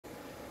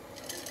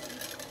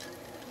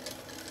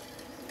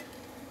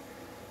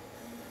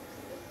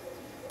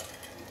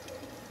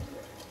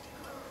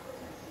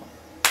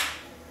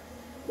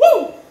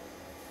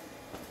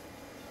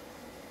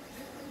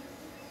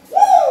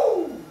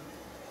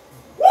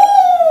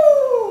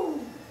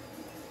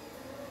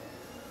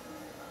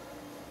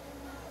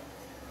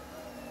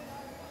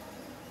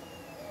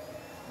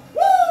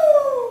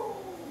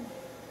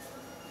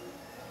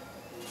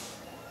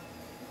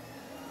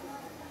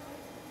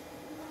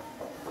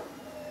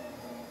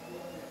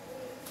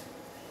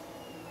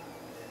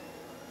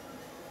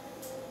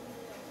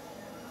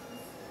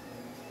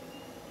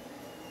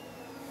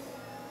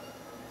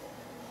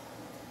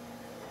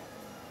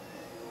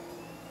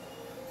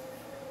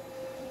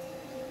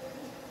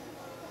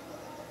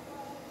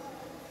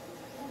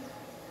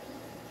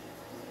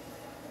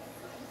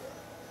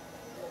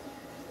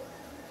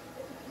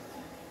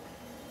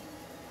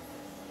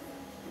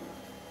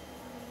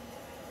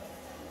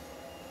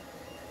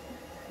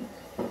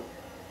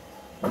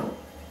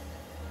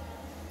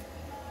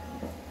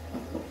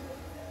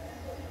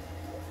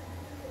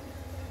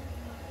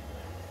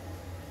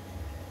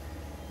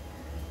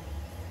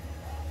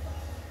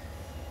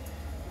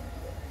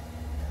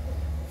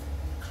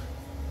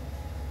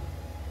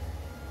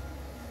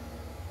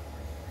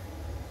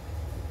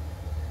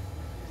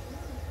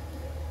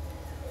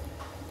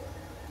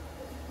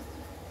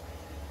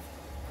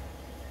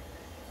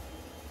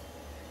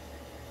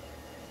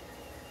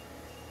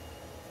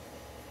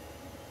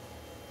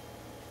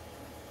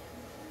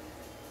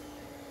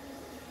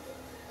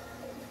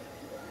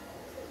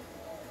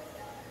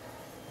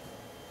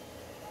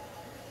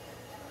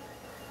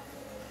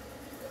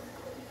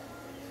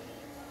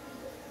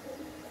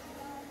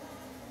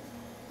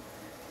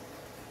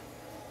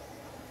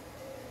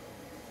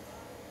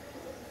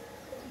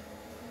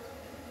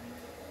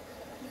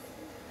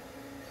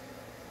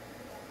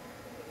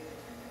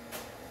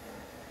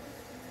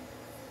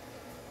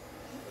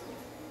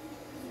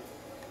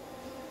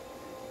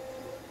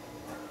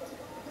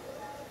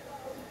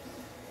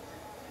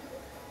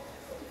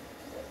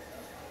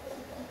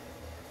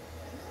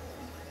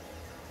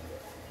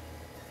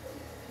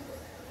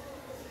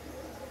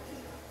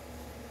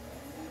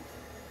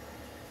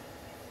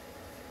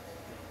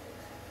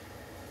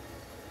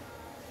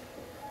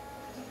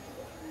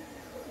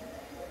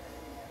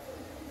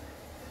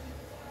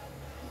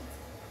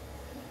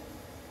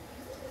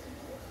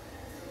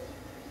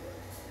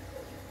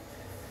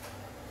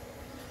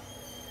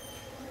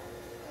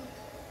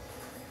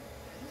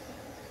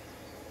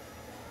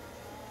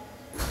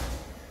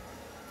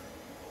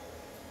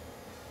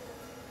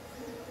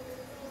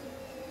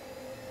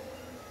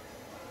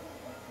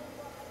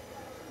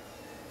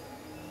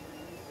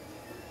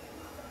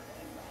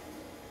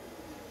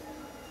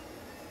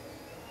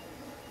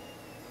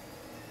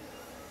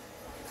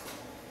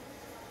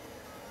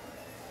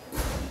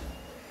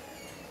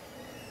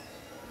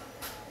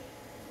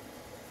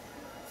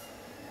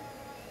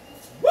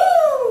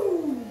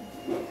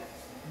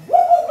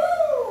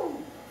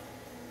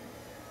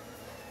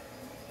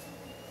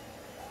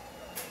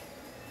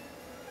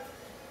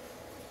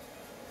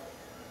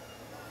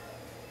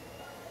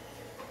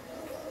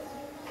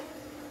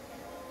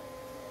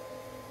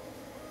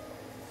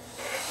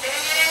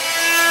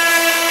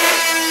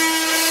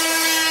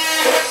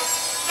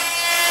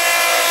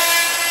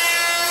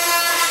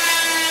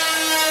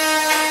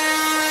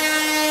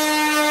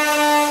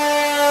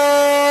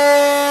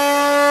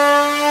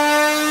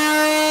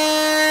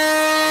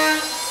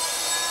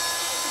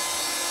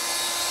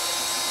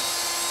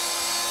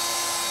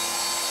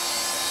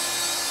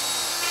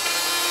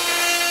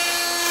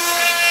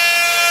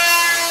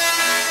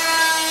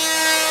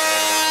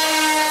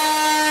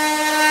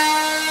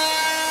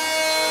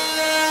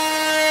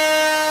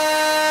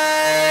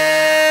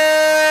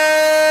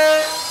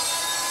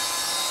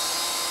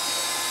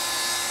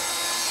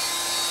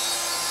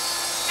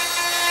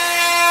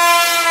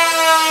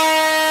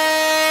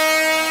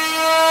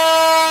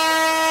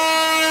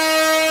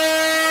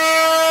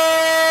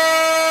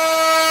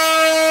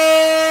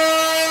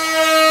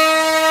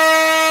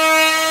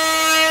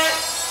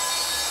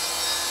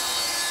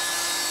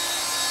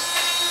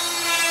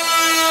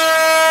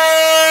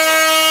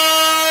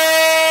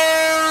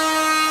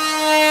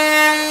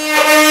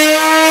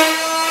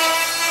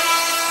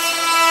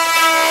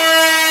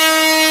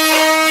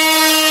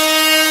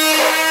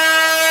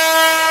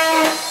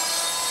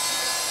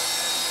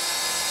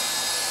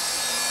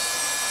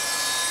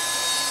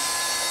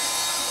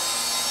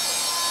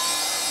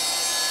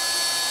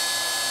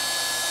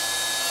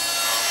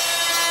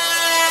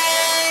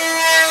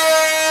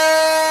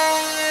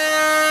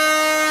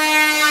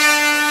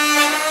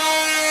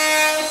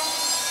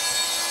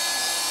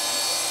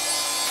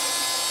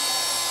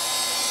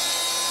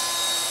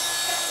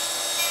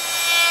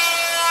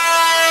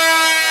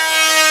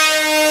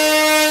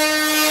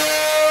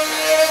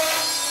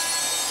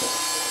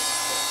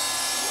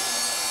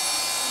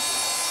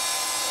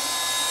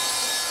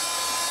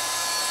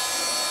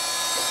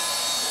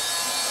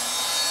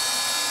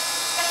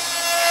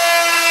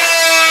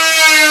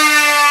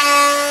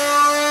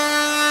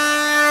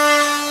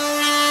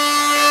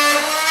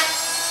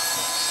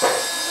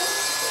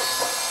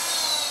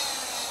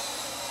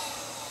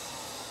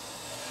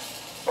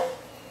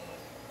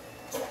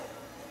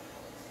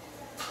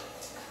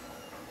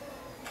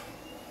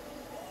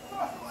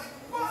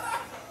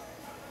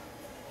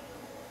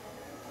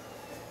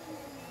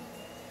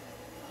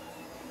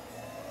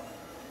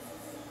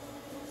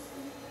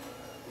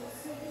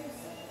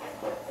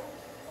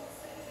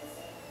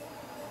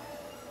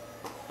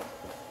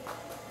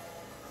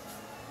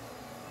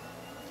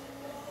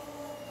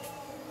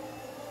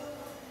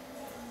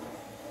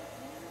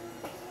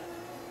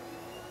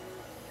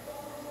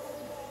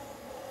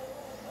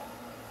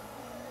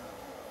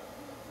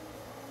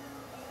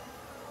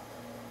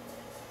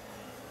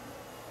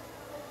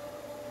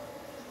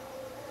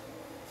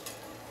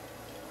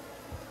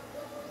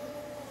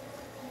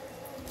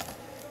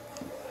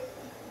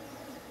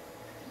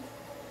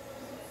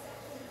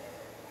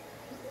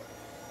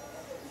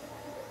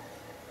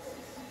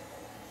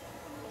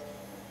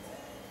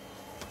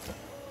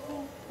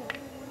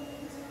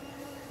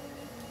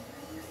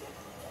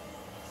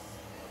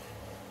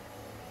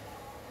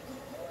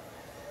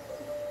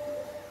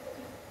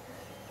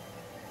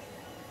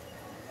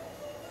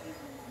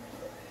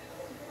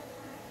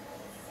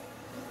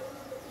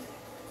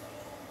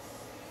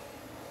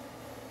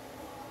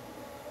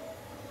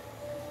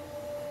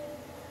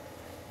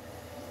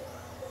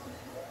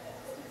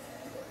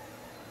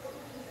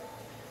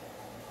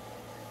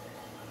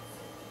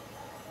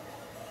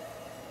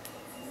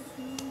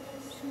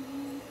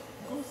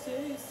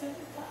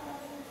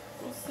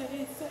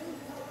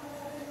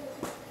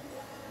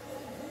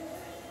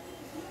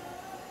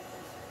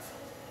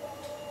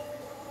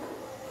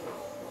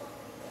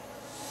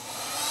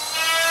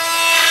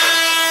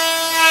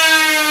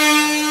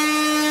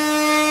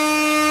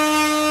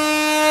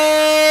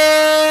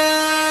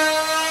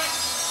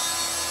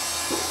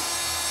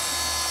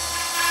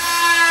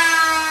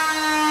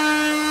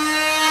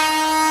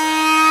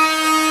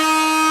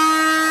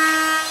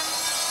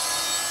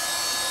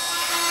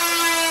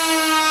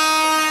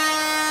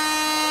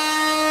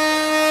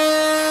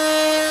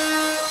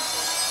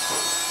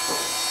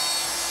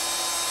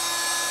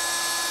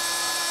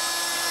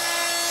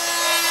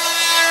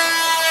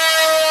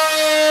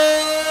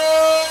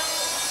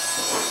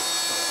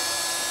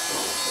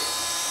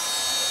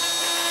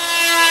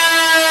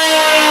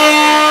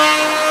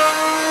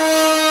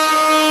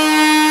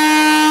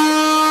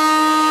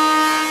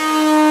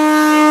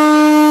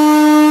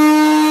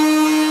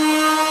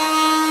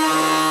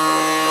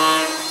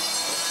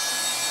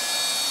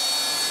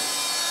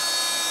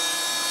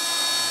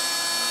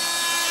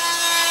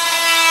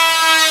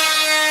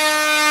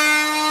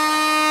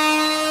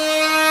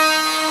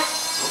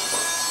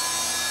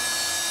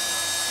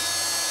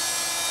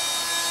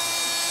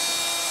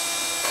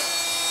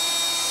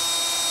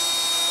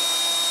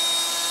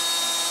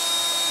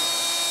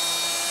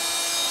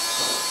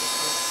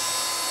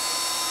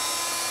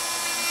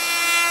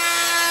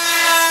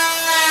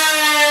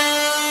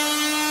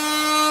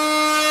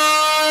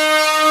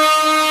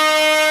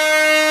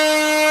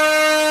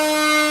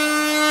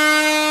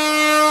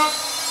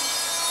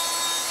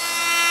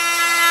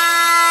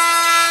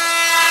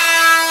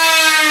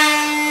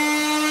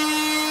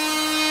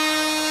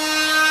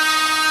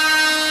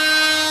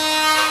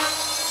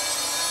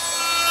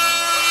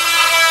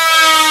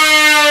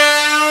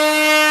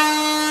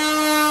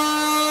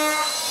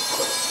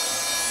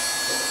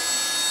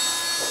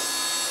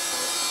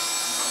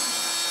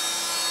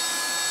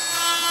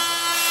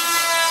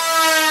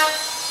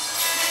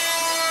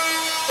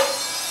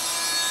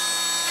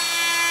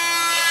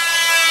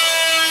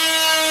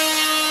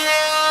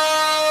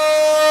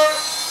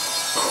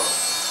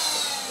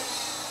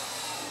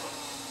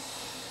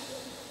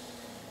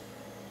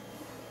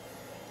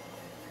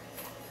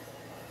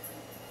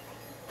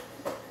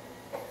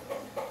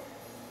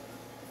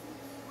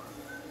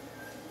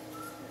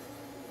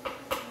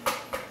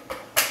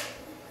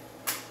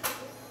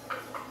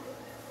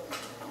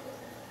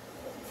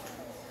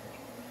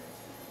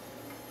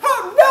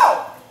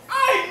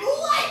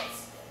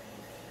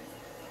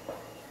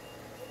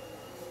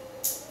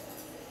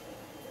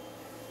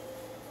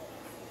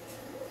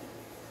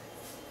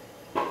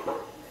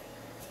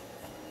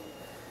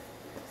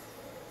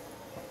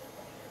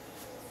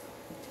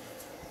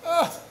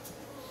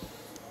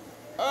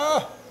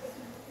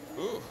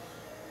Ooh.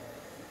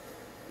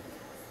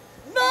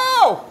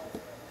 No!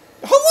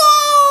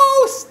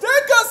 Hello!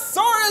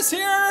 Stegosaurus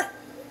here!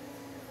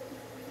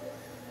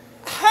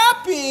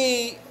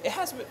 Happy! It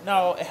has been,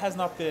 no, it has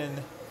not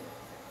been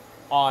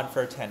on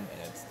for 10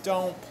 minutes.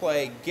 Don't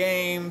play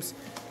games.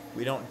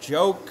 We don't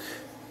joke.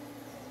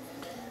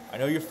 I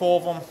know you're full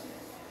of them.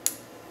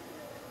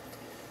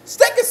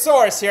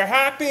 Stegosaurus here.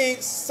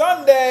 Happy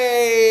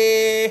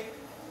Sunday!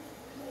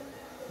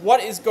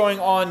 What is going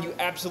on, you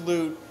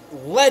absolute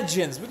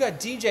legends? We got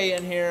DJ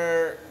in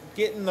here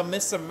getting the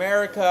Miss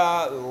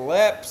America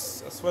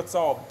lips. That's what it's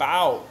all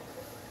about.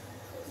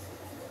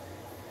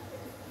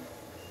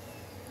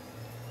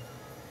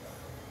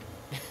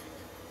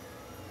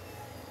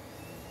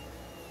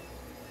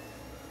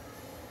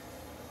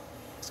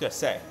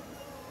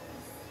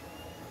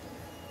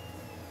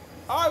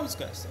 I was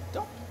gonna say,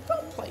 don't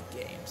play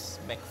games.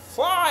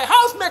 McFly,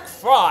 how's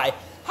McFly?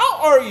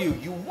 How are you,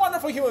 you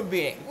wonderful human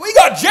being? We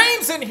got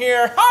James in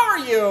here. How are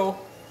you?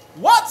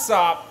 What's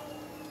up?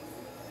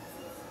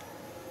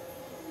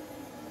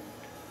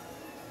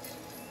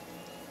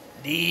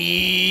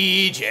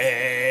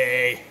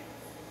 DJ.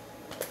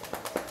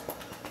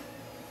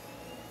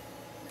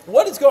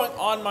 What is going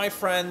on, my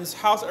friends?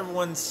 How's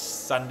everyone's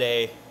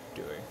Sunday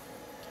doing?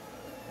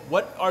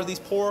 What are these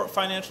poor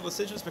financial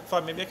decisions,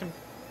 McFly? Maybe I can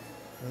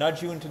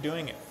nudge you into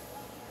doing it.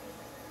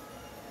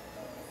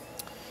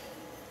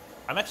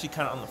 I'm actually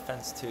kind of on the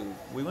fence, too.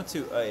 We went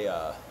to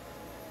a,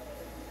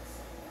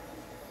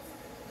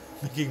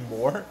 making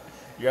more?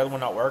 Your other one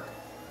not work?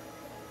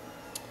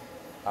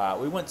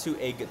 We went to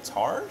a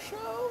guitar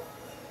show?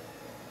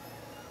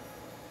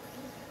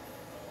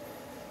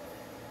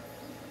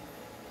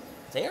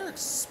 They are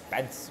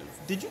expensive.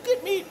 Did you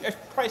get me a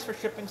price for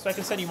shipping so I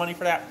can send you money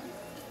for that?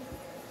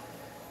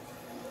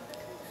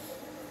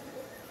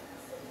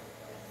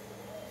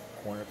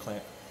 Corner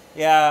clamp.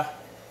 Yeah.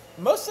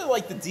 Most of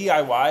like the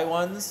DIY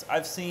ones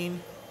I've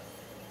seen,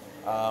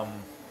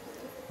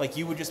 like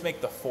you would just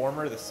make the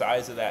former the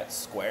size of that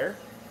square.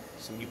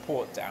 So when you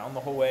pull it down the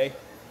whole way,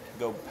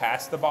 go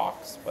past the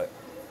box, but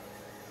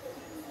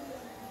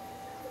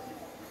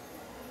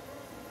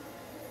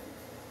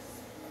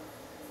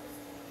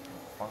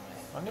fine.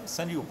 I'm gonna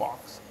send you a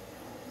box.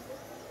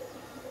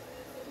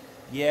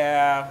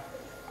 Yeah,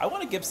 I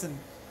want a Gibson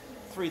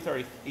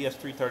 330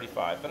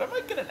 ES335, but I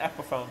might get an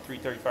Epiphone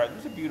 335.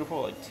 There's a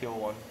beautiful like teal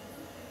one.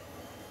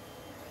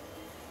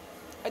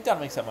 I doubt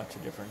it makes that much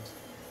of a difference.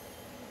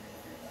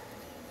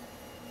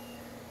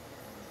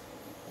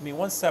 I mean,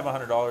 one's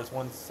 $700,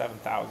 one's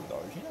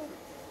 $7,000. You know.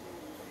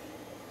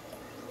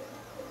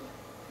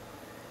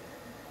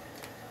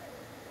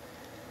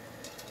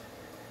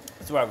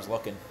 That's where I was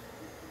looking.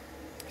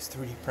 It's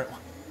 3D print one.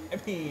 I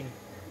mean,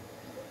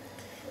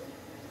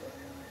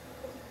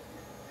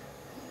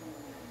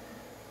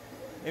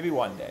 maybe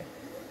one day.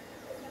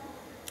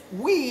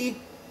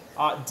 We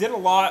did a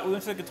lot. We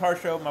went to the guitar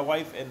show. My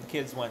wife and the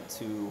kids went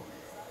to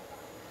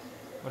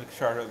the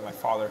guitar show with my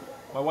father.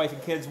 My wife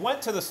and kids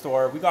went to the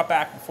store. We got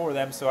back before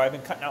them, so I've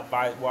been cutting out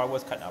I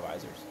was cutting out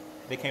visors.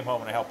 They came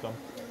home and I helped them.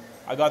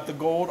 I got the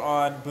gold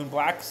on Boone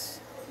Blacks.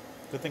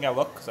 Good thing I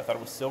looked because I thought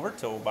it was silver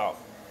till about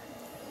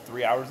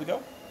 3 hours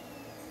ago.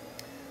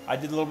 I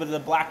did a little bit of the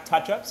black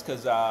touch-ups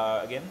because,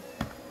 again,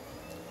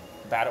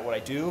 I'm bad at what I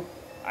do.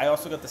 I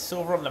also got the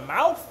silver on the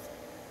mouth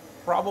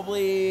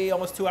probably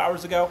almost 2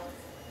 hours ago.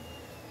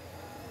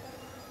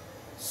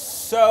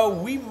 So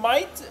we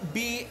might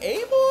be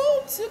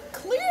able to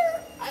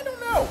clear. I don't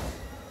know.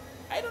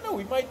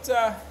 We might.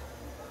 I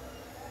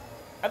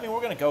mean, we're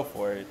going to go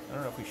for it. I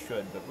don't know if we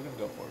should, but we're going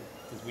to go for it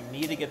because we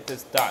need to get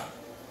this done.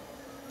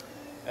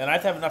 And I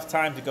have enough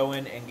time to go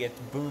in and get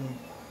Boone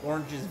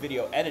Orange's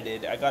video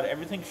edited. I got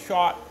everything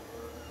shot.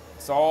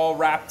 It's all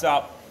wrapped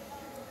up.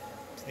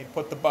 Just need to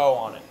put the bow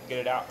on it and get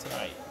it out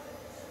tonight.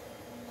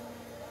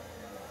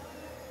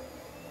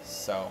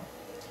 So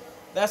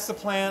that's the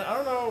plan. I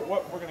don't know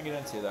what we're gonna get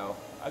into though.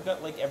 I've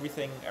got like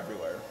everything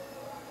everywhere.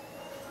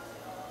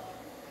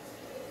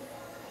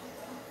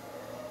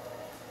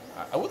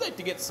 I would like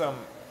to get some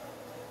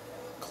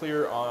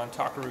clear on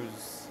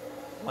Takaru's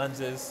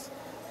lenses.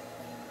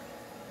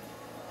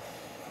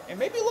 And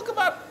maybe look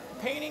about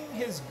painting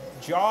his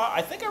jaw.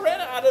 I think I ran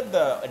out of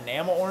the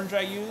enamel orange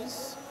I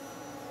use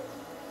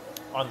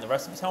on the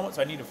rest of his helmet,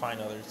 so I need to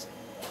find others.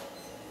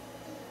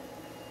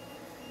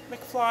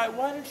 McFly,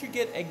 why don't you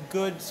get a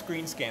good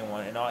screen scan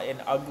one and not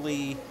an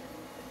ugly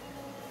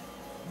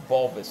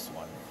bulbous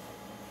one?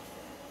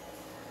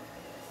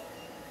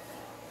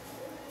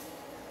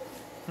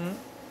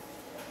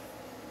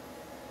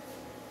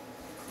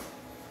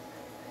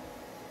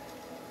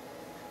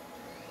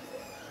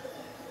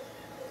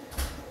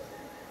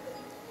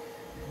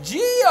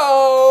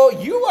 Gio,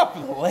 you up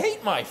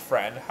late, my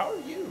friend. How are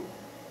you?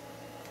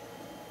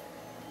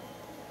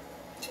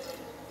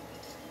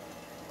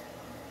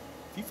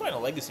 If you find a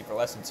legacy for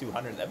less than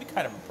 200, that'd be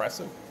kind of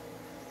impressive.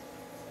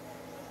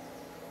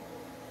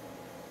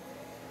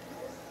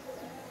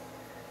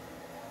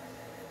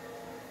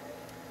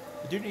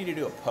 I do need to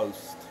do a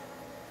post.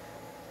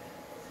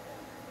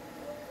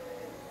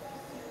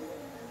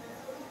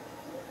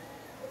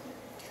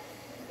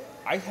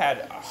 I had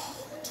a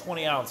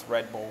 20-ounce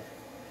Red Bull.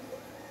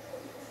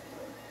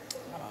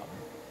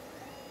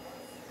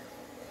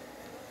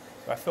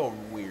 So I feel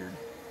weird.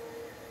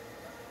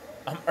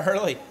 I'm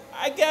early.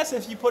 I guess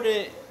if you put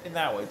it in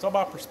that way, it's all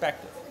about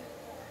perspective.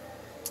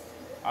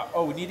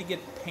 Oh, we need to get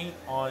paint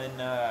on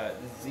the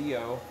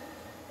Zeo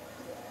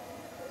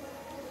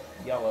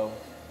yellow.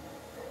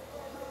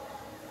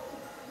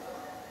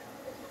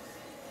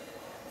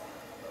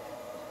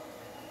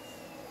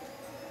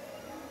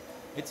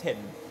 It's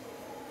hidden.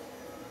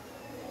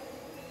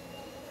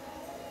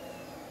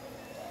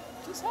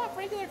 Just have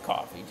regular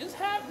coffee. Just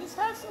have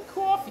some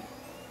coffee.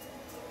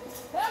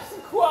 Have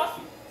some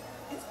coffee.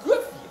 It's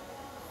good for you.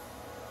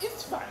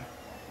 It's fine.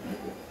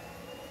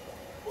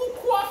 A little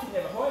coffee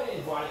never hurt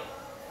anybody.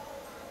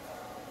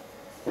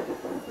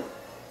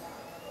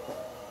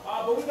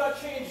 But we got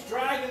changed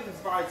Dragon's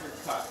visor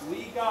cut.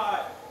 We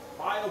got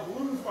Bio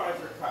Blue's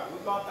visor cut. We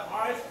got the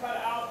eyes cut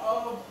out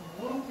of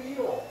Blue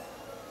Beetle.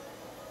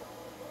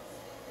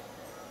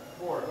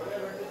 Or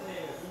whatever his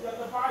name is. We got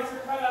the visor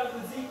cut out of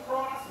the Z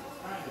Crosses,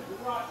 kind of. We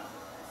got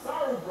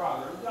Saru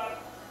Brother. We got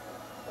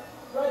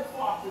Red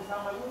Fox's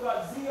helmet. We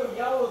got Zeo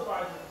Yellow's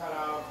visor cut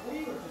out.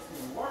 We were just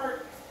doing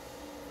work.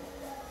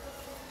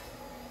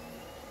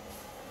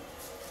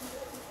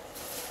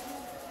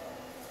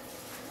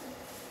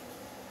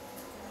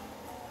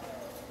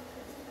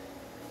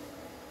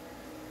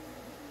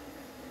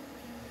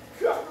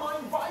 Cut my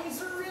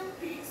visor in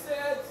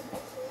pieces.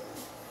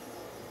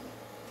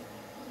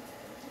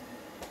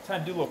 Trying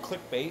to do a little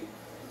clickbait. A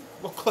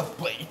little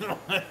clickbait, you know.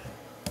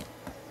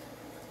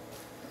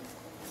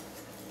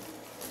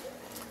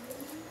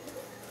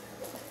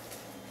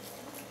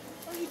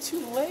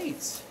 Too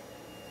late.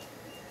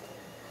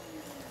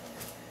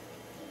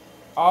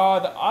 The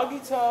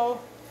Agito.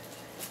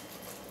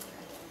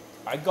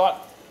 I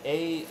got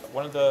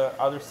one of the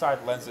other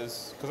side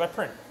lenses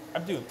because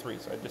I'm doing 3,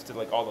 so I just did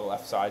like all the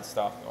left side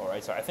stuff. All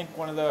right, so I think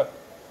we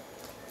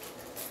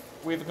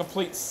have a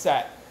complete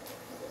set.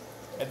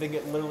 I think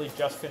it literally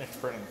just finished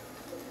printing.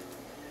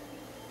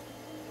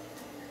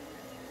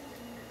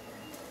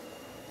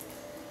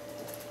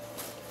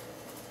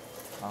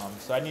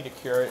 So I need to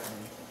cure it and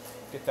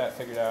get that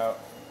figured out.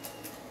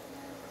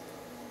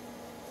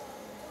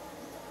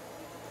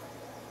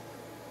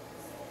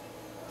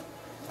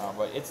 on,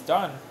 but it's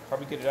done.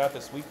 Probably get it out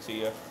this week to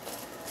you.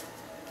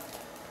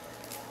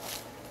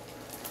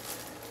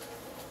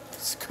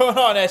 What's going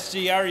on,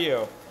 SG? How are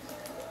you?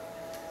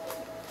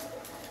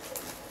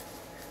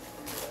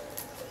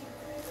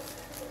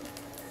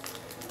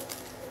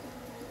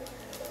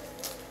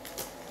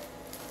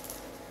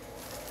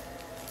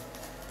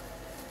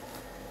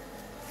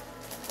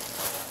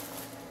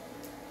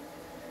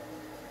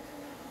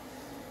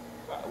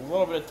 A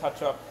little bit of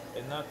touch up,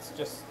 and that's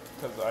just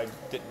because I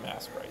didn't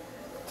mask right.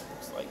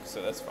 Looks like,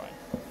 so that's fine.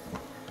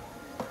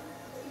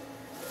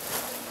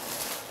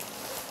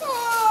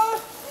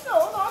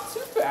 No, not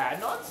too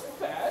bad, not too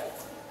bad.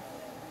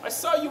 I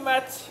saw you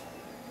met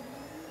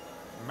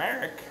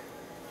Merrick.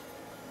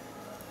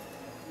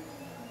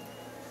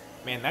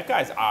 Man, that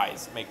guy's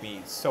eyes make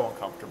me so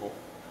uncomfortable.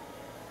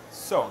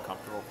 So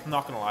uncomfortable. I'm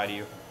not gonna lie to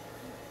you.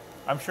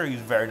 I'm sure he's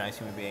a very nice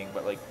human being,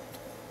 but like.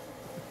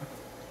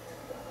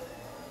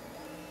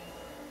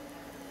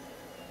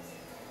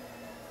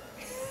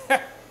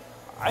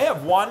 I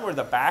have one where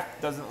the back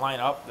doesn't line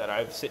up that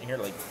I'm sitting here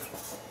like,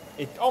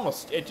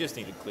 it just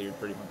needed cleared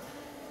pretty much.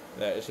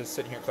 That it's just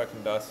sitting here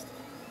collecting dust.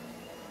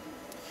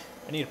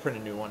 I need to print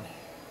a new one.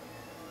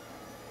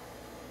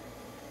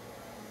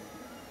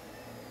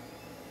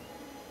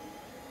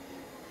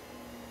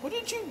 What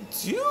did you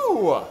do?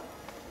 All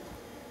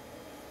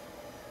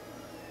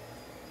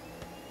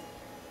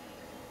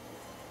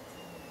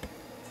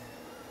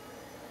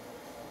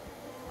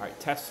right,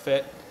 test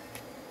fit.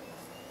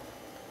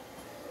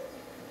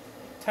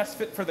 Test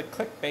fit for the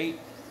clickbait.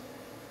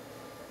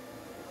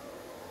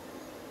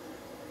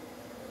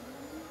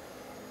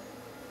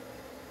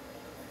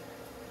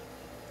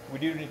 We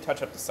do need to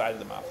touch up the side of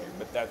the mouth here,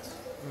 but that's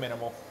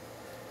minimal.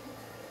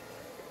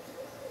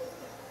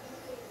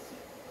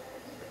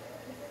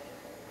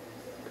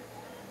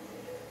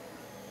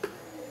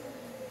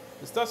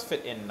 This does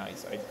fit in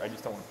nice. I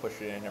just don't want to push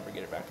it in and never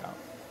get it back out.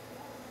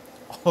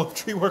 All the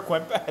tree work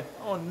went bad.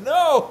 Oh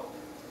no!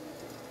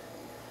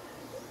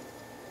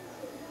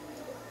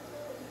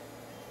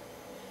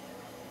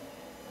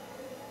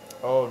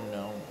 Oh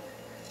no.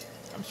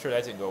 I'm sure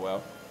that didn't go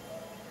well.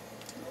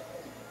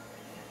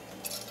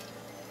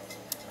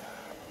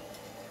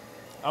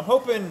 I'm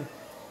hoping...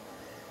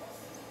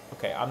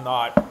 Okay, I'm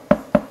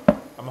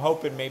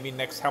hoping maybe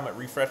next helmet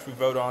refresh we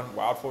vote on,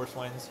 Wild Force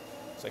wins.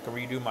 So I can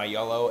redo my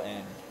yellow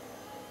and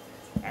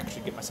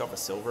actually get myself a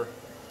silver.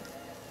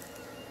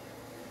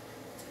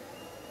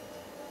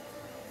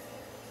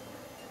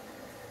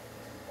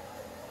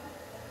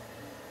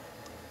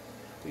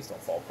 Please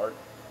don't fall apart.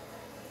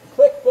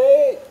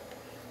 Clickbait!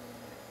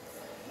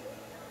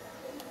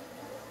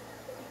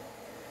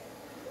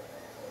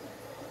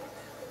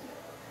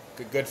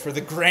 Good for the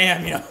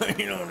gram, you know.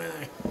 You know what I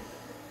mean?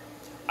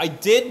 I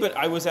did, but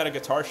I was at a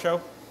guitar show,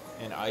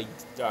 and I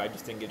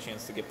just didn't get a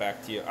chance to get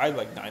back to you. I had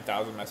like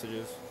 9,000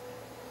 messages.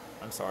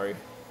 I'm sorry.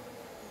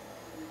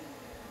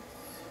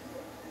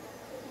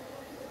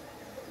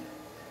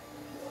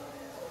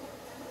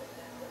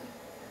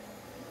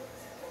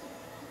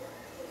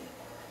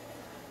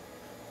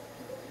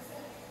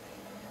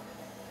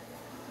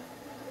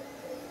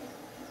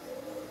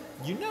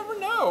 You never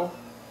know.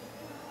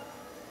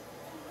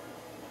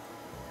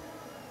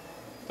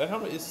 That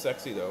helmet is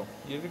sexy, though.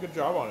 You did a good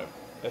job on it,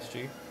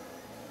 SG.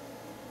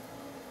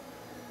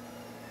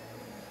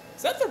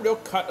 Is that the real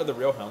cut of the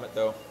real helmet,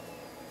 though?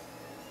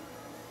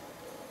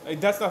 Like,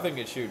 that's nothing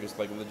to shoot, just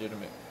like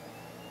legitimate.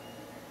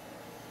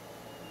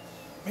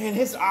 Man,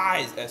 his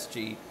eyes,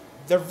 SG,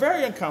 they're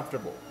very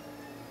uncomfortable.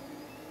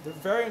 They're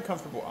very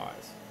uncomfortable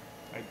eyes.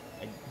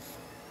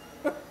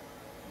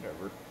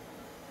 Whatever.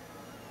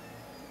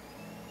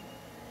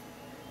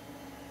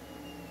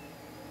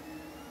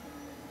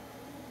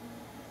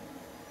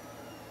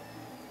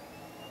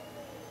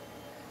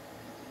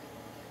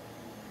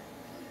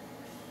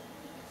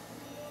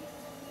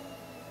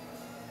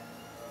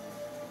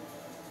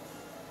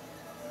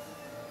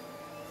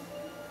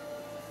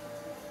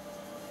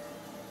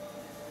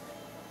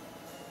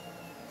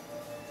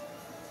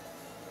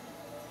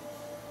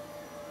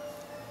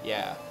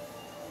 Yeah.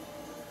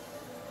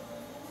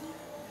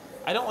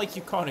 I don't like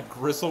you calling it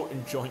gristle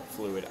and joint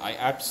fluid. I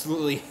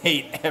absolutely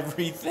hate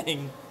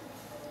everything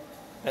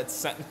that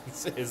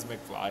sentence is,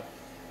 McFly.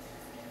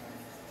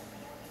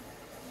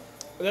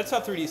 But that's how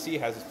 3DC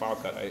has his file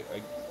cut.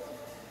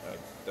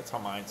 That's how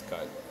mine's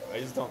cut. I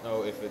just don't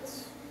know if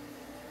it's...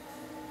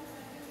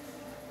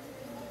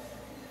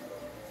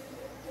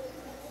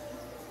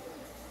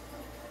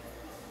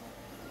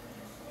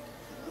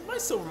 My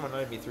silver might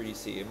not be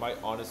 3DC. It might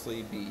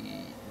honestly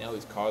be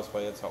Nelly's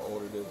cosplay. That's how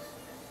old it is.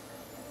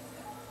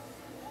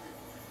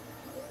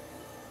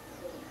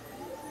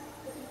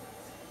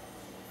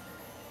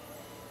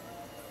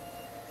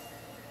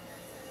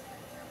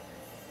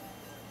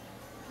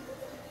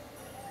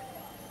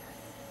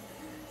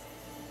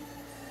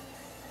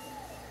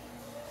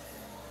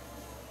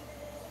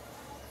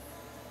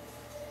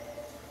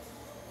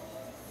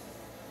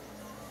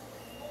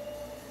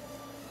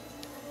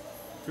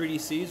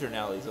 .3DCs or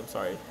Nellies? I'm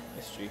sorry,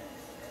 SG.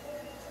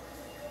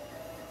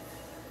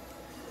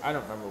 I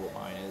don't remember what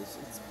mine is.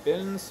 It's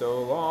been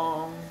so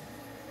long.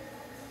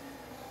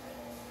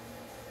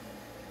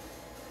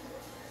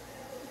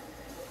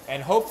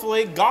 And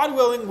hopefully, God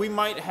willing, we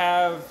might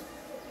have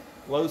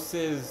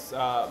Los's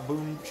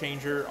boom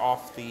changer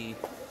off the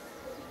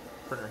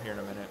printer here in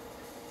a minute.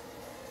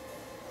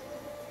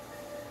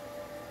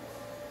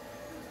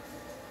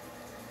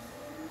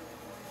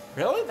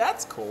 Really?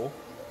 That's cool.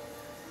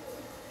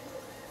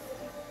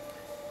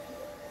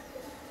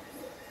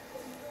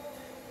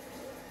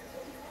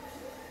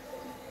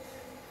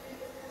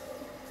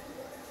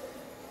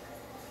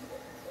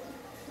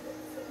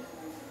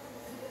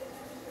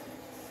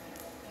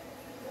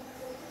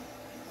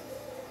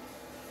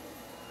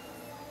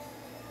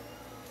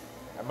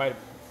 I might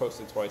have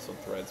posted twice on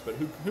Threads, but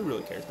who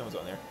really cares? No one's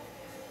on there.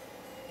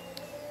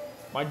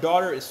 My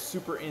daughter is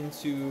super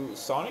into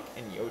Sonic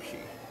and Yoshi.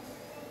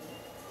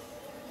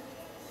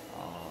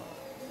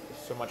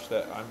 So much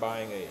that I'm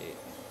buying a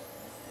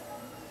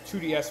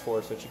 2DS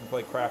for so she can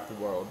play Crafted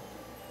World.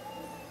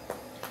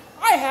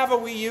 I have a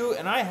Wii U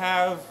and I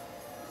have,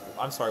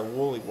 I'm sorry,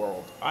 Woolly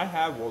World. I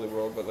have Woolly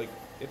World, but like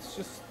it's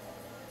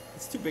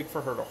too big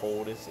for her to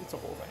hold. It's a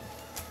whole thing.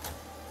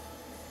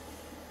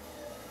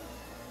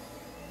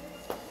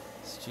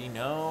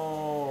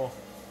 Gino.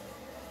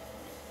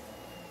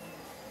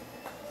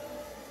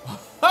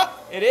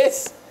 It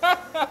is.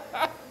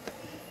 I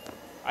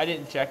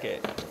didn't check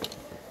it.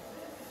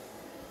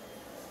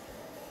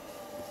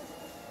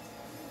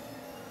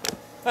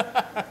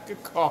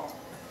 Good call.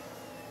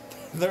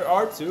 There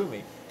are two of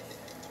me.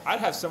 I'd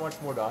have so much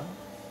more done.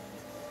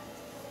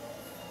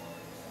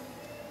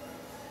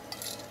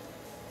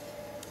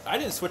 I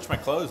didn't switch my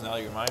clothes now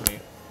that you remind me.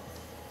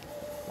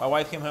 My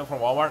wife came home from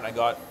Walmart and I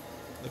got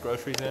the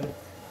groceries in.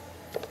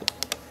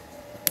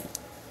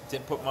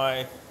 Didn't put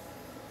my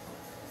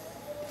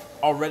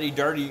already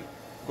dirty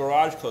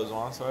garage clothes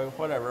on, so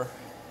whatever.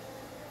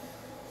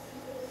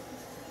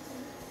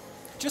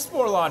 Just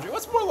more laundry.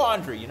 What's more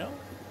laundry, you know?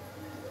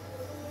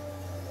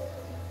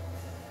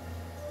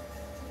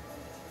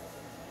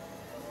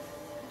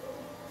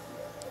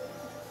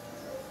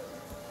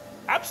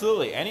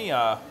 Absolutely. Any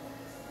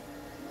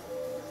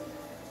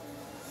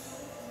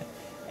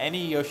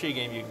Yoshi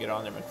game you can get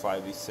on there, McFly,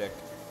 would be sick.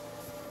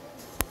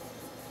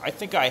 I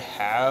think I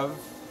have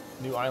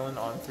New Island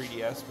on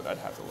 3DS, but I'd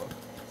have to look.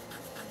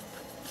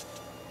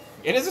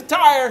 It is a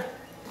tire!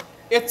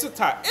 It's a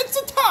tire. It's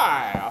a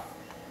tire!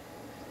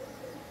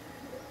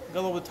 Got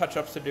a little bit of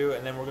touch-ups to do,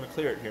 and then we're going to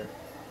clear it here.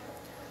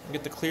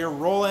 Get the clear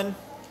rolling.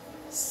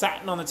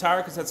 Satin on the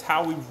tire, because that's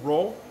how we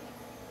roll.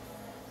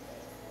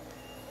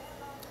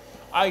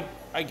 I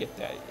get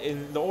that.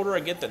 And the older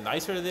I get, the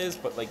nicer it is,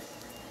 but, like,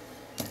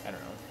 I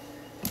don't know.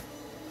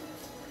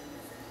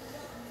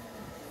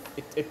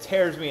 It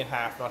tears me in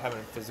half not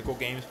having physical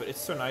games, but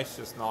it's so nice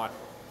just not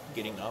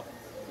getting up.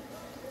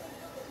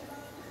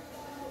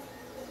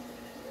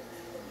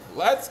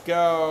 Let's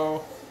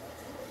go.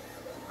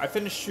 I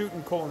finished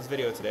shooting Colin's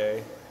video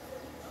today.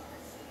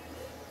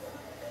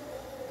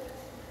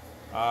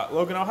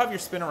 Logan, I'll have your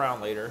spin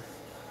around later.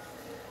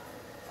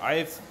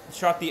 I've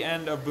shot the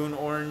end of Boone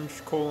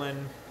Orange,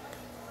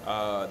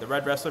 the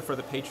Red Wrestler for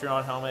the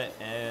Patreon helmet,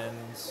 and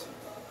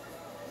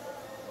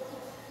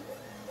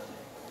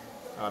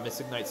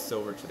Mystic Knight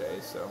Silver today,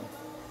 so.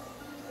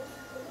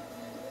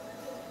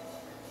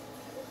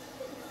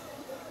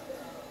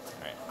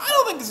 Alright, I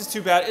don't think this is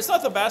too bad. It's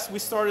not the best. We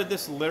started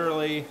this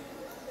literally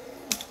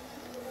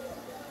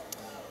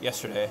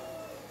yesterday.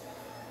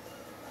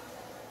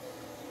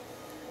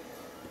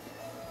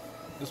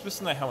 Those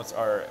Mystic Knight helmets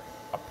are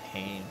a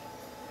pain.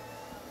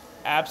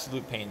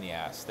 Absolute pain in the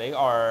ass. They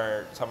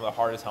are some of the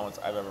hardest helmets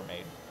I've ever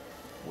made.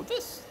 Would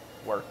this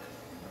work?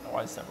 I don't know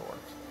why this never works.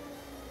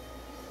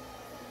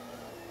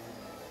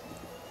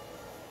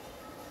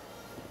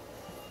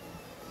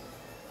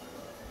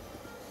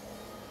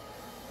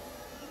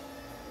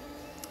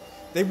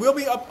 They will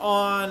be up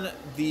on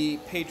the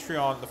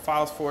Patreon, the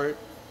files for it.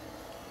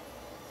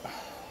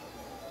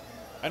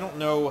 I don't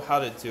know how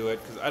to do it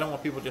because I don't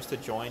want people just to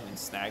join and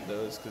snag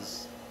those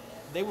because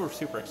they were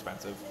super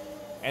expensive.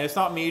 And it's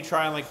not me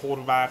trying like hold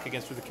them back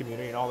against the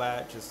community and all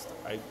that. Just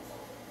I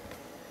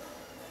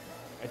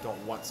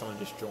don't want someone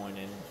to just join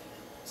and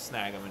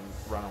snag them and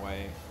run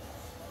away.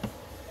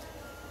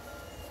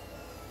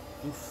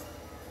 Oof.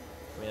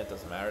 I mean, it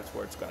doesn't matter. It's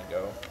where it's gonna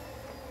go.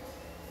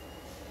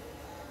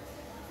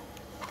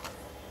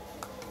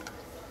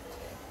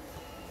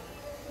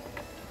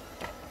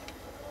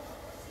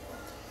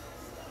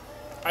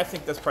 I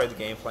think that's probably the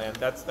game plan.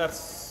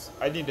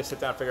 I need to sit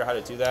down and figure out how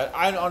to do that.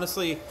 I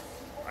honestly,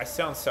 I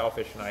sound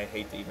selfish and I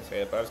hate to even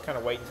say it, but I was kind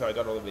of waiting until I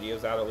got all the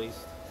videos out at least.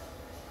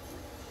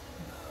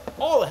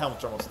 All the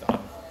helmets are almost done.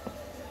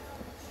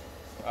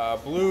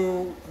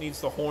 Blue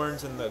needs the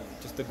horns and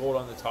just the gold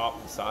on the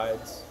top and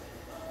sides.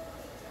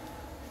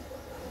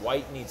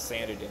 White needs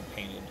sanded and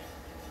painted.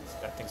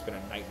 That thing's been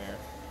a nightmare.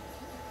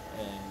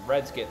 And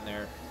red's getting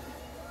there.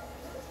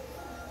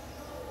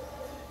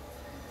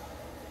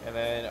 And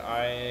then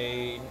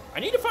I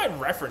need to find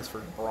reference for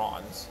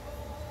bronze.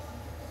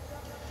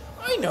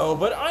 I know,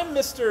 but I'm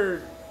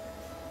Mr.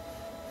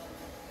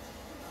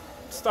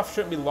 stuff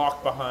shouldn't be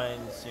locked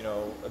behind, you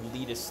know,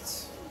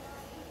 elitist.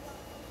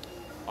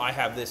 I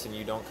have this and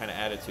you don't kind of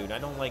attitude. I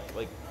don't like.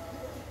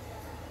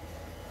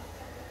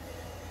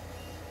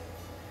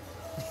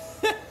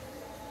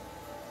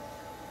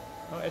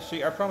 Oh,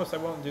 actually, I promise I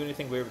won't do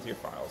anything weird with your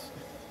files.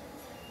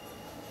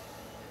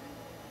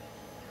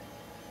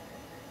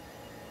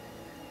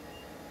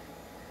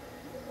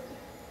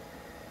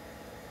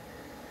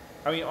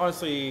 I mean,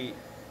 honestly,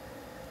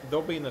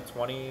 they'll be in the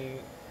 $20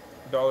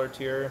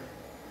 tier,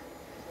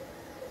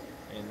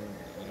 and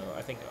you know,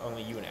 I think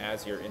only you and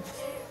Az are in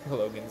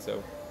Logan,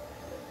 so.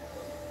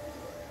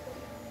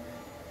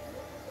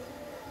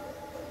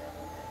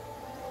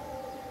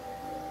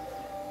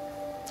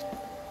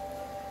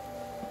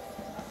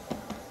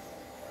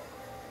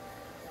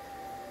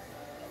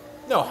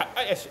 No,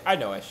 I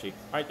know, Eshi.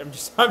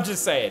 I'm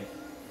just saying.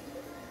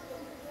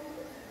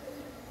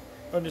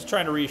 I'm just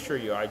trying to reassure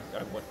you. I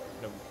wouldn't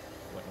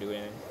do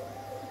anything.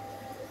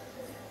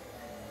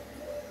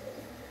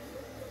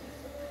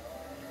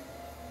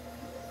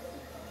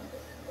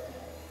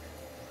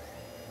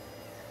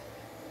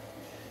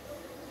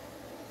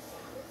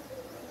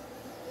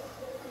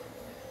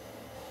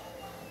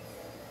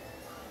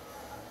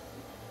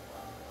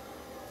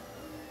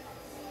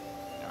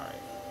 All right.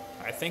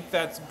 I think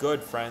that's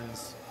good,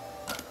 friends.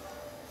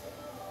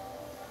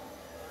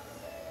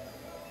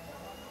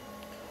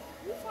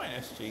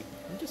 SG.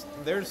 I'm just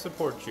there to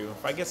support you.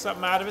 If I get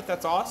something out of it,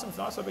 that's awesome. If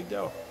not, so big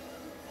deal.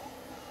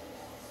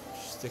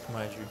 Stick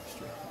my dream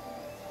straight.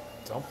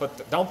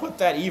 Don't put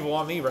that evil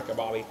on me, Rick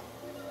Bobby.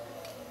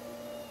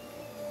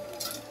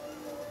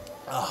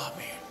 Oh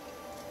man.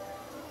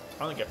 I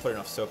don't think I put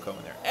enough SoCo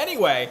in there.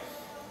 Anyway,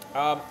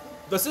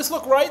 does this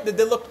look right?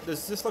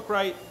 Does this look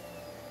right?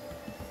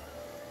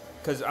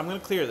 Because I'm gonna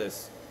clear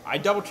this. I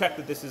double checked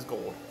that this is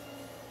gold.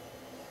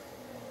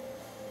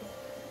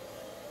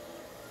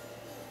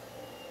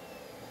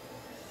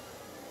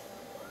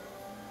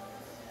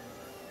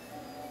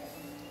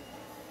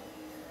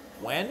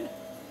 When?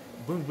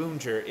 Boom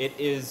Boonger. It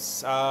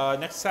is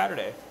next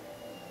Saturday.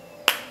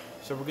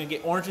 So we're going to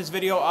get Orange's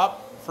video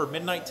up for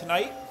midnight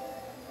tonight.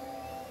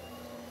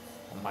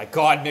 Oh my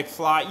god,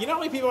 McFly. You know how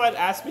many people had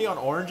asked me on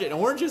Orange? And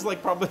Orange is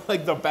like probably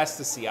like the best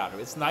to see out of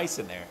it. It's nice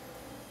in there.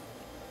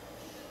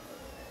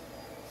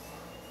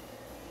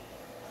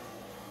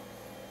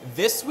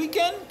 This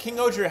weekend? King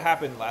Oger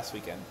happened last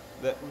weekend.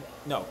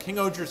 No, King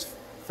Oger's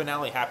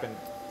finale happened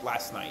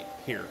last night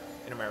here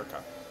in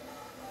America.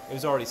 It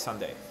was already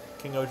Sunday.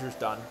 King Oger's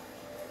done.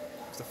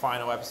 It's the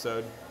final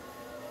episode.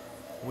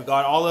 We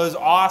got all those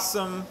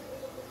awesome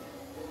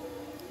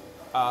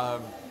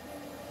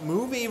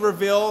movie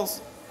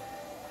reveals.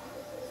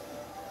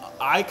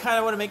 I kind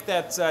of want to make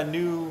that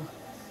new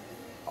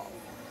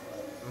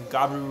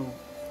Gabru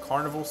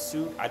Carnival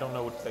suit. I don't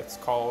know what that's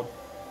called.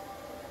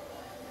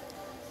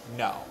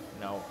 No.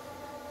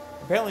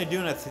 Apparently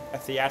doing a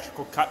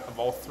theatrical cut of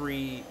all the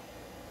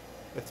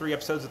three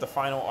episodes of the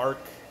final arc,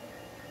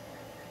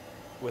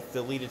 with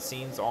deleted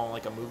scenes all in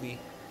like a movie.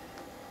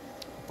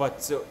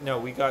 But so no,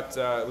 we got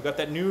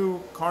that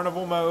new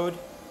carnival mode,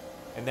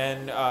 and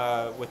then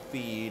with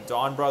the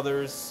Dawn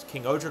Brothers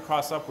King Oger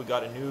cross up, we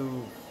got a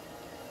new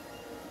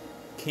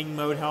King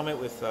mode helmet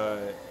with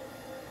the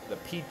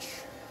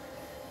Peach.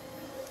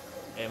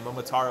 And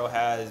Momotaro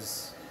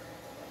has,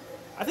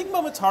 I think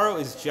Momotaro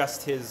is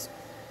just his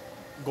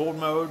gold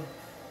mode,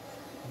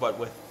 but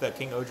with the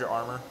King Oger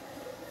armor.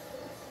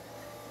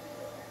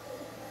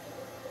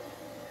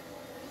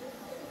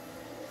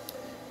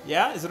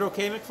 Yeah, is it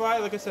okay,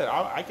 McFly? Like I said,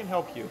 I can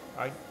help you.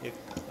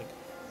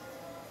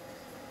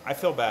 I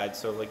feel bad,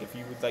 so like if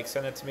you would like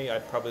send it to me,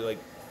 I'd probably like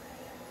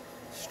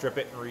strip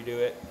it and redo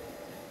it.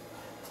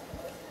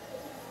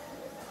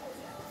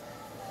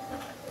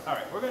 All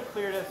right, we're gonna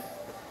clear this.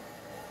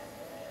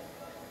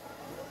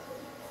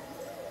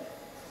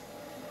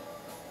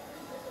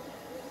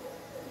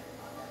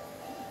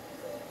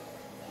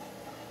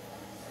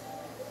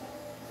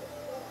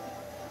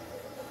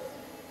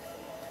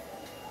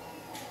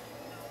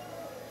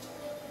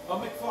 Oh,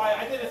 McFly,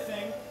 I did a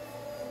thing.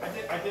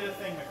 I did a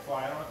thing,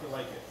 McFly. I don't know if you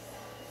like it.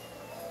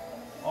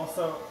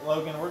 Also,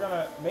 Logan, we're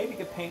gonna maybe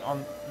get paint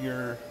on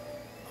your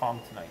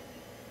comm tonight.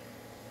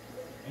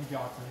 And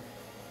Johnson.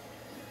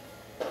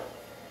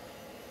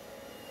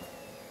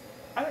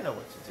 I don't know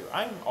what to do.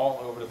 I'm all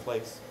over the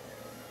place.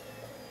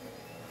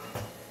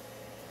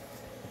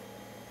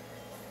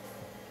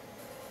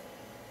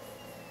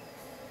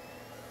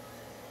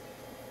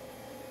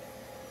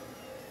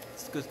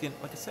 It's because,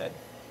 like I said.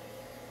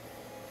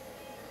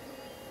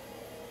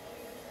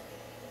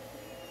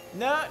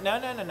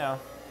 No.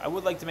 I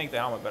would like to make the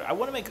helmet, but I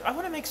want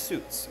to make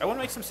suits. I want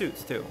to make some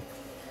suits too.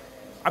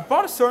 I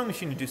bought a sewing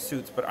machine to do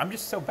suits, but I'm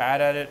just so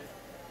bad at it.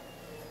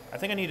 I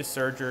think I need a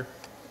serger.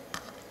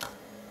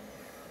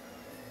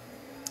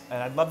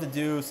 And I'd love to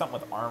do something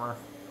with armor.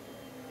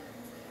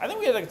 I think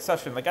we had like a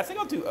discussion. Like I think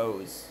I'll do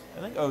O's.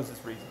 I think O's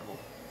is reasonable.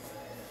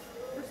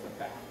 Where's the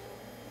back?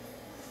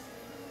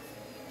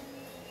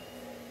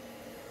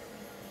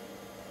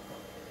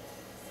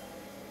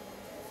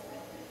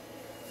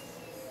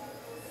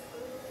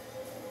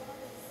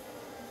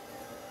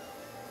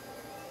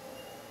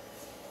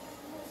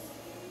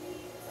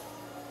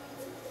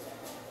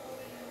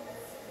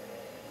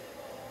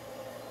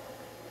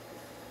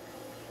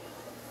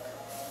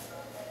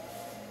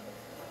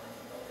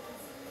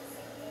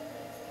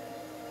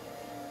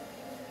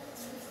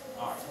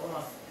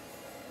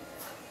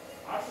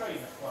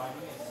 McFly.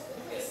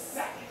 Give me a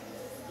second.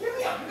 Give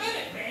me a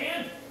minute,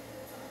 man.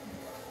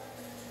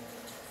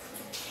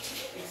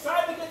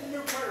 Excited to get the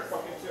new printer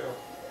cooking too.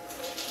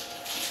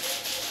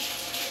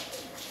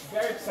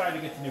 Very excited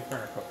to get the new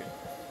printer cooking.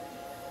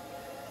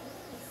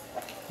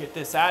 Get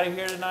this out of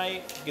here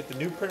tonight. Get the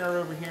new printer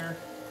over here.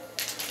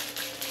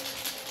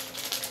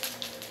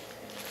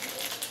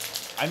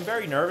 I'm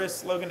very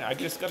nervous, Logan. I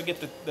just got to get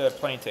the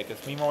plane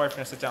tickets. Me and my wife are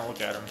going to sit down and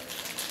look at them.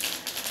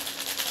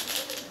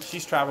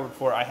 She's traveled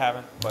before. I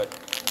haven't, but...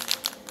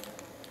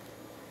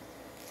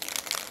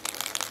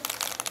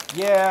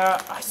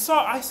 Yeah, I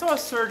saw a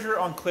serger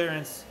on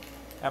clearance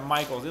at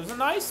Michael's. It was a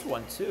nice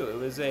one, too. It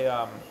was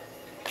a...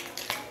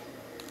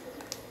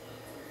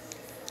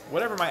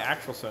 whatever my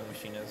actual sewing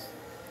machine is.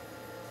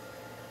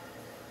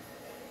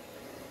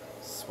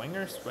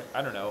 Swinger?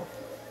 I don't know.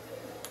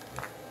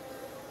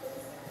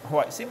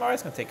 What? See, my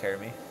wife's gonna take care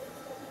of me.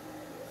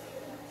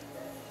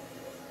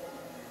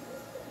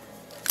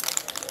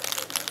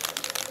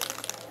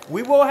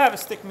 We will have a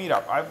stick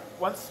meetup.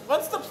 Once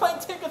the plane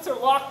tickets are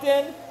locked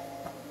in,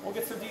 we'll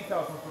get some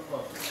details once we're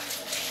close.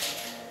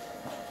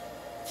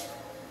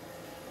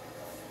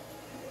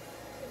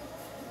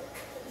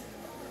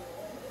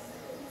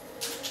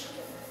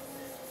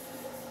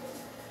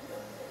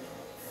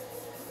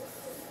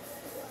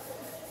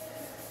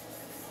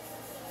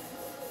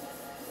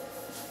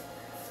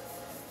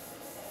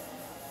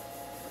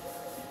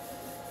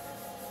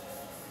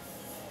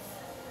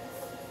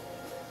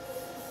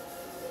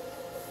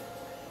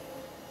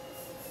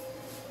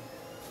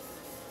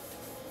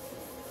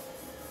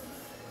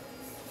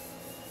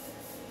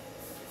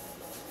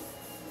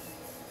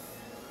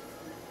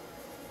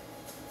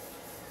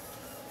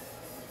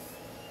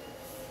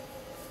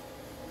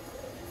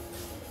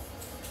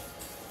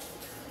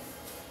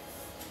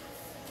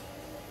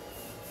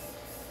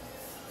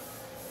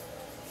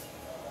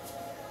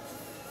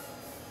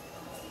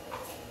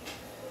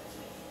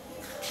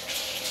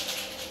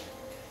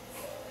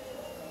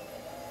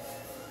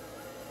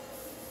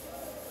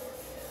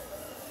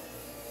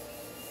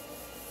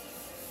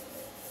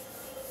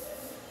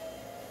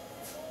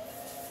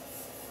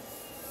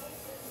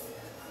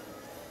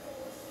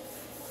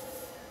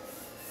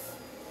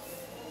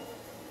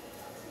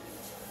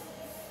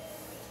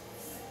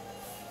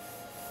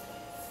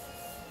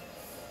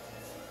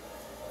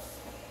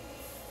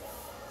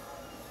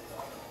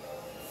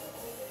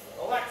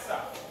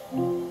 Alexa, set a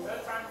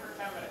timer for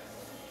 10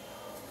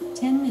 minutes.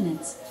 10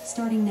 minutes,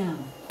 starting now.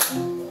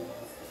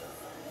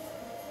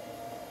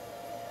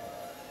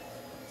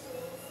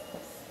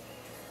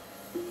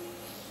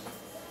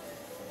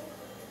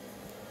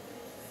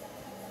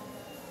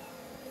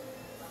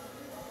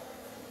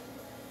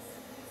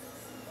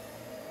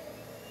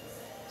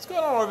 What's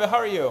going on, Orville? How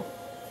are you?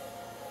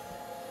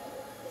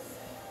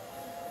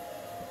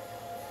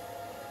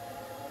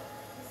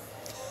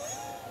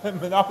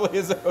 Monopoly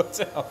is a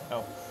hotel.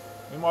 No.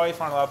 Me and my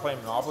wife aren't allowed to play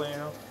Monopoly, you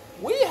know?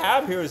 We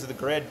have Heroes of the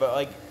Grid, but,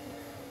 like,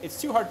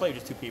 it's too hard to play with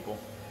just two people.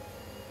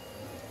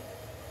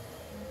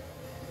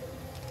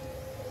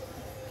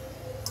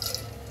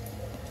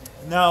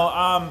 No,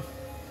 I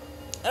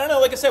don't know.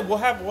 Like I said, we'll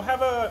have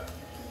a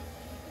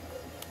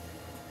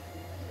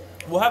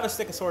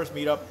Stickosaurus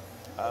meetup.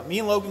 Me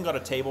and Logan got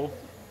a table.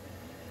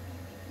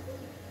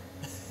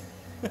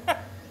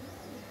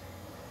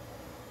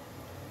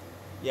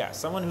 Yeah,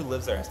 someone who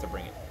lives there has to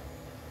bring it.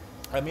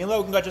 Me and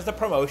Logan got just a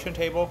promotion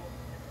table.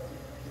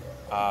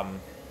 Oh,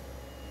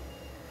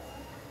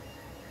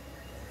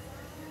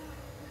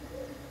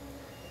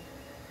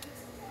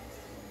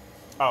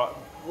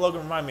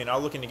 Logan, remind me, and I'll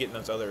look into getting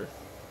those other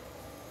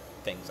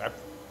things.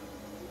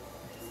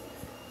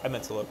 I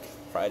meant to look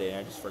Friday, and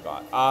I just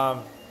forgot.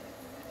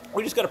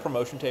 We just got a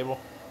promotion table.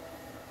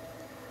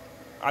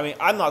 I mean,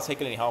 I'm not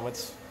taking any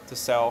helmets to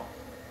sell.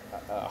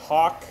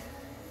 Hawk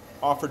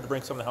offered to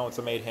bring some of the helmets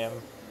I made him.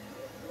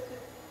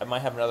 I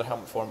might have another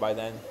helmet for him by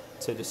then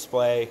to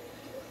display.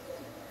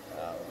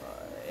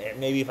 And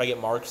maybe if I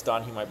get Mark's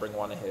done, he might bring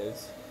one of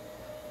his.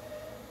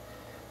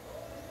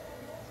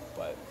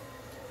 But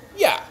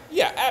yeah,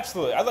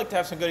 absolutely. I'd like to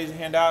have some goodies to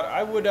hand out.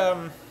 I would,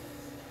 I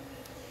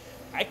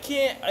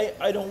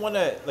don't want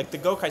to, like, the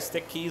Gokai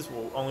stick keys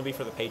will only be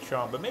for the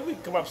Patreon, but maybe we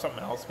could come up with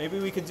something else. Maybe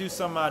we could do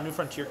some New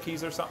Frontier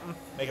keys or something.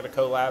 Make it a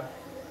collab.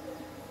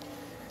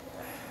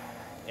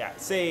 Yeah,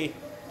 see,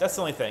 that's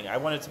the only thing. I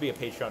want it to be a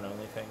Patreon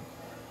only thing.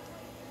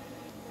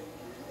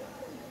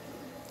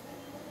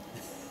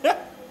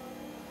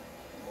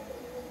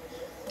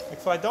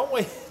 McFly, don't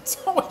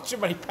waste your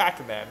money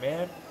packing that,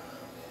 man.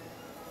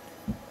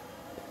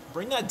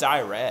 Bring that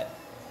dye red.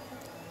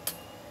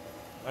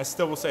 I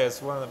still will say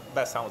it's one of the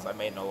best helmets I've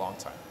made in a long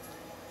time.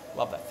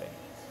 Love that thing.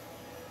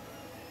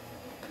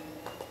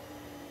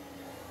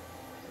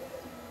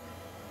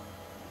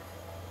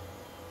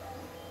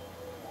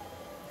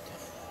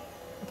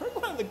 Bring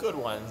one of the good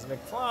ones,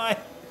 McFly.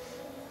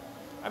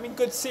 I mean,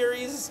 good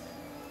series,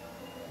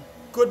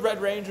 good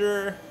Red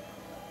Ranger,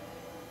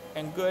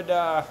 and good,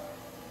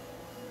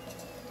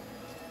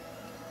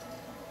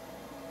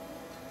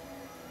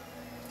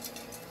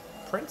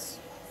 Prince?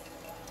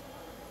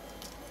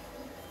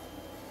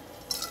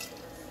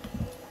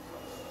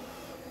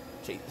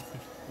 Jake.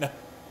 No.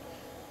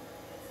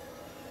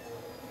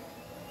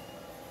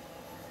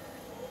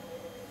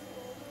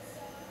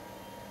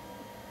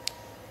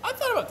 I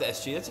thought about the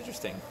SG. That's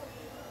interesting.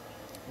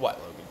 What,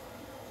 Logan?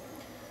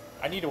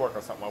 I need to work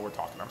on something while we're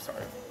talking. I'm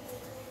sorry.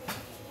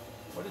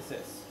 What is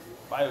this?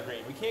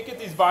 Biogreen. We can't get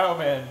these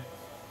Bioman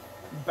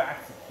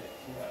backs to fit.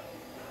 Yeah.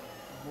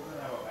 We're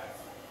gonna have a back.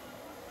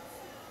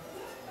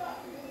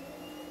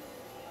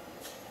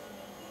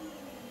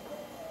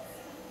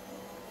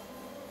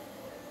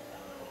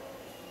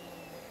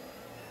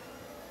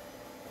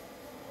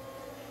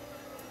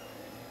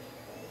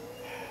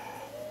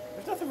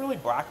 There's nothing really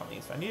black on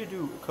these. I need to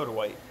do a coat of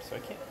white, so I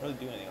can't really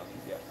do anything on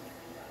these yet.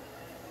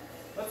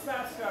 Let's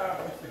mask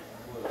Mr.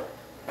 Blue.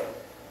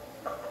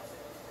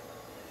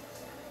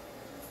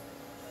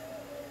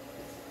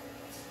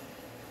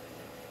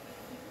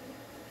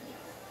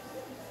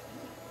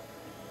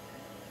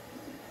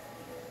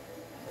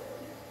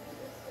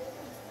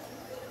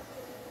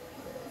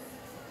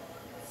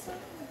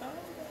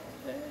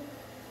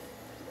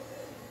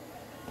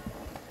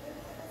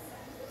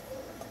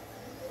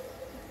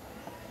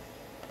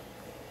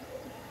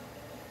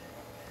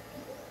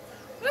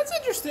 That's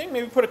interesting.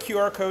 Maybe put a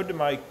QR code to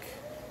my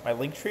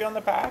link tree on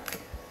the back.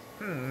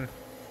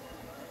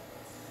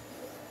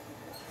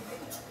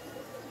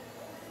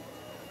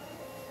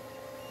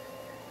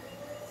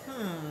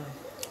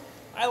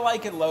 I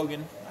like it,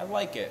 Logan. I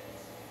like it.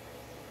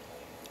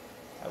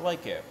 I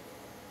like it.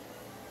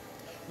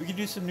 We could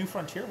do some New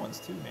Frontier ones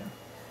too, man.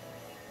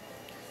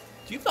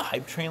 Do you have the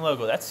Hype Train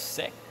logo? That's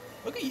sick.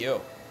 Look at you.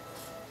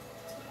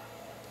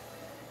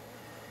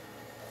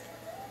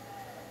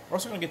 We're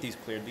also going to get these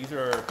cleared. These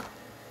are...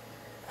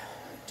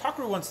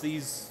 Takaru wants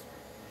these...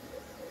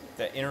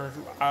 The inner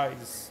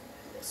eyes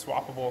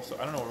swappable, so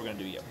I don't know what we're going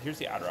to do yet. But here's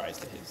the outer eyes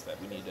to his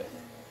that we need to...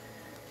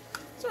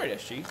 It's alright,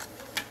 SG.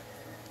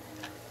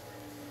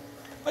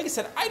 Like I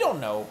said, I don't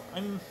know.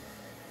 I'm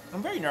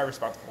very nervous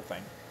about the whole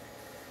thing.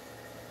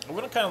 I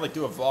want to kind of like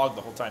do a vlog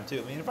the whole time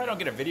too. I mean, if I don't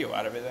get a video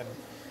out of it, then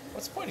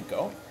what's the point of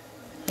going?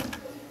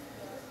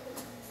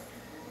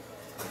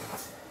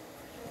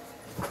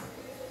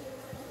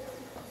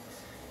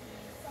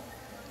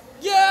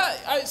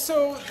 Yeah,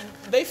 so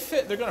they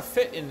fit. They're gonna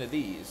fit into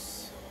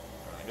these.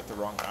 I got the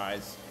wrong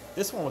eyes.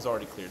 This one was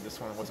already cleared. This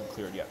one wasn't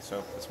cleared yet,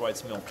 so that's why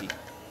it's milky.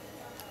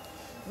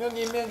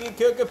 Milky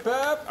Cookie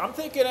Pop. I'm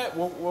thinking it.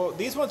 Well,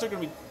 these ones are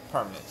gonna be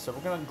permanent, so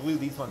we're gonna glue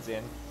these ones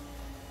in.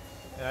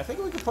 And I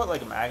think we could put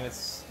like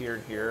magnets here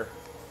and here.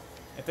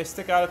 If they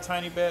stick out a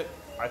tiny bit,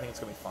 I think it's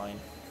gonna be fine.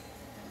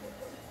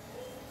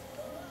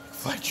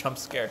 Flight jump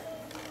scare.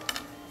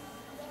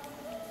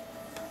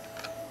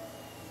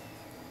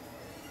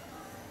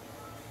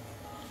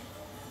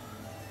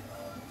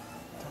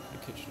 Talk to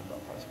the kitchen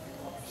about possible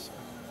colors.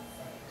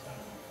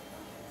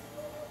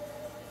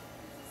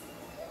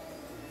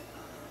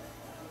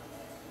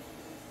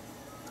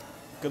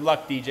 Good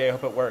luck, DJ. I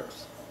hope it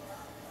works.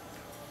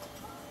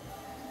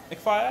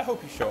 McFly, I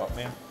hope you show up,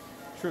 man.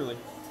 Truly.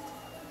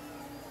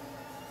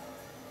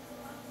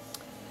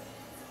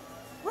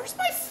 Where's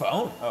my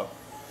phone? Oh.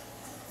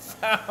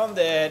 Found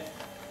it.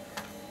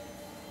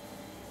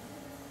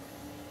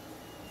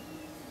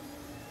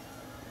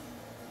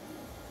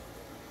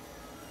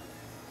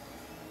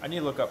 I need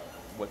to look up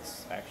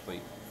what's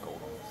actually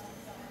gold on this thing.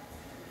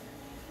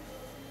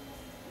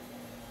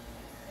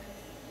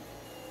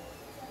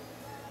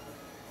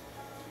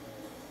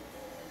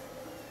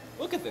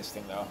 Look at this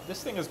thing, though.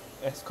 This thing has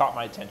caught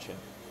my attention.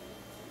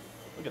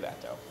 Look at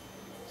that, though.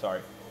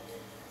 Sorry.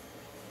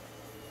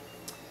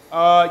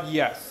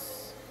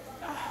 Yes.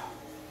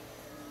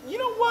 You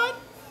know what?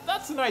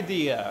 That's an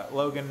idea,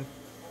 Logan.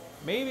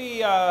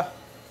 Maybe, I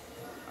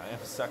am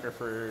a sucker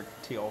for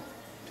teal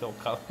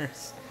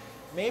colors.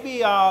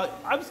 Maybe, I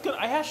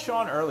asked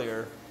Sean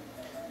earlier.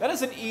 That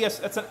is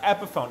that's an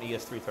Epiphone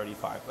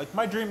ES335. Like,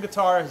 my dream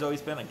guitar has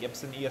always been a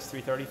Gibson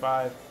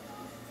ES335.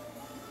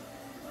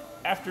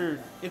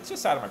 It's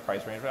just out of my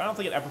price range, but I don't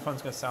think an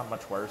Epiphone's going to sound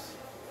much worse.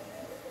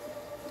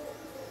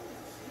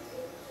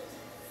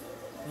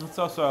 And it's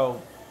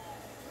also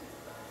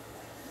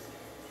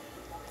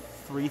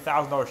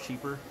 $3,000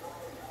 cheaper.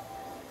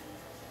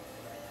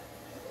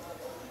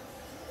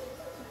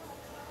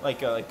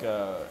 Like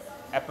a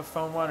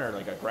Epiphone one or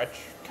like a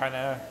Gretsch kind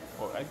of.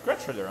 Well,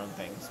 Gretsch are their own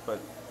things, but.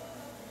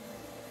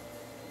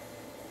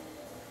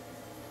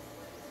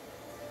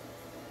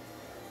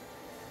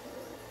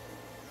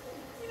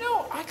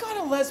 I got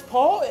a Les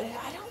Paul, and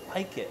I don't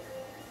like it.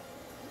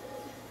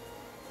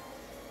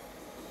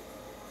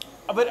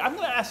 But I'm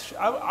gonna ask.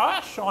 I'll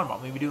ask Sean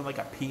about maybe doing like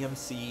a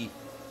PMC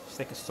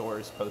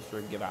Stegosaurus poster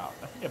and give out.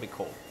 I think that'd be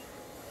cool.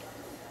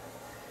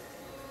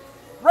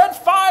 Red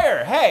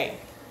Fire. Hey,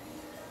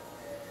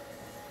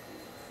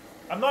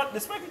 I'm not.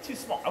 This might be too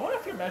small. I went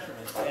off your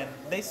measurements, and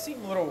they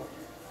seem a little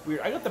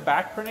weird. I got the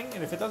back printing,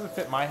 and if it doesn't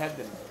fit my head,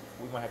 then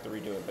we might have to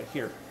redo it. But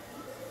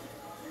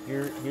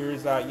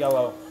here's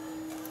yellow.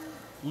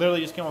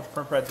 Literally just came off the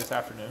print press this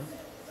afternoon.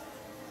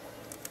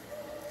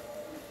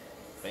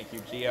 Thank you,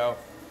 Gio.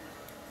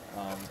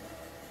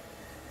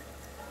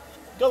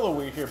 Got a little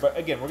weird here, but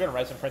again, we're gonna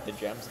resin print the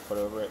gems and put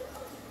over it.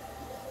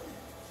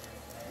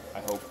 I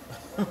hope.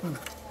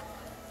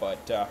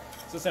 But so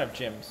let's have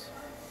gems.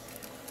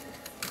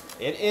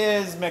 It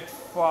is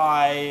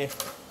McFly.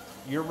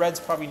 Your red's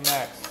probably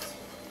next.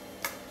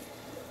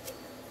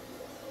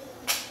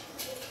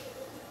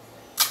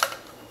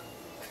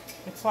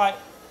 McFly.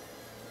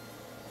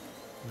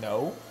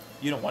 No,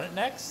 you don't want it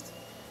next.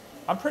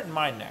 I'm printing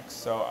mine next,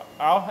 so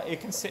it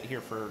can sit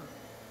here for.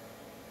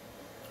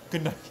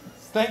 Good night.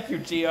 Thank you,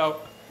 Gio.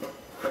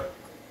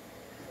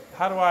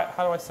 How do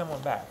I send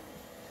one back?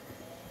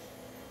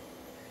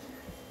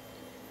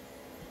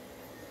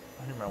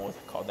 I don't remember what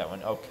they called that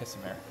one. Oh, Kiss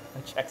America.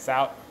 It checks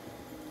out.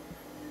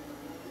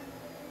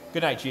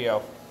 Good night,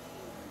 Gio.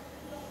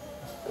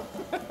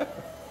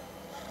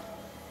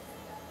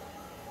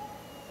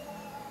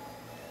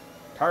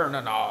 Turn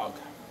a nog.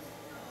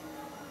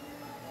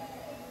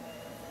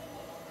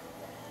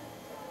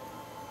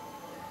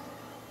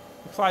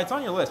 McFly, it's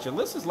on your list. Your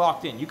list is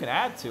locked in. You can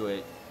add to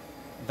it.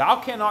 Thou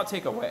cannot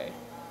take away.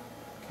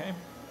 Okay?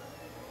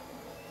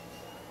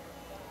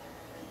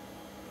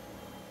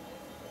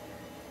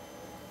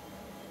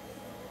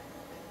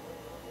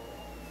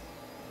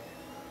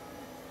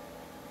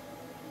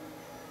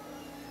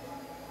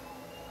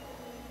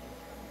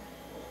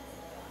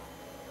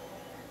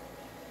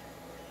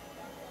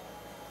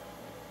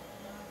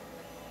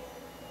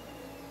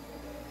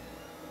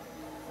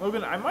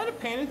 Logan, I might have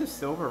painted the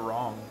silver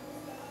wrong.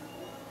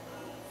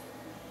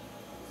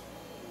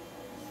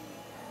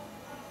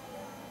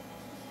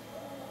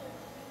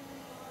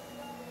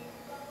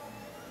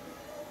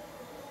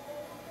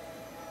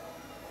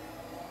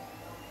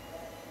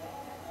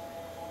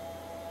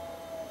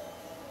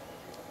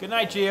 Good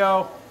night,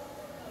 Gio.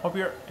 Hope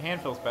your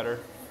hand feels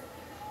better.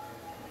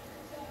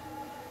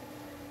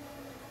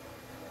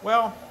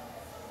 Well,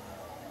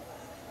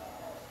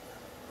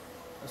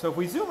 so if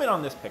we zoom in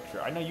on this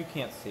picture, I know you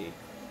can't see,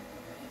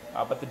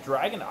 but the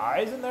dragon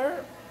eyes in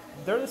there,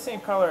 they're the same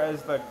color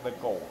as the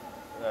gold,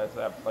 as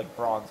that like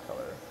bronze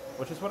color,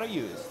 which is what I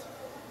used.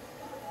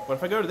 But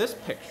if I go to this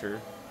picture,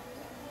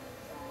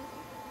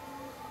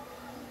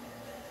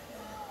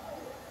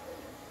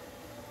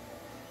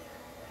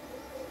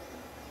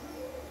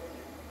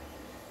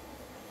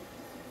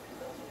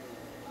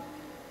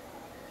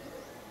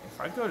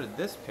 if I go to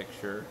this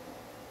picture,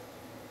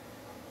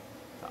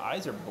 the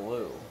eyes are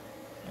blue,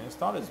 and it's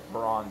not as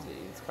bronzy,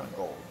 it's kind of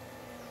gold.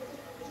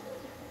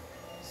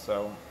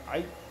 So,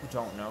 I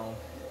don't know.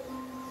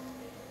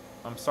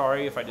 I'm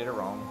sorry if I did it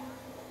wrong.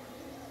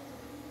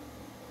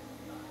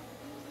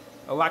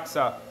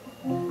 Alexa,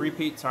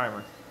 repeat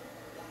timer.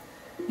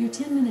 Your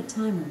 10-minute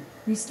timer,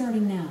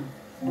 restarting now.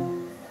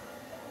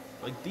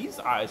 Like, these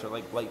eyes are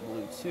like light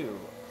blue too.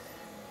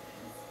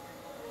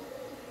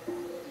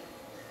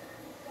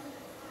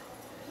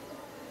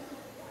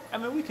 I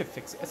mean, we could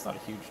fix it. It's not a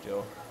huge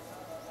deal.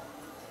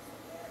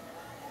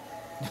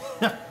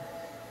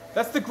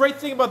 That's the great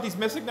thing about these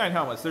Mystic Knight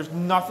helmets. There's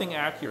nothing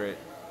accurate.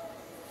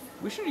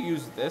 We should have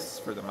used this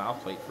for the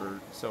mouth plate for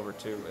silver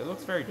too. It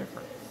looks very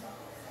different.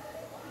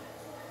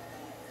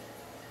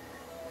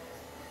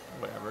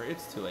 Whatever,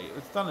 it's too late.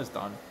 What's done is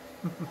done.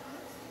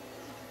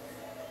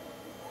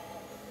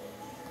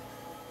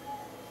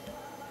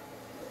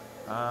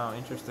 Oh,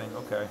 interesting.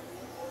 Okay.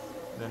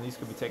 Then these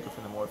could be taken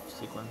from the morph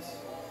sequence.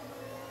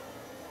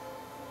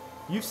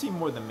 You've seen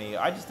more than me.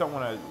 I just don't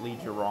want to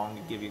lead you wrong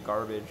and give you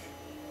garbage.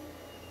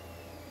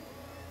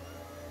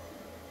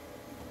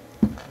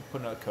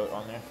 Put another coat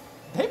on there.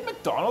 They have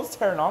McDonald's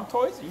tearing on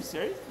toys? Are you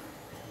serious?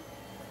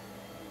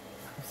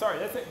 I'm sorry,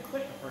 that's it.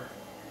 Click first.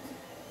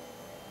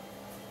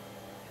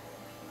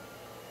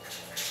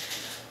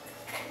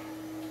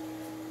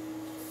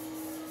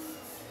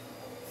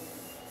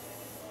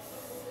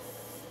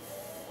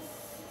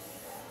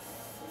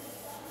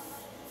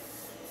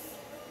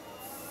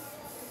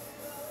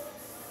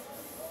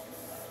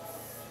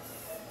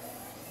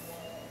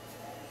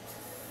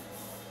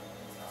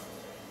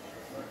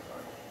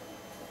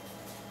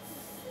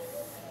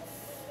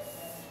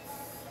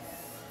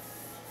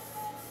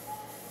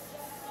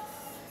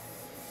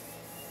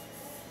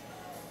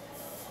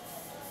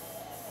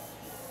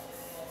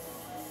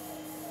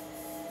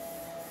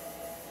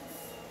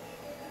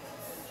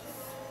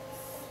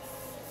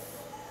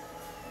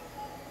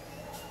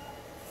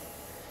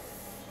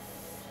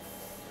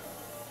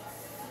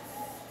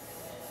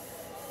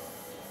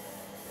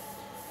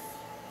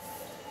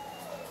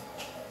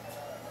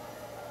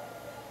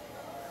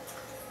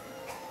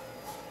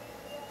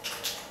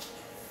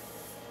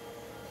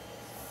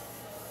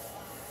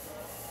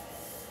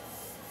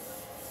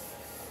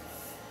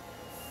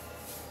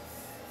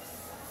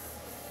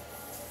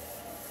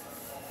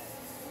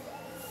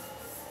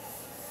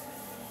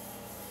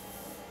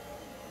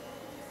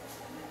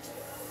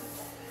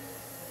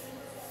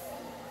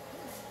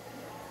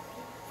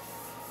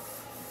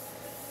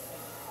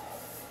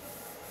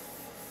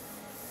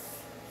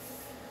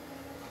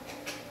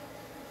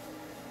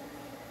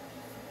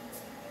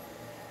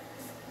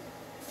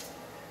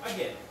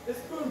 Again, this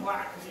Boon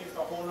Black can use a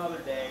whole nother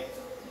day,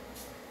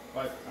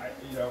 but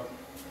you know,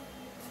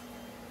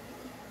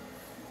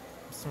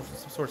 some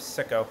sort of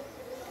sicko.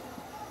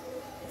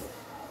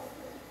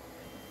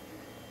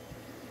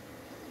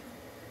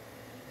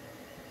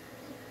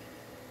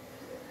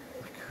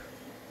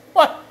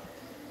 What?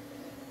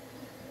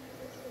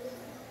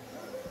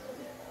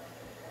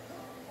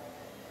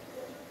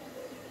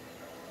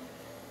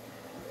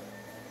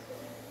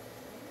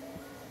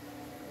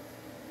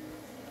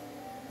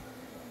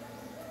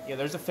 Yeah,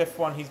 there's a fifth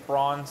one. He's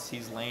bronze.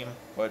 He's lame.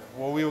 But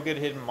well, we will get a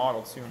hidden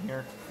model soon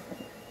here.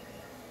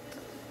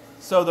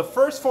 So the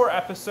first 4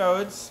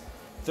 episodes,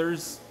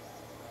 there's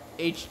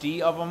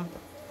HD of them.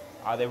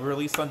 They were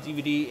released on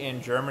DVD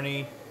in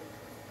Germany.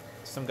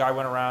 Some guy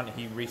went around and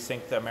he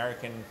resynced the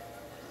American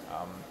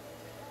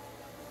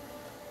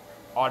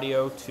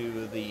audio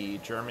to the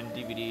German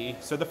DVD.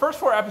 So the first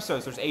 4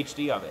 episodes, there's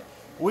HD of it.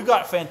 We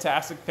got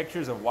fantastic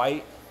pictures of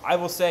White. I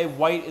will say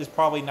White is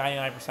probably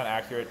 99%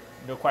 accurate.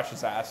 No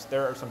questions asked.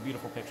 There are some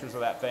beautiful pictures of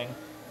that thing.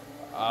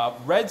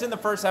 Red's in the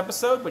first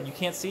episode, but you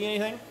can't see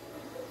anything.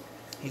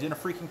 He's in a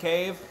freaking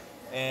cave.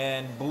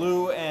 And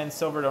Blue and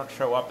Silver don't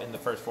show up in the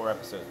first 4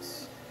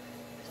 episodes,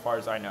 as far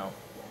as I know.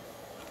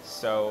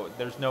 So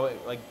there's no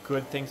like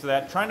good things to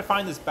that. Trying to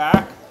find this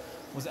back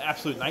was an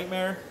absolute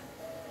nightmare.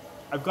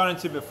 I've gone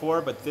into it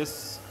before, but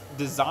this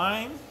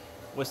design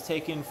was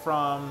taken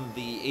from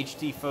the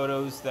HD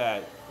photos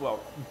that, well,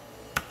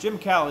 Jim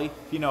Kelly,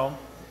 if you know him,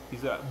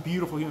 he's a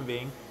beautiful human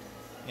being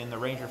in the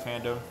Ranger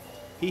fandom.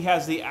 He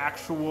has the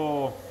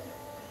actual,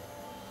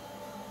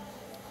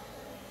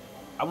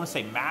 I want to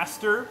say,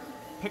 master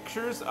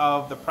pictures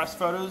of the press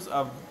photos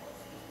of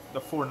the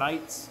 4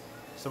 knights.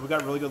 So we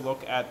got a really good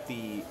look at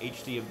the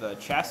HD of the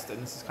chest,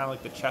 and this is kind of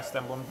like the chest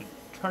emblem,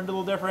 turned a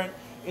little different.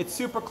 It's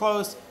super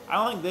close. I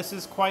don't think this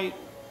is quite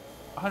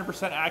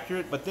 100%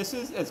 accurate, but this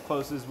is as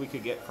close as we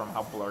could get from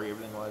how blurry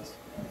everything was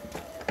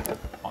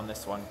on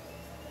this one.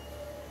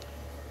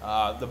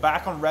 The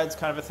back on Red's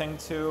kind of a thing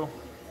too.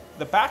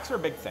 The backs are a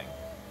big thing.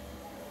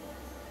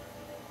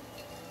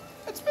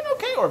 It's been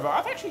okay, Orville.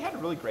 I've actually had a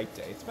really great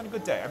day. It's been a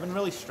good day. I've been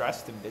really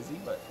stressed and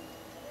busy, but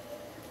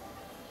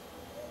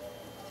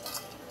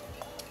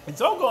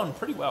it's all going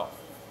pretty well.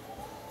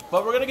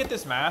 But we're going to get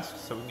this mask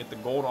so we can get the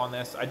gold on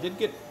this. I did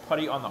get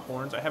putty on the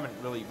horns. I haven't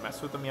really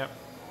messed with them yet.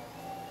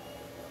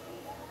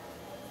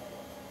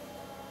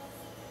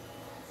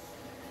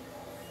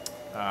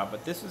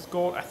 But this is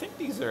gold. I think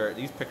these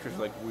pictures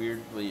are like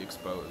weirdly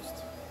exposed.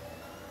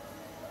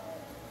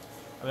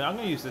 I mean, I'm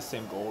going to use this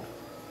same gold.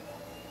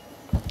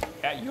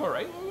 Yeah, you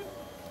alright, Logan?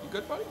 You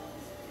good, buddy?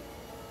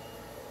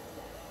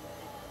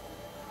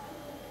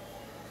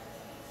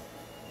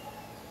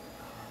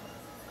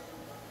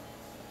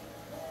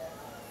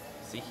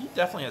 See, he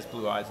definitely has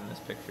blue eyes in this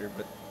picture,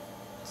 but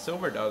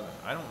Silver doesn't.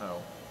 I don't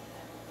know.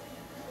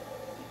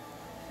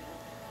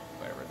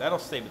 Whatever. That'll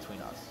stay between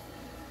us.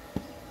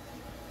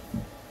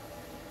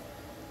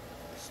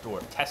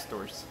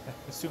 Testors.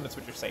 I assume that's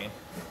what you're saying.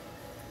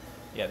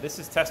 Yeah, this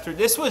is tester.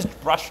 This was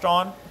brushed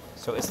on,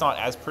 so it's not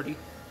as pretty.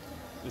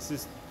 This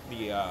is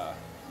the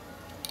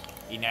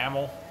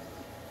enamel.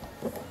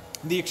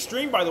 The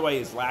extreme, by the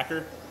way, is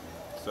lacquer,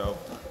 so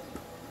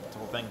the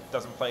whole thing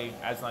doesn't play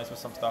as nice with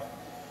some stuff.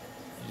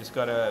 You just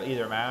gotta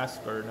either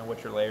mask or know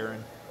what you're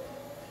layering.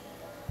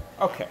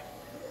 Okay.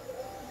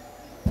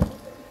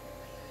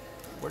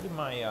 Where did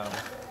my there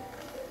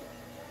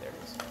it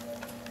is.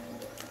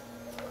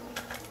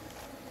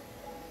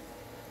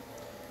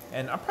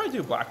 And I'll probably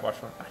do a black wash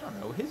one. I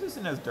don't know. His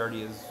isn't as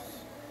dirty as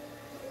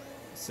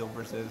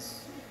Silver's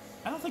is.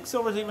 I don't think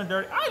Silver's even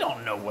dirty. I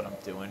don't know what I'm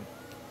doing.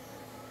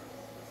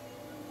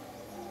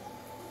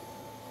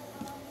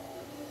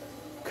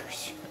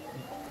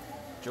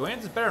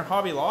 Joann's is better than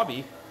Hobby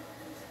Lobby.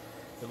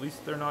 At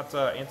least they're not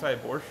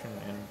anti-abortion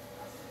and,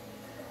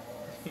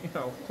 you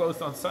know,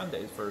 closed on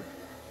Sundays for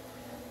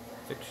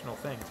fictional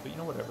things. But, you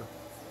know, whatever.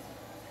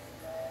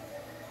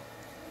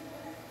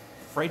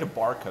 Afraid of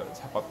barcodes.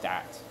 How about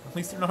that? At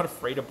least they're not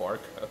afraid of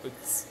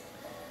barcodes.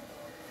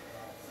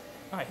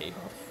 I hate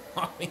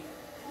Hobby.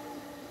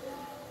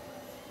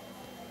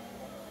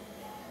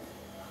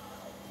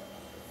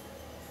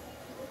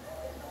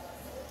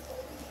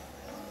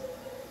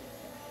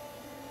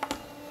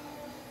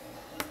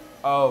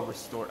 Oh,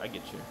 restored. I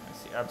get you. I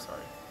see. I'm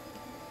sorry.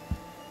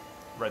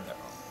 Read that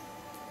wrong.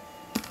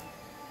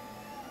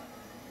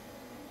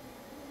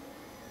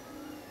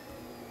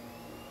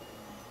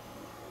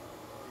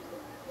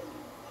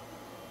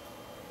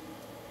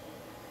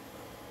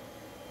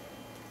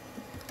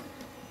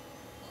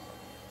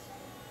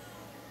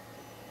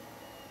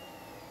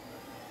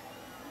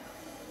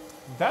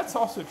 That's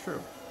also true.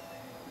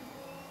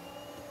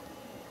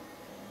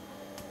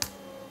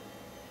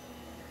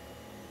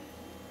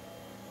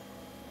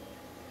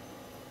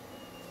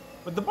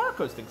 But the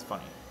barcodes thing's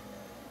funny.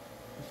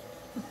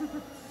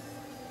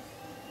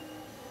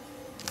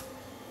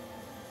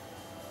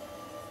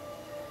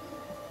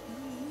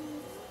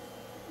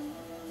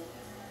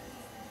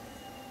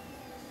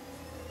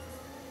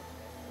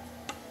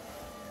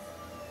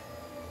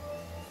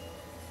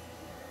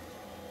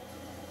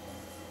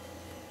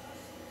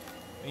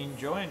 I mean,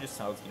 Joann just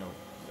sells, you know,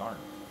 yarn.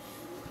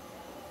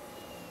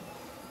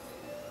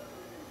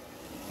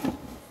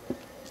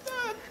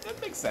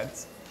 makes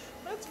sense.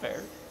 That's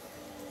fair.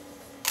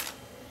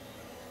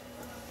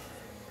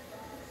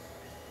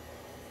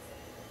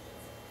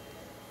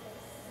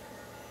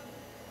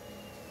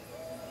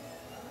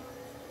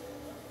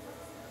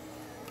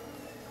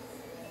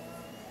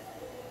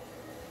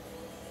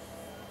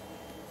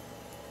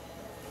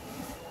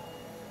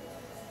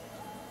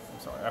 I'm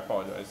sorry, I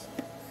apologize.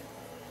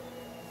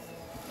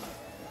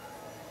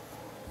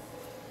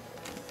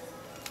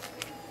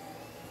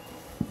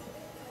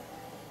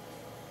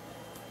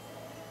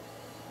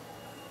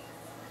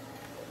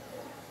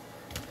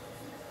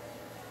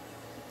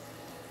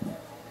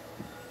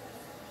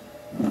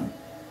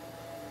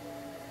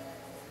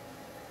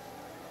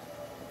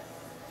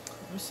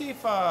 Let me see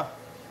if Pokemon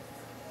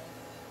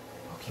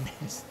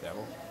is the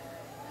devil.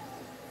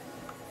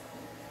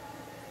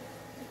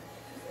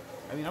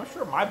 I mean, I'm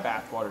sure my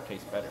bathwater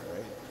tastes better,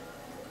 right?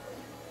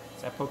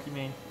 Is that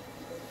Pokemon?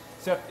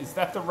 Is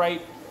that the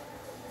right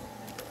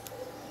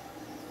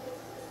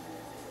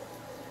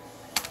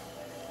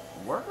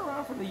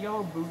workaround for the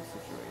yellow boot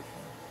situation?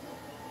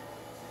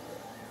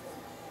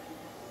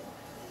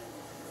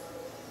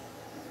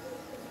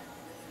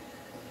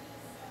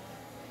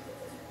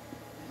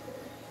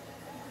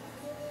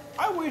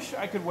 I wish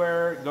I could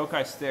wear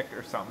Gokai Stick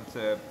or something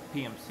to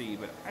PMC,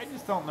 but I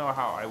just don't know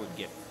how I would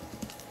get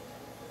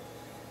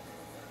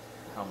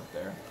the helmet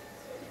there.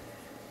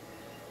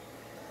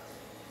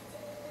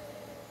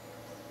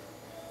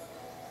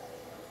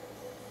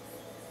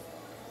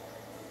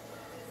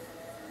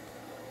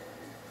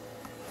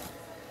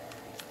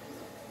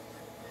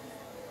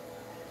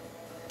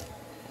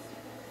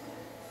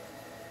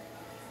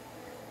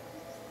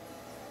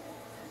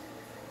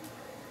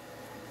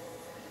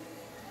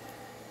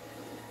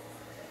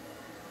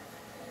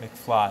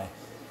 McFly,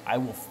 I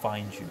will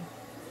find you.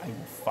 I will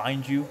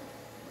find you.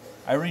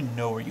 I already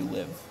know where you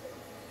live.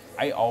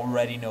 I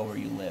already know where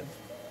you live.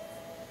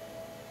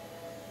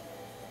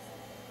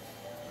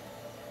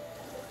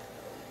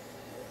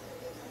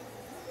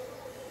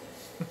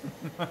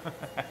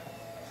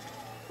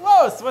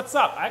 Los, what's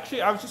up?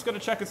 Actually, I was just going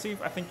to check and see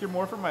if I think your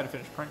Morpher might have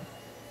finished printing.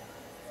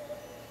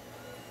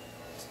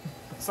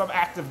 Some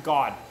act of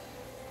God.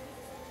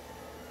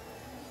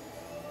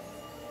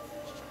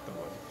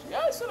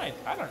 Yeah, it's I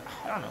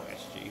don't know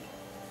SG.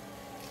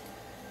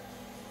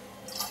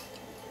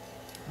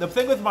 The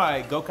thing with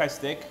my Gokai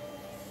Stick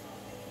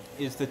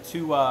is the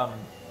two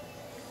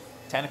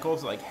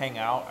tentacles that, like, hang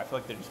out. I feel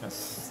like they're just gonna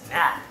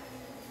snap.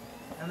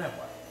 And then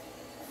what?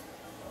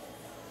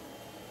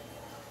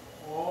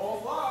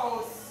 Oh,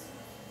 Los!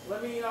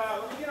 Let me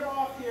get them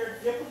off here.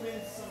 Dip them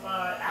in some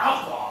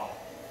alcohol.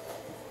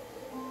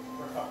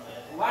 For a couple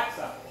minutes.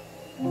 Alexa,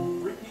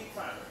 repeat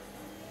timer.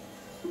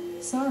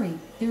 Sorry,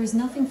 there is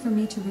nothing for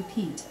me to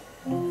repeat.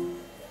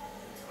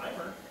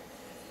 Timer?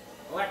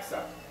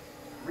 Alexa,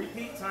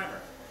 repeat timer.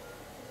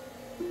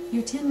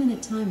 Your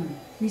 10-minute timer,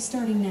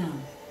 restarting now.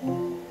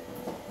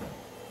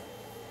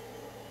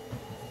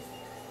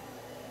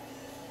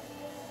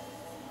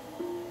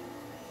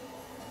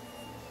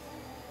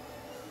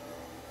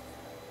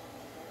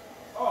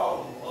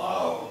 Oh,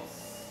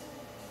 Los!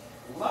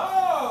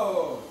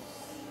 Los!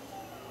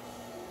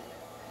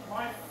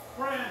 My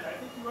friend, I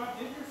think you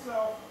outdid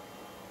yourself.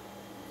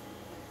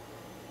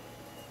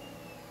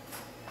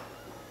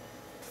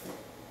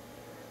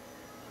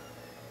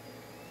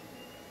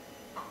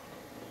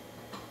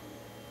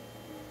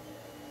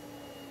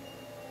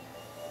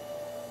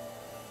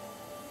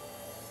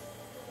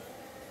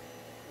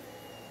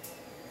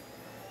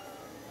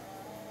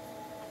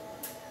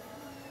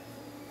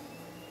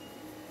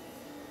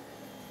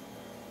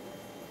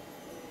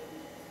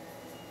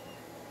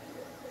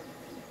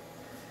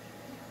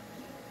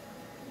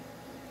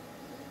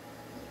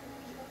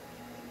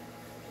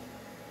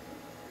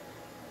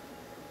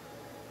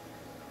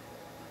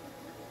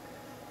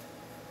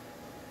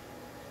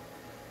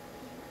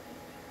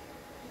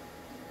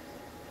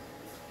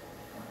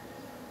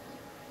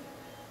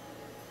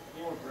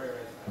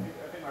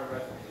 I think my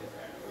resume is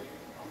actually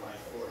on my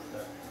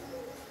doorstep.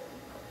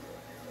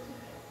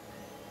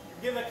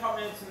 Give the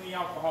comments in the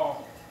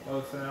alcohol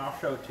notes and I'll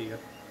show it to you.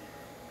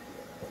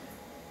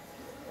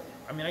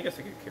 I mean, I guess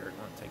I could carry it. It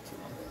won't take too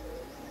long.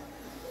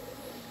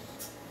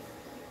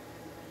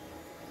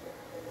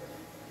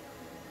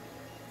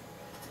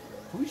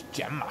 Who's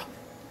Gemma?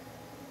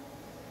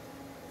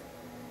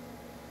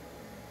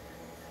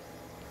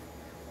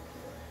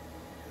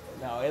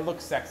 No, it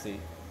looks sexy.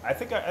 I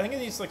think it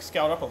needs to, like,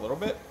 scout up a little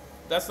bit.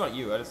 That's not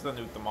you. That's not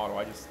the model.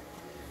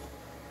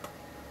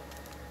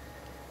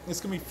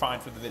 It's gonna be fine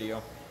for the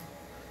video.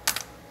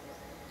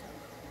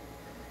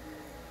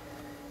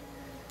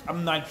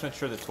 I'm 9%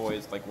 sure the toy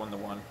is like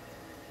 1-to-1.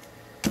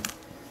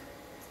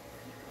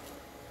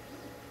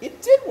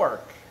 It did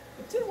work.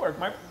 It did work.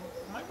 My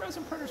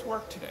resin printers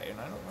worked today,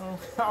 and I don't know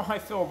how I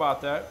feel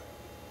about that.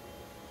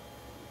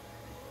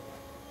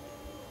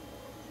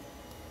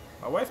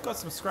 My wife got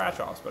some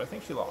scratch-offs, but I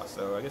think she lost,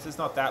 so I guess it's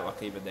not that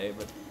lucky of a day,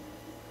 but...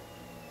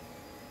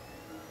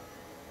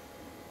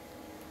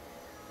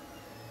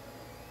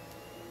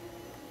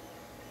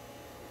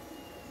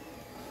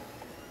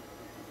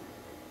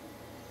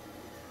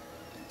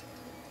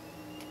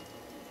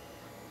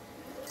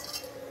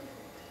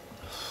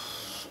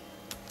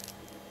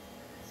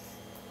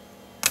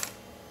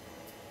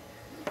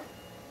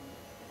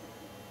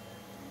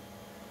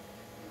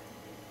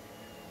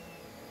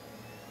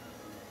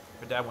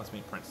 dad wants me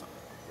to print something.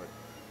 But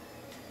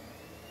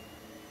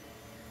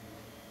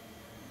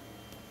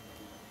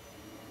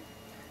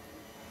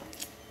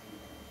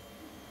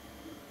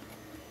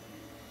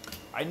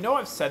I know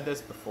I've said this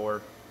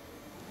before,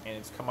 and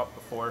it's come up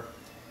before,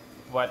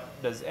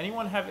 but does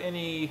anyone have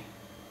any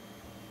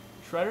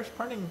shredders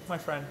printing, my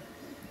friend?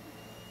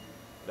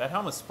 That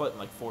helmet's split in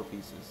like 4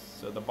 pieces,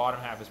 so the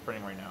bottom half is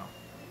printing right now.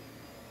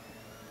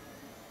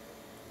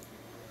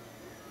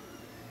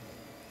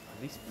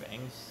 Are these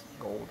fangs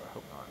gold? I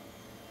hope not.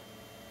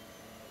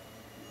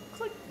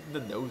 Looks like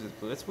the nose is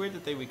blue. It's weird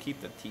that they would keep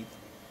the teeth.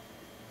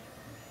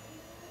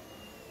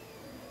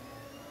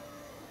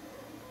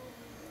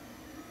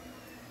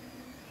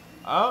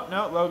 Oh,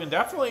 no, Logan,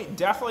 definitely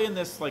in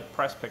this, like,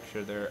 press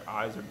picture, their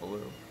eyes are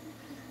blue.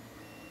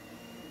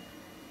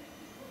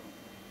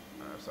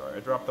 Oh, sorry, I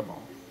dropped the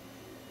ball.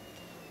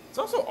 It's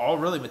also all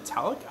really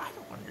metallic. I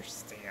don't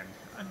understand.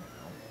 I don't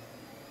know.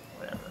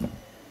 Whatever.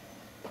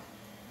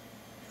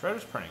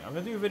 Shredder's printing. I'm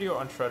going to do a video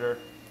on Shredder.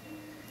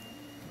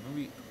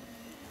 Maybe.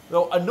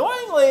 Though,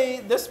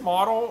 annoyingly, this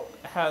model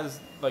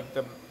has, like,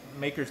 the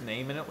maker's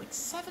name in it, like,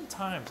 7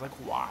 times. Like,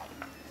 why?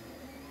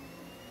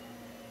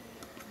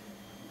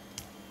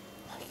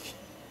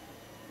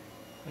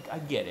 Like, I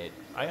get it.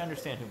 I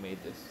understand who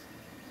made this.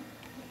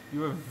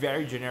 You have a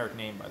very generic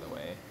name, by the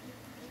way.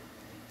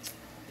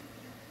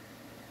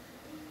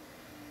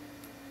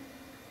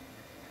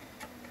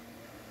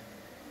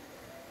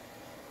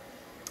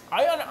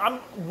 I'm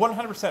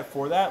 100%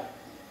 for that.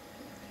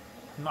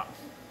 I'm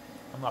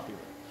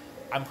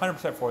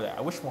 100% for that.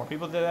 I wish more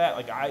people did that.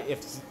 Like,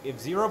 if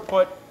Zero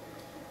put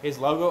his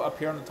logo up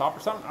here on the top or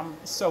something, I'm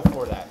so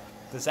for that.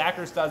 The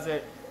Zackers does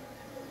it.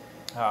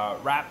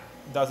 Rap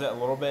does it a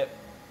little bit.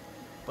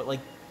 But,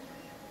 like,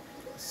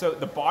 so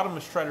the bottom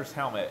of Shredder's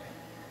helmet,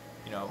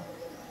 you know,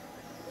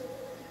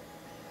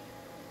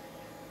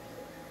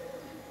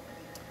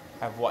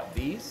 have what?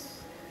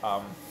 These?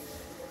 The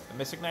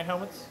Mystic Knight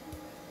helmets?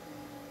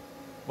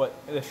 But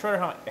the Shredder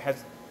helmet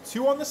has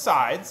 2 on the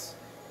sides.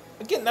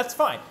 Again, that's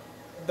fine.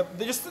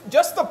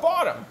 Just the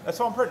bottom. That's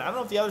all I'm printing. I don't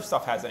know if the other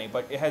stuff has any,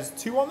 but it has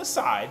 2 on the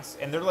sides,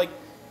 and they're, like,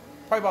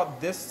 probably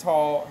about this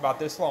tall, about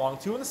this long.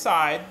 2 on the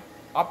side,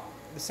 up,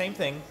 the same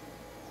thing,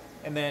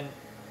 and then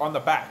on the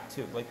back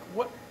too. Like,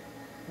 what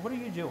are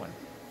you doing?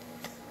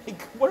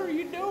 Like, what are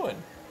you doing?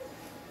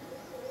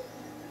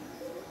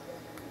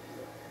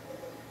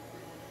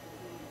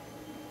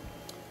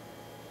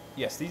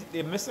 Yes,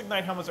 the Mystic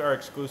Knight helmets are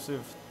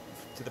exclusive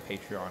to the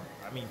Patreon.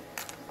 I mean,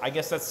 I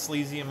guess that's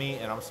sleazy of me,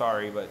 and I'm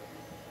sorry, but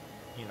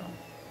you know.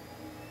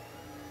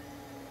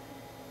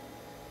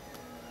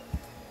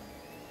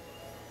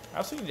 I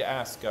also need to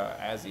ask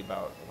Azzy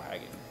about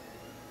lagging.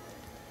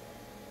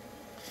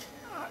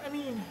 I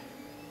mean,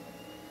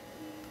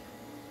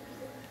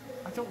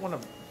 I don't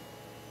want to.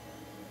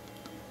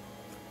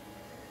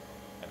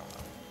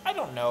 I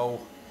don't know.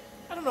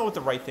 I don't know what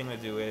the right thing to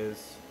do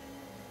is.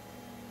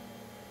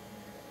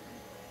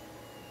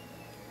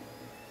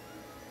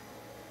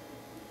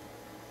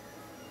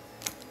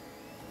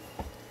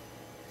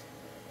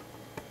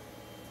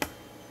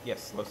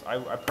 Yes, I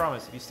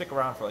promise. If you stick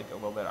around for like a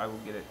little bit, I will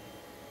get it.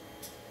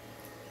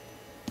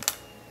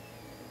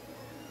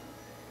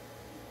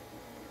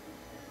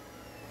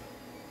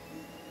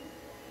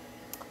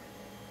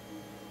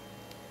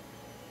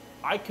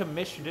 I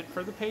commissioned it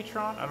for the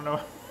Patreon. I don't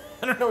know.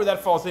 I don't know where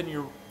that falls in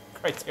your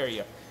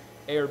criteria.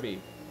 A or B.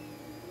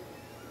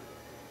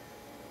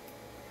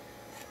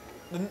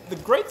 The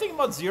great thing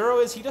about Zero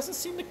is he doesn't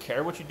seem to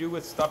care what you do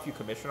with stuff you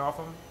commission off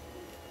him.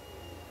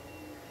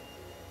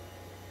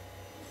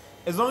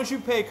 As long as you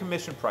pay a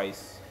commission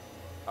price.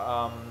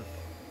 Like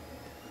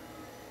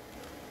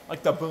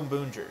the Boom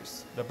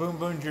Boongers. The Boom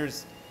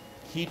Boongers,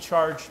 he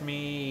charged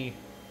me,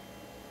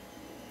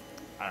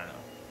 I don't know.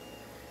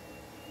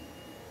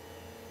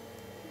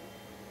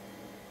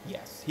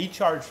 Yes, he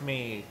charged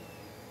me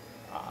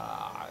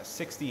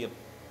 60,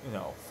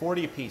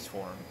 40 a piece for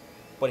him,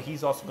 but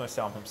he's also going to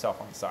sell them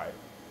himself on the side.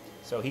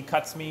 So he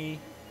cuts me.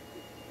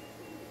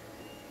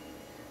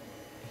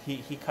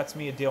 He cuts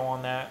me a deal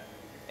on that,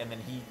 and then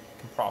he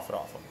can profit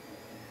off them.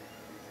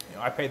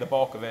 I pay the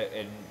bulk of it,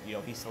 and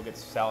he still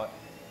gets to sell it.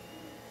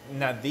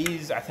 Now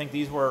these, I think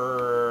these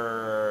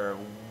were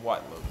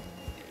what,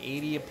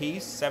 80 a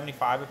piece,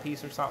 75 a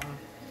piece or something,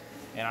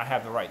 and I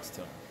have the rights to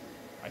them.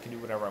 I can do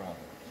whatever I want.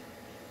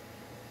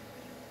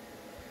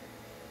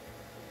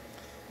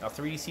 Now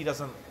 3DC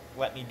doesn't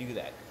let me do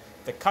that.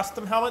 The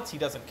custom helmets, he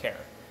doesn't care.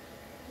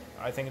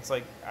 I think it's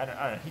like, I don't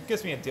know, he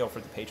gives me a deal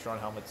for the Patreon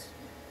helmets.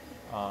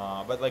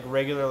 But like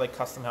regular like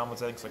custom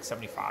helmets, I think it's like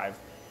 75.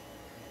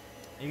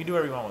 You can do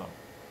whatever you want with them.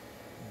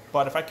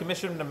 But if I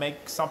commission him to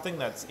make something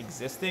that's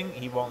existing,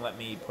 he won't let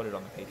me put it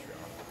on the Patreon.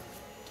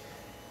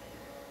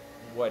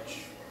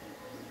 Which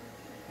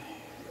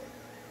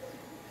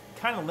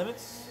kind of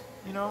limits,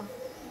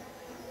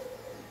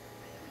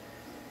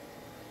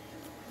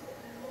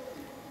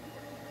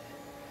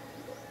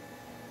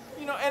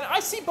 and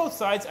I see both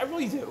sides. I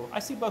really do. I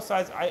see both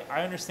sides.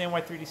 I understand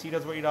why 3DC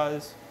does what he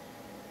does.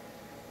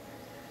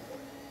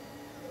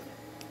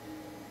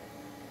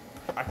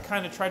 I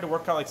kind of tried to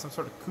work out like some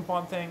sort of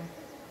coupon thing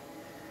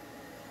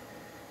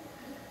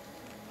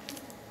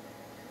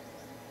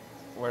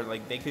where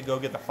like they could go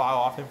get the file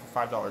off him for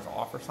 $5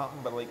 off or something,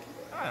 but like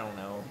I don't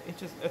know.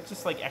 It's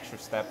just like extra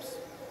steps.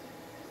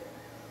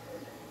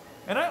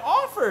 And I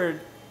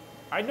offered.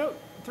 I know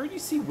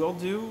 3DC will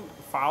do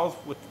files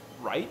with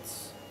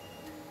rights.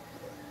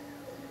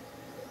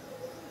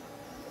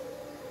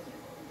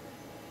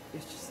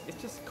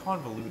 It's just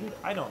convoluted.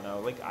 I don't know.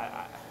 Like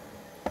I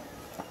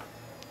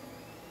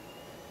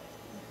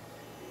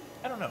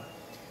don't know.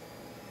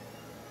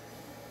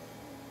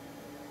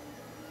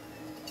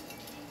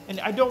 And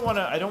I don't want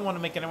to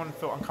make anyone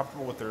feel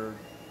uncomfortable with their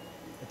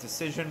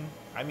decision.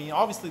 I mean,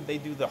 obviously they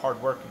do the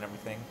hard work and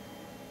everything.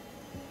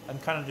 I'm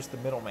kind of just the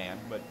middleman,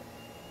 but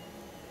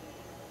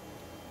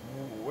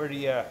where do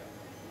you?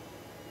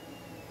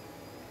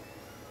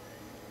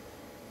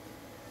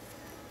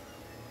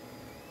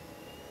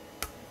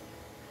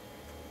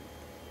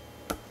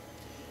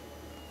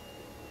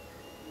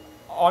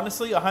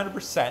 Honestly,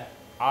 100%.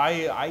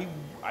 I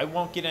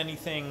won't get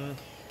anything,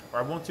 or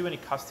I won't do any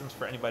customs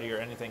for anybody or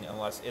anything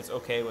unless it's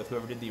okay with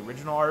whoever did the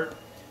original art.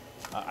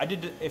 I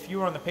did. If you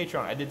were on the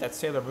Patreon, I did that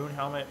Sailor Moon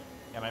helmet,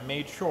 and I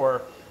made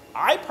sure.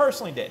 I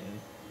personally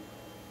didn't.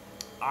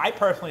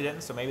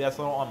 So maybe that's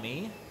a little on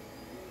me.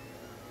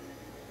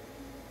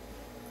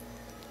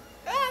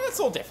 That's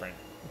a little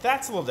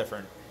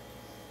different.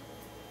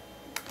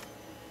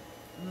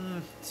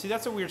 See,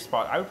 that's a weird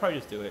spot. I would probably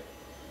just do it.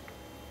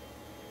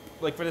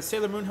 Like for the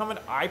Sailor Moon helmet,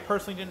 I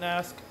personally didn't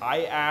ask.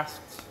 I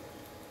asked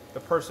the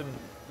person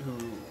who,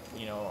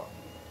 you know,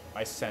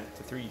 I sent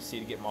to 3DC to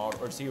get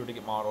modeled, or Zero to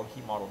get modeled.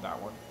 He modeled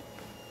that one.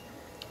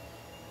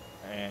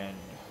 And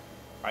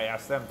I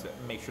asked them to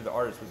make sure the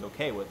artist was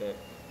okay with it.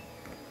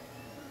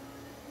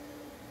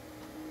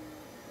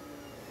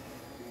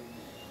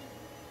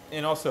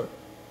 And also,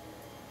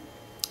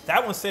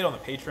 that one stayed on the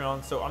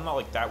Patreon, so I'm not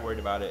like that worried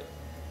about it.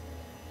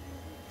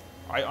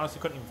 I honestly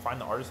couldn't even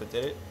find the artist that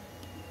did it.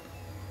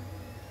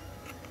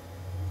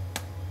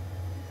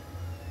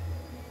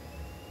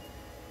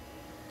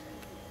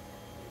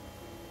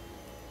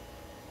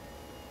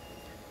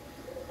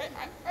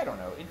 I don't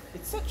know.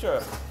 It's such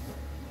a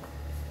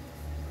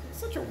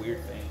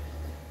weird thing.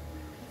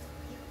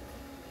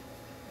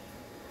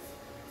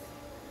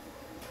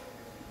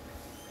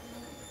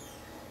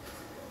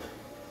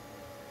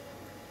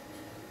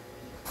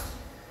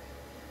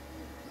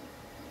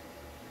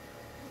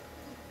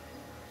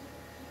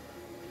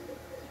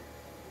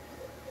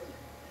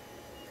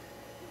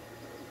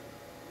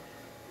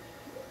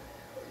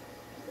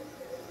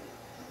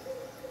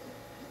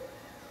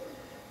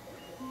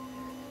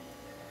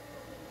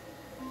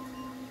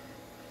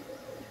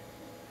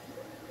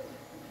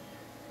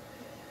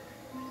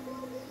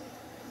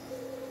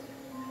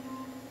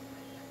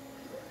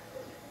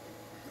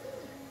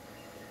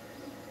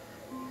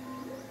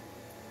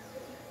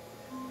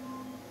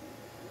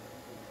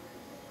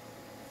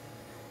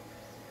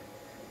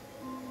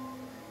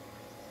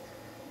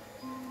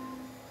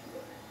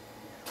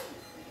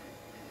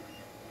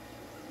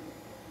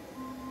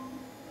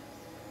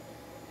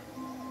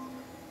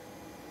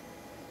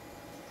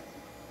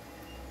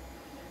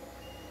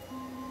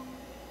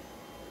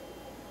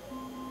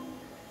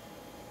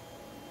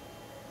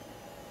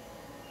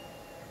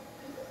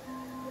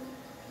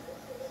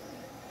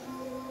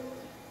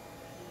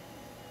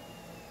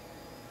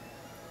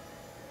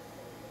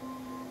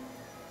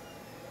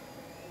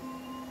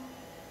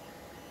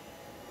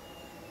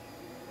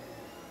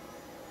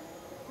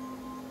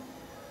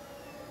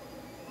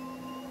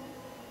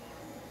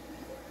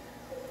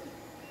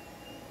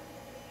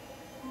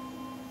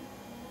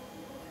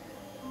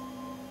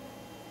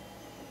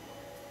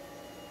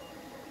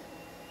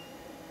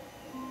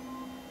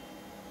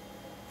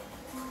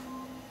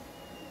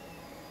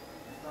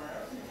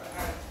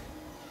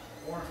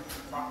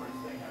 Property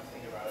thing, I was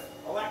thinking about it.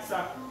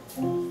 Alexa,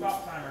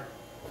 stop timer.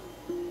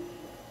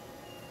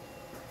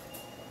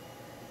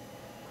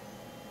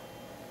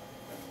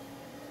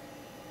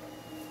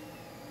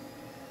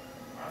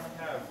 I don't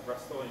have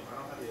Rust-Oleum. I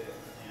don't have the enamel.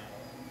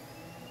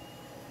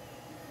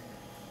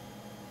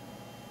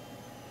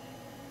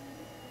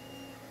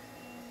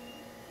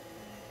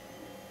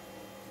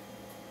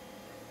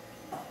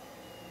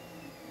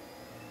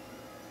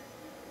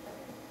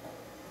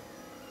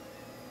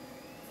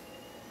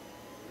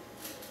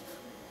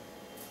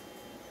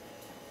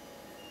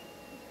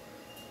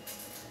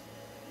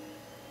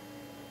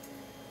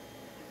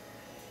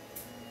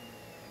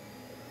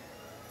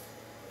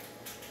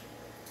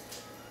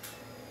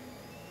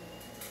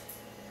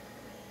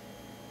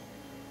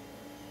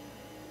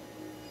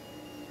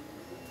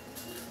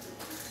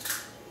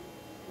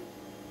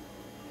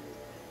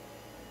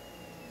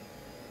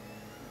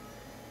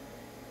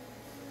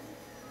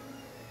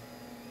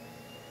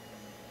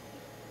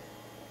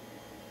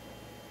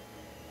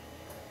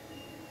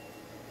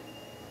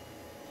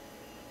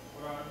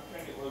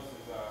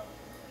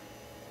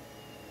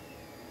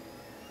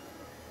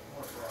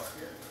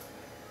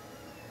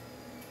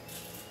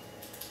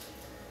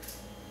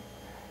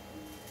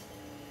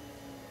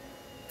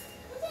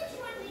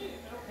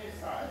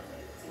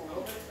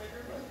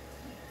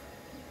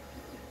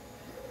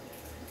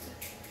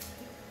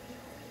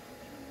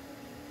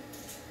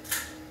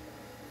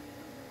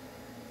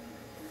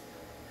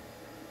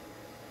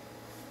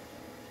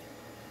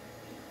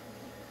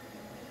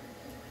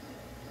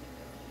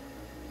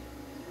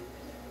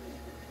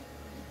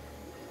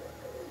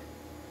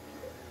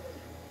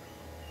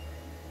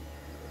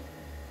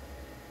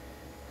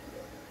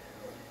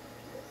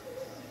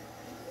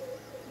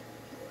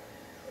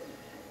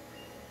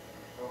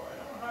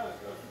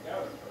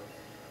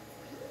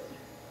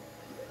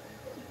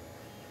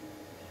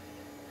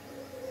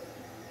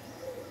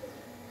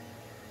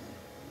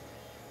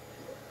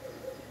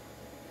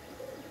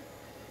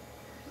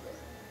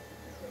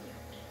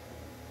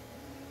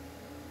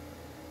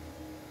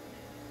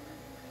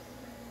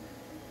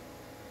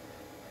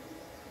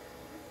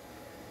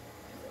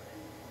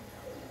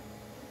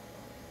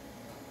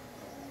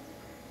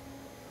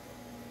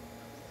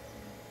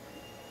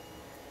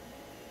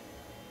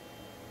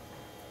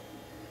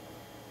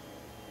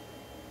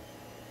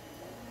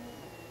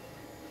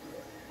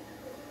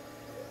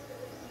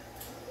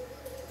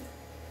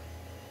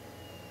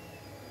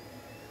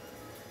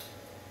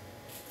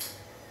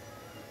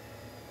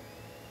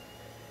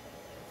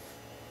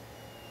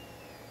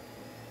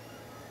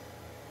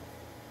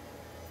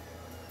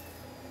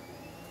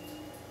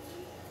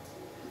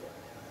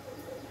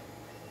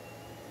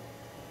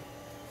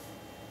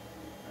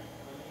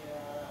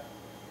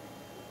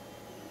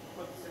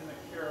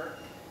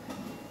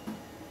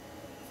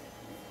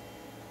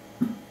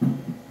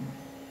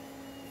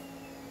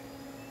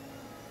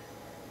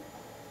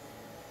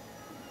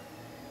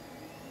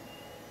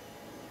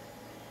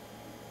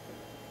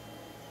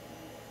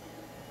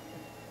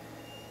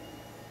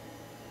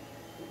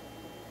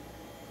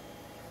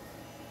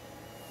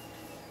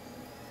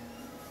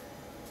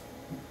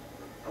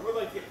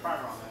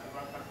 primer on that.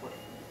 I'm kind of pushing.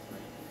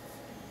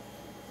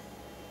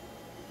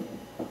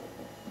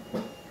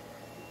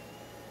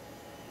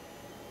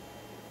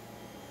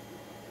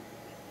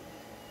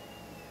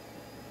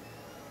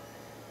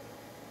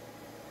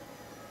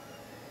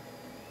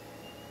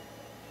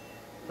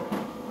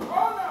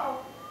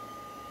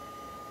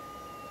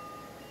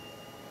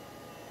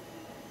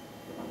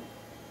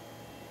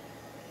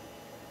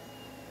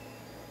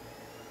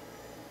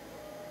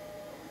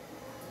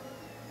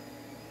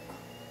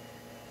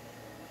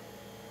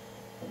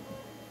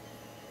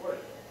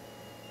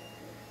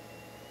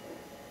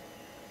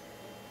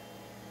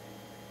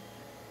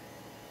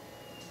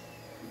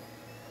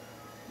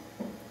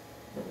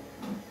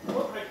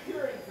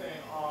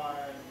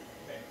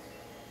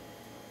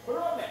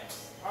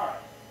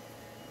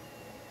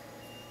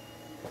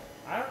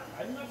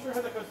 I'm not sure how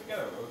that goes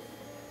together, Rose.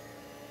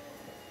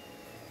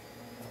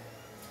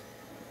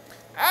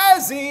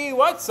 Azzy,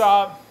 what's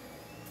up?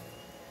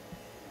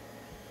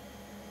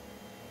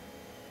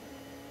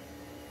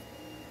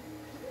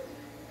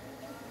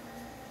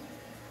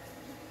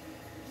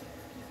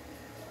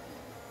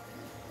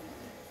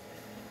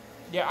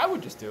 Yeah, I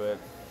would just do it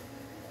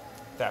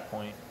at that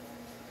point.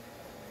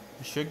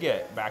 We should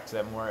get back to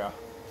that Moria.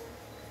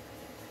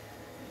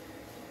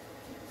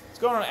 What's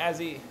going on,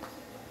 Azzy?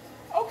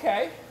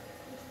 Okay.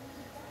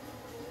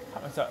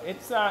 So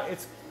it's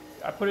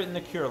I put it in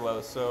the cure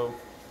low, so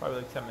probably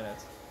like 10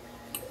 minutes.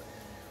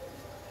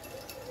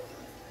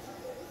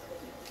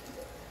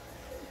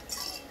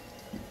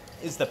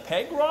 Is the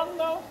peg wrong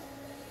though?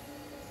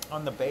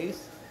 On the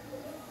base?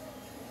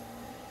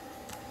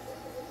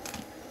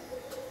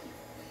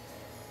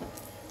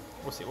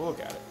 We'll see, we'll look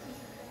at it.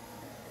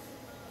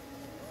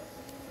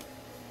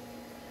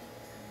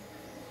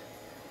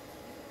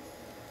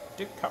 I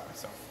did cut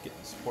myself getting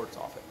the supports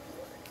off it.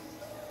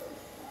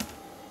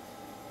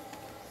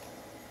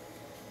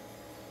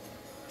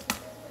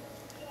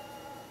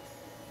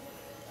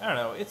 I don't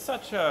know. It's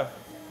such a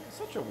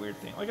weird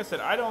thing. Like I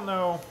said, I don't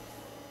know.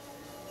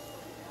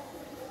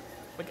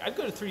 Like, I'd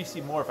go to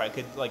 3DC more if I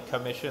could like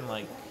commission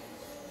like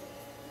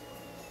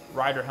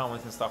rider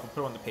helmets and stuff and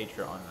put them on the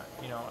Patreon.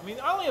 You know, I mean,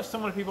 I only have so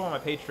many people on my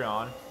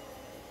Patreon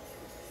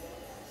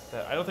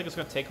that I don't think it's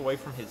going to take away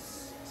from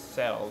his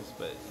sales,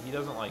 but he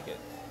doesn't like it.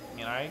 I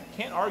mean, I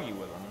can't argue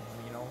with him.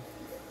 You know,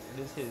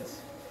 it is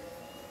his.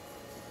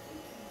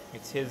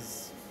 It's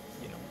his,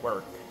 you know,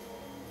 work.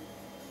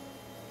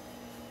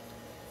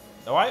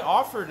 Though I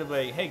offered to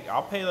like, hey,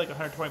 I'll pay like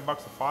 120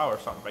 bucks a file or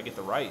something if I get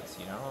the rights,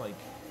 you know, like.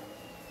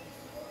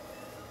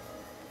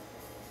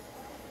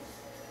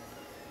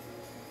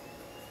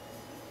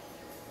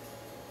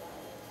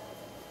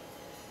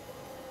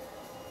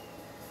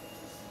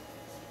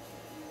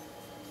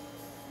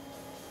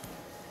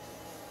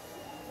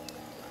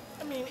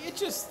 I mean, it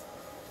just.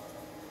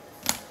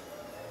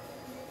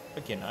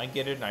 Again, I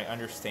get it and I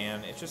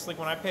understand. It's just like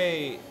when I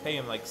pay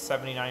him like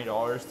 $70,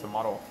 $90 to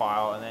model a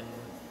file, and then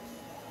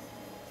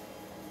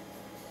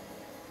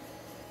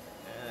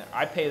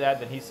I pay that,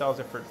 then he sells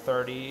it for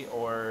 $30,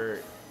 or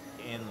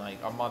in like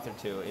a month or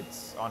two,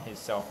 it's on his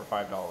sale for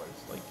 $5.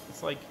 Like,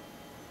 it's like.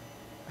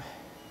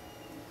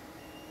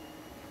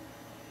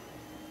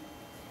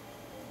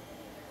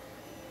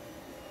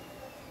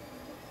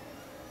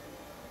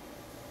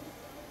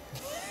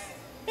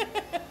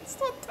 It's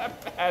not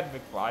that bad,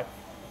 McFly.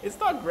 It's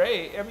not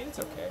great. I mean, it's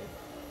okay.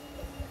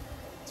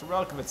 It's a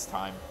relic of its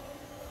time.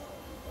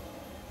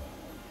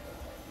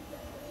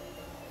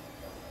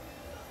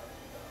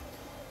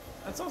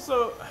 That's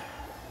also,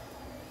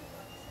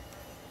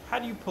 how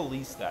do you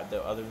police that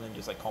though, other than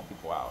just like calling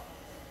people out?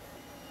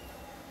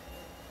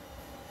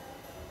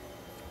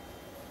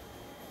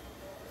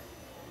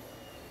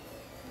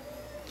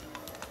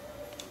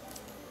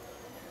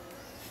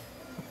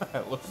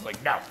 It looks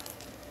like no.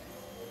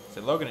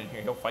 Say Logan in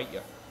here, he'll fight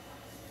you.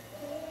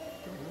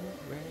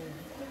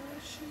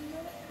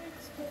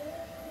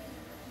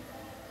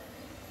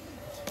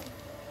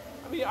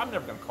 I mean, I'm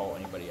never gonna call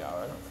anybody out.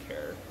 I don't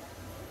care.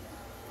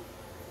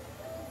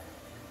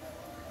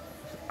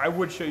 I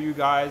would show you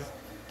guys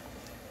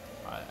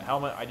a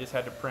helmet I just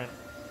had to print,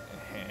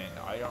 and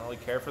I don't really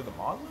care for the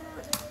model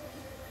art,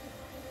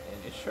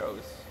 and it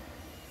shows.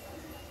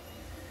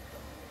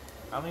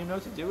 I don't even know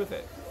what to do with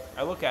it.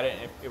 I look at it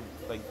and it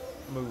like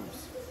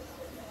moves.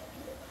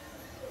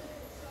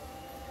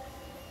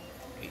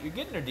 You're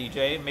getting there,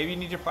 DJ. Maybe you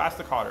need your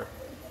plastic hotter.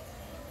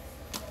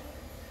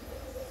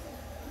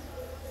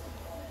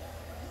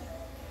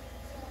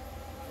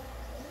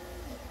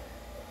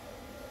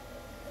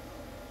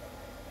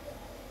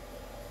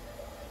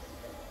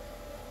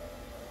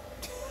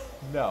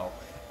 No,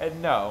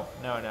 and no.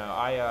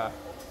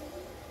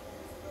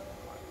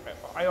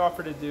 I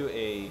offered to do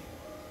a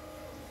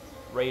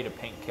ready to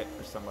paint kit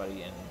for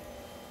somebody, and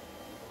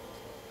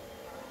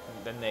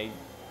then they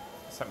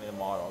sent me the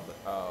model. I was like,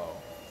 oh.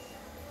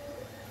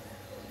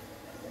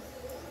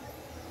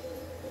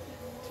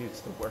 Dude,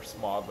 it's the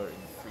worst modeler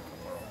in the freaking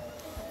world.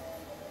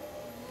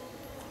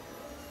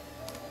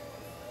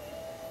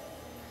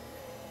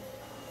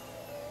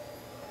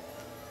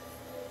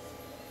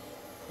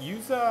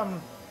 Use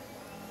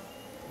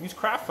Use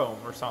craft foam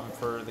or something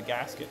for the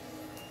gasket.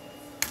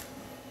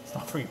 It's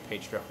not for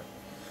Patreon.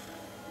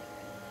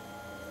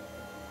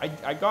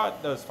 I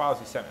got those files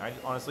you sent me. I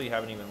honestly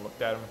haven't even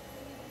looked at them.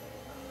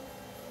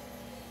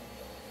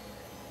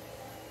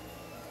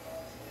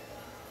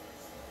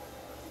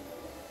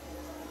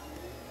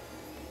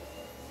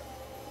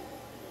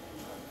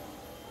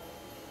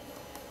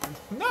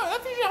 No,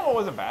 that Fusion Hammer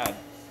wasn't bad.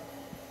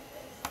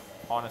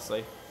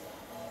 Honestly.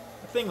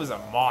 The thing was a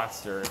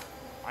monster.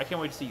 I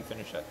can't wait to see you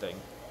finish that thing.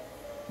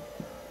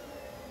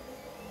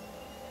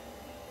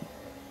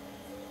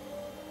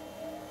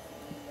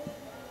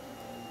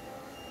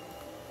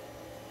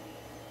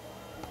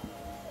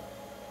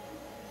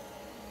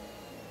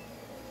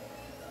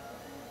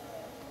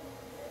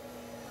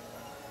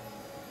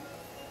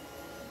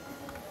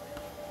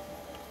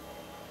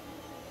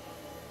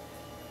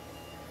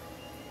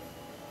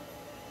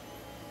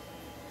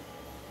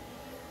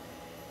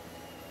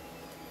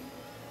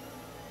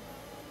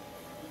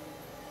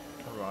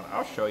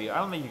 I'll show you. I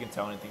don't think you can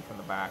tell anything from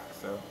the back,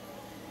 so.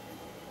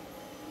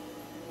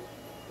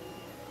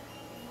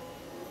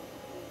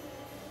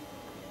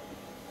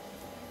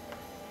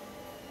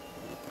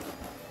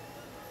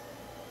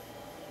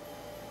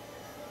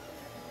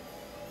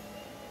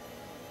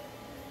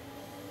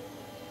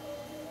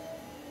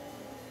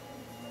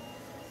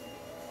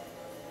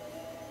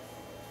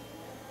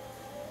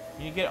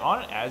 Can you get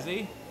on it,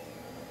 Azzy?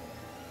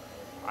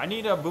 I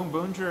need a Boom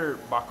Boonger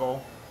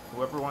buckle.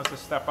 Whoever wants to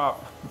step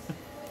up.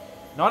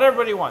 Not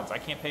everybody wants. I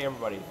can't pay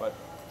everybody, but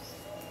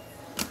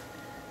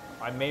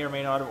I may or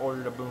may not have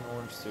ordered a Boon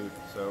Orange suit,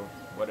 so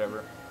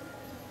whatever.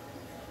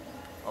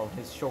 Oh,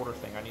 his shoulder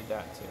thing. I need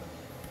that too.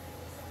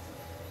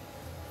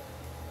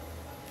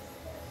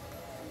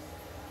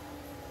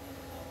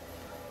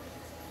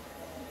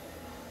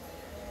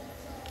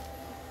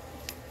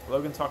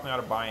 Logan talked me out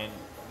of buying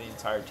the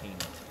entire team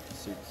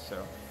suits,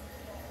 so.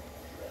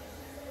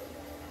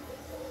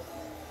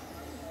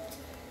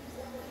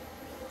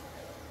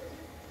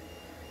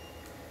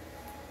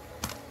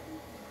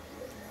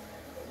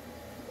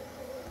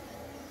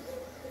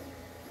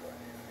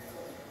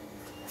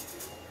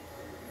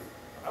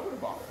 I would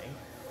have bought me.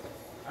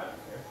 I don't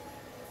care.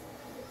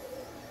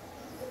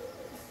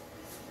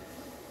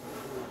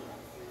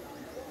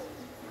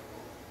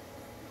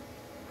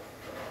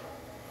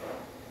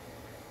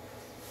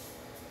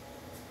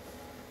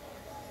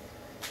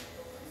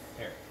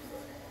 Here.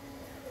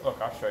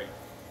 Look, I'll show you.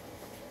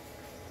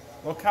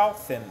 Look how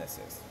thin this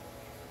is.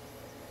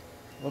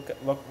 Look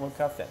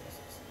how thin this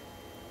is.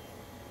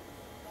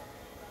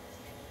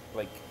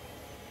 Like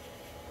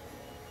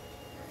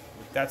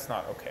that's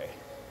not okay.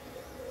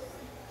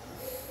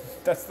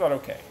 That's not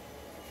okay.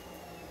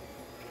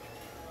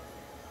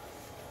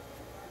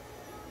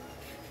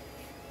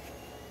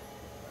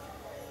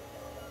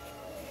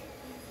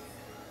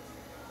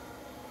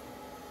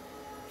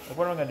 Like,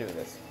 what am I gonna do with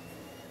this?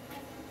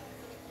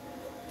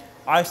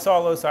 I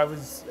saw those. I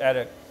was at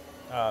a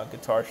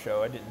guitar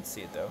show. I didn't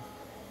see it though.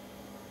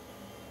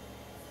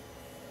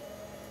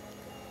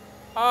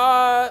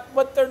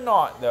 But they're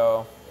not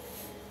though.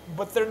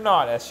 But they're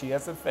not, SG.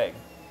 That's the thing.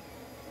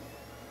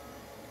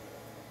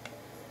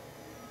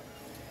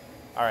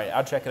 Alright,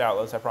 I'll check it out,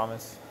 Los, I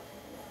promise.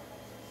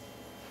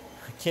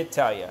 I can't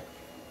tell you.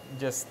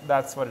 Just,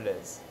 that's what it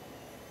is.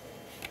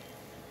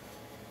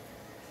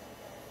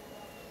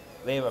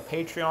 They have a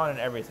Patreon and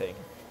everything.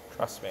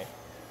 Trust me.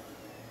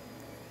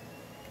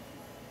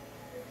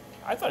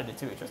 I thought I did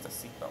too, it's just a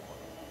seatbelt one.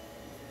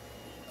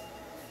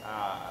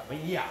 But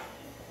yeah.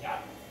 Yeah.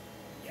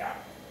 Yeah.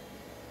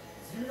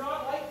 Do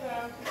not like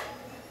them.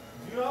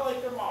 Do not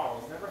like their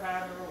models. Never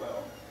have, never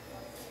will.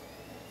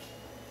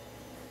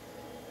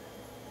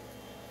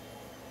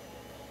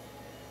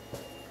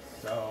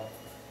 So.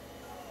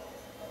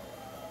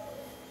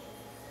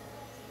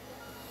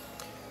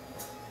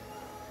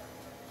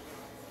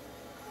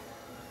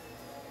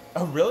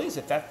 Oh, really? Is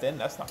it that thin?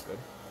 That's not good.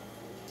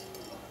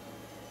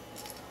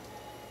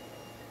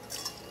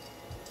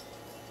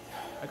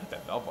 I got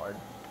that Belvard.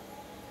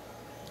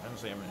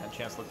 Honestly, I haven't had a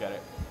chance to look at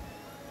it.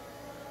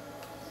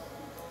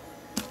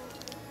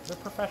 They're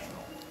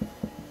professional.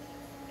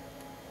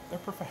 They're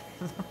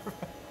professional.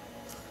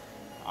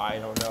 I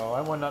don't know.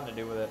 I want nothing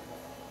to do with it.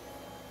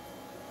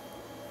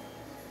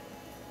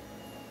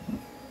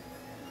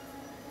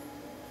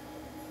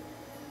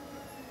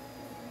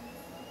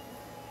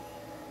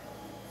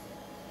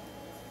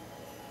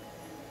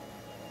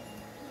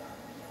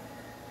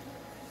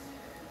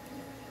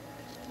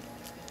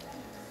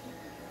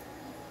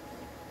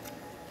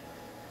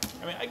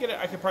 I mean, I get it.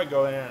 I could probably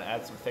go in and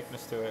add some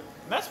thickness to it.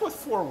 And that's with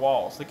 4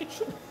 walls. Like, it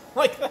shouldn't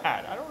like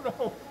that. I don't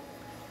know.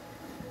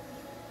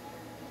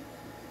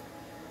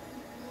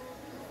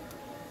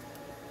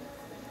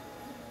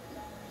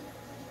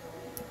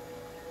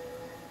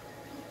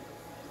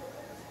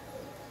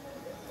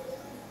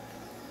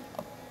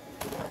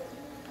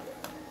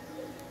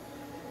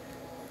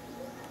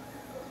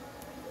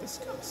 This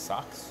kind of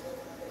sucks.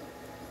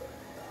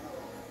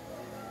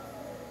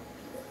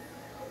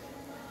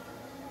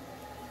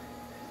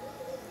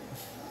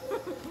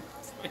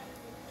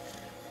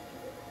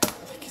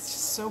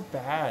 so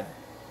bad.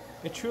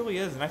 It truly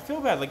is, and I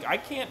feel bad. Like, I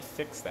can't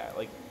fix that.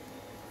 Like,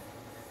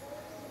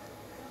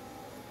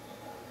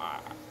 I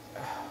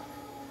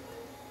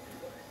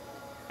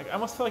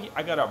almost feel like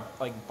I gotta,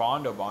 like,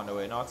 bondo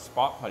it, not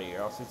spot putty, or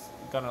else it's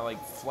gonna,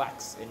 like,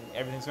 flex, and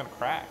everything's gonna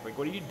crack. Like,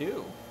 what do you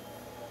do?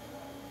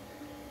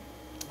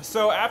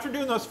 So, after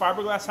doing those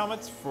fiberglass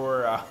helmets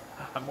for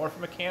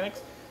Morphin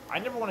Mechanics, I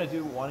never want to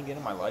do one again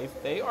in my life.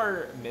 They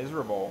are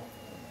miserable.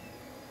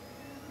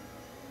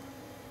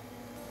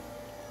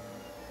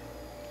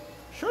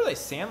 Sure, they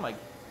sand like...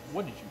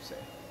 What did you say?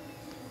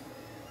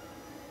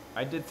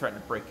 I did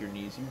threaten to break your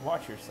knees. You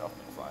watch yourself,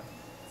 McFly.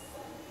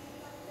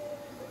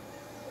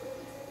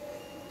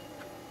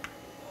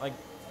 Like,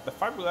 the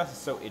fiberglass is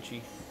so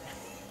itchy.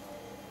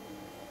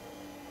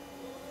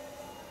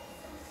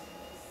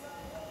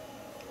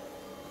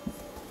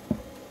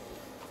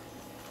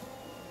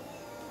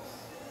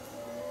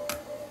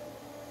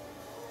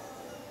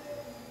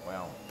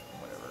 Well,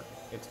 whatever.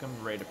 It's gonna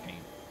be ready to paint.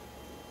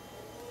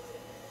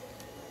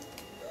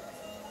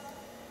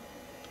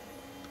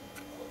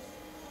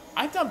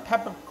 I've done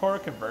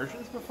Pepakura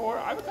conversions before.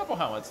 I have a couple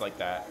helmets like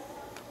that.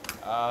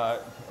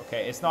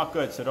 Okay, it's not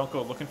good, so don't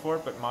go looking for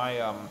it, but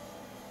my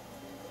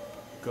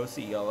Go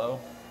See Yellow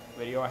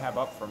video I have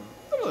up from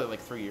literally like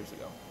 3 years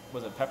ago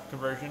was a Pep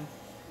conversion.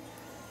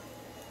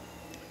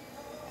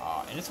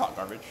 And it's hot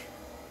garbage.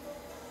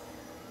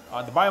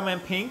 The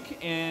Bioman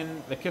Pink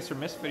in the Kiss or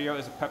Miss video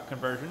is a Pep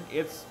conversion.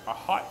 It's a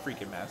hot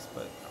freaking mess,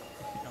 but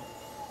you know.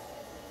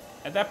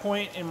 At that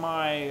point in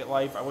my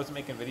life, I wasn't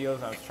making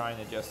videos. I was trying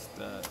to just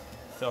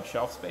fill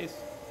shelf space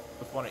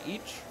with one of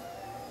each.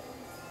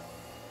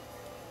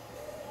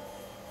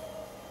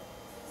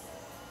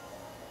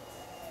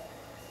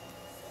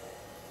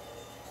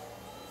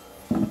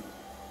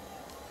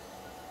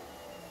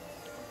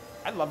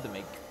 I'd love to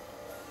make...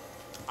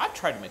 I've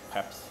tried to make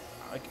Peps.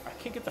 I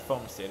can't get the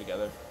foam to stay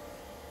together.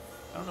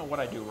 I don't know what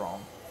I do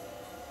wrong.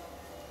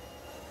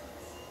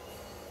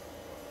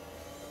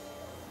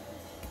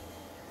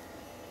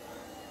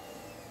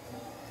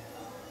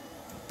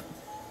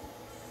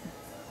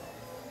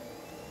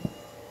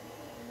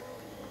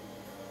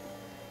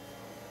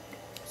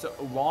 So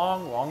a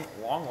long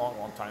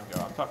time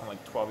ago, I'm talking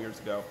like 12 years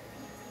ago,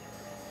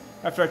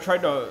 after I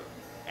tried to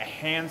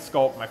hand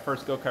sculpt my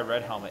first Gokai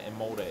Red helmet and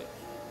mold it,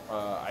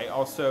 I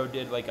also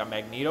did like a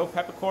Magneto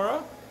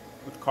Pepakura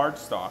with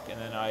cardstock,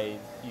 and then I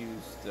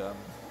used,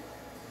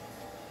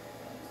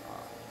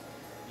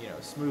 you know,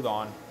 Smooth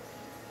On.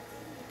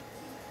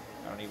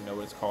 I don't even know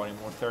what it's called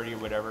anymore, 30 or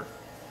whatever,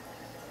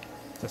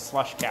 to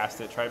slush cast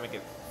it, try to make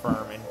it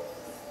firm, and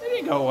it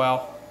didn't go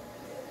well.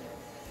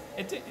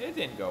 It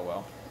didn't go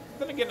well.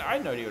 Then again, I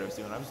had no idea what I was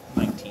doing. I was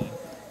 19.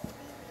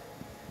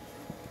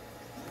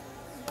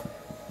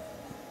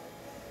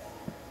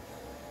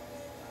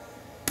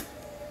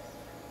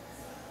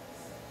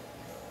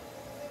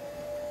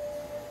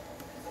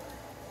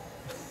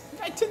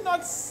 I did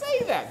not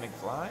say that,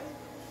 McFly.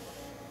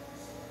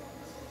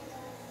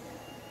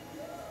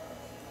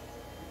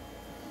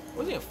 It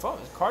wasn't even foam.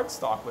 It was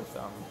cardstock with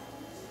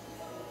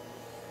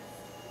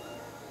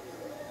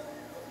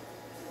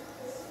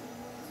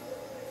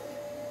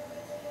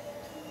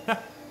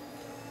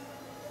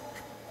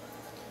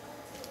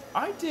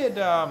I did,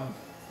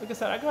 like I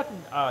said, I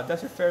got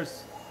Desert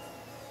Fair's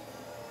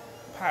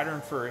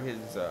pattern for his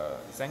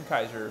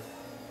Zenkaiser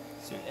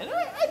suit, and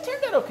I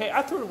turned out okay.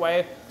 I threw it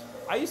away.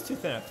 I used too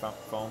thin a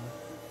foam,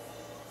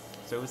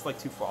 so it was like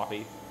too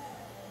floppy.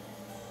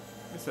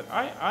 Like I said,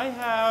 I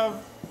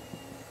have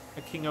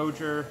a King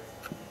Oger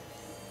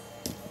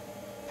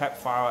pep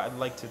file I'd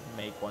like to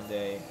make one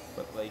day,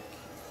 but like,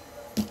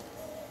 I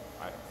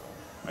don't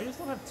know. I just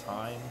don't have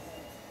time.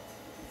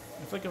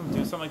 If like I'm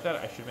doing something like that,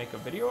 I should make a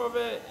video of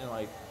it, and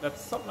like that's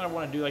something I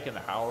want to do like in the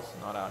house,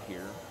 not out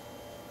here.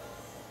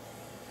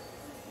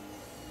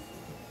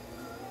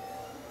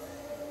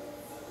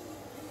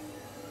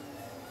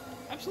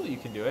 Absolutely, you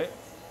can do it.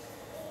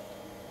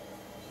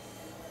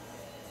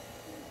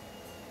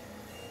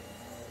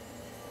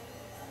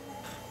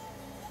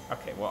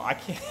 Okay, well I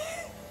can't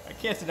I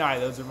can't deny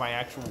those are my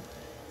actual.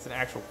 It's an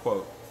actual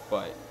quote,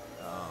 but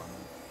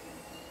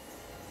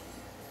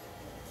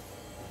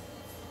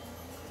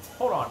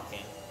hold on, King.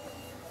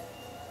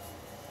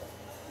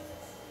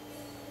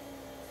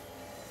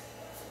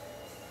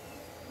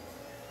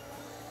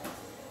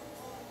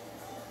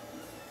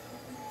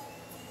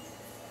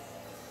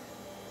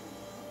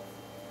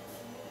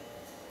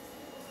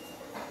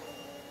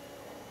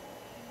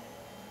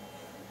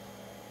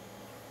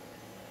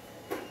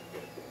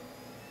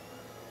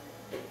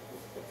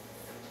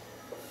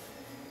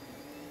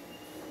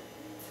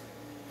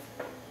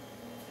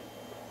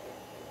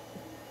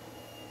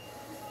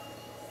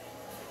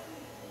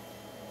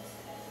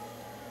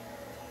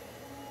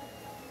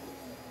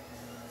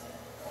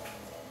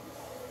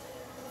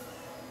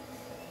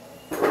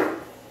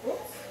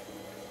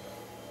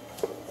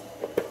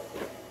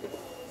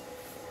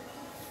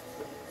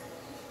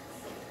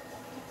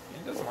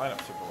 Line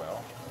up super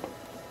well.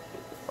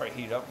 Probably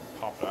heat up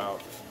and pop it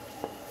out.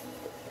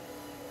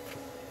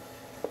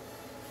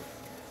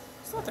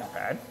 It's not that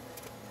bad.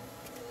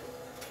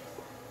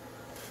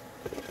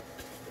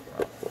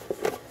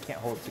 Well, can't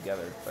hold it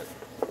together, but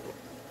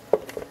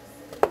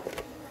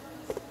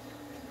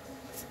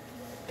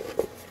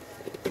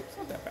it's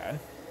not that bad.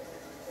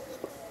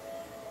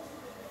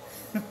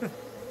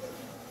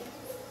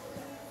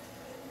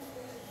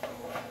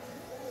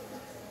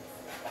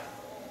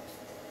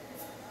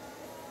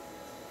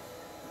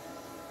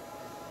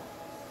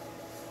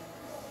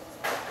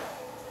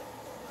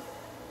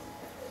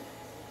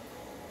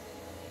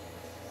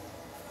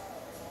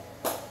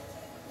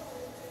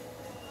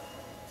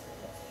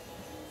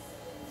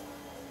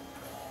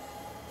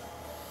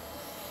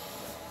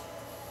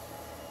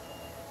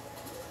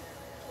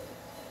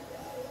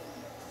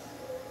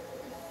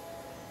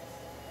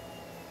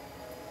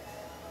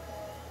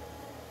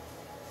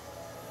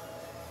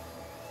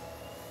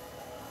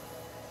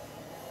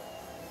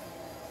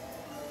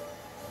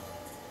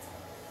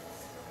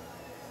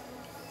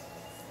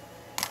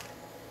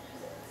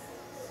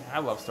 I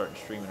love starting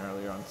streaming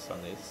earlier on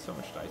Sundays. It's so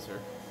much nicer.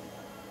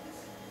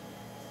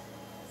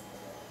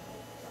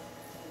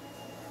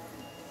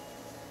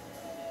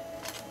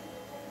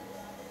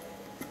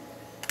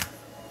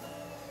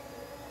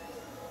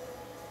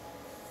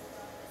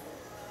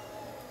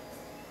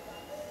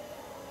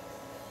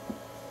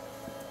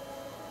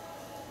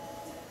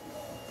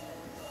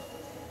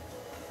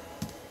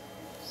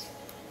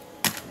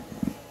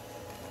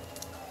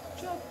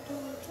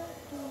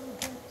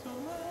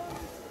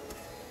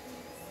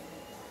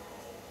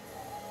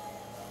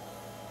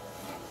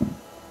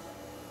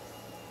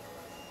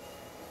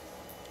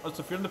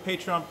 So if you're on the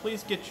Patreon,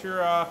 please get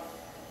your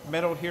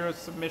Metal Hero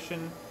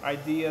submission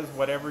ideas,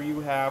 whatever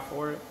you have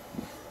for it,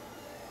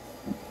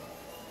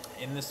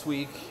 in this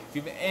week. If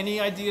you have any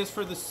ideas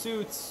for the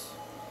suits,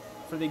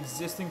 for the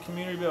existing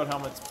community build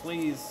helmets,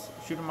 please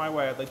shoot them my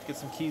way. I'd like to get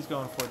some keys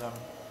going for them.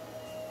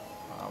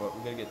 But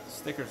we gotta get the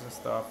stickers and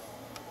stuff.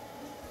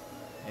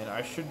 And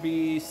I should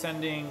be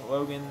sending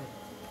Logan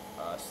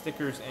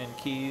stickers and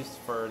keys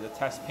for the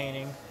test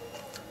painting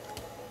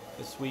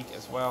this week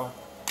as well.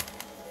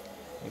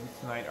 Maybe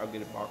tonight I'll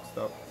get it boxed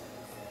up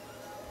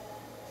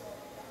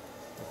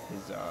with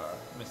his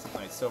Mystic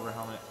Knight silver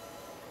helmet.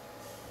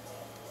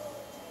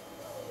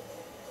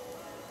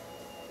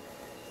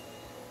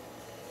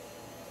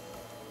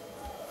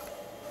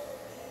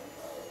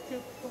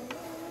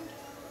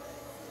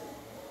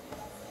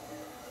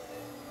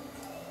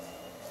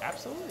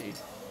 Absolutely.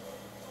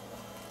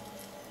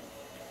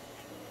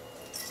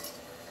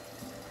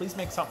 Please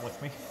make something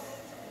with me.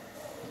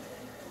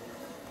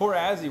 Poor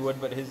Azzy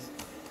would, but his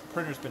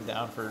printer's been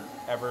down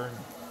forever.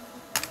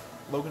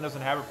 Logan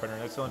doesn't have a printer.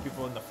 That's the only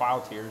people in the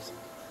file tiers.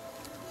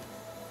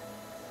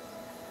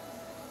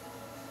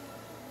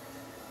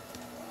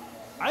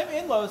 I'm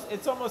in Lowe's.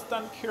 It's almost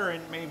done curing,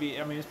 maybe.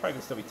 I mean, it's probably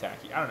going to still be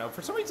tacky. I don't know.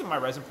 For some reason, my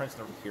resin prints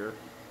never cure.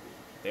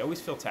 They always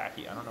feel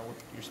tacky. I don't know what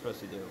you're supposed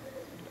to do.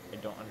 I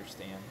don't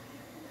understand.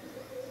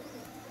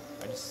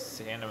 I just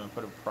sand them and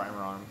put a primer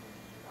on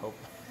them.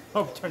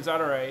 Hope it turns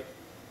out alright.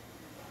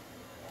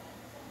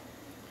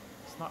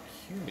 It's not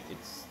humid.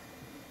 It's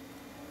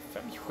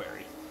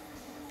February.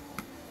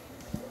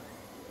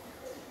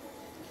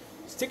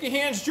 Sticky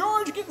hands,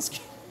 George, getting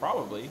scared.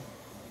 Probably.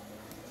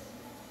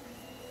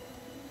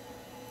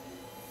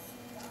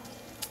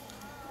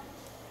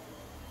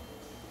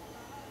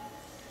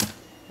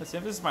 Listen,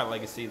 if this is my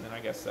legacy, then I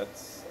guess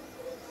that's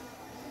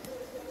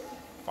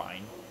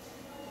fine.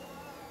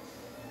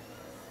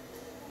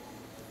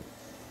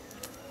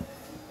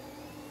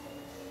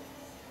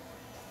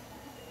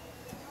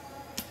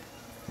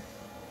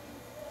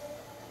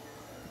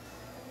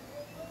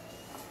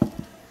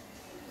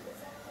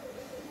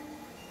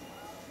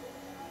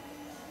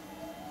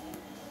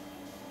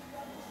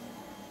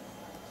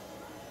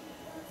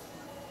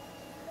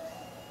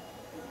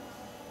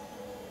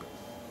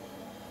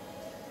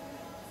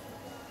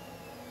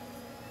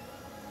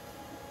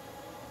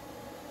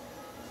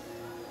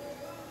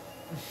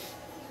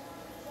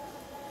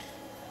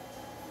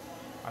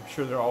 I'm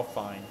sure they're all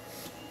fine.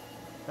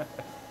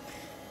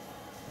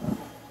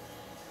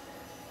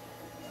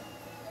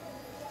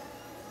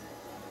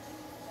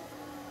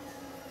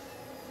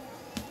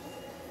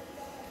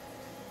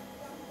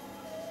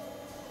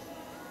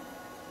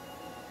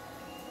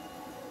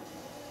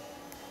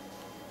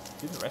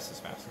 Dude, the rest of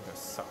this map's gonna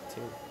suck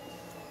too.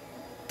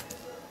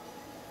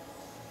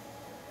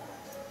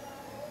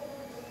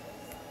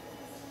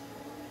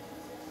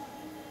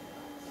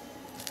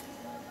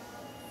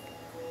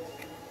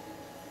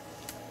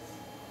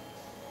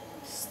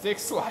 Stick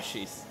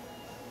slushies.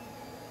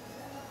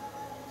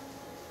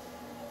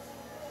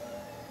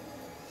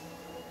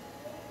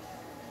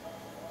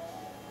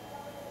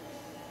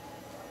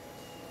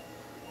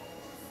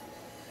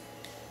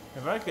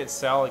 If I could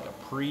sell like a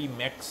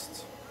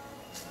pre-mixed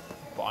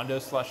Bondo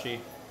slushie,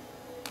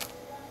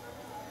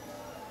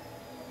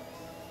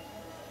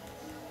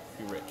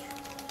 be rich.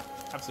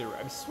 Absolutely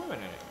rich. I'm swimming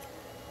in it.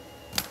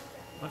 I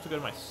don't have to go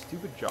to my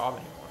stupid job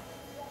anymore.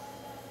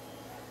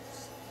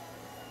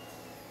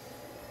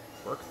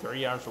 Work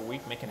 30 hours a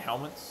week making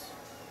helmets,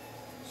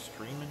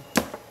 streaming.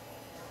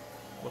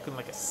 Looking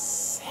like a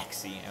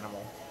sexy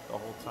animal the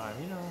whole time,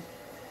 you know.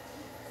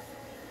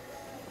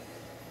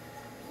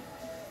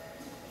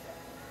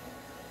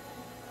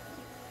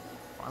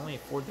 Finally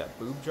afford that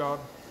boob job.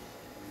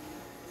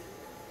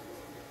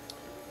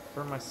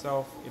 For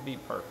myself, it'd be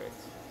perfect.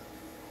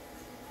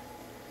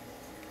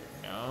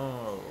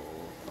 No.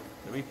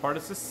 To be part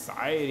of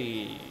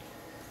society.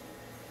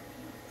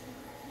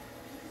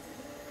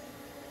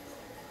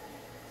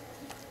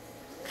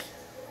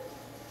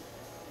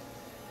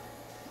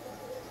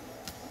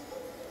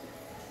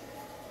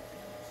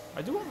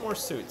 I do want more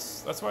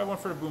suits. That's why I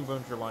went for the Boom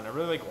Boomer one. I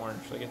really like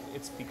orange. Like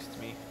it speaks to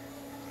me.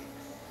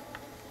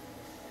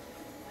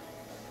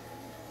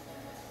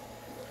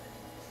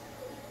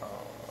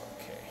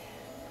 Okay.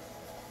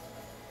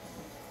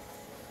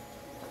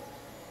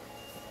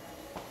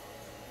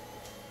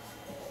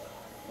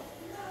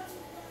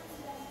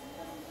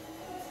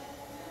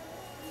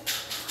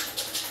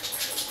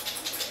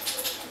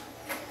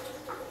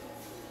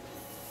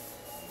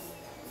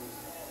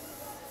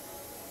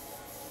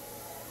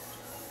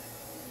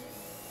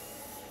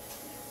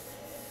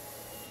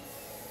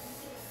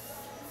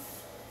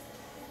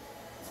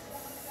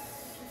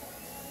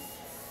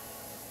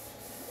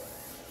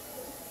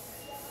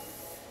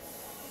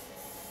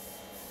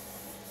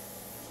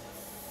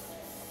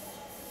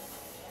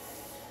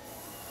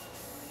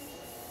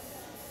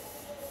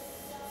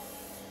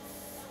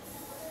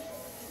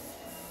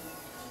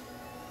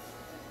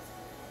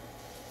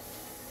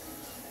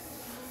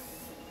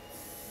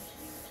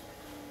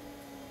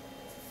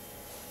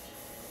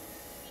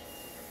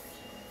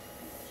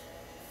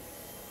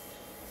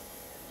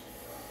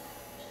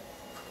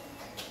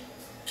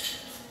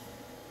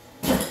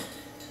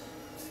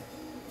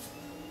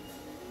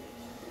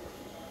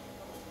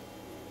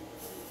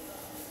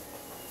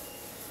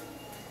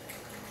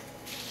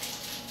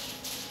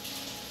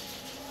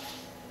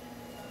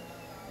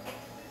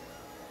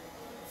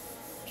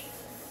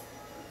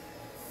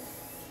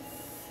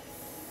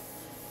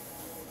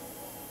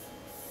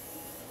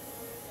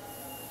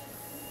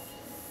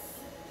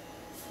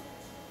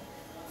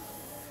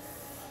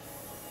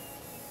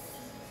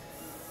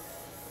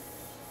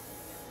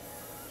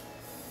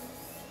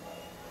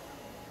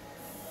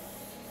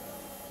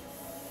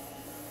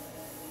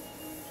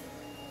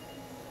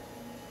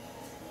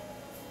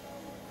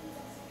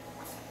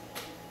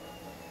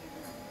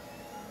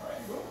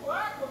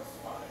 Black looks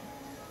fine.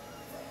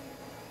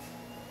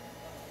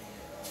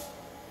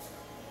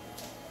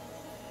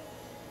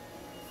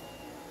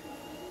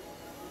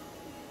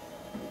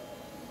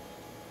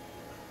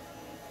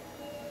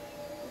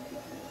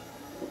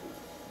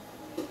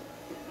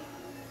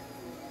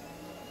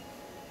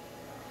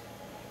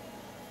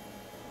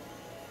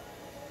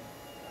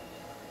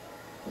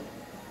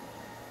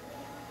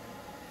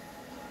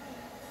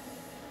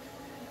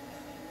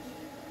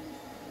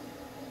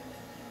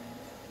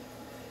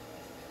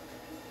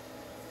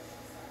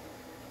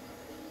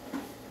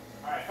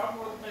 Alright, a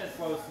couple more minutes,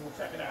 Lois, and we'll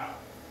check it out.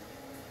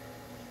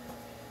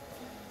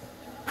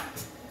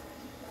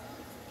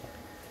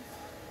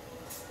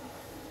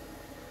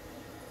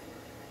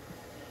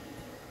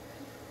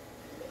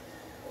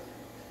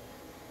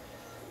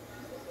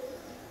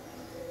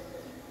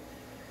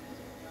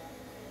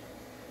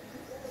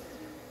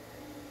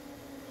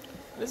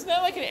 Isn't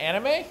that like an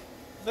anime?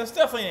 That's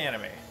definitely an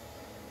anime.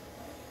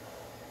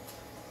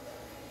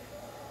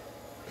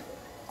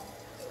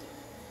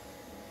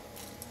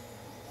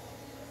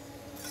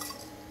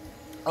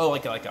 Oh,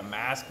 like a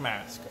mask.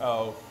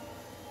 Oh.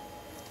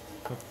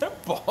 The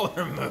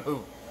baller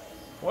move.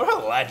 What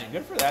a legend.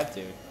 Good for that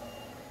dude.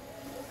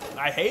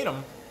 I hate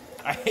him.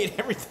 I hate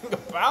everything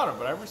about him,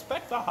 but I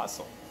respect the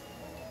hustle.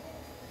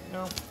 You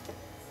know?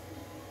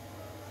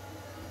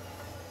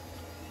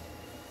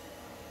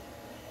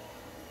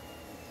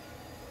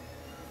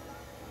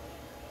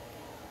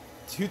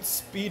 Dude,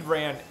 speed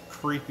ran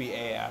creepy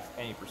AF,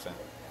 any percent.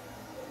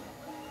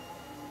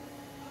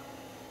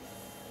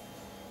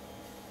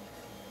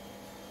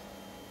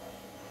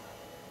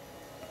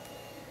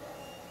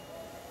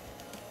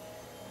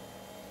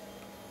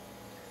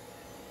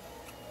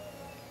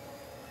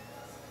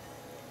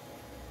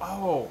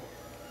 Oh.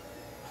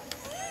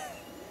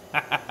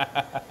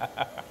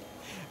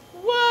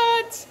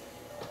 What?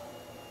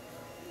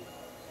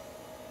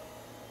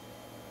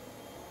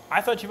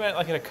 I thought you meant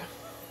like at a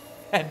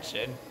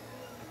convention.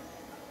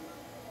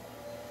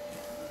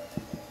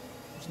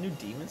 There's a new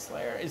Demon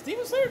Slayer. Is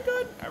Demon Slayer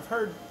good? I've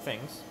heard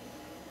things.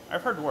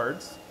 I've heard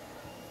words.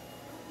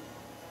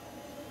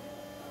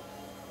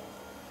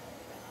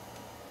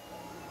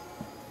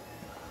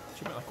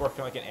 She meant like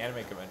working like an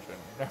anime convention.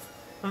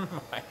 Never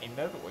mind,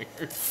 that's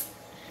weird.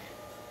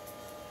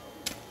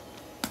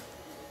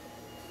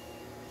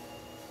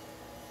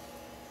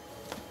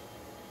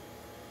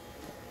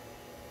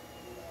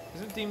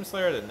 Isn't Demon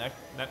Slayer the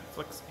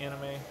Netflix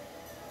anime?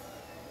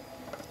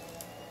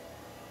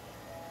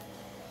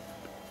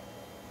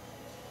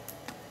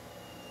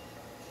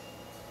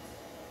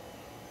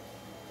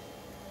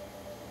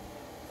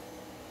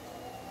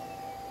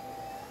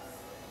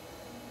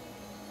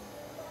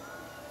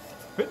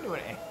 Couldn't do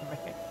an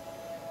anime.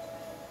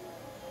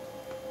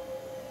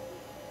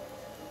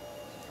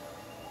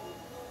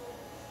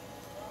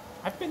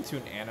 I've been to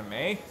an anime.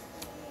 I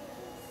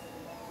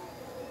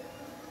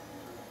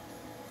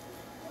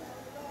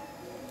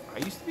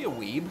used to be a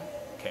weeb.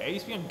 Okay, I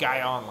used to be a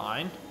guy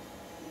online.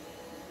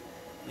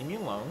 Leave me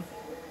alone.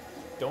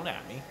 Don't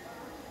at me.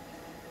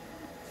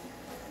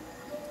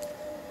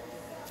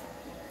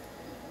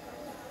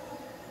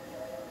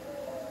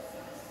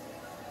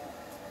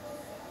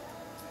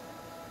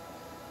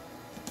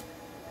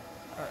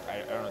 I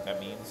don't know what that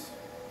means.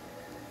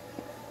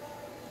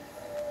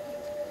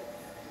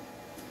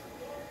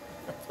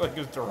 I feel like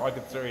it's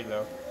derogatory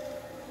though.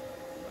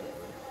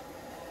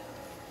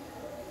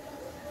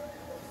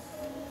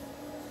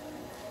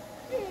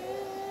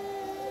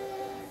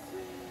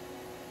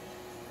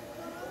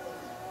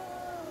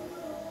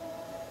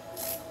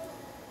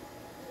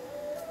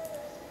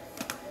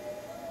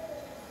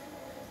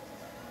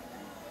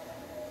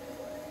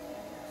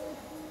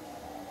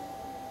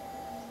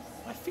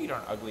 My feet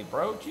aren't ugly,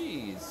 bro.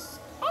 Jeez.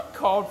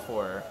 Uncalled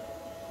for.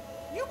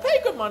 You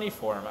pay good money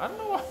for them. I don't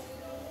know what.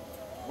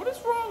 What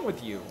is wrong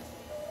with you?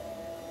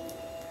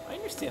 I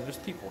understand there's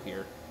people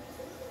here.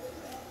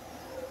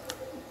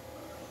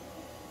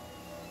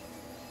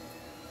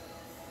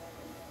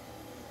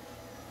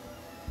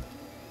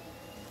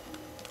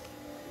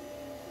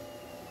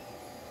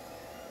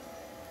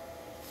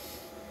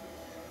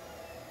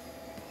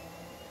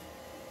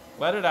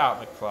 Let it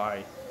out,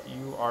 McFly.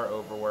 You are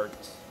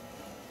overworked.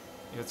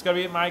 If it's gonna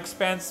be at my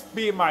expense,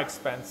 be at my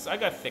expense. I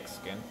got thick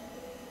skin.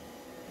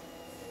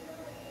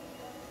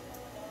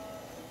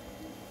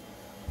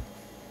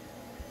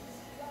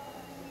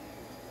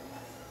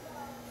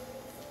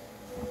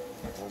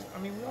 I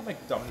mean, we all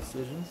make dumb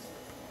decisions.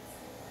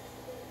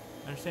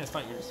 I understand it's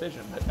not your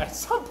decision, but at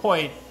some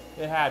point,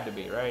 it had to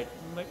be, right?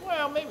 I'm like,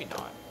 well, maybe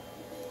not.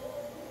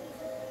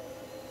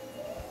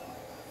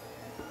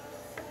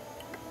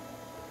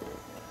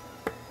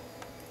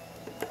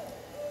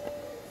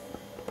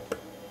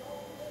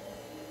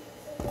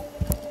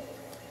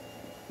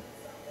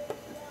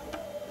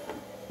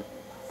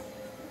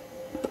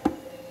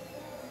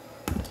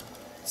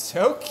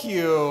 So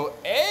cute.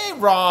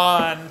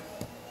 Aaron!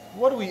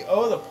 What do we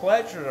owe the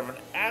pleasure of an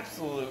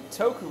absolute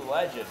Toku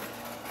legend?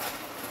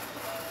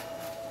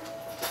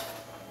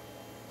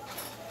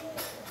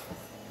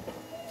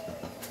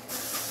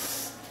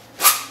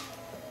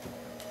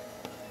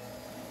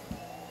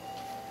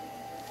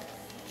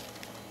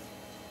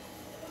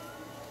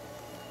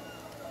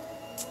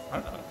 I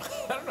don't know.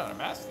 I don't know how to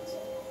mask this.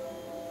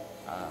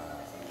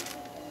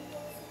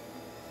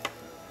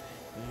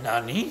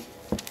 Nani?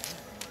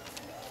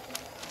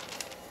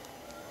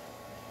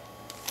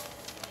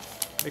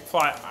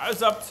 McFly, I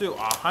was up to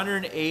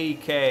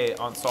 180K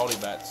on salty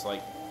bets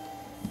like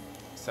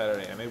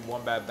Saturday. I made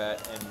one bad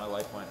bet and my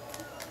life went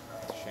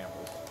to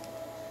shambles.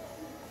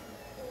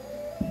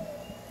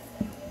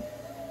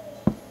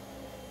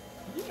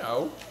 You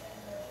know,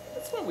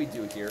 that's what we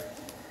do here.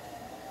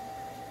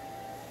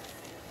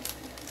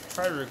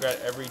 Try to regret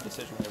every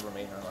decision we ever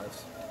made in our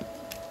lives.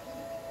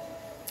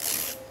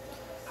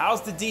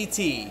 How's the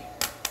DT? Oh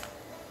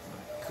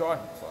my God,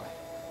 McFly.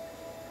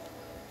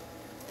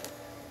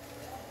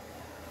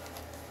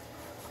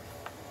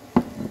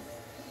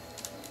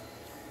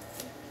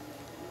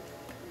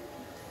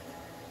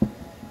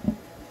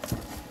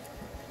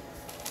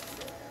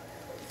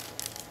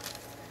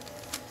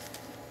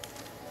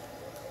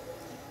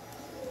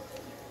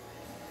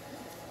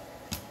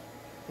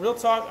 Real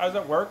talk, I was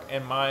at work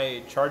and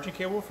my charging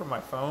cable for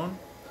my phone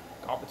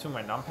got between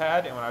my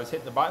numpad, and when I was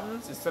hitting the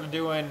buttons, instead of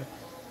doing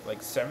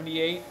like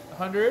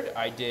 7,800,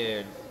 I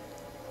did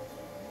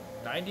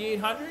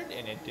 9,800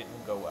 and it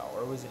didn't go well,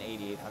 or it was an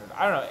 8,800.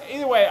 I don't know.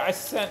 Either way, I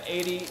sent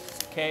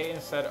 80K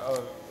instead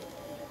of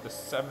the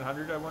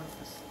 700 I wanted,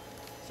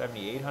 the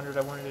 7,800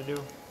 I wanted to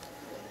do,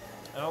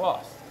 and I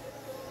lost.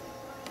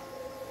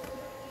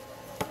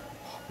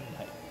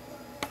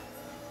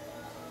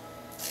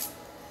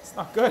 It's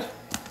not good.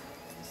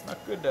 It's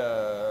not good,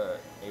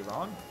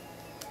 Aaron.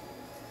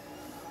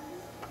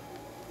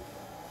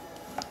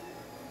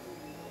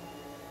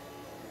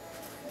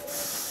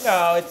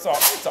 No, it's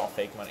all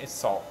fake money. It's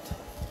salt.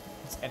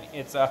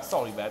 It's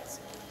salty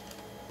bets.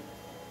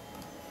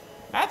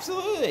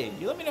 Absolutely.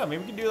 You let me know.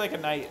 Maybe we can do like a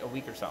night, a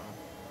week or something.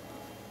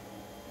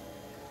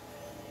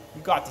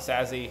 You got this,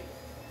 Azzy.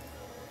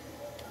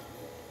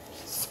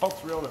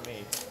 Salt's real to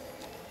me.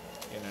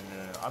 Yeah,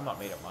 no. I'm not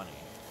made of money.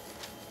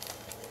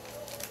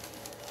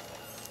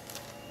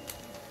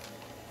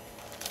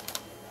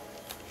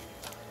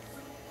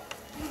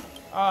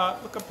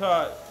 Look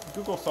up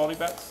Google salty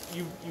bets.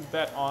 You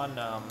bet on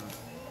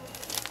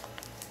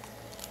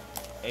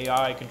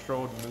AI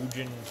controlled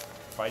Mugen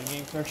fighting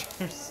game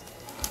characters.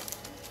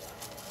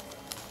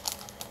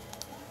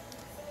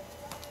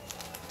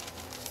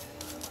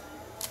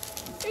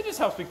 It just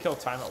helps me kill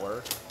time at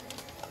work.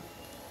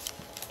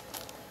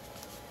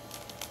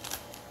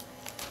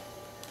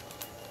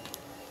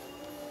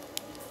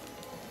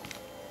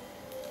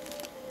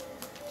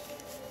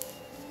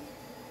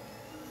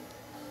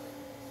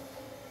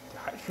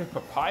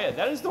 Papaya.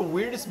 That is the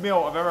weirdest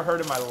meal I've ever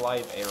heard in my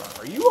life, Aaron.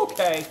 Are you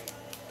okay?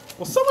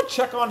 Will someone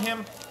check on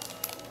him?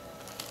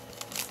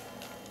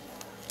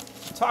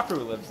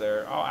 Otaku lives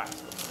there. I'll ask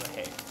him.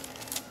 Hey.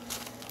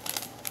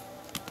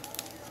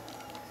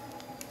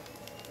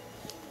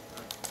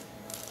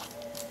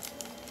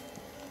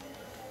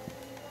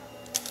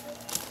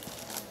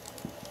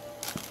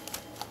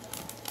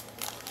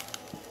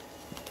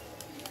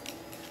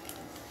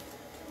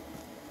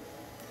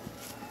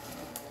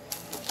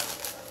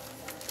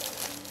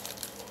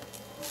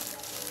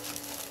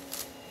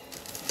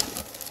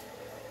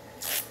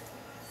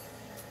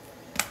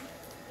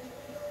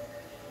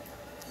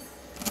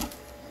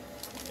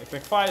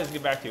 If McFly doesn't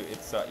get back to you,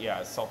 it's, yeah,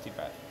 it's salty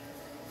fat.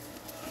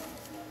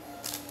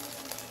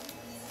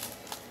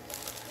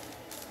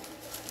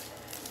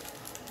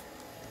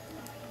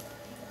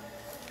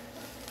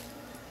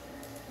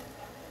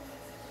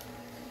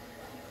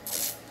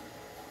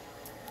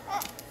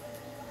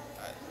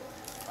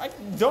 I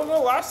don't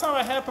know, last time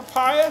I had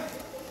papaya,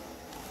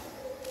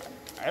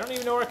 I don't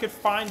even know where I could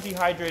find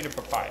dehydrated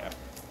papaya.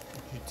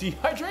 You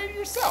dehydrate it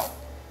yourself.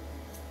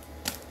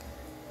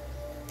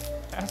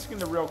 Asking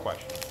the real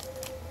question.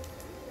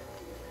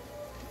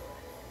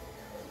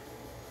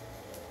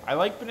 I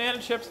like banana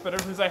chips, but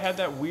ever since I had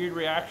that weird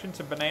reaction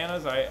to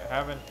bananas, I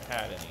haven't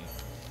had any.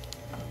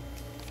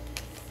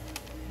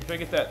 Should I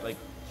get that, like,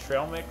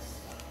 trail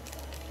mix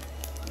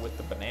with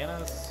the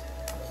bananas?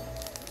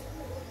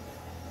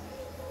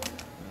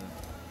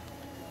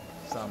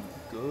 Some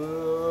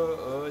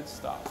good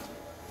stuff.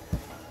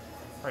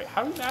 Alright,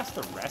 how do we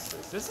master the rest of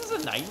this? This is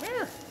a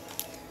nightmare?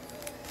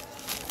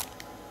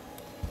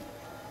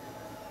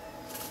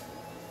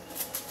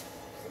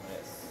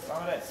 Some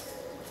of this.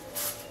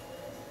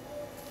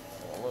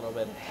 A little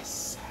bit of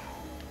this.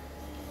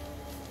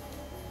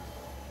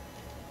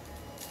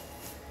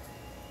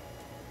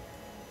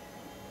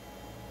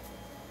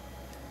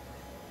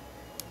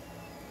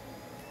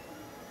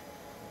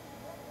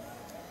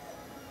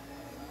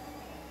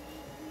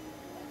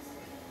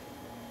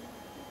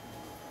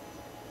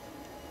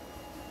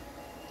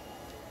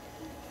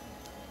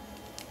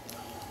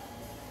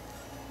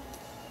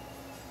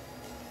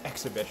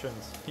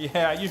 Exhibitions.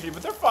 Yeah, usually,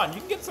 but they're fun. You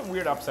can get some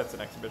weird upsets in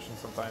exhibitions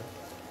sometimes.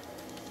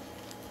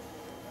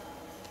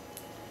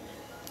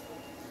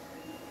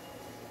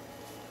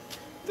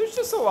 There's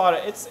just a lot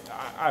of, it's,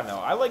 I don't know,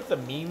 I like the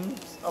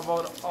memes of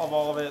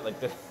all of it, like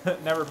the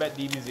never bet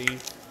DBZ,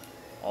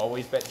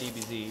 always bet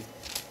DBZ,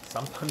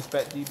 sometimes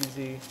bet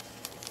DBZ,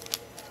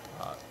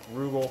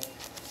 Rugal,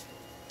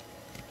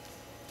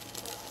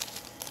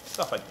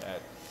 stuff like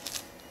that.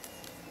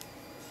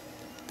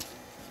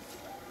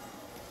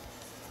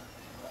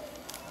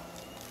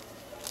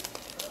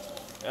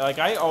 Like,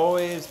 I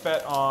always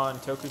bet on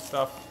Toku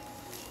stuff.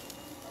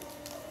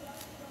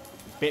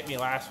 Bit me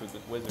last week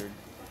with Wizard.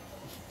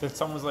 That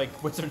someone was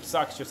like, Wizard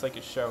sucks just like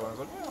his show. And I was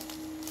like, well,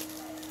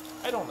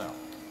 I don't know.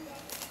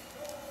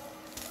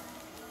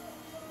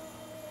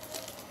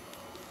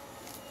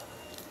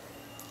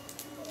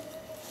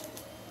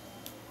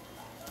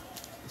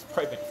 It's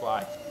probably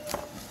McFly.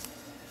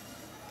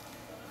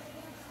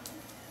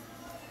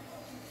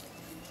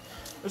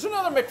 There's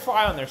another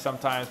McFly on there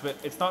sometimes, but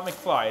it's not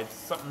McFly. It's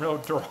something real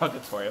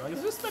derogatory. I'm like,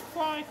 is this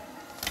McFly?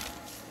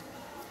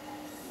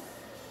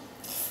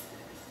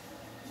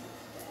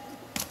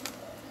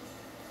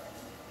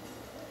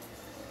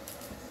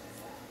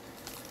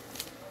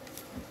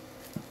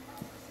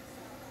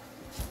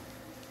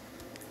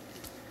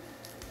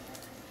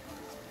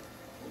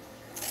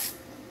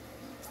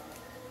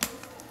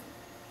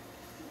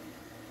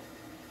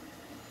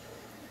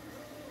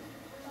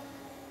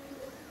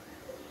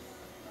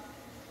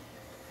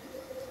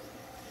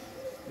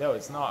 No,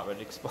 it's not,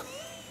 but explain.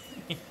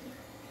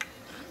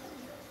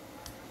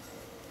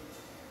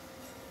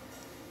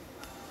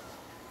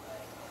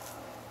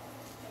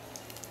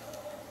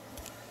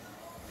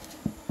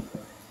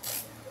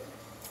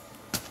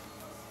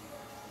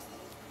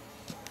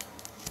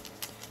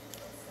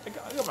 I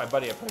got my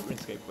buddy I play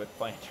RuneScape with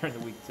playing during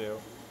the week too.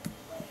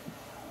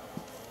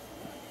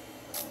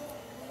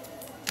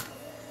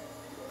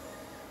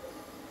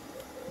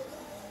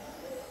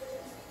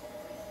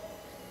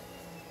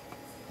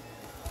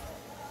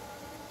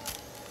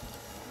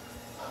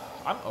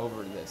 I'm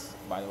over this,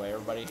 by the way,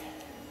 everybody.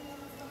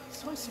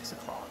 It's only 6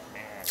 o'clock,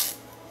 man.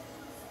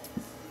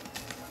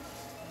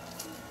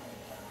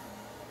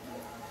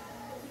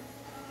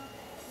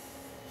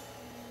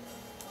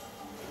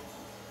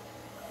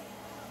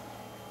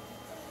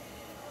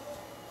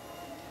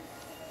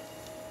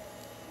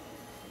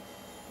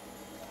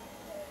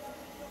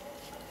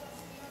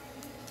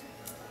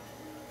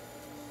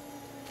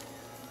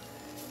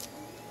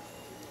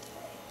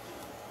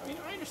 I mean,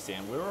 I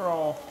understand. We were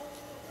all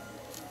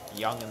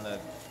young in the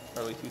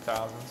early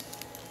 2000s.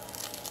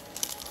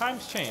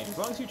 Times change. As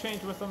long as you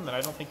change with them, then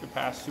I don't think your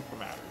past super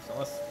matters.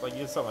 Unless, like, you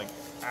did something, like,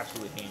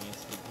 absolutely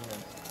heinous.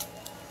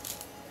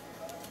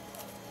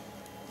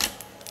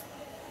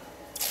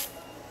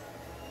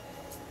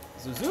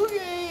 Suzuki!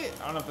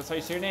 I don't know if that's how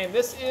you say your name.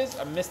 This is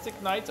a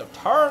Mystic Knights of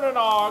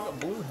Tarnanog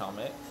blue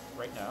helmet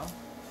right now.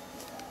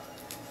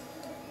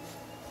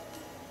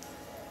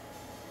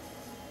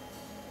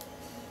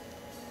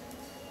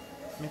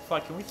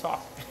 McFly, can we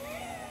talk?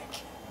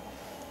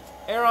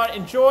 Aaron,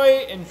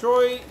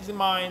 enjoy the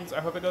mines. I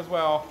hope it goes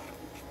well.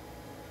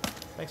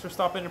 Thanks for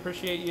stopping.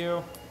 Appreciate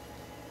you.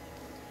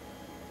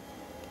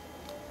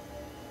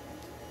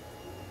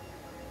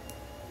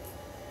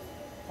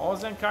 All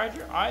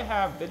Zenkaiser. I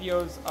have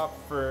videos up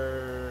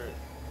for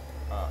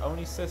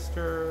Oni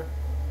Sister,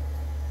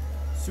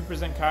 Super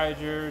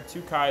Zenkaiser,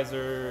 2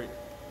 Kaiser,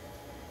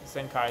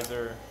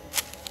 Zenkaiser.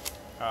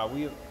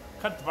 We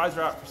cut the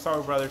visor out for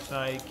Sorrow Brothers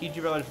tonight.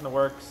 Kiji Brothers in the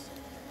works.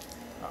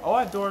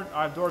 I have Door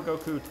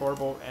Goku,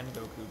 Torbolt, and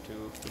Goku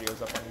 2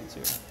 videos up on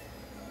YouTube.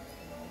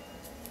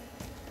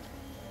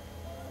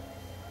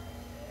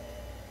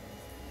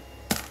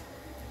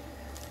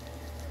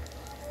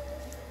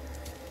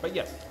 But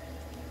yes,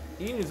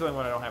 Eden is the only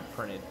one I don't have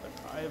printed, but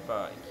I have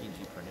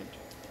Kiji printed.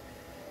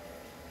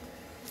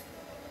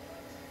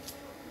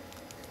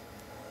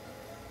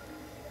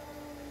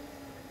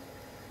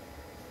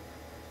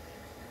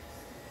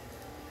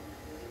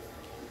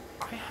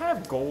 I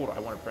have gold I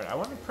want to print. I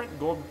want to print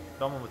gold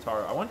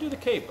Domomataro. I want to do the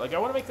cape. Like, I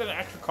want to make that an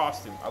extra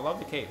costume. I love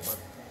the cape. But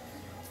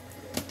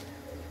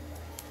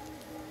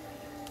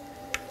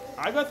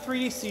I got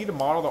 3DC to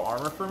model the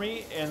armor for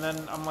me, and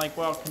then I'm like,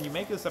 well, can you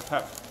make this a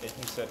pep? And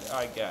he said,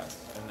 I guess.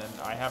 And then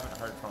I haven't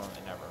heard from him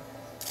ever.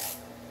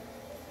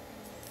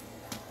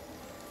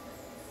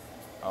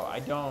 Oh, I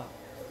don't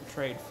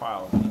trade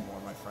files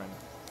anymore, my friend.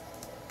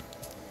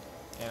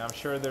 And I'm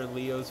sure they're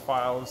Leo's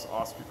files,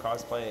 Oscar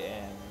cosplay,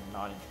 and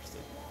not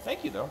interested.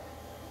 Thank you, though.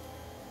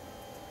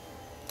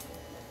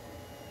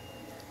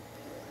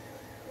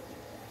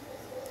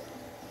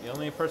 The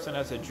only person that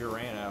has a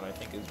Duran out, I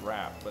think, is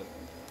Rap, but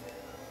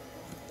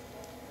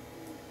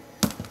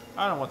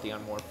I don't want the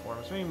unmorphed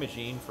forms. Maybe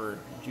Majin for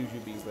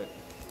Jujubee, but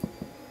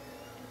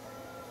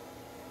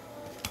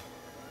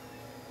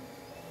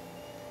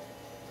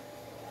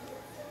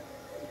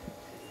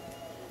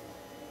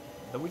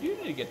though we do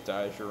need to get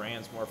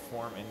Duran's more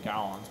form and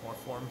Gallon's more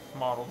form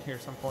modeled here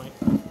at some point.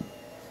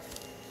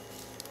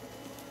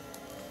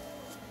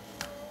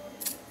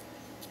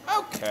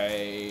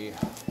 Okay.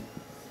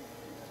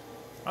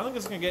 I don't think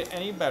it's going to get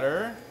any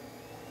better.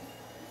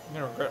 I'm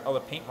going to regret all the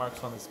paint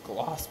marks on this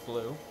gloss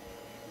blue.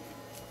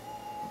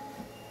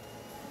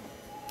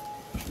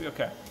 Should be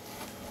okay.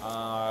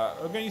 We're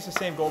going to use the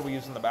same gold we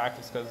used on the back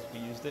just because we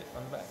used it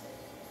on the back.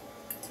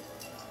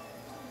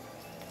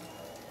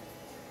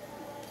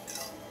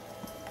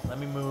 Let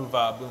me move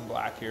Boom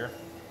Black here.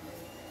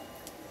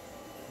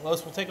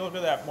 Lois, we'll take a look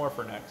at that more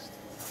for next.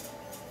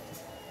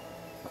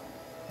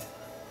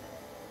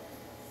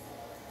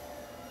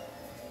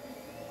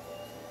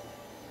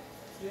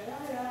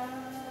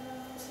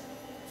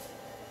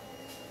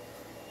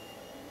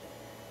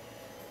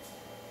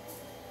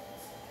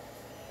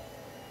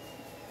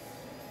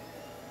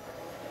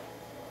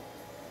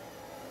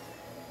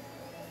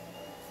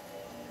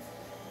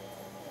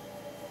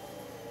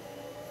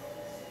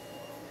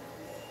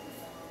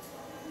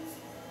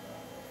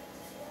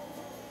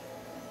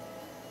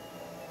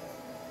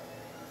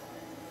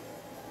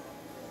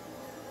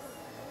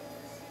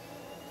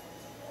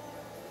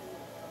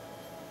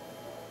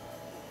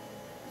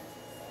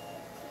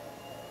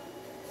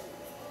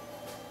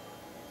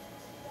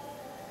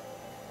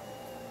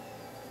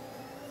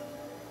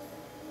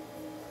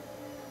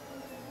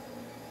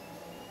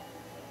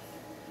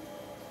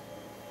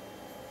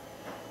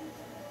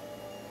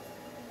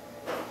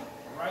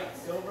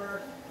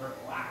 Silver or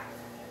black?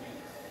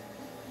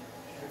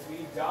 Should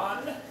be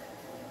done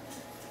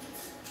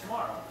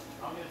tomorrow.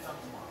 I'll get it done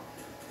tomorrow.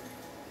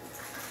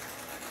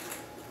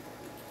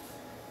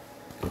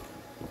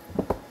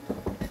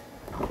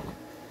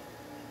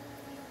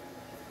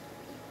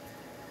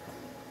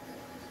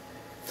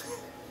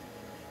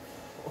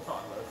 Hold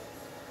on, Liz.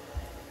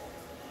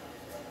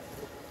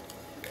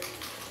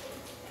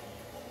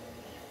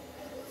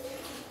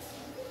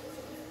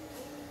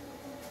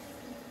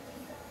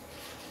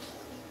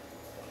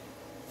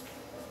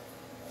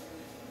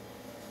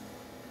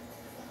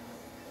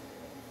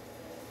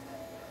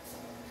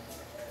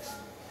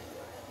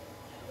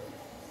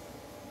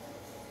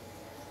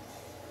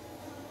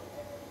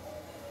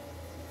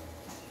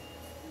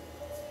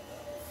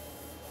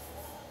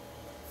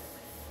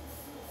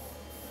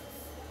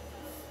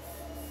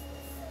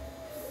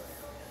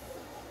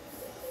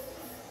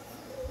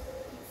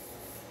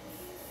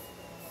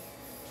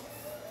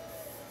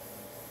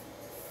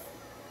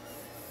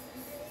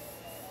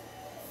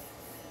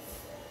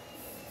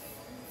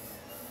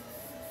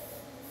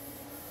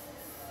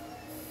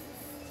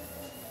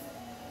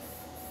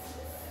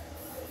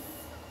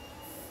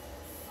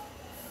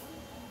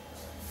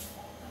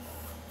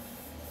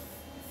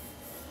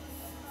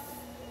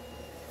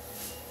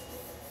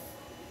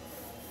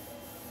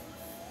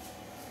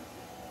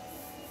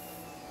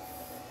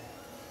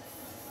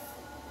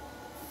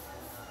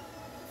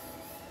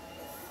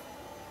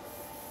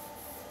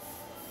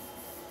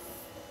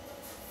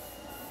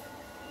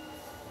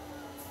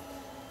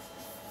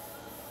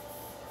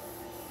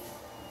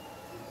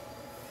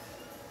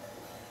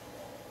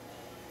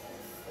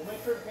 We'll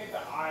make sure to paint the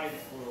eyes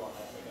blue on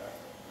that guy.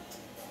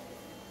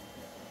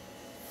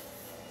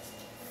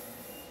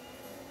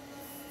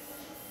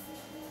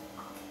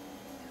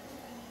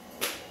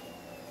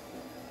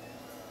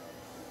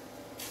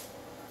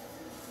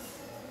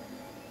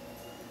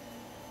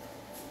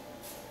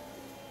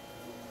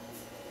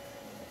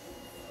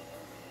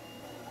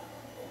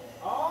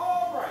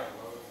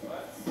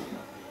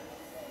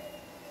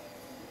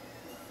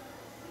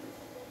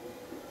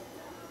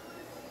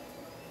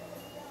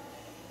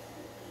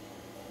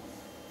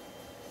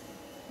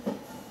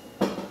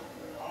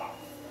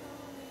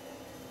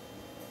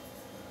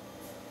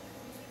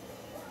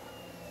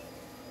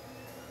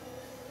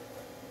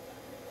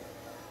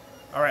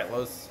 All right,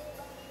 Lowe's.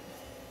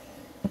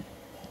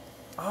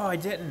 Oh, I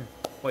didn't.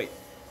 Wait.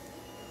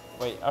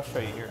 Wait, I'll show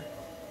you here.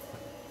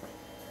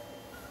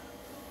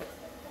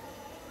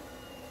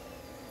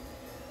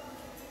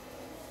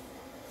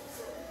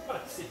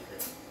 What a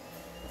secret.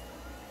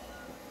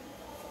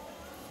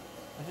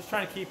 I'm just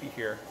trying to keep you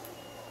here,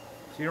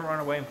 so you don't run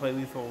away and play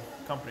Lethal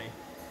Company.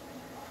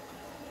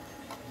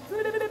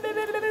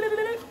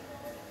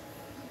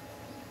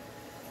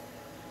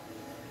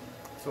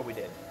 That's what we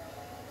did.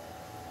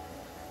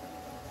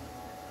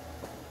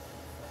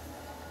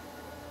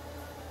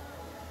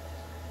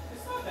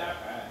 It's not that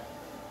bad.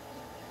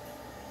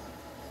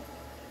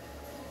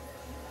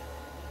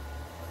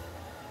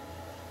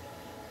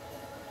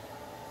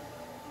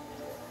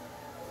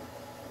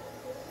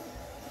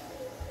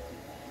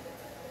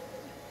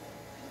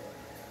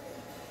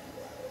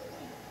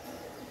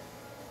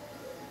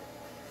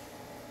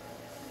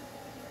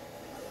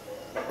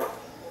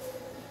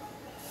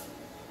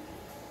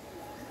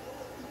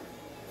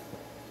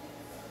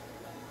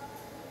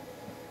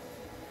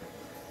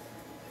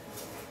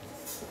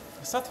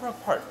 It's not the wrong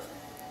part.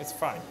 It's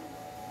fine.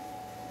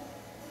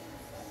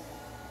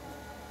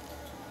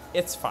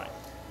 It's fine.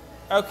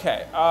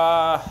 Okay,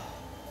 I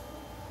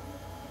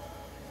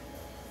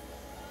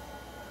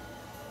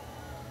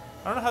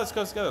don't know how this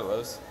goes together,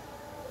 Lowe's.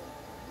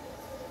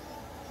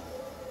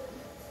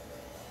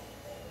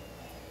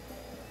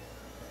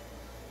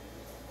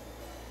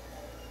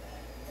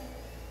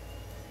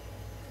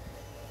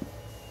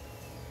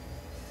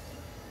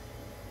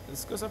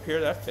 This goes up here,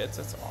 that fits,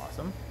 that's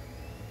awesome.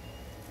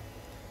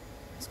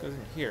 This goes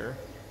in here.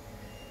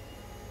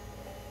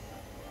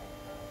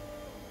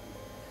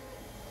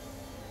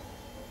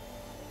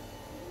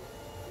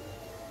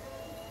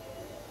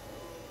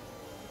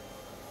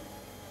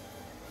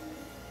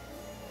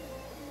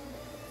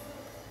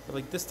 But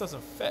like this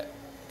doesn't fit.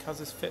 How does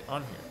this fit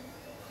on here?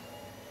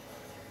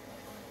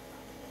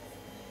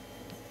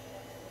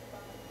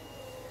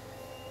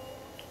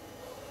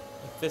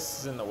 Like this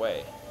is in the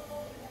way.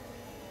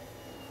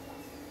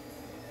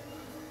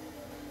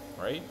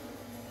 Right?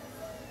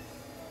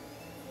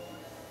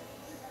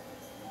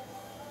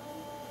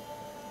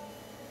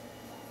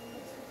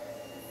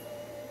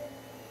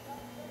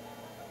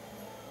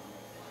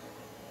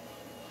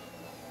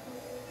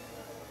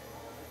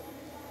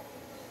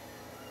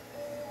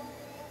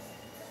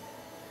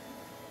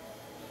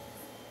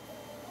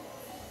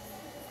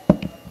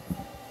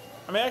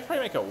 I mean, I could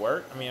probably make it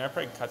work. I mean, I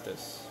probably cut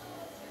this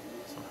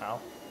somehow.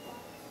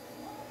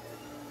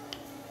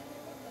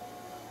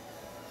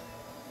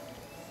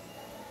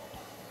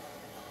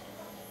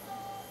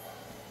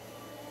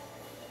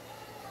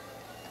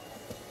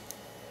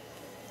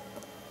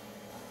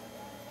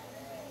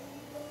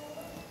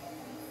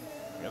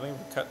 Really? We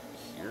cut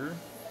here?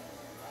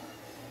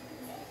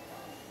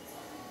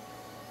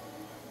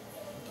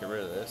 Get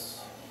rid of this.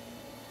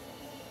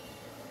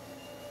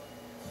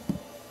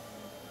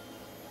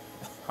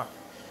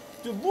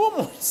 Dude, a little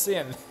more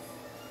sin.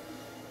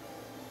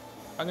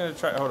 I'm gonna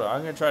try. Hold on.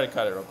 I'm gonna try to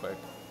cut it real quick.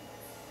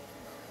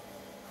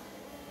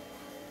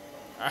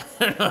 I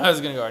don't know how I was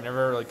gonna go. I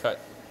never really cut.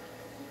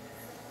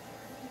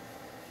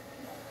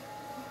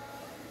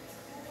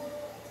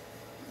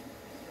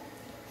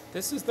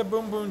 This is the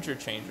Boom Boonger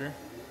changer.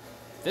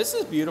 This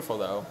is beautiful,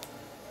 though.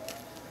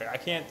 I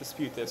can't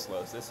dispute this,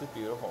 Lowe's. This is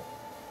beautiful.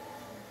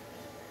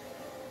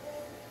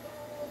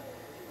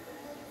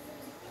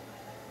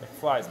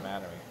 McFly's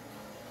mad at me.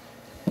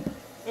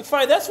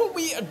 McFly, that's what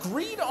we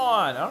agreed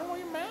on. I don't know why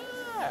you're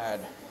mad.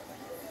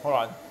 Hold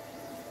on.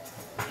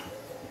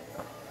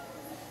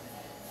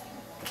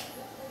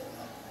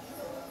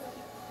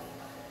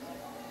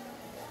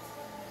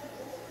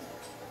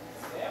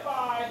 Stand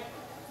by.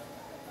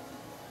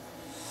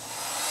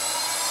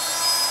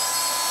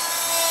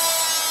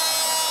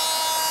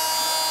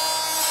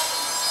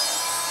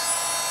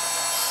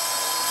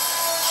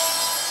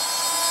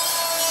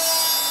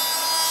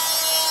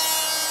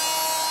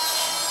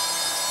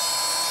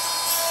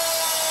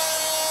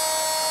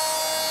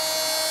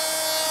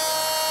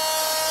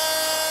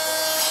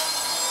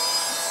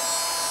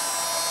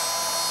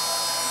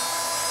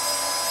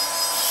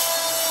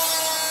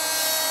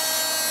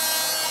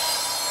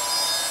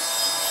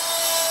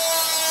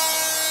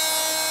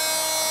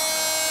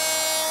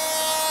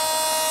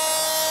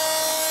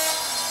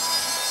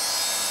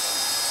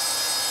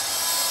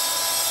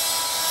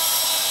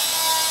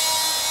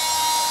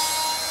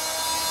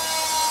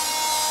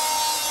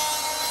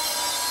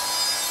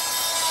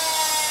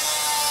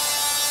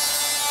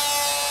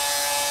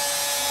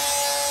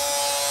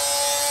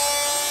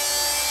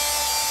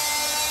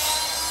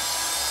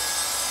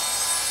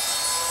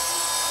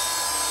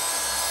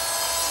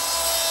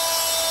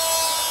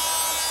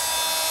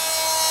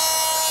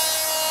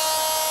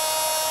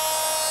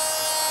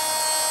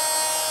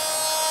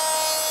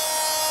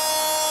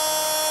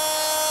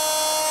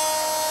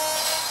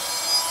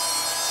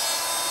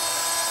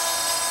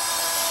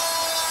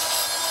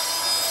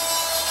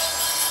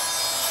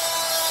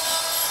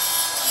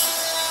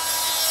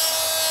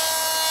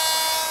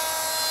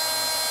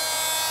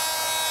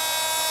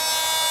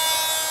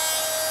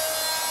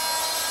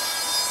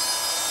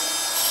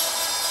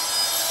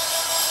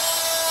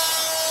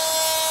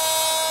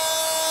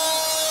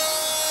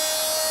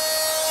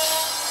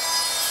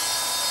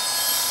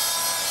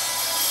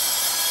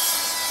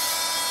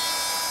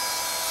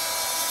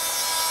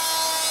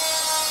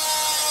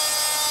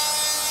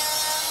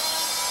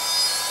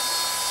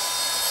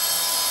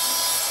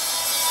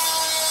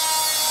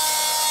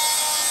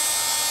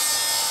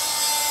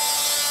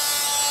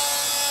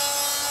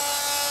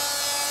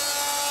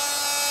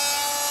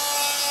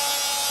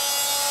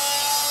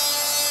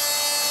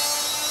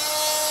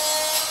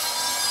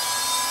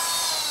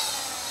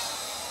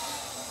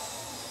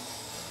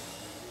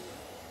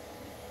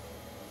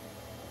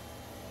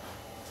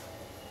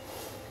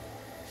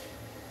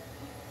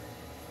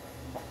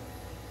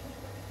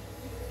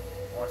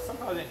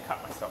 somehow I didn't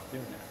cut myself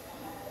doing that.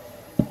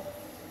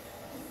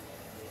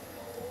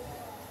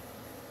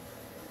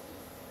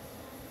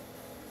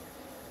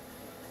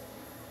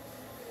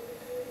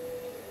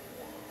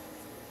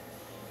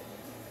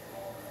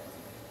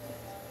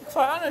 So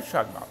I know what you're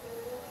talking about.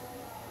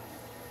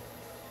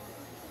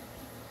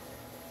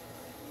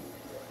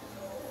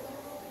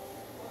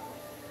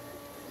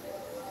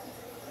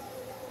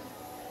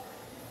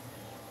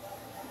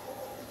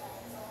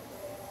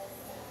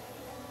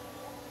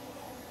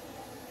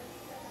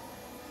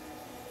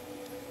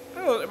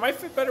 It might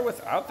fit better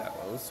without that,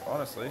 Lowe's,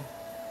 honestly.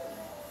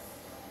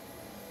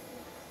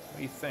 What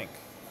do you think?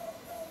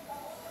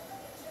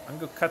 I'm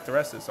gonna go cut the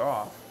rest of this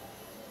off.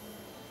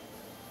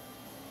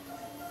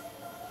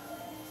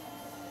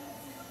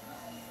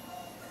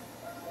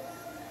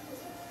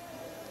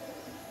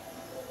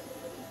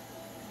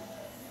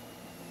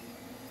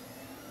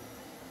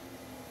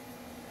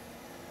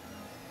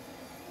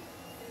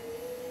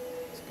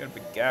 It's got a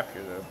big gap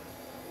here, though.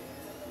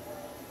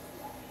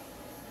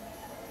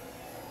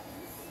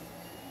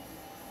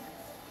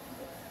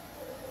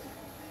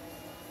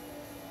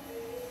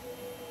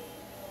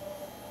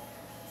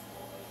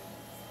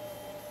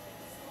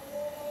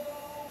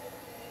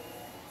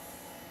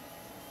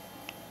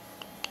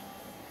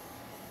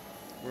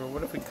 Well,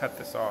 what if we cut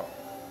this off?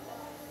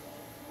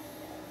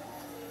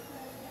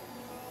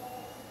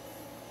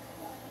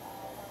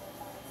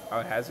 Oh,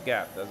 it has a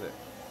gap, does it?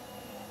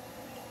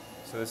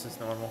 So this is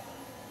normal.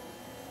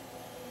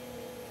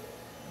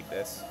 Like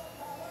this.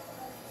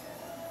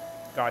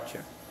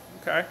 Gotcha.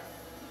 Okay.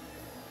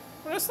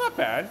 Well, that's not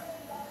bad.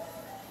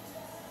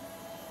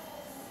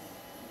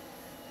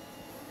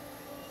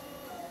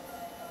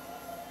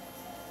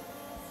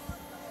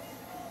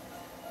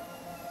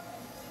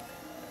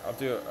 I'll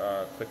do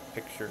a quick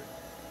picture.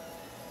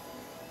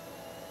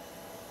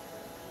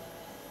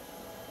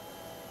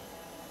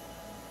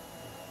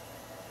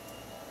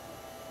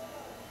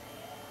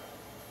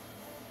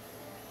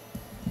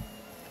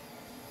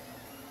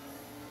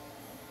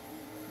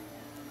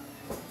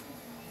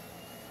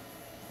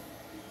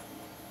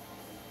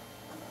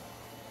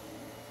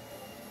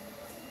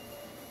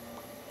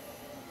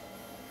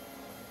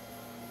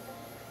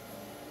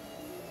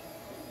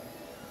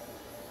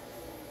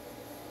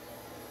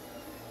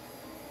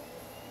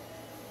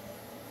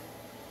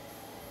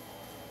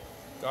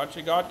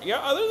 Gotcha, gotcha. Yeah,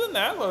 other than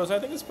that, Lowe's, I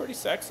think it's pretty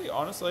sexy,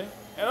 honestly.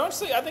 And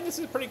honestly, I think this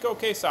is a pretty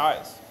okay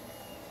size.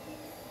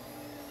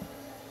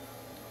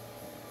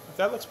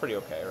 That looks pretty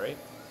okay, right?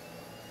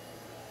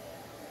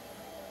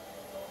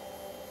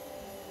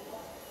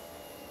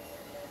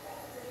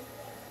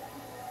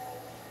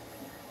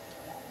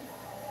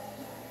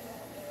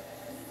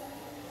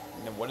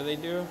 And then what do they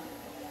do?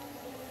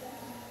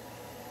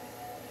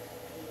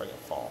 Probably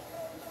gonna fall.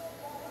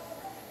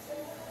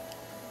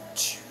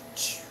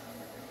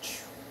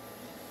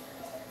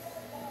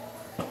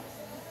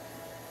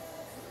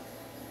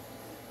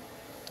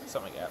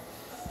 Something like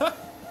that.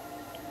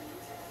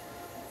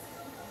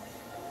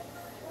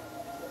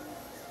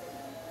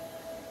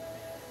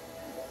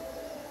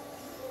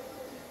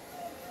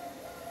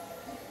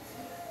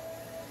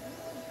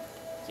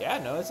 Yeah,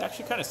 no, it's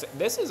actually kind of...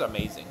 This is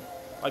amazing.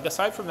 Like,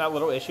 aside from that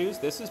little issues,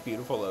 this is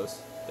beautiful,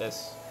 Lowe's.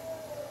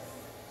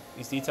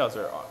 These details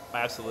are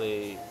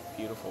absolutely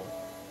beautiful.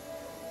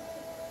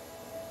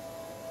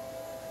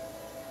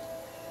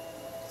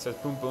 It says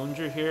Boom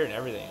Boonger here and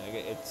everything.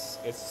 Like, it's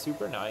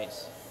super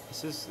nice.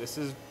 This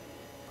is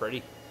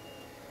pretty.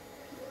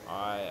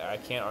 I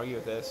can't argue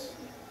with this.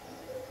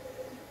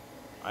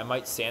 I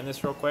might sand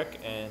this real quick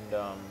and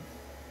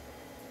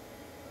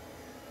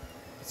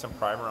put some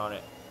primer on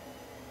it.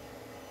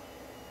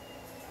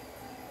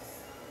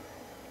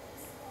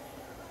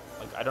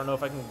 Like, I don't know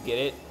if I can get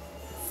it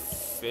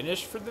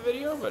finished for the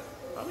video, but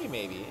I mean,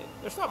 maybe.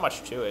 There's not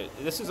much to it.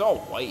 This is all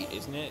white,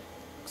 isn't it?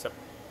 Except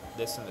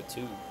this and the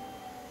tube.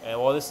 And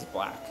well, this is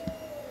black.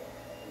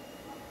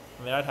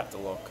 I mean, I'd have to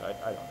look. I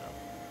don't know.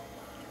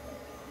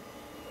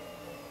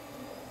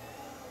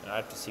 And I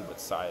have to see what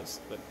size,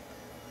 but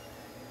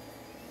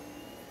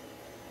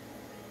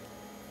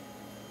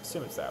I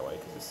assume it's that way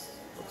because this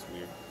looks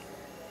weird.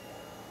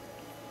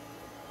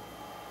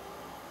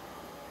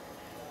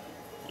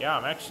 Yeah,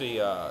 I'm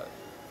actually, I'm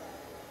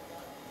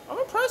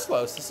impressed,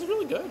 Lowe's. This is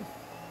really good.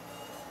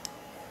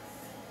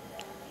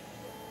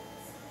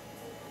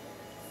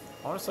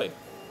 Honestly,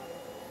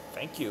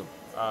 thank you.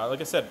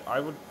 Like I said,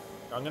 I'm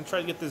gonna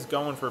try to get this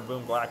going for a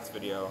Boom Black's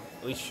video.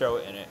 At least show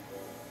it in it.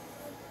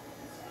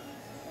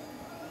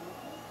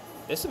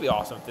 This would be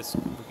awesome if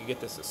we could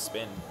get this to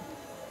spin.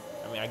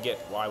 I mean, I get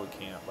why we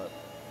can't, but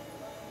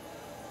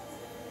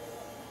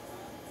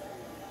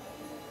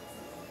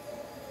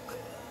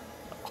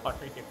honor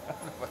you. I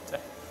don't know what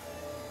that.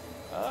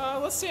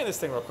 Let's sand this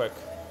thing real quick.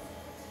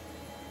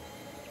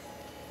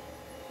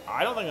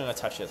 I don't think I'm gonna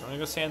touch this. I'm gonna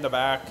go sand the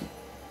back.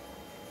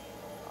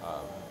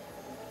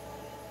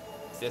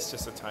 This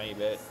just a tiny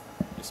bit.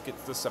 Just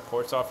get the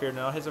supports off here.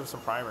 Now I'll hit some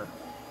primer.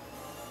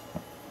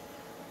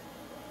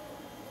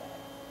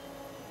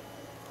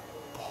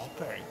 Ball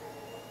bearing.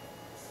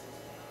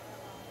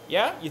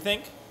 Yeah, you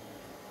think?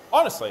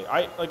 Honestly,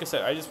 like I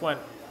said, I just went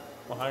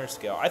 100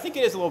 scale. I think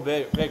it is a little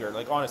bit bigger.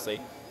 Like honestly,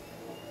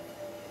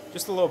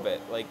 just a little bit.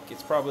 Like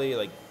it's probably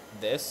like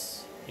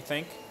this. You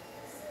think?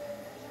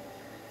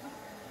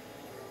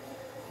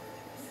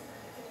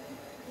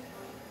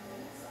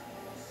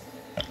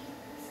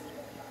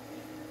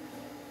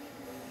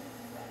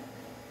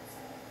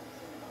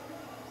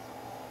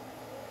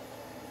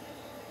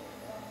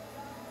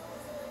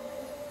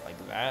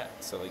 Like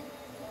that. So like,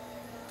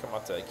 come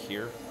up to like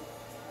here.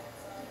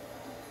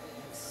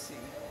 Let's see.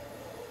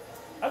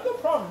 I have no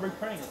problem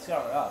reprinting it,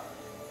 scale it up.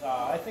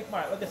 I think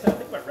like I said, I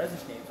think my resin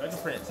games, I can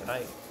print it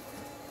tonight.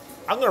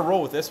 I'm gonna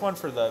roll with this one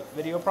for the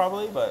video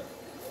probably, but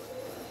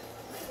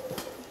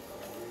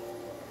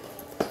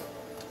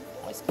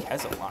why is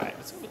Kez alive?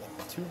 It's gonna be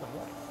like 2 in the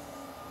morning.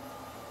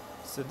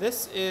 So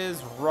this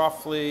is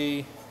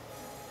roughly,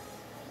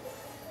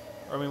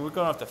 I mean, we're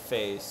going off the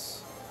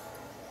face.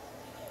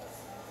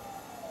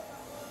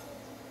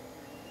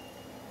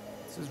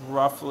 This is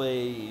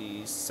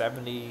roughly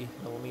 70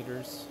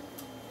 millimeters.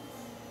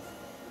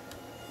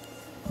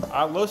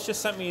 Los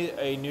just sent me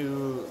a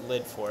new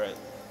lid for it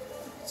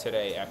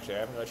today, actually. I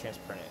haven't got a chance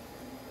to print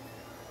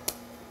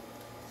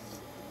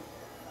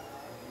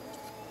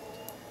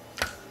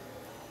it.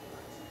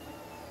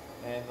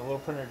 And the little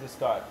printer just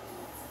got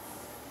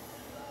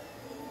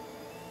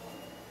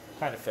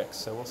kind of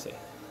fixed, so we'll see.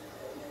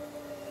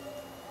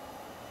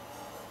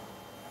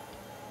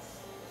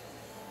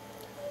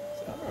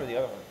 So I don't remember the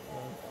other one.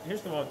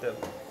 Here's the one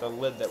with the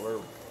lid that we're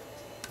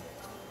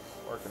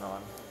working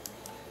on.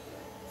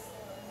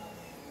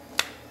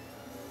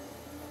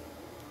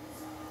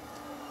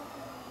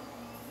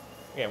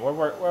 Yeah, we're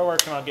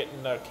working on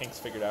getting the kinks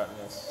figured out in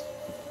this.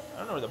 I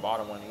don't know where the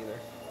bottom one either.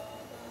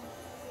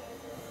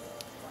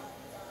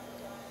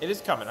 It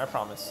is coming, I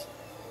promise.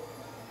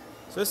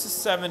 So this is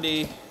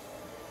 70. So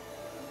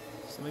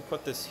let me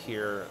put this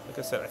here. Like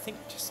I said, I think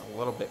just a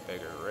little bit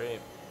bigger,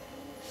 right?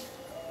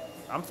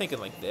 I'm thinking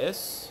like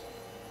this.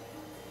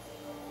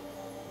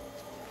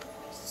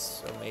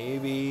 So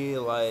maybe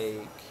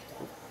like...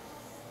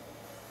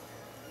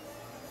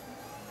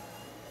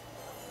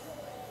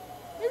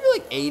 maybe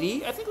like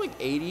 80. I think like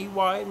 80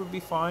 wide would be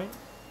fine.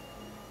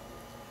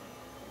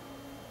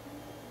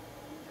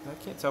 I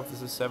can't tell if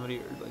this is 70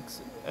 or like...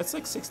 that's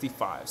like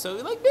 65. So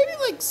like maybe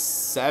like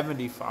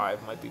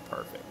 75 might be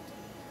perfect.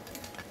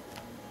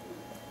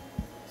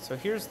 So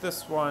here's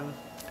this one.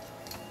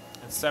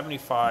 And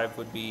 75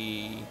 would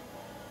be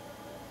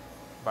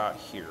about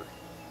here.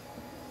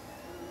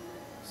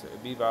 So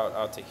it'd be about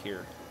out to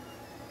here.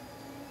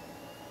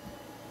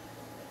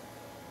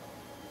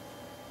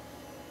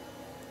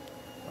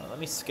 Let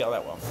me scale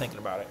that while I'm thinking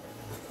about it.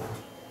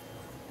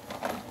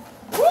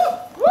 Woo!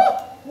 Woo!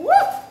 Woo!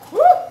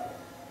 Woo!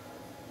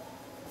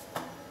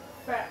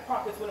 Fat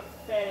pockets with a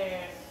fat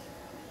ass.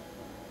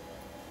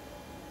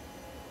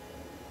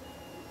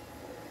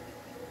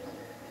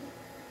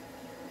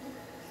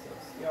 So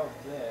scale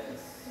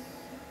this.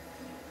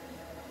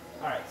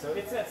 Alright, so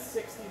it's at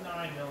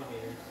 69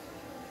 millimeters.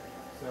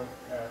 So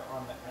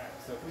on the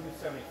X. So if we do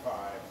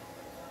 75.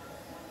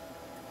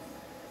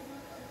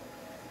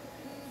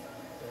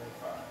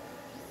 75.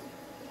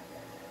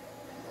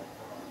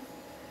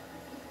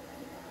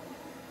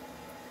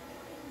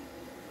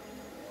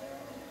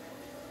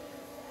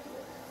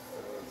 So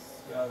let's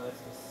scale this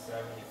to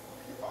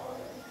 75.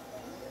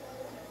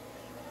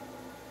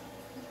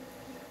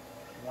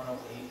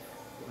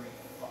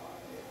 108.35.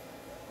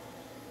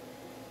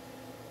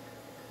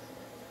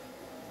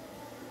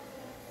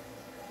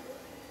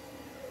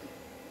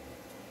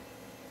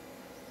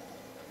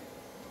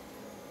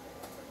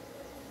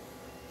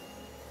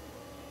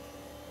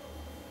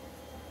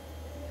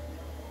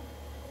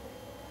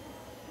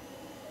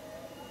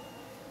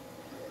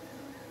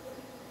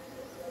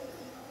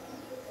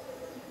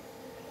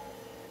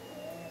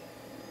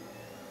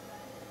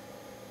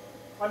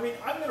 I mean,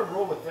 I'm going to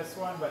roll with this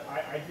one, but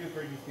I do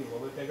agree it needs to be a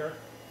little bit bigger.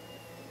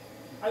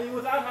 I mean,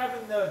 without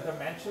having the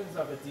dimensions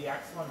of the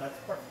DX one, that's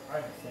perfect. I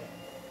understand.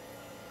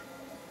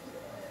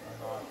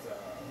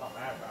 I'm not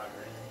mad about it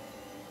or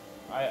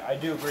anything. I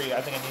do agree.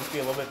 I think it needs to be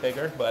a little bit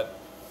bigger, but...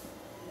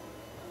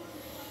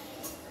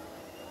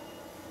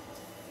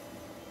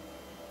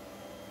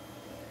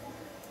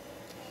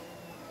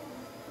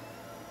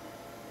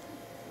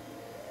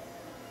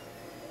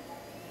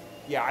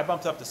 yeah, I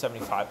bumped up to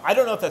 75. I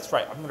don't know if that's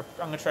right. I'm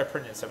gonna try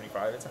printing it at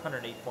 75. It's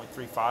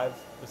 108.35.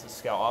 This is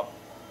scale up.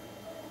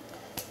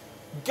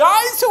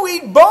 Guys who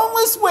eat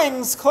boneless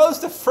wings close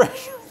to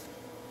fresh.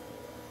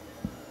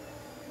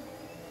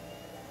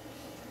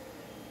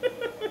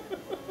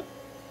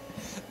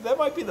 That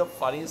might be the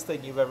funniest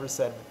thing you've ever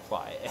said,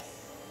 McFly. Is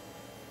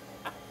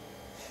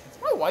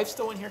my wife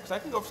still in here? Because I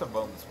can go for some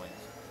boneless wings.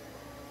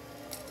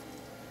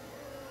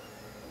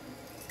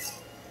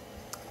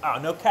 Oh,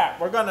 no cap.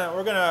 We're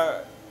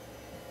gonna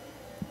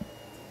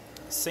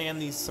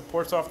sand these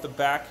supports off the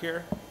back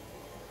here.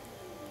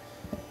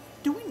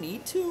 Do we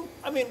need to?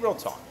 I mean, real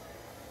talk.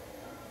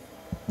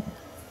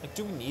 Like,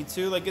 do we need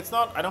to? Like, it's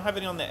not, I don't have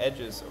any on the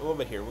edges. A little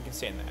bit here. We can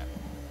sand that.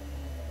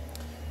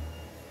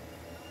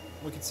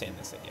 We could sand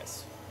this in,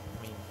 yes.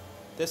 I mean,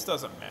 this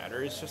doesn't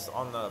matter. It's just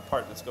on the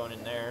part that's going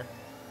in there.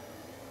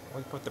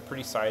 We put the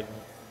pretty side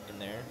in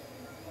there.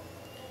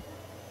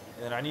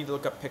 And then I need to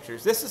look up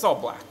pictures. This is all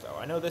black, though.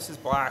 I know this is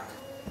black.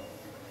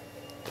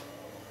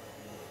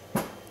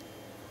 Let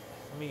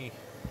me...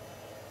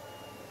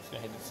 just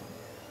gonna hit this in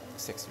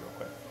 60 real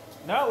quick.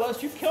 No,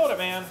 Los, you've killed it,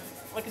 man.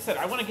 Like I said,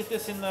 I want to get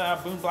this in the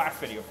Boone Black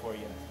video for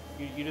you.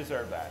 You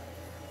deserve that.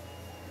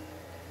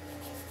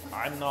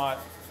 I'm not...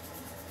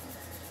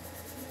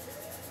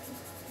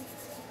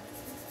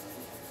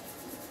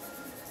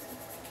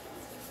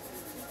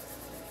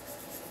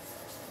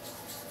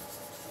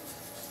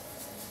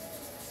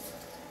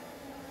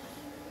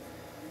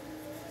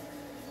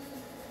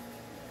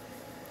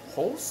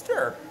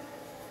 Holster?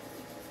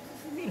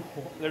 What do you mean,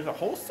 there's a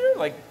holster?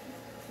 Like,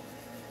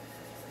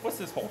 what's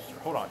this holster?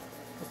 Hold on.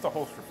 What's the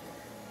holster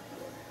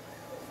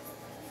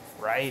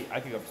for? Right, I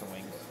could go up some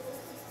wings.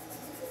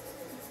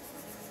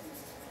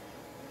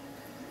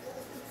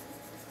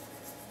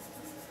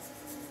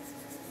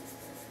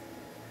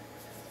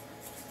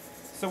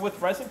 So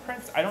with resin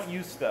prints, I don't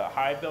use the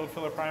high build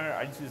filler primer.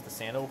 I just use the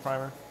sandal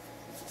primer.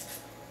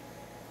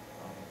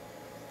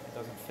 It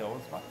doesn't fill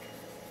as much.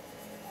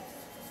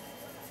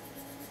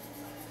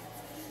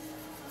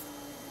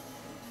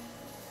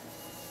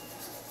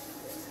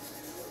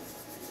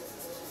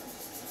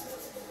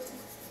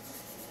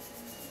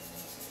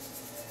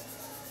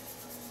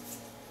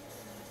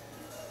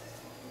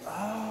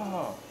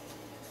 Oh,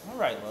 all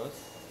right, Lois.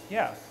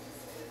 Yeah.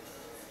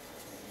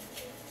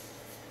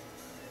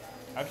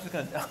 I'm just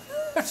gonna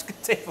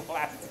tape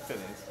elastic to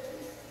this.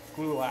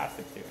 Glue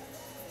elastic to it.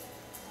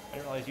 I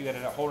didn't realize you had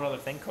a whole other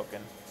thing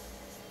cooking.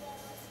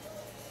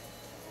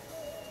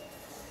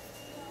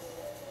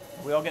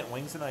 Are we all getting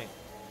wings tonight?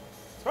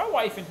 Is my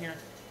wife in here?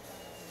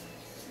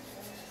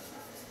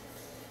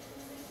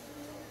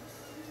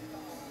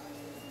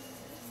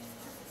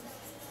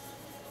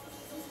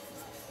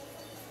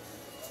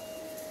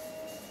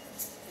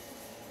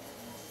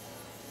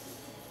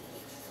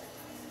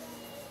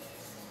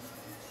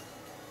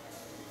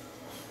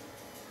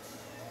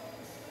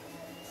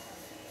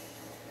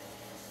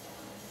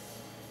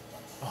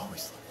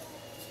 Always.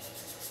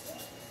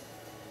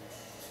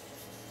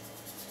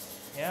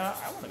 Yeah,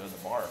 I want to go to the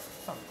bar. That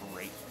sounds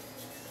great.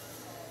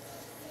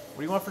 What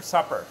do you want for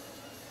supper?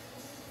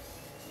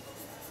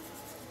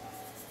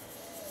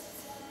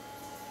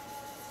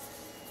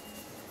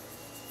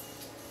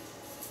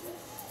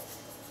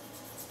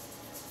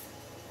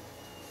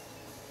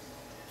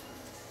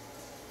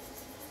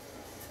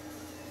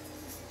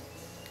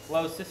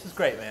 Lois, this is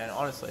great, man,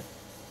 honestly.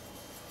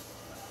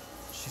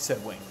 She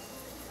said wings.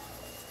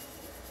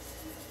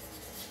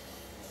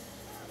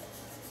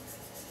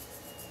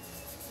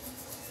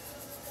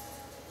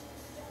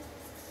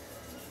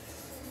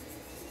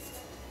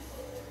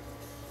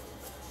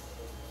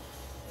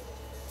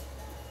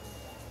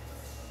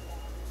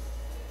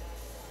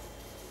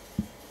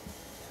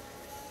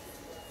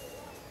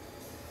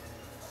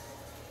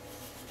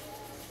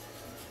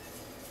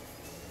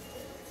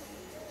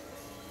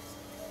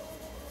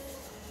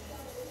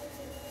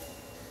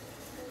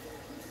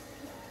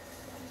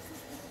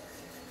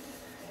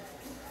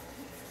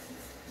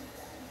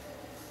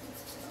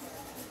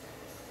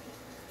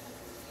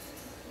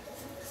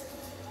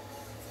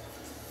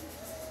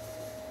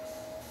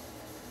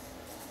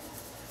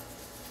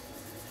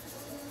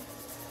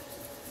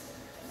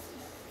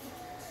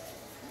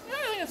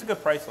 It's a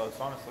good price, Lois,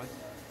 honestly.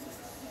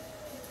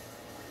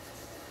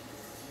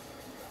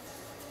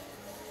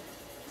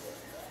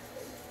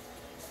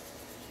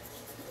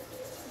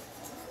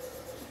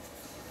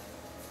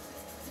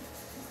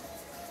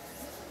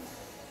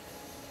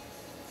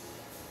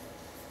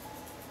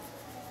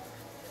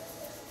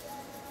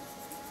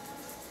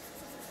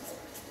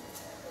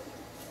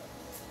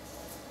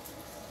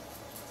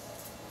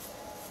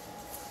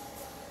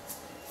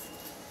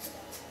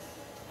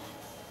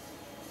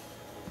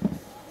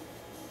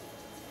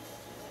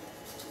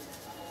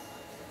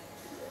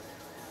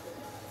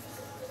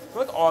 I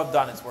feel like all I've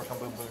done is work on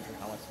Boom Boom for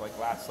helmets for like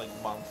last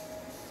month.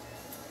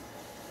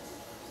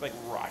 It's like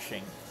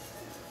rushing.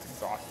 It's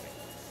exhausting.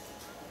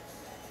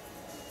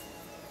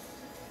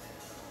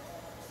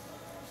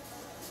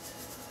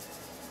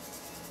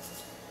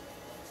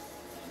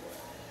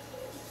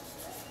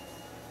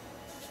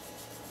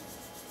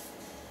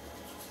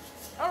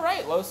 All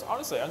right, Los.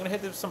 Honestly, I'm gonna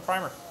hit this with some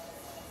primer.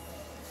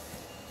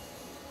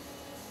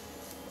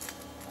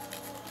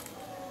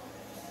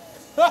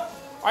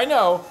 I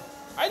know.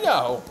 I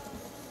know.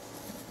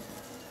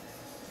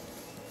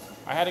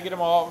 I had to get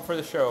them all out for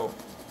the show.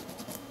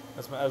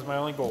 That was my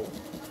only goal.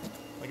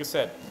 Like I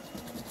said,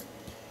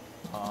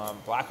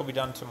 black will be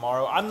done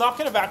tomorrow. I'm not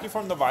going to vacuum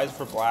form the visor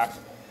for black.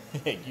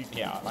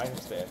 Yeah, I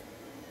understand.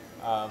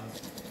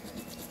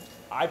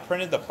 I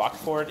printed the buck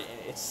for it.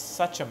 It's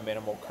such a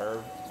minimal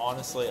curve.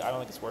 Honestly, I don't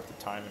think it's worth the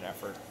time and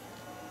effort.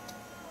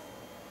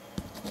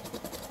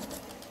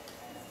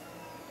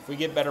 If we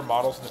get better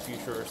models in the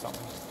future or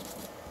something.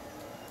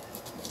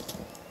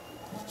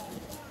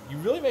 You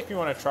really make me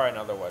want to try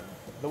another one.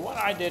 The one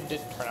I did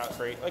didn't turn out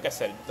great. Like I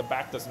said, the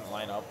back doesn't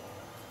line up,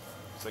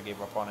 so I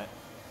gave up on it.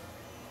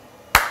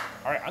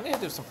 All right, I'm gonna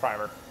do some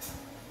primer.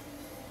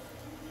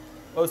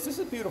 Oh, this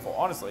is beautiful,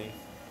 honestly.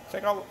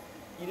 Check out,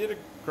 you did a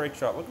great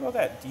job. Look at all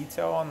that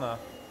detail on the...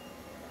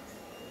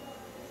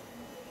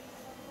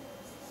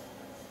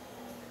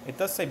 It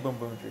does say Boom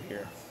Boomger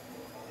here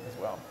as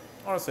well.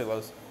 Honestly,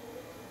 Lowe's,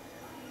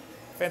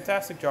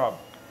 fantastic job.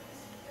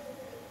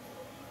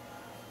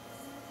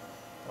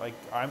 Like,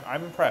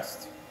 I'm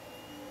impressed.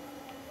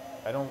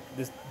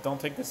 Don't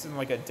take this in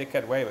like a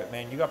dickhead way, but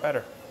man, you got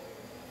better.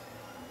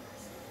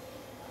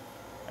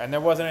 And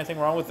there wasn't anything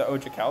wrong with the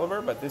Oja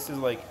Caliber, but this is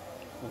like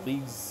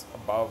leagues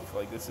above.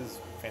 Like, this is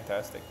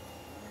fantastic.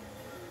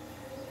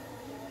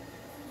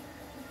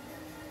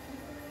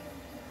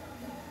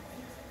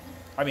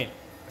 I mean,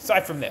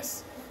 aside from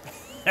this.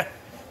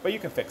 But you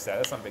can fix that.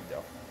 That's not a big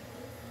deal.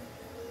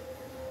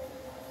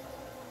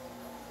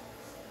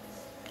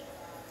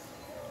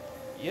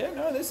 Yeah,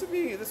 no, this would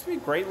be a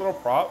great little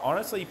prop.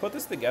 Honestly, you put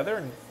this together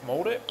and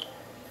mold it.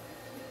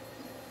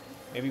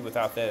 Maybe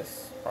without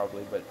this,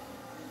 probably, but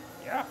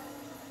yeah.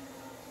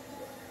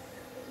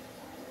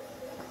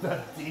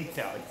 The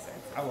detail,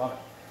 I love it.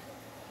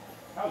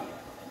 Oh yeah.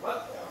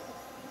 Let's go.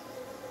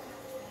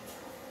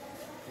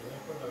 Okay, let me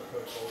put another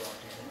coat folder on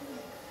here.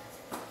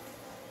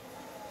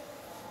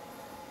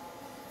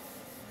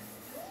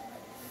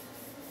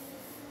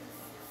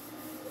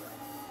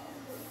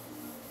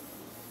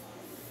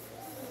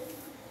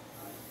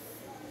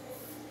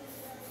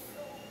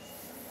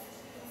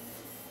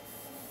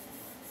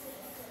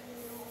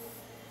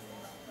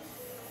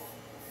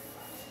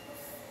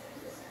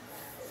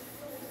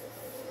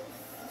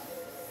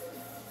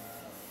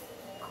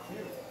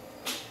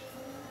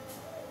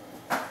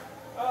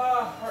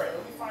 Alright,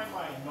 let me find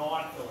my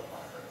non-filler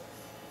primer.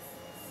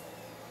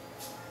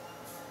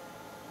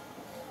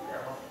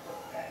 Here, I'll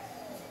put that.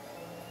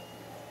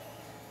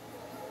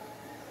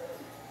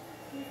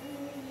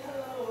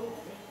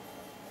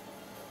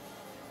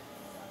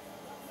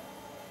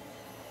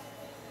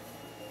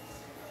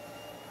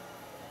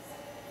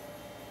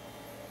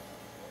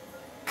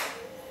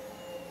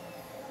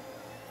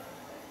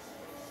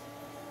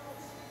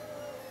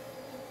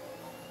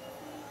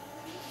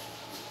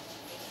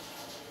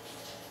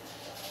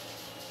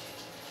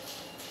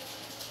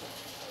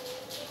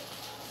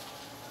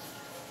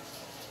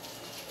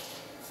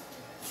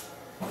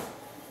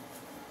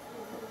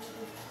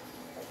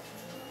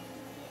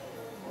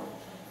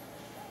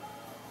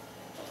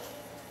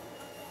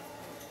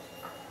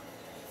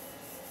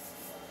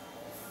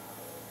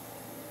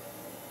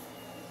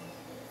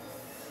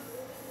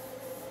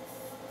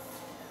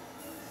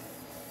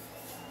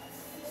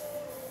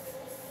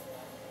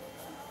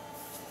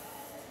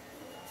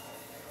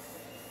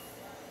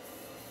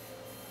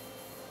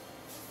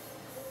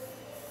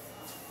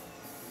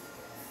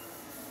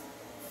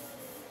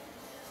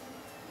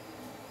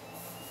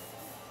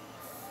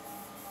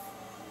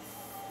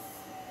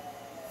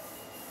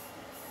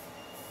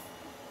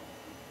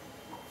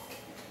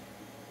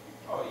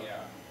 Oh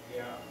yeah,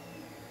 yeah.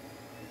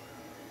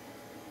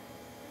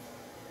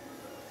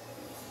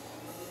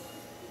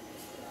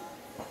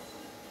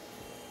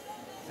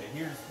 So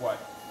here's what?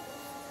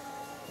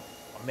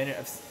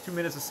 2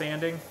 minutes of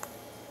sanding,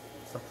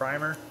 some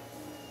primer.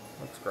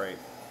 Looks great.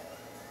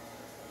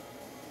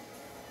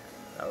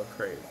 That looks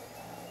great.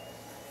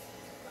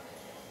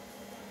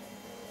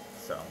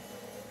 So.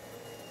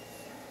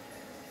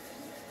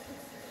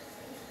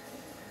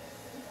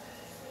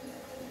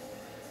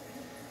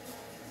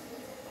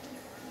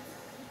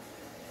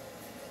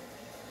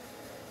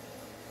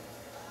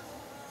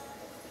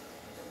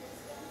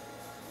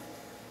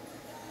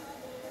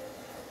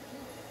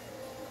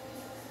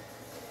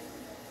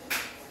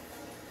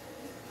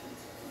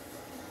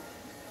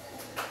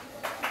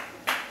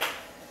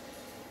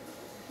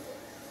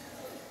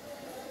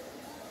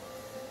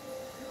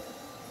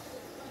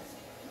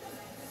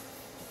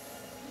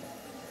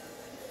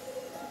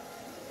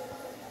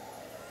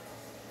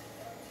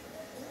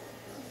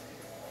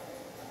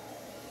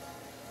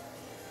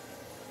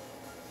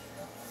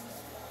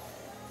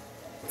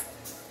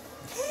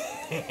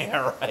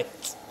 Yeah,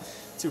 right.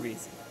 Too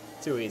easy.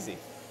 Too easy.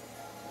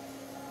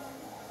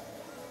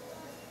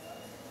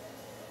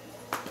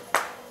 I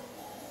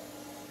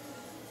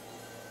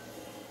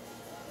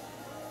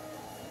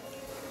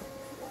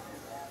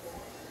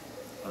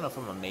don't know if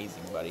I'm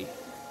amazing, buddy.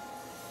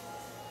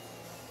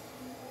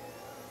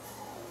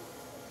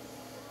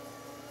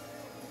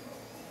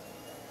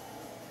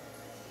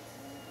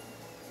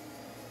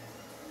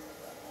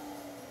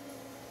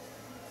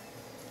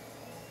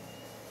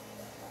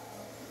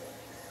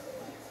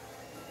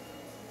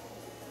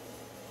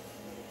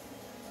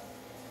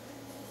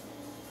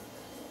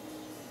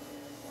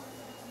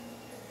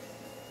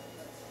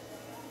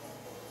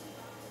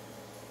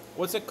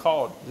 What's it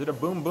called? Is it a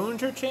Boom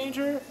Boonger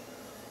changer?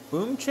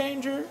 Boom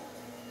changer?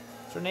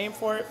 Is there a name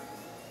for it?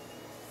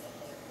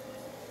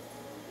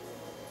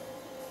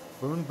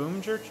 Boom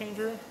Boonger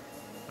changer?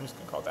 I'm just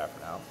gonna call it that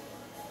for now.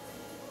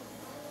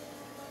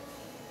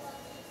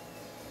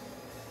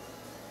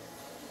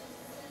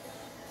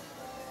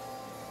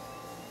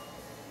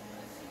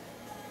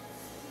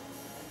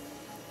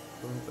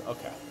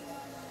 Okay.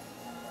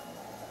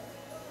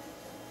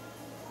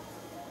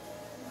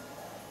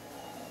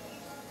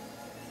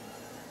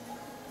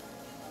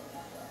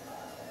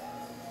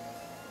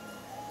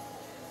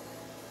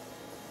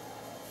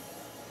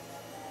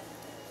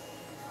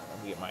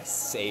 Let me get my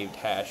saved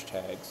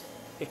hashtags.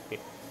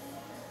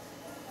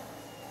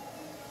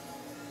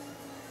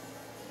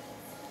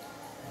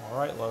 All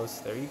right, Los.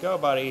 There you go,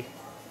 buddy.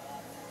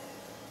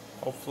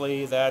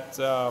 Hopefully that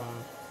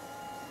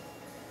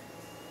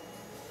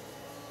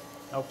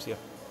helps you.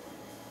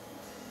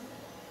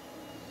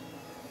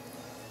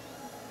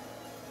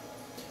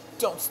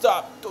 Don't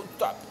stop. Don't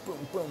stop.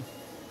 Boom, boom.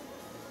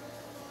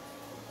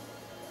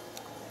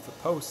 The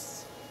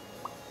posts.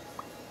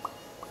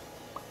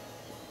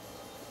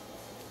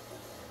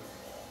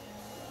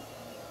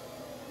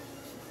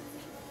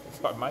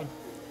 God, my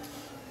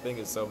thing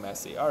is so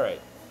messy. All right.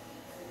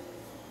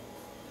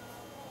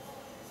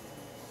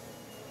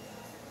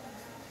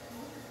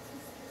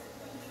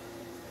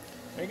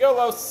 There you go,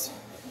 Los.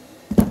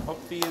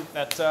 Hopefully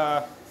that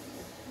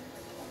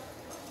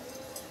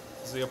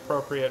is the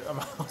appropriate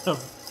amount of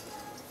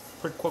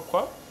quid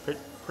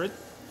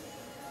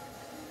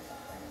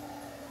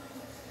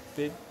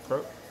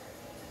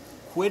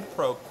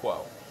pro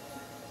quo.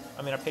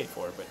 I mean, I paid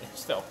for it, but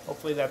still,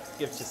 hopefully that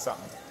gives you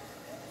something.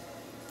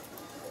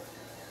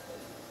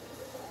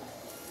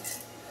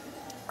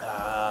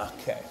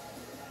 Okay.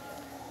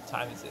 What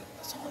time is it?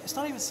 It's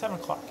not even 7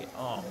 o'clock yet.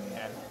 Oh,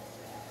 man.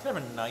 Can I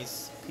have a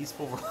nice,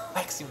 peaceful,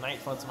 relaxing night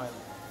for once in my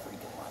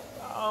freaking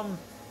life?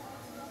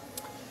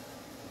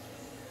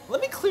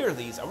 Let me clear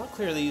these. I want to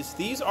clear these.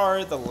 These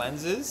are the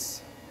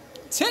lenses.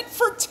 Tit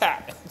for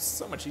tat. It's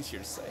so much easier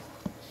to say.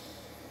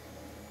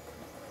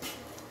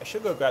 I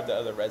should go grab the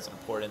other resin,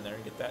 pour it in there,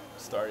 and get that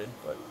started,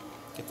 but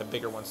get the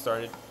bigger one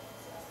started.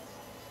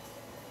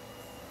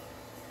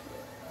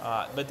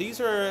 But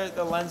these are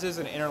the lenses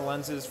and inner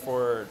lenses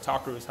for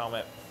Takaru's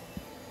helmet.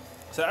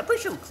 So I'm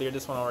pretty sure we cleared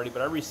this one already,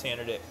 but I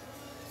resanded it.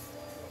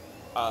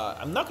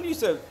 I'm not going to use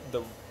the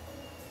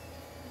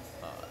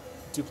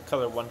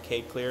Duplicolor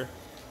 1K clear.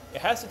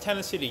 It has a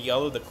tendency to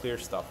yellow the clear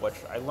stuff, which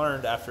I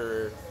learned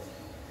after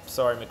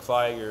Sorry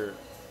McFly or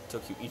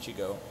Tokyo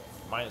Ichigo.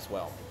 Mine as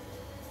well.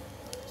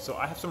 So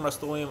I have some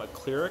Rust-Oleum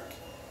acrylic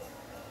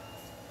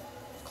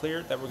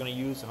clear that we're going to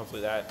use, and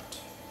hopefully that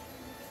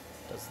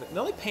does the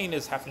only pain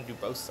is having to do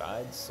both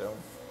sides, so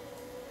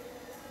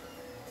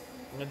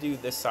I'm going to do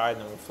this side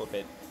and then we'll flip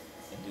it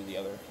and do the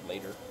other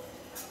later.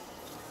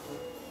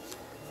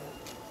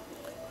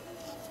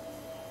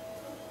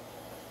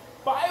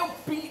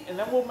 Biobeat, and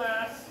then we'll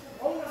mask.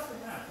 Oh, not the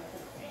mask.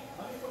 We'll put paint.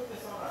 Let me put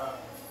this on a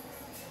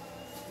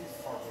piece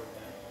of cardboard then.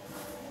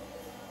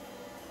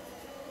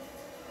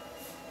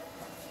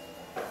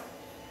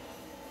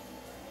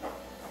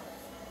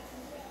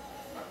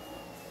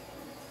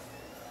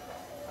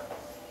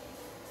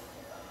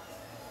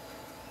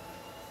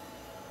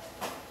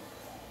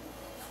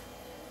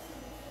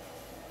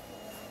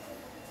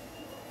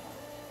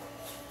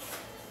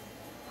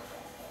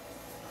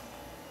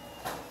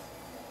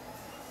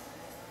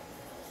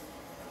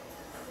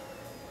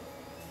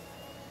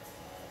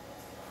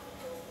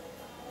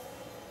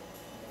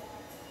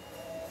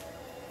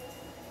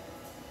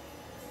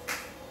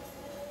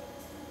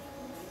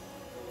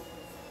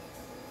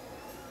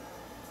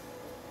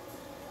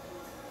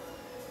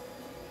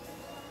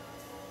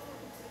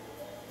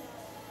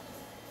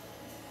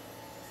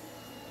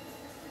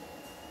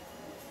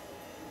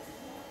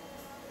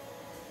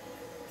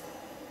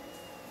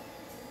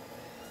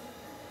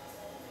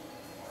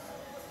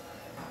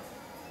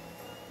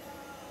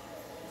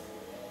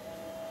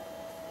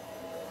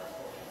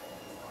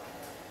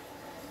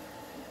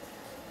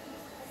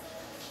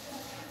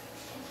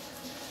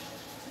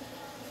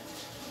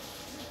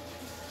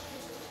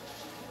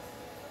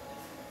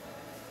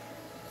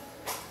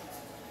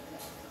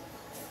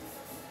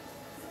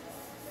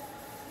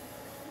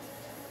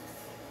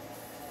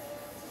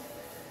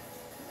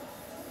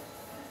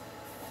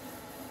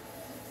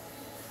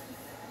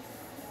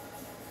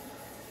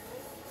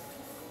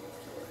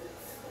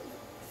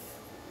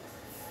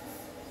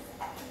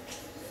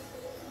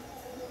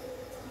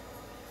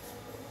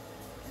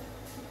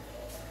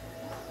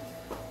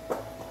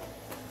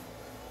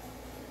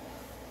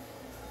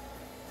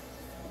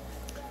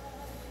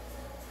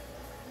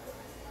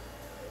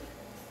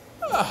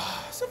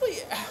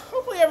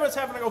 Hopefully everyone's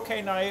having an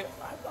okay night.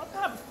 I'm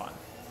having fun.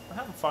 I'm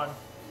having fun.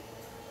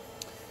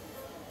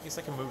 I guess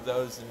I can move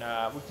those, and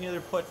we can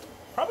either put...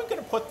 Probably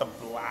going to put the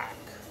black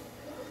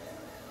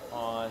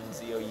on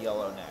Zeo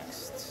Yellow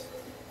next.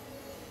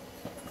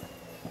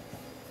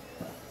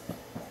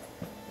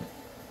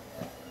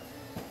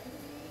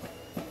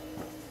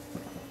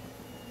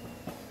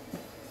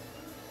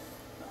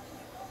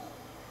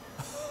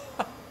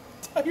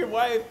 Tell your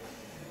wife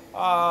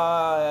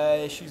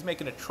she's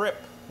making a trip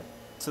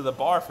to the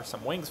bar for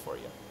some wings for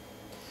you.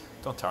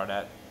 Don't tell her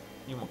that.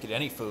 You won't get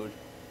any food.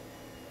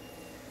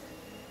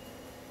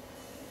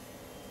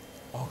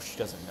 Oh, she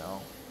doesn't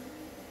know.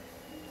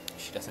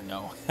 She doesn't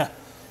know.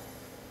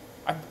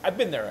 I've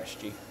been there,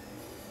 SG.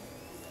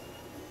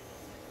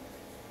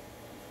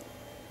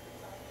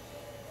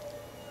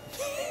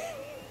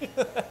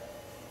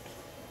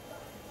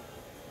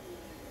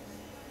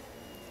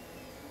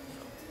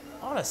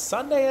 On a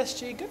Sunday,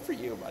 SG, good for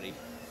you, buddy.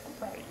 I'm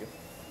proud of you.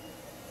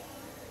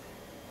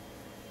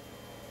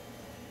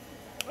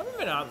 I haven't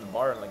been out in the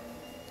bar in like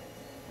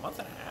a month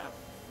and a half.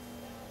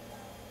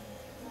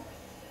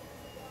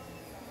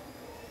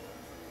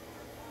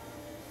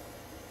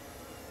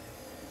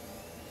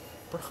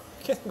 Bro,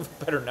 I can't think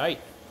of a better night.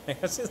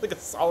 That seems like a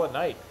solid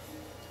night.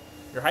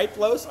 Your hype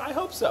lows? I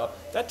hope so.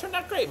 That turned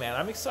out great, man.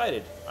 I'm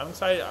excited. I'm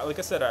excited. Like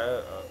I said,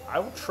 I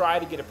will try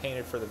to get it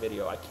painted for the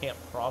video. I can't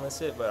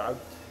promise it, but I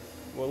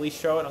will at least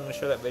show it. I'm going to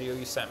show that video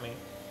you sent me.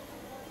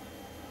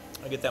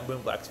 I'll get that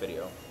Moon Blacks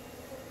video.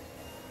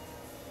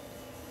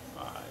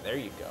 There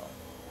you go.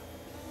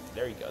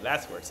 There you go.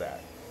 That's where it's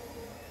at.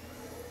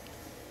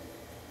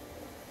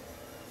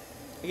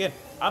 Again,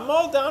 I'm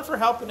all down for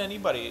helping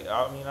anybody.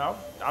 I mean,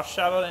 I'll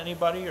shout out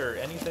anybody or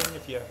anything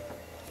if you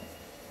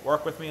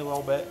work with me a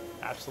little bit.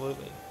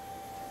 Absolutely.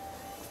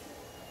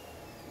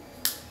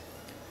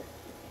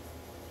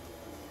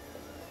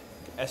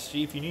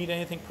 SG, if you need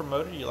anything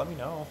promoted, you let me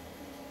know.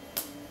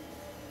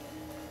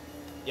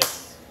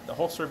 Yes, the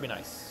holster would be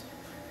nice.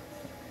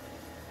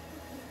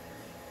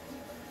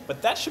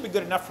 But that should be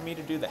good enough for me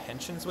to do the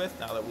henshins with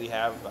now that we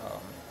have,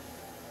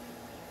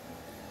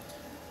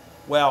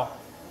 well,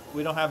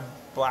 we don't have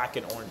black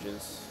and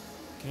oranges.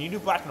 Can you do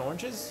black and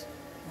oranges,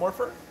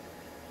 Morpher?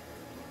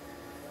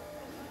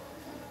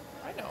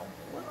 I know.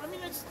 Well, I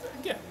mean, it's,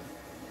 again,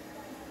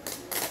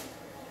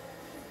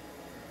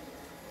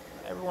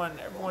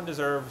 everyone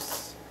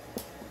deserves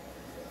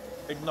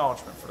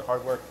acknowledgement for the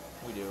hard work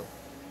we do.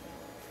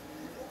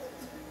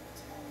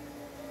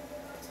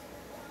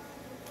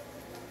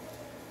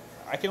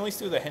 I can at least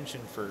do the henshin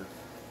for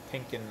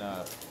pink and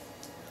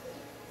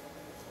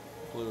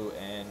blue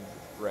and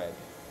red.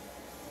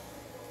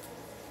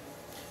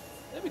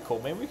 That'd be cool.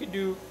 Maybe we could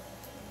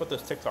put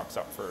those TikToks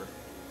up for.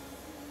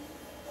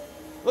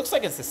 Looks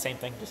like it's the same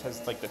thing, just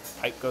has like the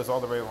pipe goes all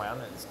the way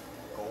around and it's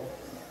gold.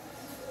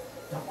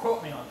 Don't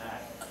quote me on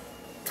that.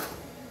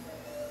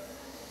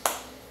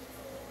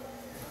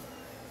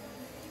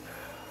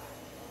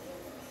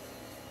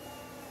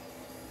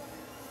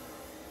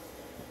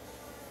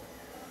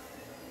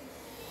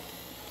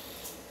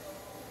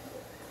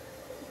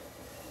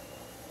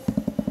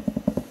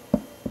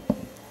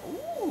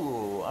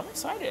 Ooh, I'm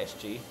excited,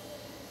 SG.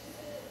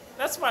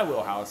 That's my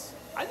wheelhouse.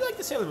 I like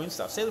the Sailor Moon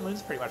stuff. Sailor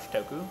Moon's pretty much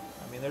Toku.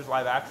 I mean, there's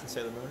live action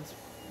Sailor Moon's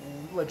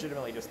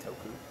legitimately just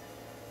Toku.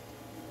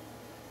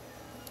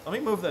 Let me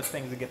move those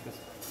things to get this.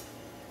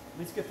 At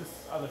least get this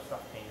other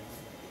stuff painted.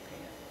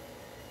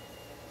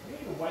 We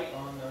need the white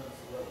on those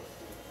lilies.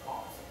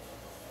 Awesome.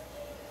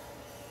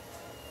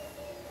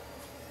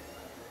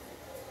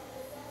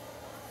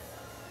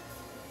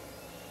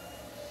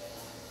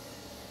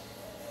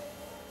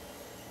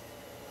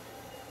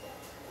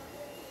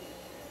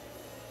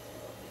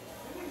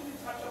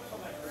 Touch ups on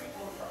that green.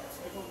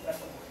 We'll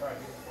definitely try to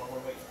do this while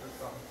we're waiting for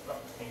some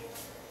stuff to paint.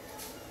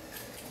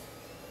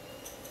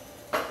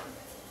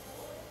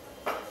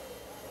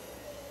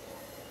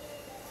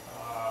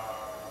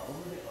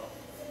 Where did it go?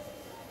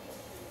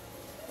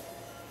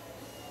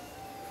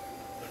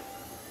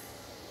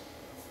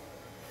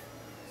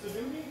 So do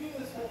we do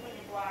this whole thing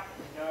in black?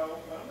 No,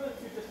 but I'm going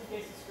to do just in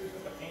case it screws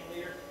with the paint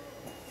later.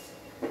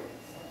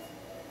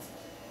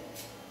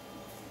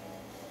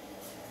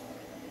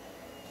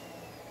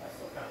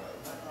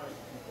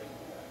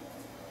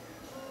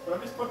 But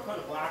I'm just going to put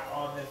a black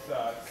on this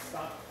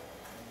stunt.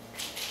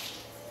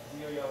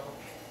 Zio yellow.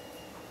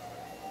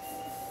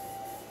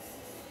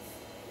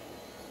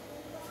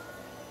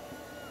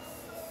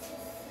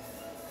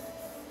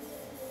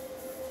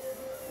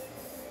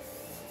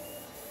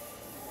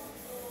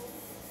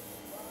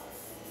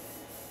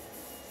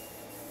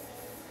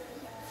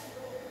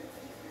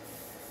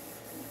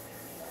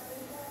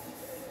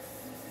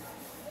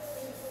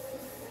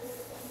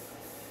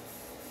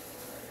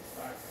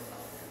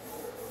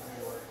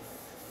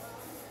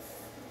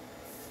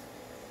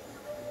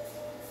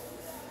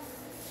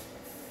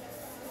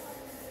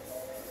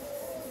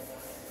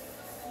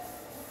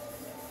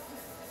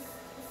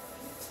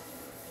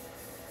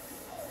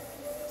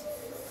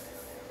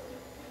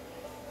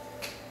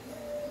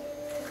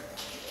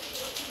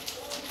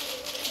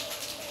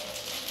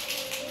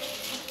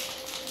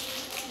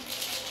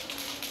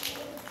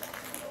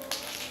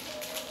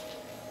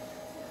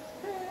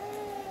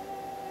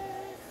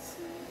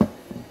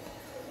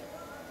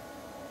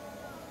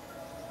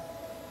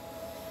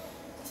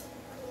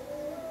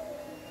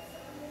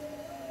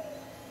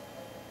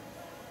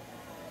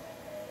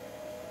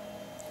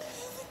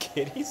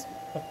 Kitties?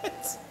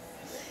 What?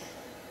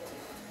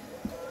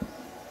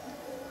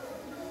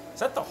 Is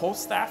that the whole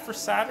staff for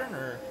Saturn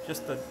or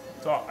just the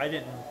dog? I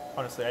didn't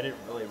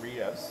really read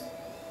us.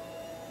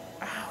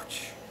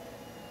 Ouch.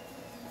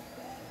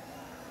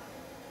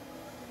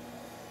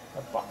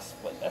 A buck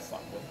split, that's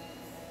not good.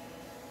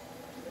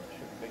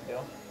 Big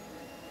deal.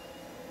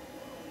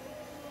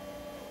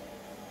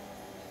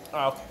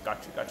 Oh, okay,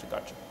 gotcha.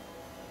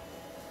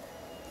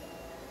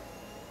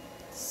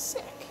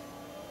 Sick.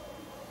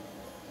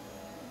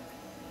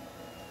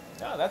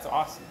 No, that's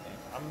awesome, man.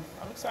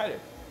 I'm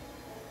excited.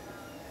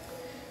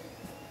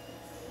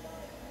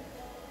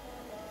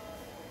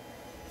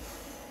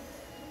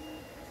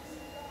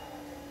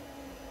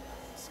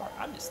 Sorry,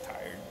 I'm just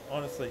tired,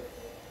 honestly.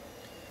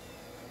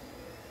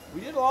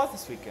 We did a lot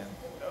this weekend.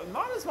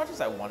 Not as much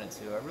as I wanted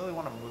to. I really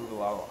want to move a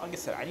lot. Like I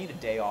said, I need a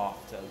day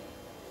off to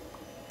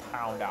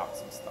pound out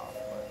some stuff.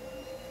 But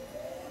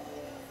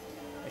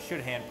I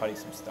should hand putty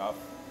some stuff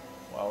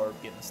while we're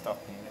getting stuff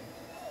painted.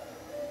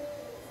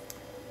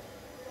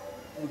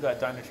 We got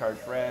Dino Charge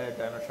Red,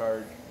 Dino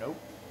Charge, nope.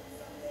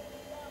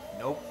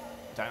 Nope.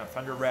 Dino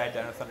Thunder Red,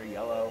 Dino Thunder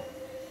Yellow.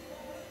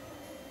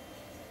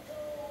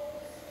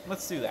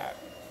 Let's do that.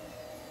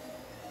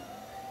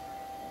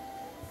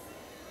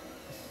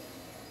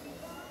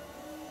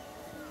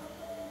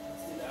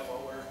 Let's do that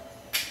while we're...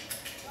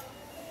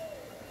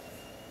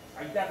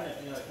 I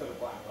definitely need to put a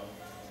black on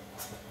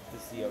the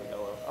CO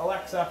yellow.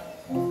 Alexa,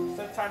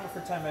 set timer for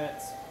 10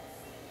 minutes.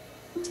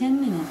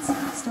 10 minutes,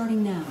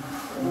 starting now.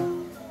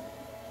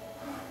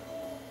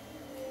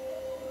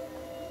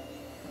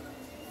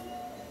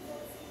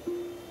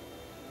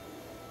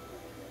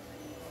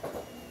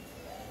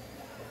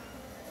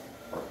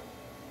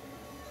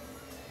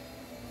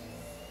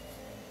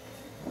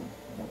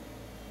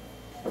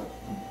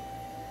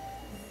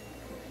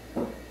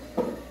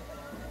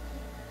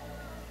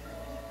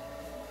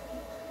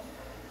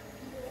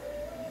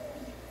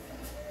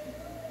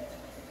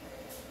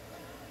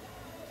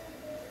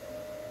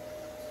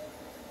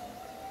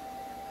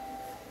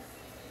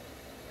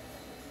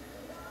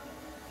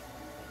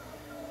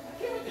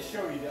 To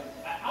show you the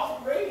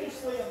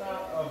outrageously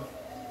amount of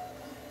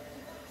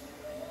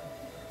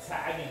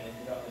tagging they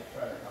did on the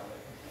Shredder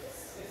comic.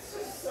 It's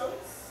just so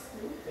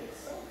stupid,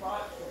 so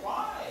much.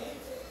 Why?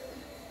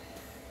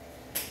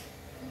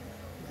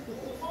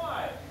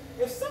 Why?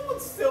 If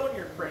someone's still in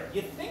your print,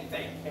 you think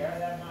they care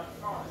that much,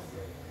 honestly.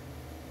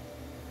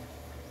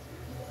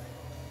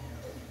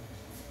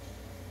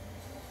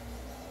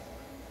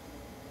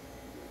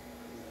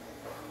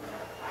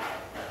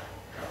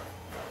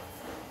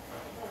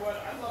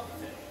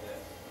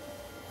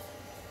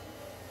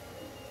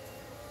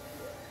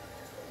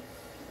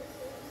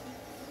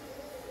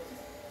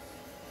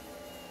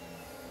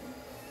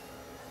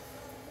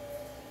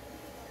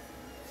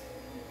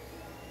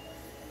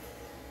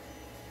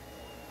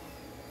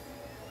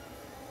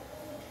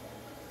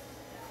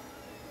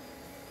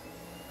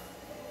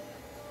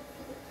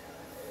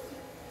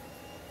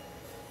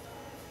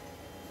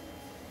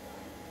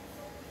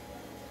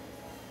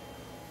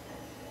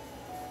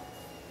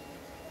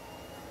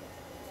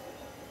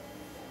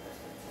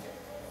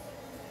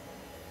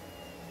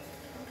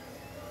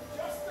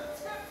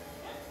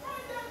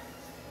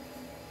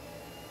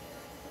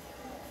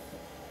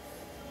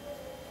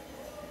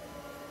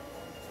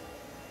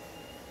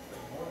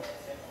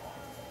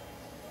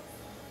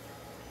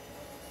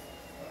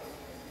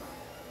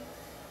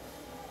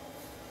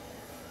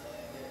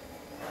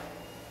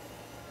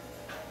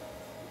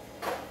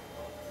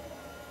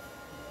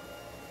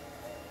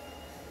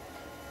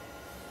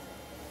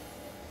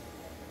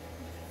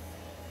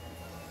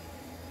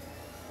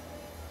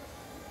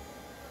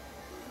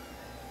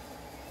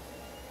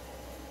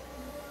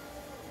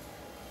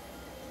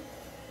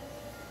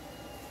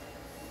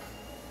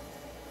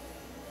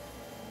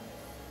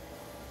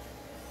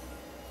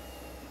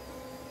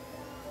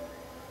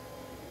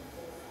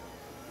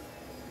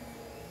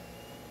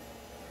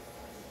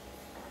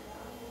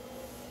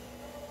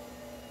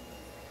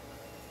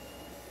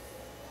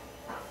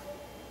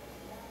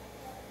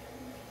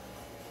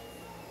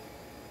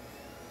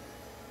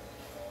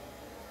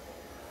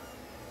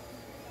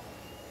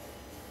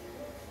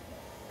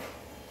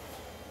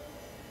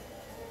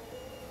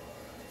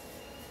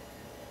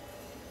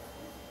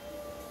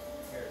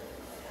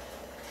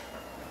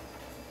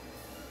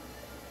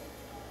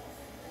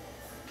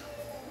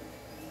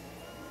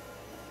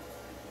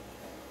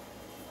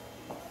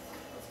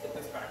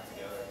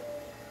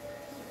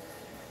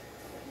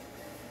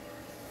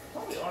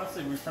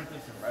 Honestly, we print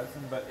this in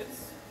resin, but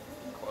it's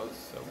close,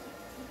 so.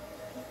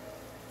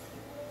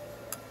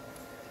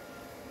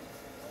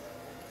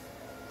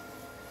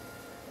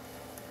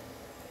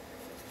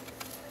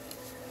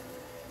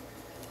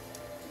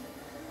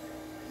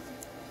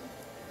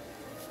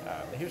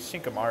 Here's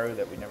Shinkamaru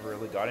that we never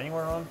really got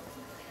anywhere on.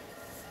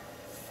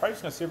 Probably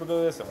just gonna super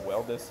glue this and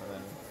weld this and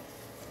then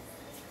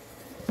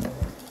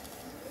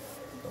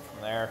go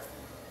from there.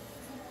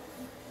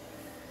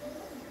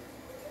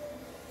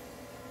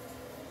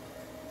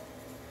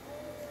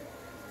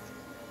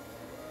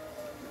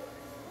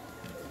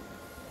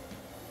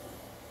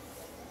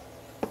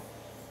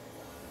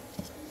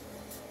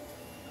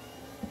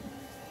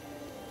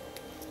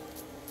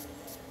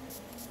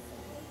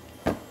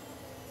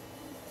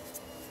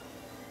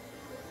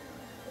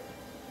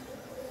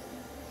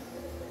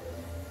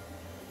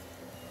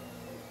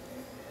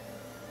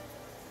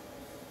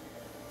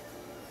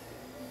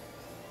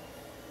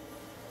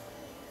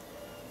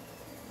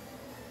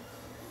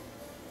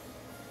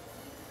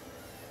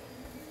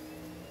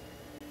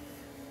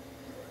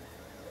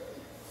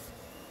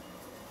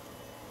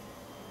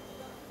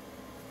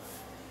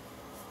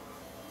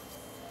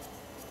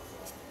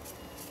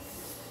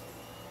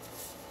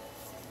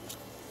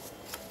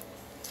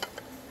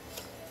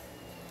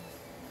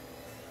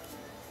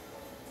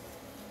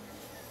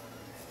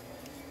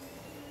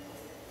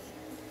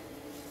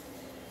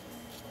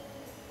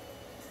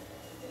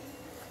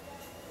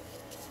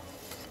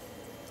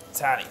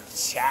 Tiny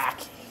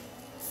Jackie.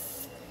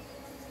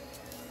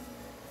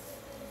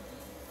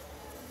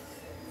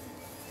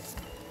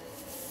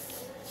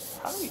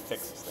 How do we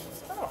fix this thing?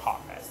 It's kind of a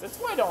hot mess. That's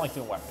why I don't like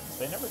doing weapons.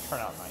 They never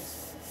turn out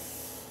nice.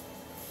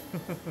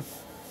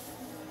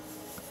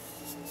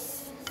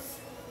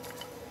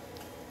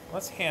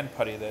 Let's hand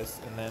putty this,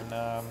 and then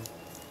I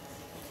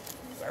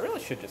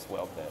really should just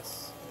weld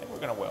this. I think we're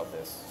gonna weld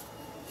this.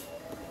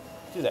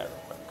 Do that real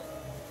quick.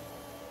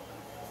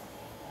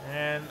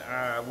 And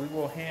we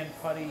will hand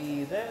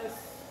putty this.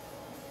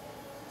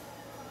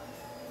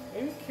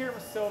 Maybe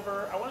Kirma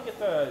Silver. I want to get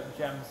the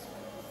gems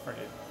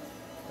printed.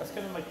 That's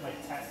gonna be like my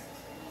test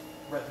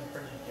resin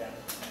printed gem.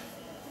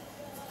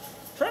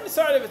 Trying to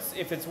decide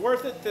if it's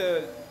worth it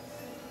to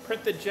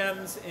print the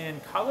gems in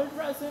colored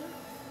resin,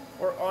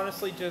 or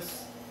honestly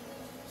just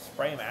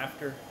spray them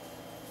after,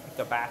 like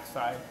the back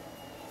side.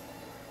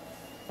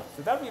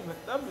 So that'll be the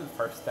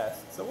first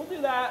test. So we'll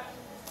do that.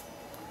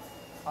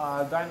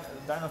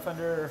 Dino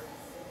Thunder,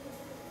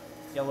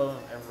 yellow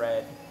and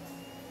red.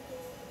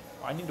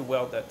 Oh, I need to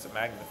weld that to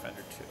Magna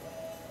Defender too.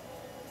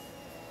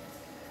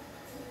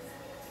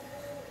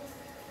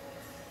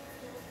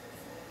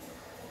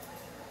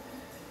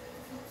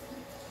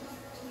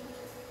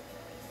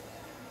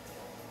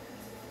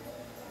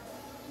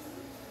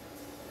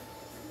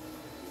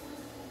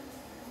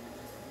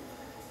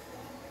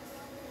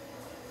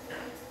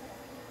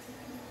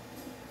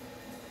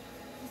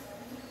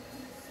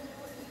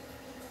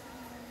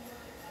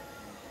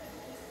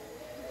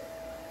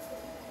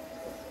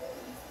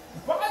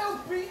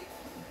 Biobeat!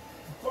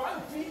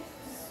 Biobeat!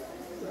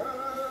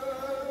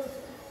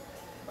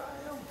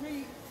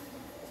 Biobeat!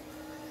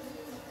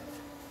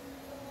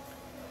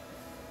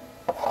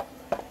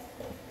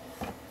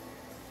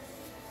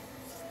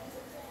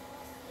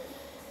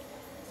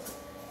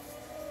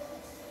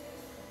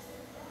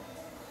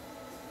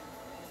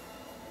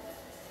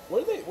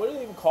 What do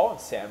they even call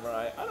it,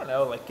 samurai? I don't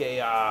know, like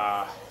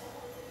a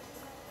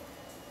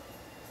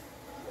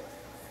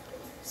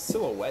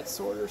silhouette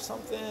sword or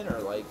something, or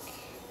like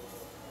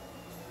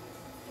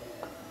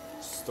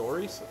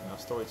story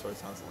sword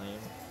sounds lame.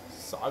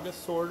 Saga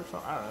sword or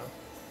something, I don't know.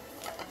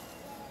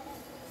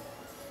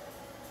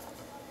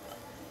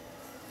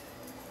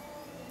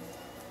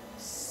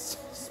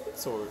 Spit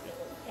sword.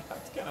 Yeah,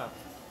 it's kind of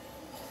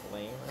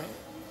lame, right?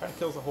 Kind of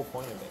kills the whole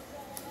point of it.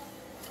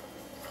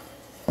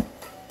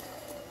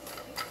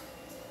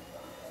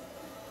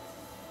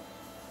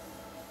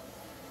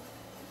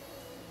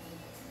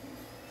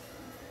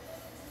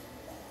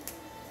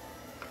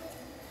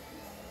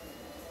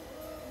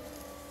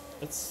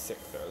 It's sick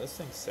though. This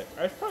thing's sick.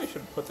 I probably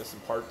should put this in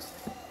parts.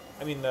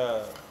 I mean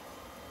the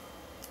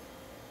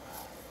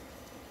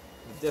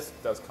disc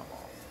does come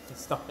off.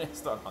 It's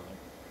not on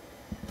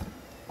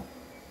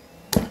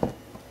there.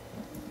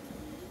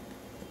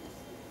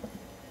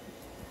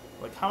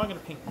 Like, how am I gonna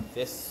paint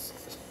this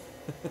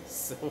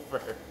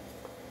silver?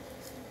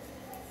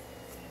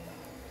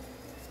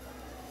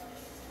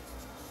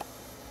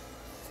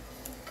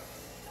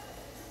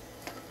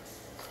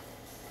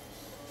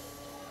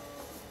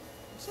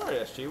 Sorry,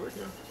 SG, we're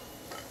here.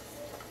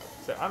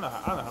 So I don't know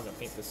how I'm gonna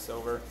paint this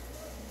silver,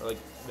 or like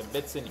the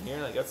bits in here.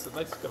 Like that's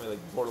gonna be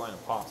like borderline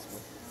impossible.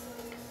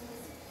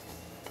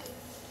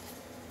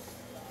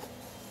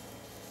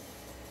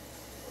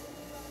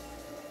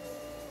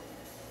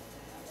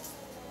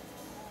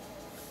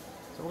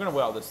 So we're gonna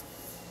weld this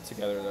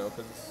together though,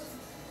 because it's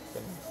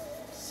been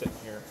sitting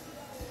here.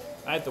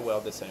 I have to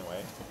weld this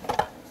anyway.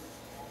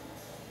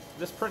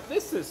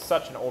 This is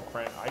such an old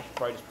print. I should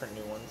probably just print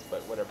new ones,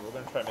 but whatever. We're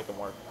gonna try to make them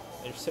work.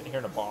 They're just sitting here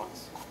in a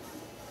box.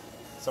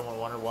 Someone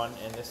wanted one,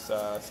 and this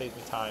saves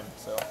me time.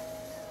 So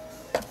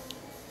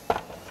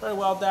try to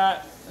weld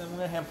that, and I'm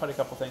gonna hand put a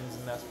couple things,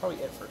 and that's probably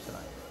it for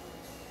tonight.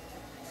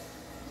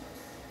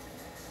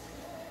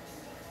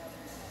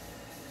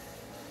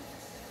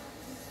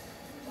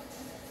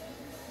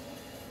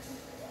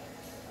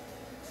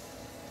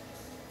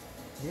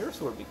 Mirror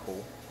sword would be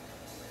cool.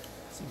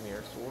 See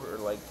mirror sword, or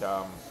like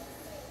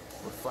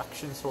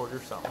reflection sword or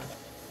something.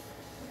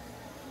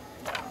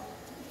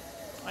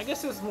 I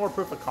guess this is more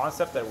proof of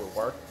concept that it would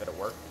work, that it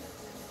worked.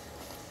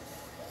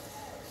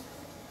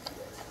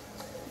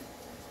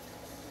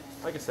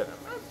 Like I said,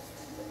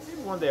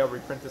 maybe one day I'll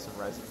reprint this in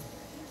resin.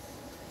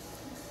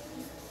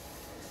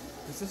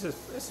 This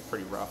is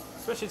pretty rough.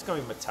 Especially it's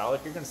gonna be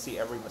metallic. You're gonna see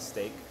every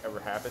mistake ever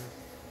happen.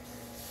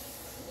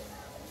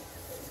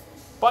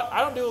 But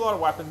I don't do a lot of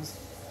weapons.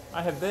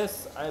 I have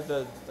this. I have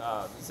the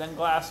Zen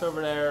Glass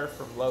over there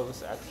from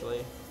Lowe's,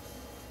 actually.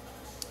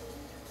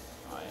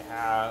 I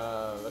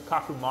have the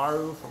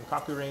Kakumaru from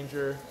Kaku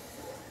Ranger.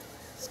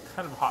 It's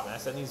kind of a hot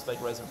mess. That needs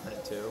like resin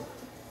printed too.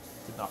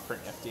 Did not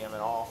print FDM at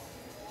all.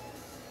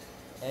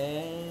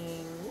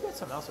 And we got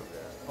something else over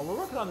there. Oh, we're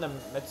working on the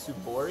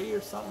Metsubori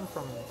or something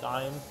from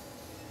Dime.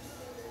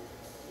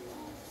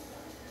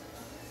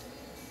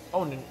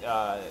 Oh,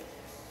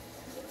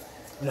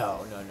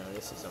 no,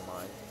 this isn't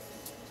mine.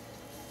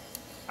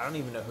 I don't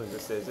even know who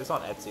this is. It's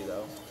on Etsy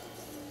though.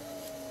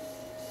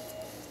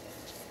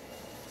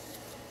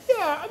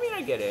 Yeah, I mean,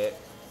 I get it.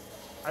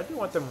 I do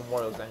want the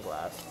Memorial Zen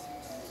glass.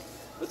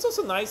 It's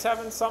also nice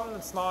having something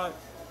that's not.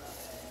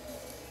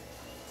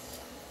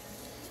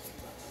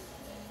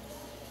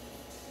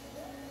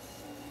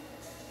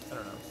 I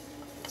don't know.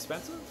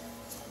 Expensive?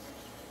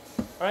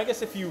 Or I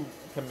guess if you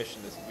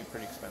commission this, it'd be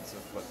pretty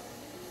expensive, but.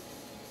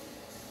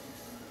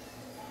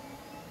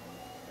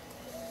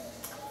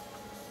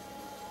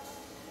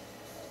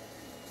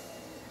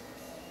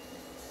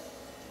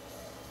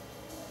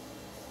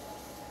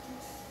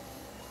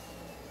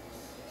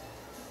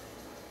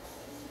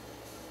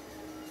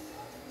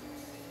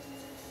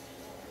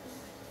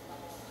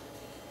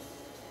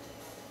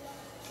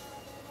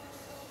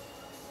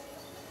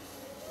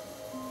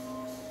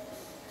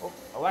 Oh,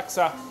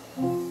 Alexa,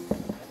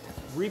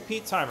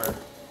 repeat timer.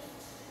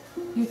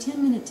 Your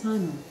 10-minute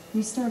timer,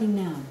 restarting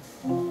now.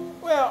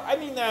 Well, I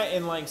mean that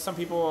in like some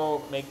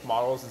people make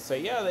models and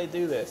say, yeah, they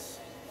do this.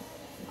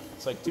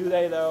 It's like, do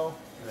they though?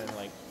 And then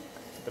like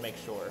to make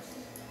sure.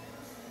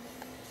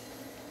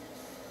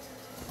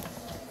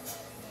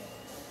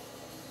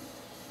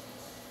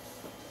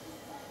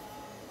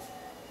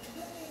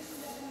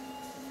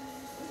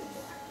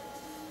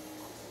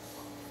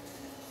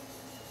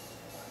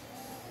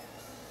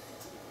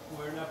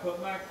 Where did I put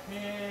my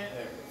pen?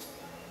 There it is.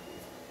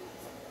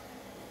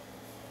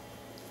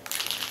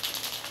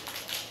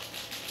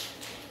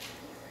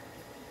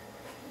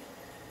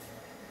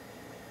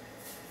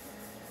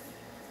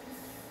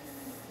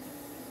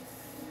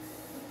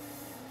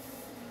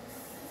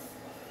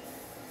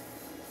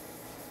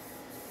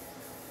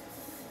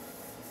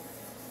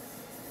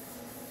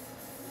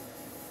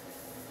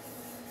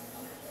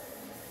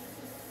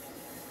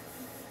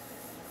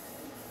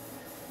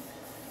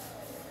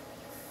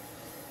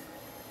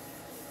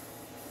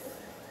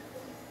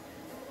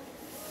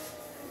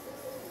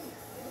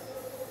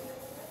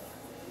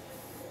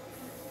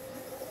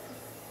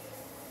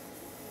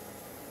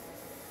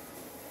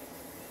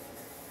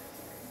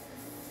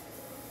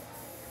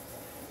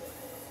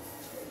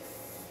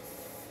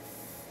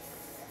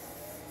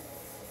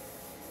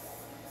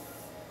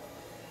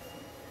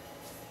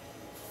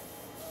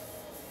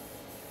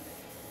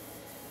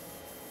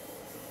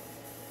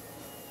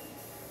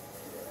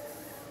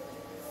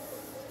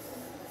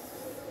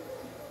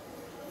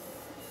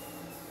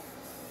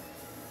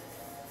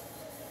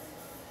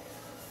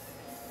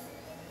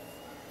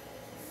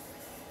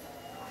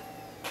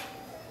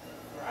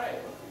 Right,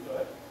 looking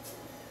good.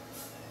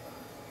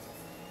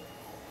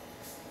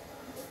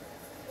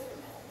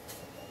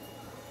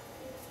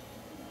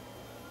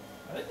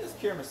 I think this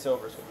Kirama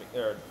Silver is going to be,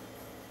 or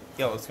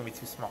yellow is going to be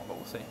too small, but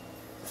we'll see.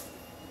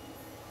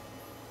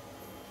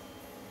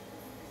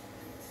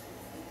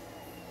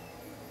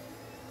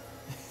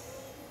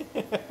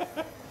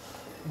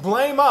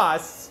 Blame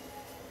us.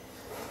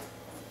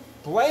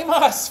 Blame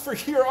us for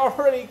your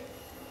already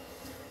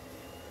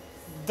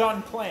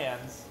done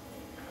plans.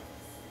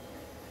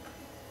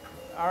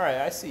 All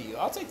right, I see you.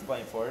 I'll take the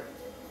blame for it.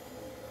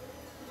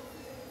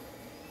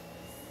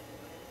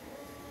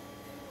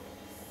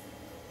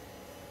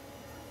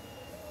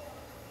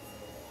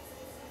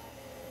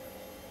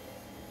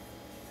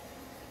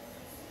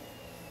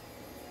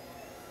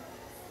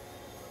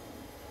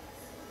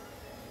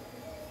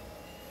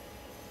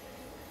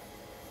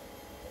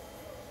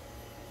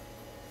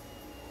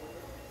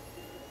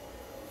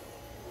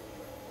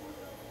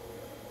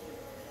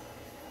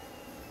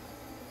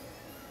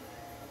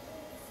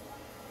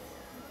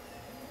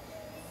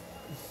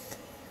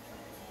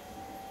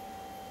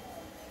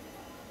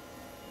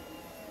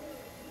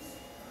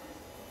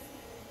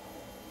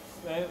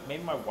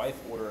 Maybe my wife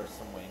order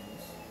some wings.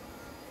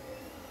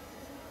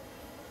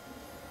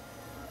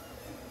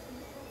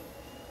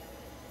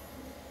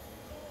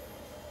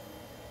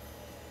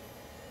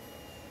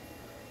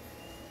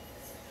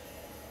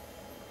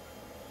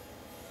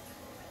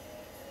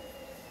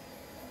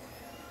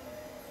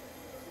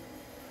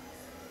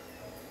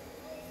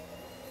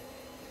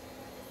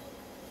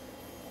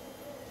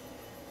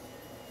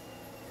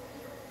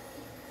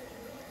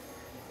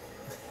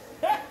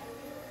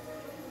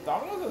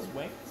 Domino's has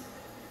wings?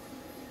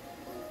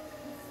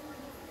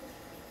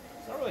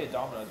 There's not really a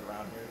Domino's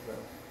around here, so.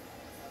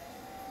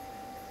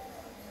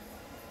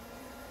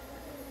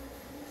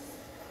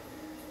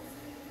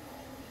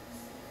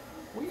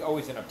 We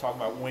always end up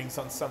talking about wings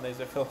on Sundays,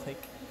 I feel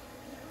like.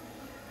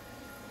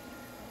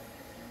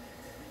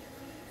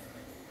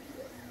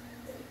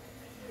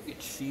 Maybe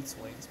get Sheets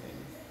wings, maybe.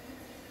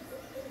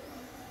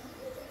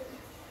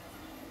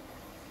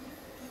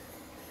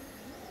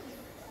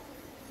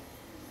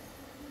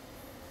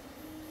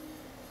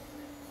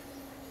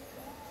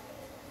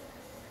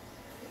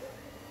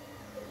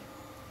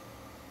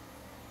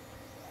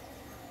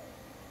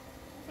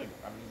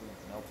 I'm using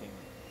melting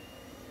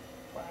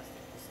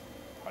plastic, just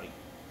putty.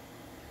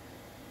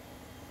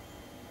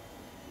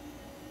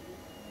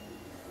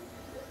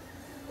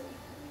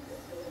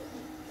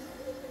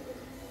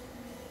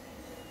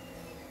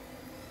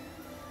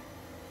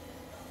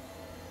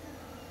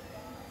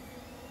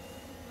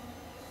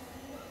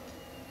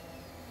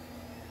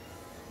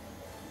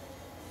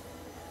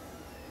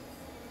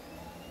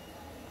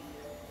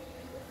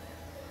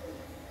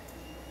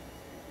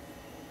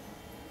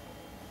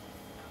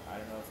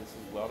 if this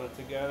is welded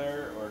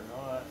together or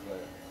not, but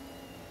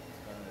it's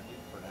going to do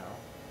for now.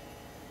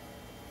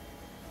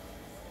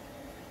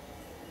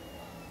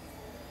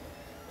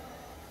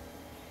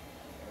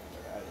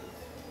 Whatever that is.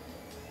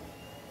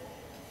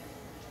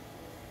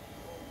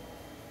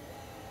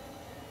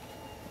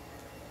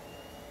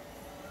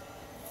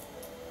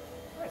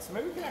 Alright, so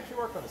maybe we can actually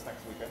work on this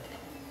next weekend.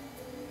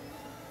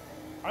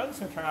 I don't think it's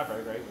going to turn out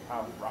very great with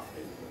how rough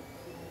it is.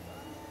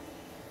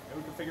 Maybe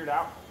we can figure it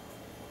out.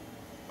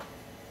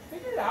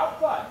 Figure it out,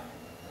 bud.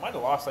 Might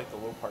have lost like the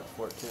little parts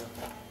for it too.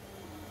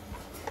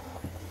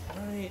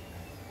 Alright.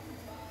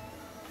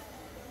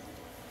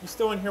 You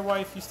still in here,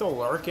 wife? You still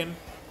lurking?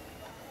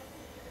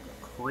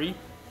 Creep.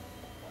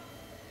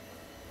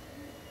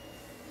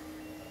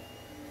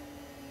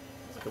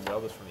 I could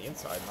weld this from the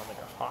inside, not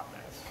like a hot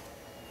mess.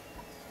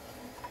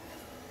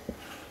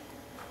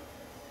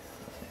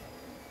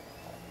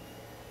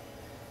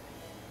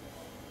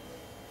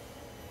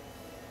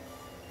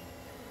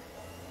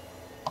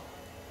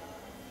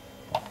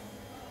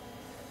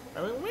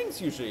 I mean, wings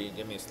usually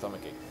give me a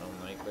stomachache all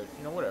night, but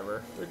you know,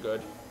 whatever. They're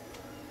good.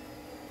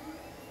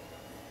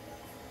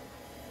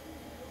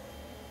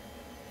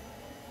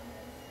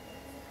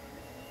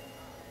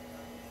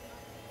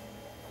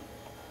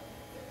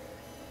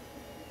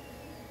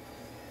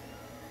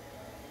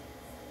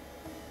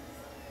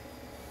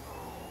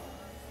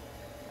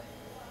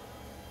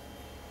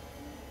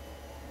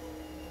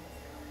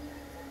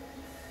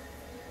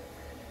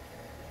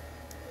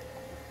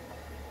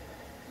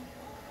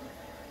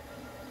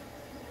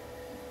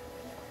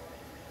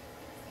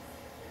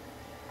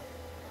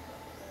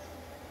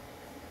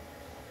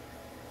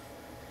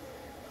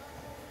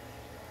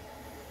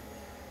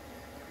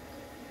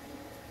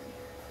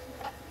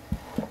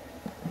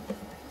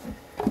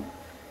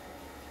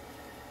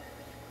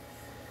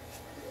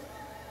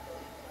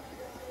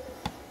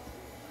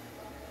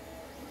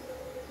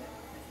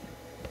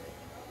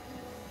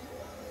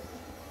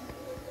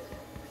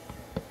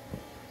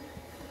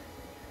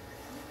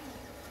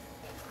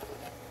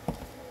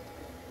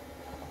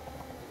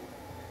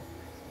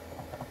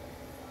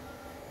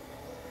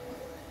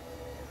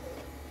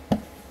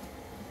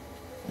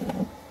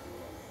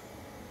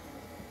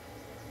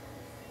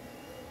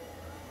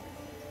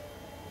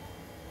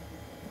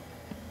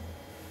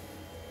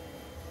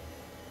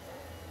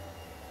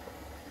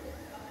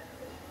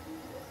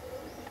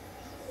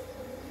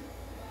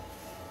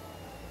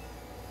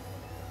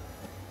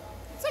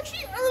 It's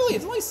actually early.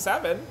 It's only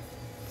 7.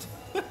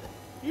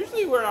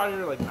 Usually we're out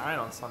here like 9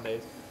 on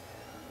Sundays.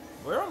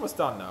 We're almost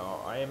done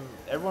though.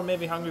 Everyone may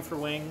be hungry for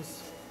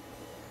wings.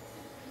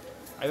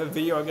 I have a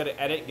video I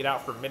gotta edit and get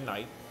out for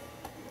midnight.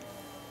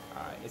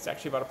 It's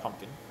actually about a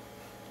pumpkin.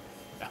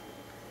 No,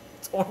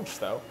 it's orange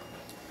though.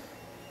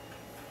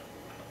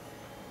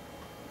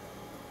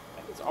 I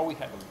think it's all we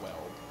had to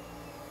weld.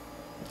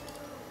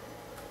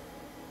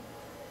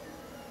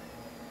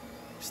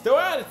 Still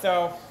at it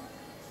though.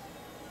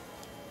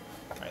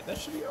 Alright, that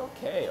should be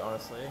okay,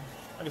 honestly.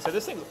 Like I said,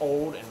 this thing's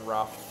old and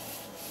rough.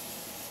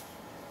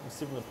 Let's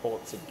see if we can pull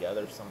it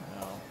together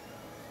somehow.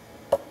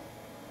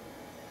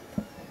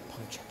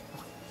 Punch it.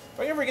 If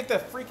I ever get the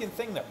freaking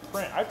thing to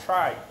print, I've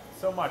tried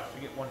so much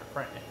to get one to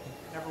print, and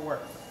it never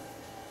works.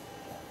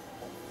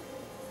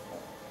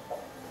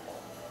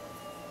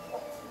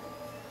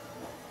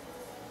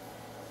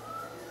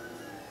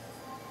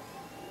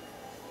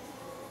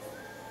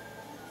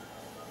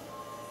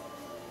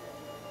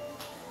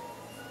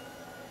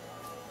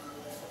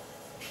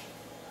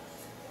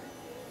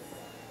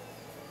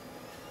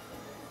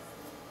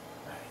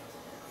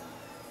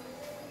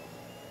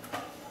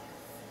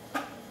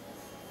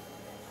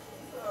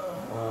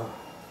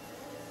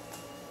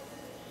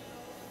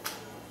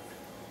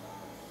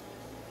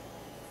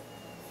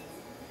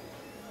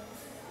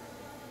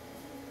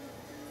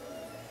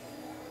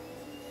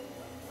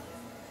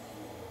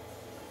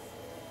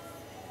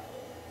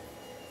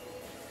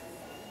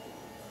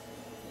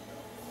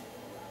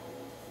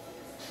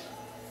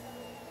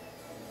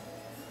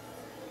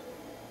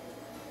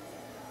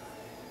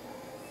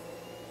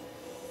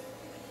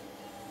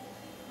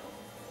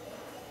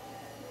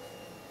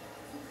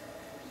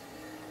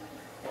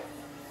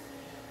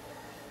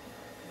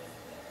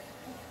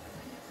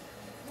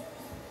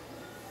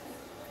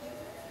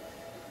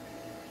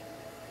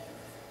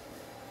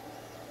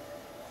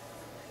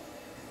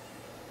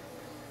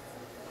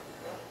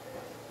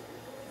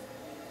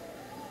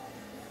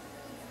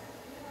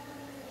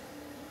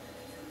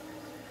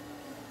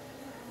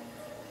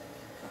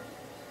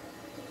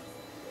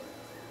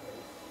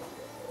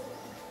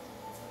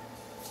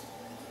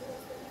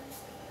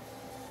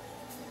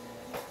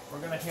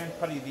 We're gonna hand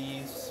putty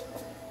these.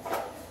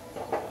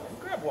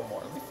 Grab one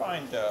more. Let me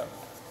find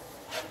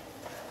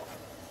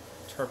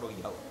turbo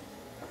yellow.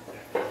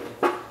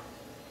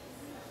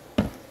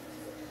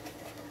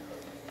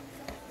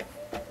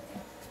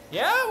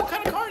 Yeah, what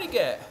kind of car did you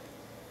get?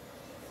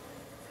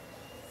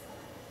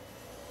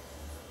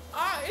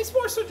 It's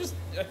more so just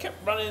I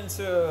kept running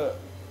into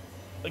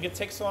like it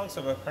takes so long,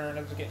 so my current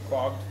ends up getting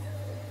clogged.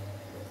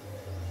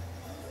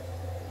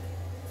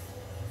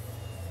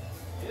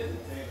 It is a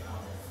big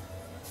helmet.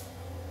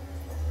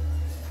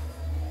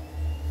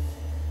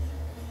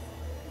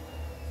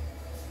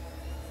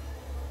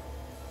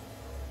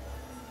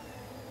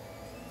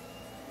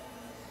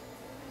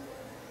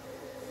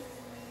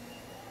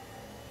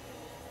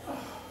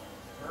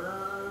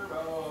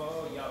 Turbo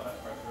yellow.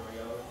 That's right, turbo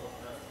yellow.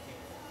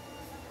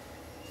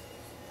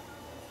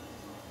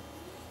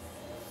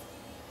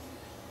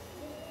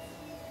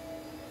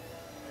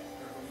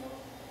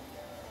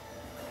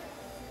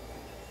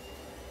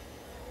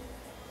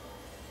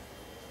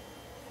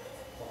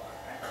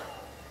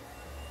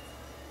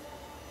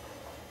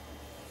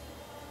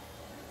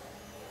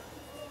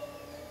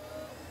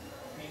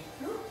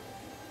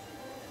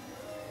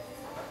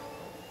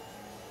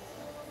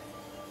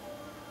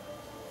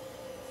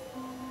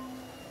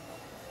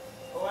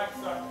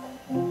 Alexa,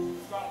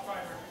 stop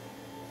timer.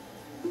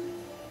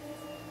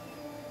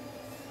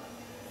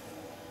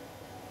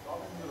 Stop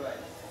the device.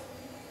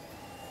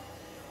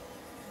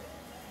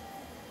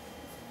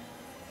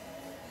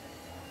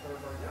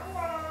 Turbo yellow.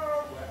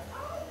 Ouch.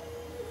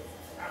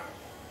 Ouch.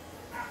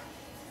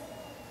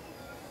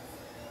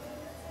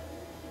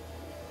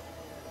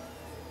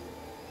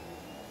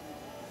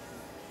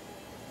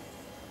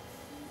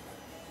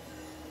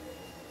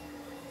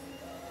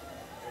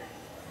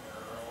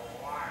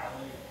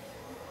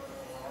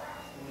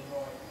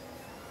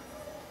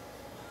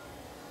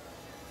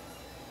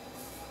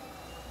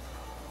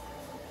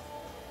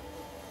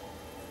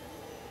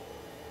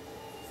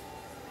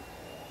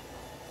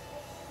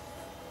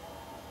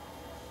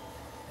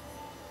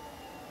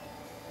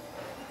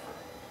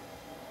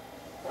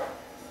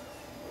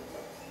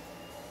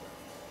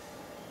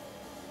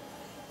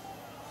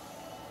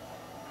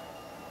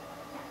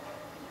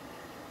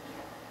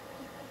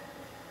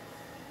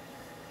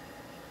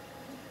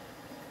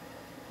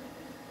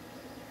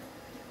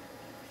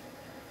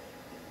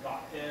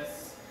 Got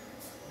this.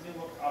 Let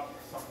me look up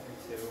something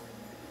too.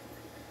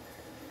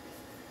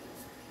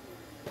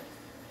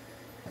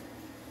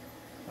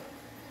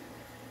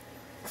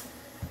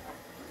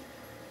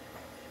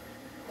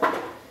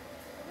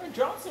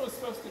 Johnson was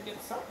supposed to get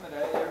something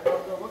today. They're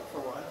going to go look for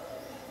one.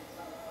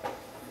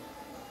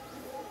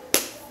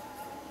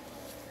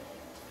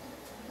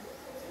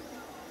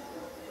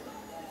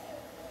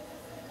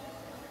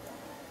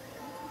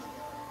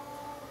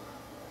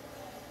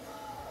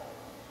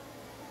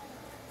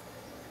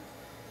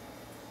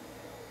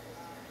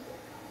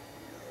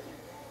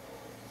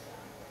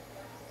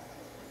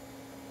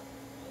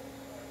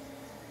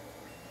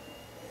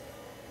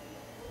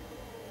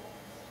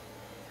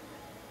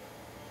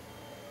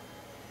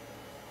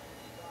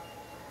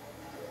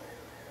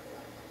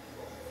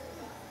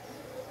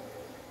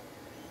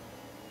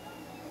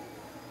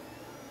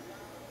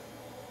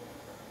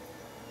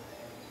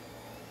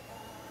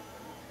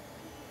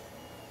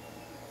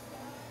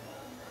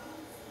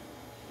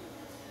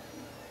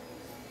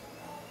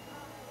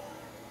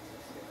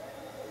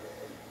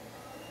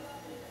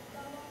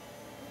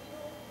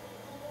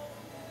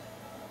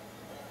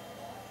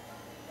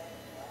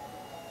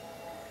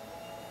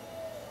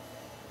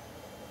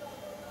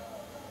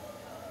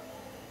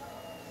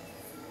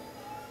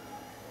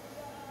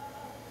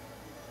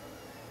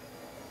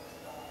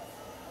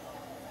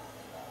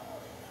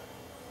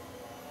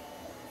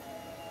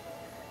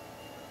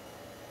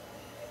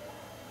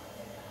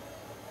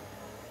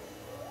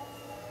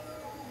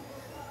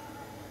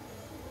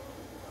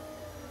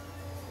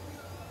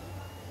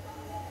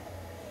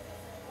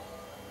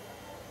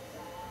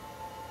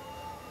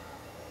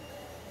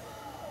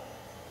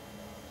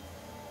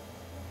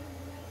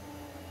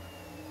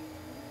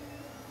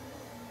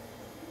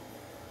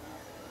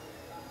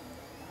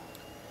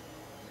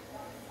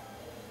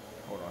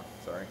 Hold on,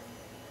 sorry.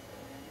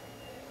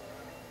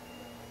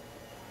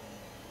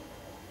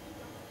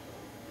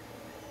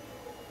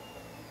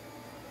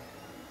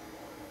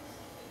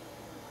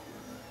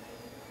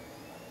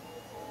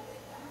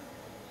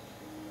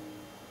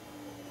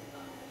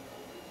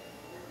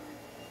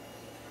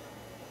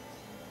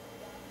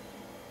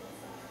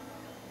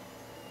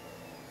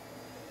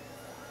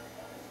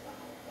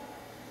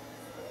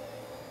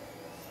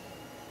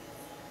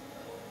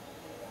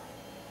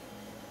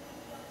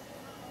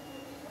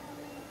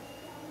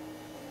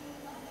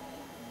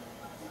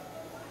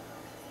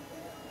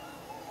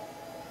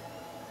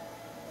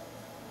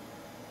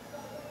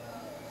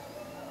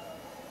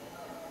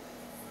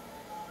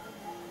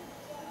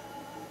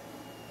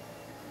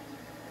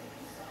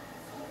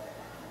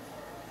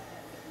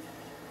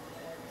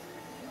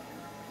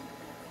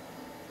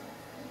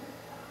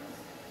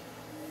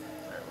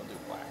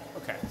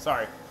 Okay,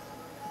 sorry.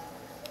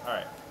 All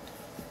right.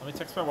 Let me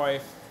text my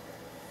wife.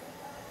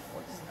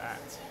 What's that?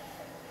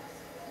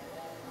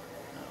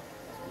 Oh,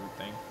 it's a weird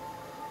thing.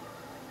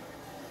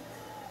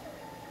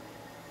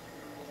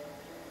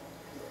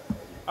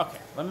 Okay,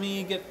 let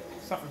me get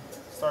something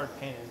started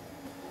painting.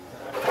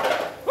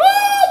 Whoa,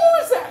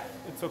 what was that?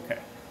 It's okay.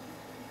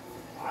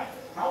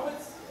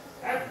 Helmets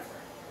everywhere.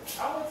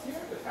 Helmets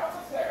here, there's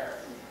helmets there.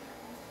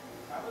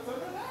 Helmets under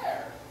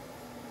there.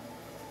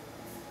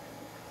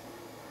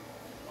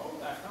 Oh,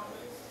 that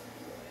helmet's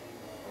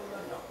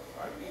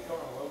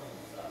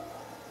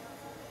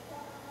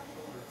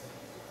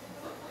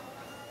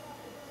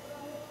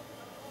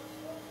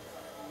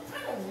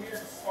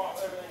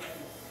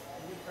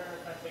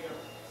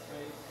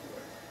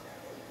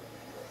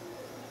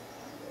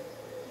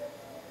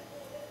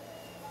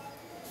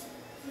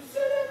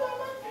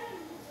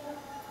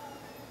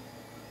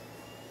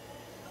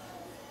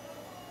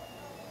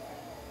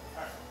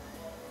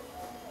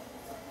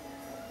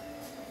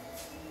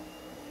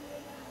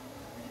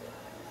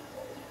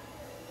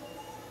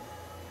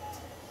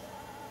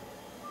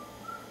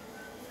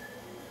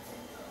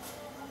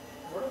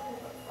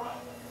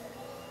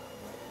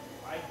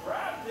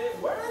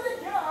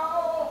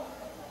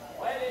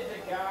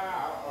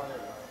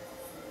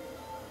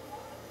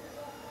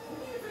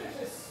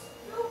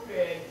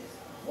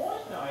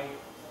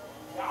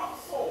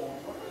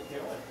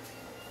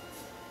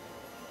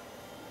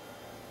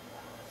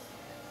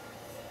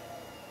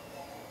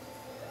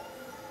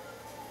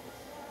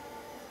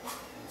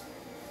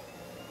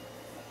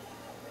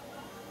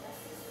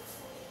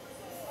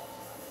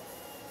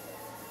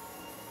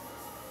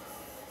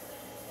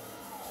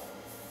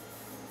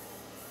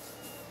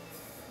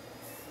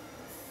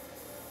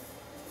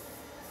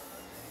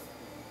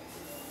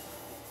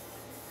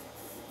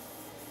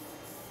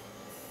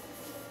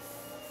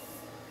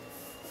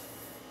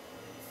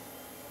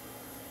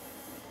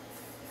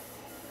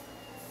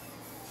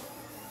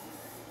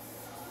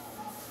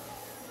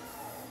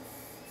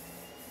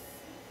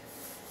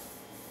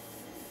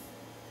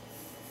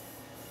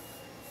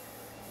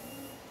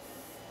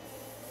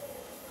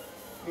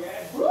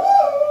again.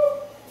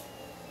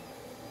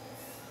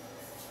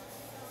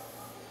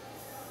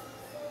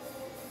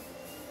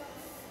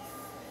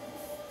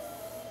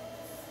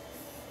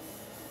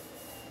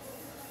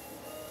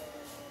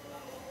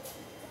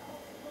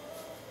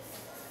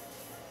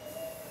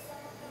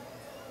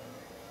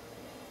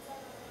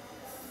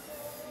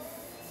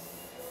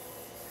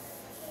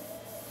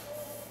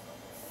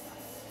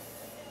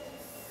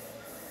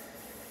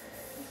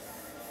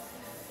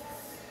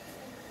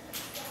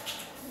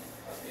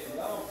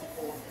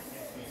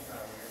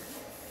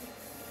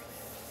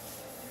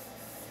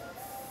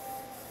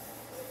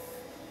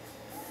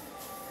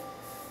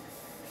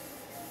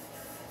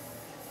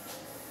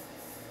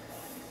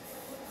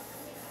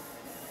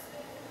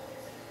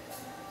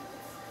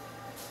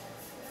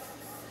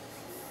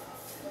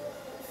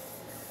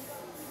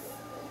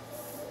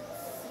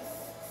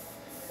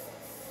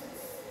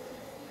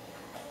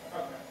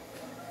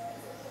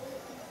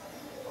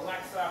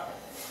 Alexa,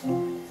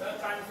 set a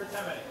timer for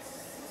 10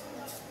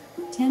 minutes.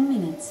 10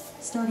 minutes,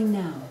 starting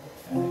now.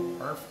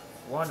 Perfect.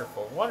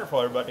 Wonderful. Wonderful,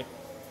 everybody.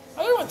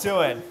 How's everyone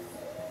doing?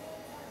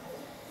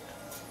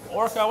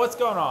 Orca, what's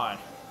going on?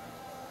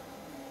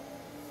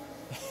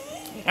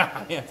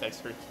 Yeah, thanks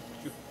for you.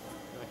 Can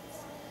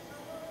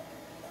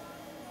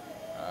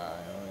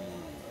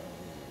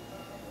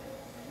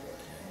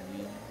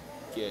we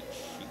get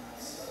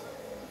sheets?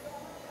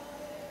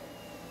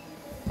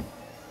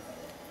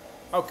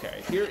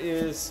 Okay, here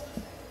is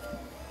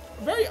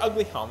a very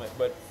ugly helmet,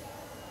 but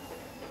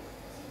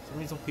some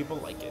reason people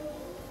like it.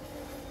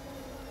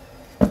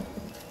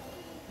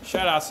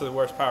 Shout outs to the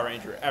worst Power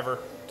Ranger ever,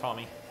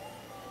 Tommy.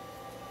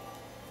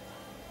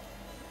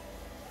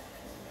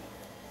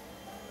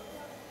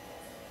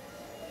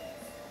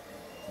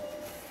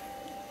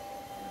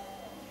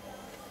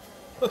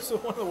 Also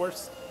one of the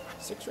worst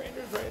 6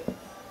 Rangers, right?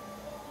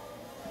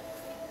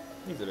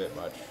 He's a bit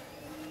much.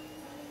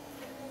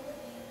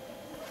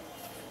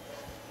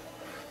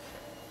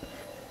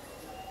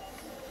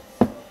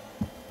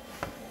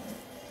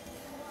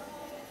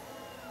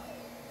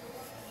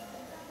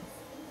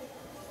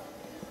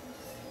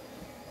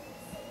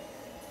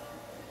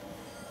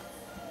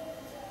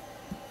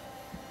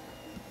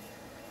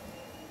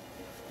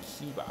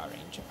 Kiba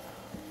Ranger.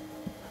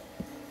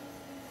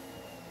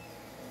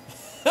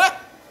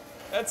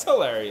 That's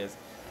hilarious.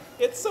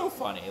 It's so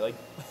funny. Like,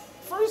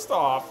 first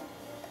off,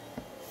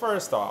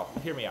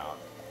 hear me out.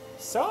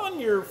 Selling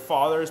your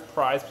father's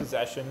prized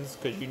possessions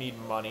because you need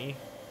money.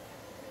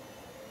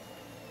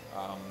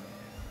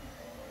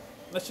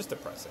 That's just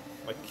depressing.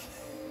 Like,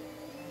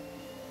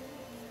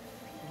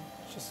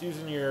 just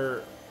using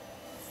your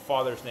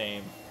father's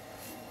name.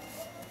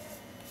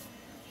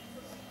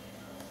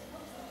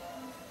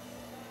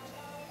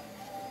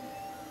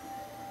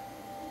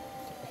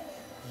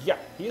 Yeah,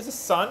 he has a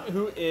son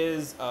who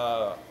is,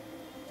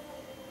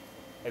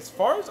 as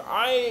far as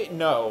I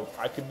know,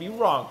 I could be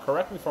wrong,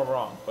 correct me if I'm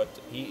wrong, but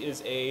he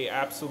is a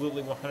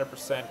absolutely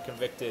 100%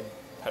 convicted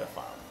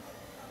pedophile.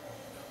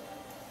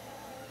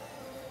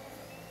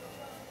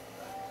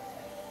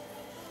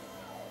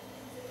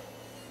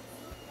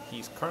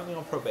 He's currently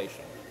on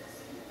probation.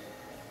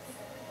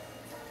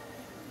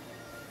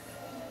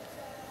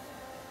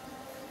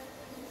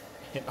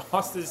 And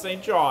Austin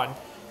St. John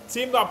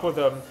teamed up with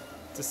him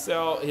to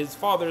sell his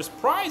father's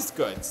prized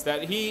goods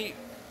that he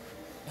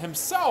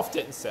himself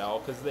didn't sell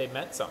because they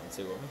meant something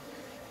to him.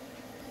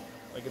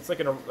 Like, it's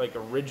like an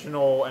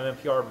original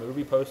MMPR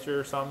movie poster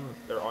or something.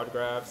 Their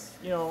autographs,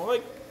 you know,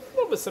 like a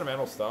little bit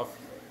sentimental stuff.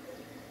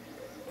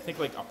 I think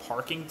like a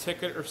parking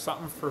ticket or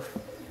something for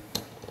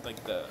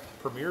like the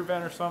premiere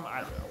event or something.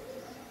 I don't know.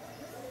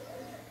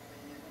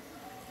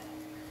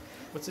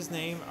 What's his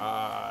name?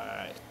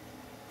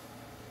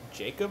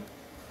 Jacob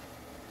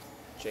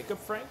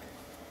Frank.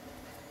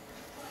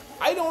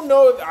 I don't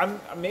know.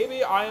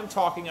 Maybe I am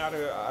talking out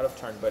of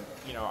turn, but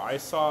you know, I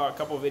saw a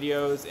couple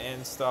videos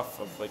and stuff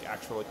of like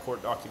actual like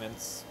court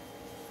documents,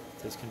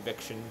 his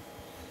conviction,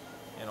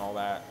 and all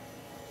that.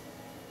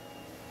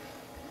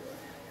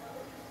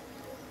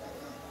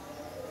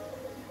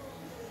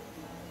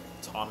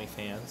 Tommy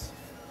fans.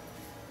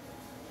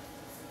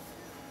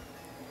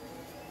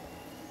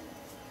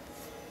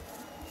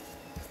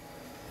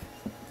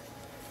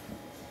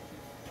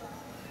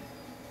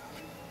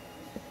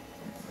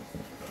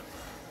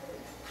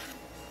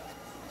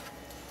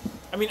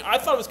 I mean, I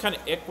thought it was kind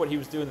of ick what he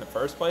was doing in the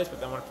first place,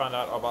 but then when I found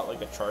out about like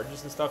the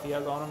charges and stuff he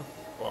has on him,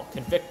 well,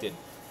 convicted,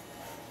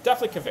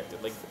 definitely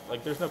convicted.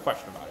 Like there's no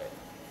question about it.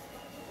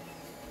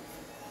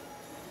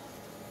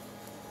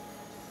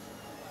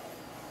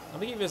 I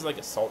think he has like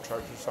assault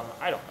charges or something.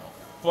 I don't know,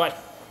 but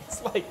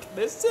it's like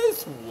this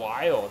is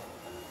wild.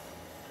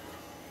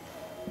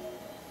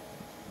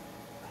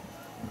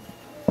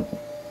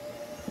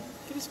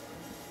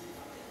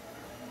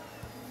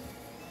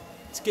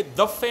 To get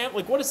the fam,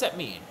 like what does that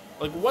mean?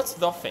 Like, what's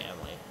the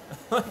family?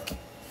 Like,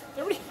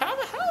 they already have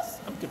a house?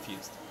 I'm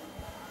confused.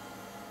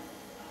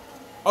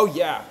 Oh,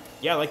 yeah.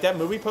 Yeah, like that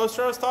movie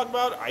poster I was talking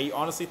about, I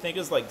honestly think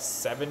is like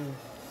 $7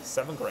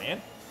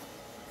 grand.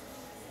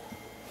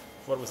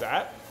 What was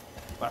that?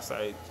 Last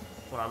I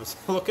when I was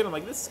looking. I'm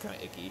like, this is kind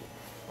of icky.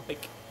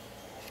 Like,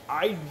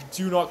 I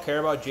do not care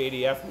about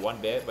JDF one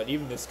bit, but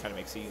even this kind of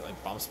makes me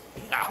like bumps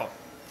me out.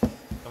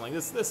 I'm like,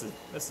 this is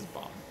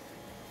bum.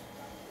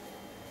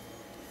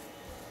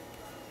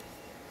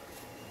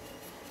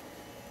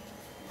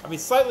 I mean,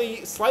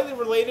 slightly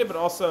related, but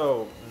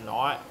also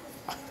not.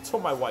 I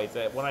told my wife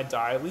that when I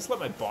die, at least let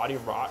my body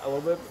rot a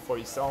little bit before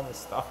you sell this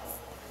stuff.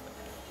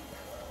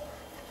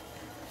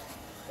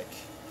 Like,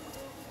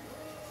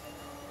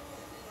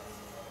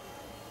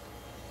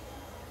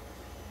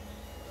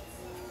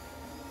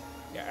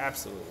 yeah,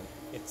 absolutely.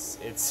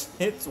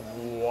 It's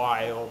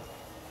wild.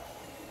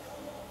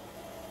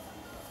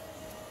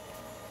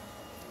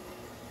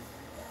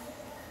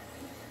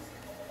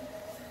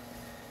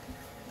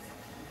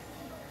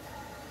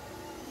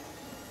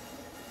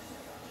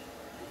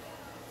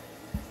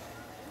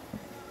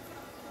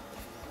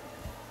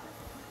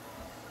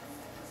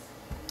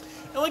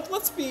 And, like,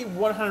 let's be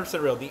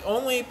 100% real. The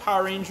only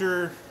Power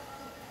Ranger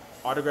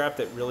autograph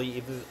that really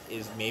even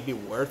is maybe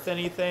worth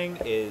anything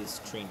is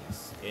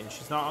Trini's. And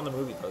she's not on the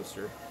movie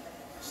poster.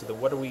 So then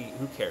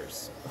who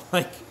cares?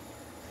 Like...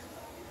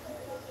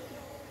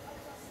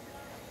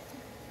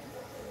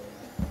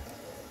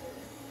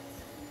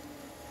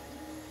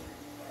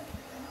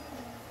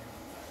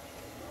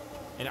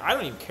 And I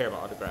don't even care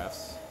about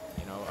autographs.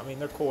 You know, I mean,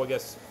 they're cool, I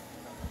guess,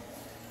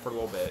 for a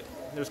little bit.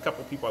 There's a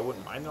couple people I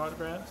wouldn't mind their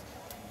autographs.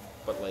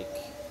 But, like,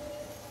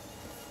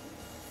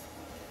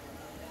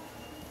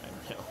 I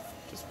don't know,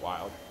 just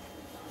wild.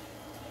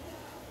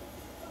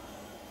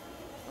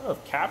 I don't know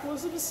if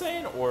capitalism is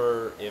insane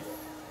or if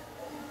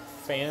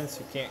fans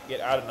who can't get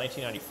out of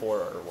 1994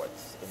 are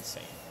what's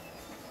insane.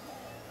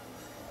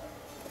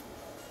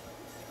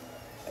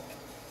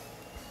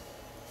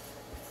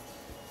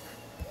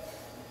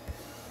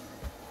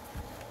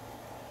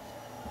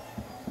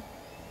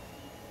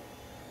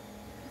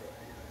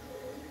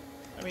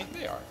 I mean,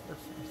 they are.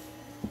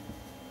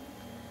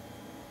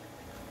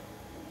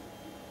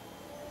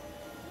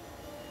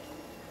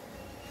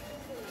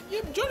 Yeah,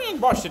 Johnny Young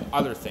Bosch did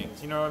other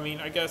things, you know what I mean?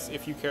 I guess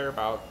if you care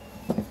about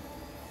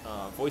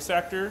voice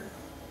actor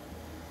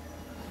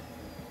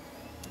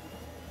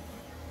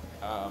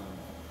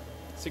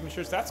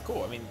signatures, that's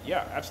cool. I mean,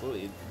 yeah,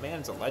 absolutely. The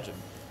man's a legend.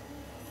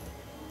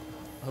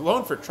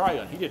 Alone for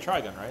Trigun. He did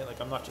Trigun, right?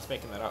 Like, I'm not just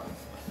making that up.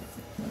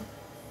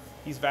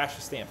 He's Vash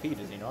the Stampede,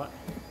 is he not?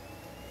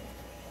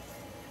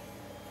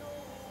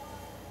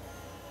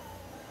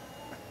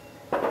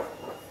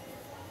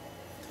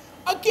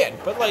 Again,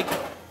 but like,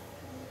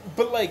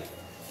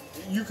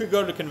 you could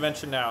go to a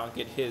convention now and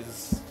get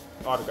his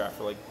autograph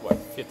for like what,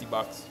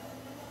 $50.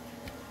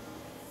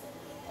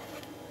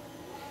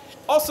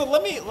 Also,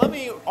 let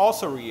me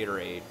also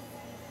reiterate.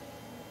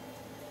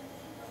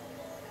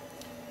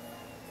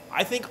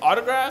 I think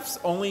autographs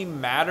only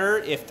matter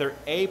if they're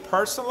A,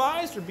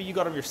 personalized, or B, you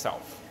got them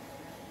yourself.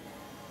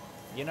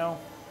 You know?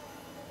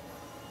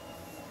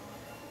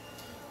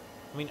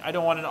 I mean, I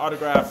don't want an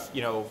autograph,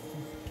 you know,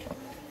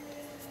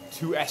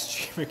 to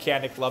SG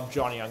Mechanic love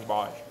Johnny Young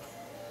Bosch.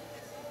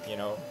 You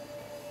know?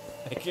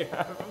 Like,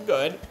 yeah, I'm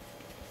good.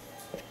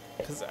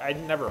 Because I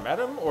never met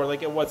him, or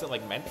like it wasn't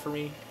like meant for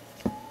me.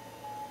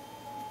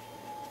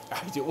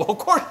 I do. Well, of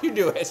course you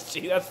do,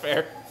 SG. That's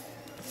fair.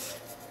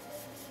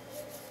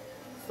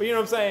 But you know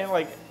what I'm saying?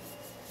 Like,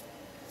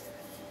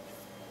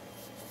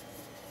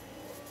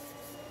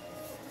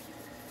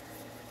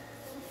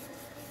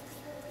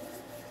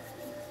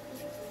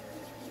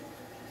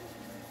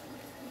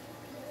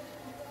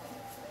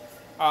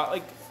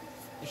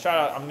 shout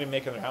out, I'm going to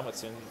make another helmet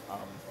soon.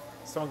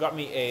 Someone got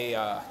me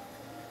a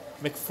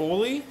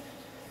McFoley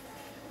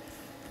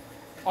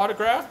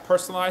autograph,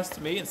 personalized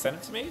to me, and sent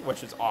it to me,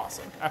 which is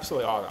awesome.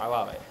 Absolutely awesome. I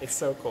love it. It's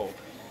so cool.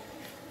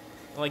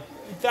 Like,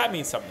 that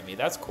means something to me.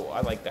 That's cool.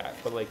 I like that.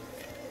 But, like,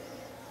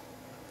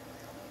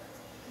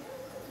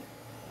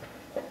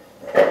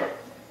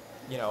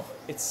 you know,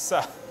 it's,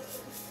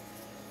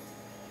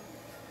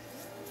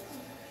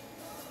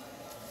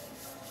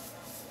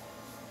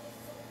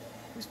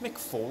 who's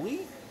McFoley?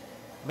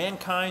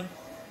 Mankind,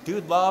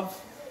 Dude Love,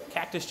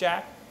 Cactus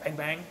Jack, Bang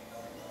Bang.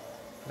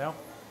 No?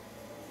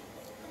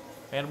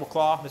 Mandible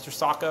Claw, Mr.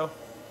 Sacco.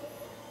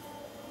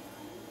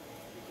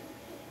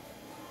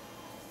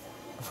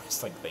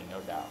 Wrestling thing, no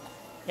doubt.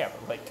 Yeah,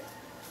 but like,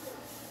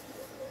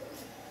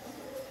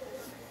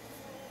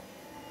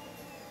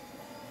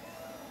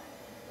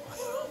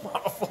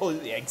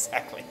 Monoful, yeah,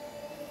 exactly.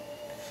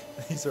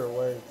 These are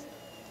words.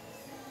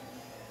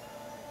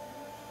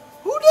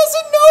 Who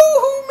doesn't know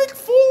who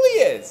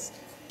McFoley is?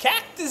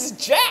 Cactus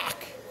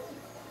Jack.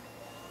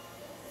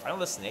 Final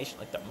Destination,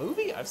 like the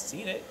movie? I've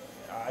seen it.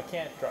 I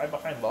can't drive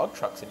behind log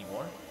trucks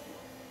anymore.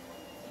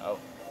 Oh.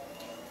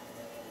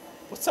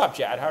 What's up,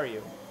 Jad? How are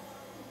you?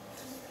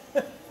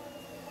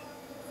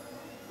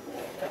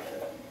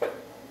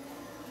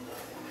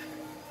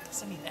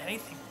 Doesn't mean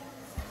anything.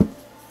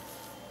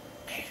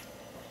 Man.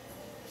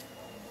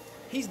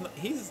 He's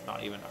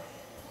not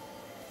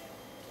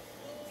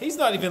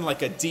even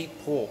like a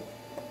deep pool.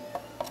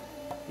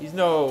 He's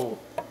no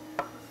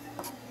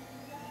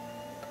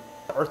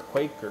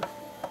earthquake or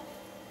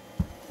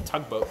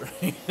tugboat or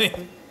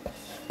anything.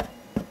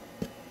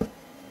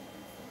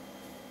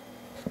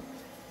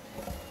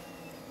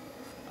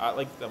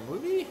 Like the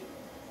movie?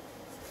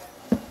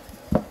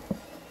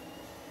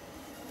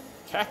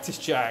 Cactus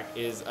Jack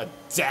is a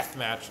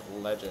deathmatch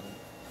legend.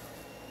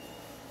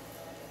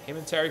 Him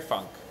and Terry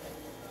Funk.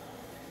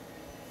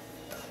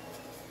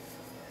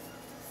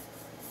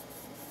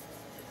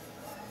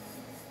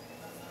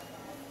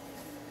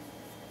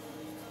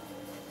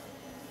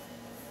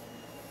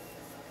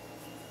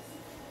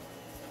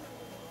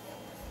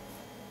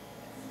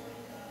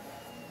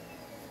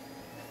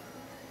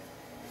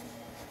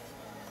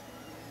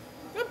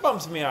 That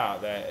bums me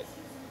out that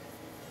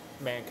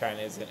Mankind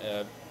isn't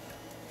a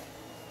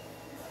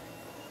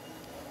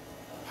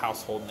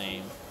household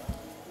name.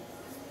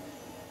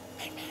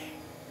 Hey, man.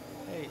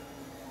 Hey.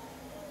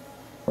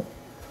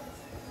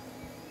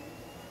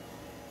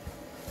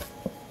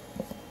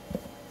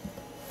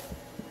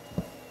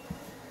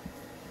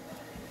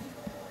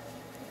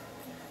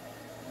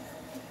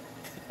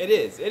 It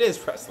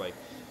is wrestling.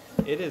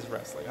 It is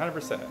wrestling,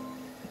 100%.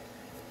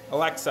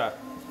 Alexa,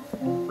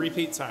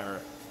 repeat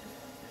timer.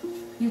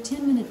 Your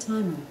 10-minute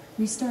timer,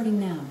 restarting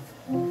now.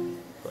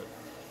 But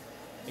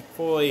Mick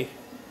Foley,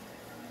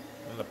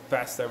 one of the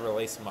best ever to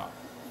lace him up.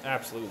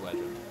 Absolute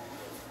legend.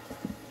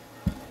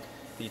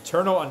 The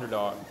eternal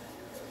underdog.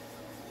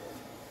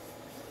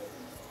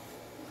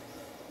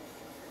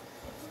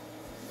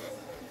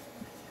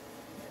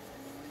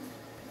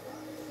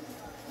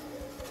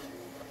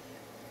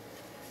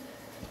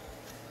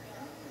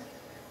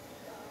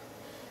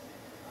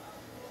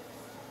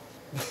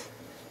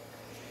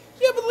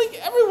 Yeah, but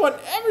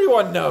like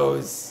everyone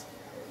knows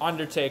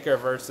Undertaker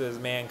versus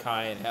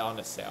Mankind Hell in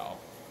a Cell.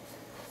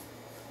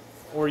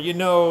 Or you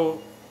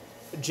know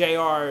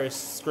JR is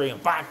screaming,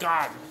 by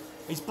God,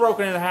 he's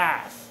broken in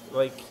half.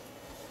 Like,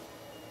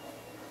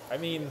 I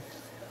mean,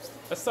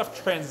 that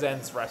stuff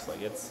transcends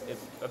wrestling.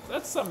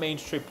 That's some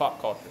mainstream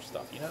pop culture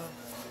stuff, you know?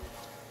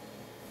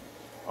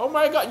 Oh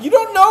my God, you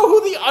don't know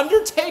who The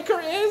Undertaker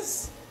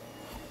is?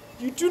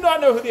 You do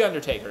not know who The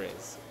Undertaker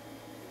is.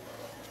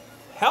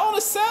 Hell in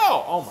a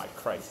Cell! Oh my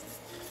Christ.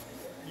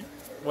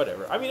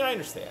 Whatever. I mean, I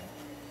understand.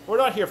 We're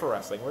not here for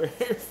wrestling. We're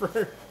here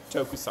for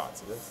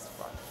tokusatsu. This is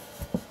fun.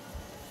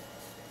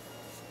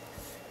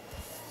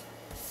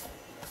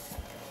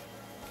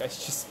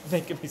 Guys, just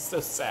making me so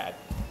sad.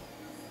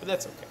 But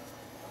that's okay.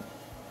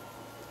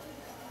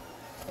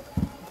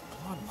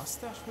 Blonde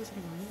mustache? What does it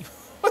even mean?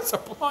 What's a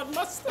blonde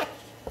mustache?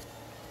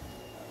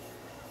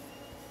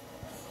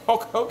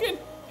 Hulk Hogan?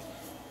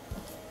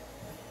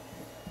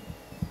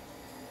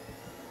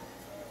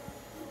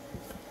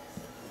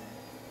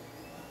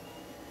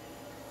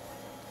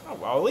 Oh,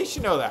 well, at least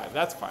you know that.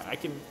 That's fine. I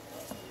can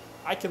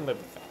live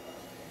with that.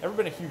 Never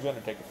been a huge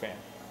Undertaker fan.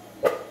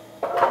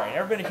 Alright,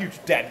 never been a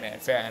huge Deadman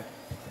fan.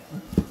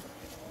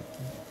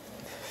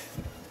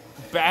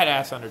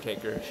 Badass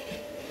Undertaker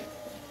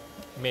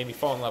made me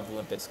fall in love with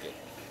Limp Bizkit.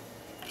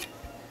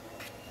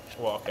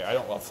 Well, okay, I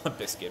don't love Limp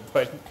Bizkit,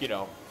 but, you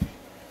know.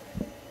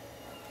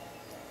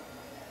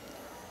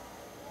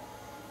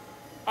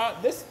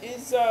 This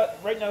is,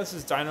 right now this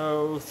is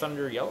Dino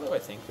Thunder Yellow, I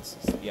think. This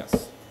is,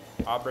 yes.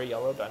 Aubrey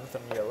Yellow, Dino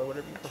Thunder Yellow,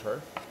 whatever you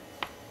prefer.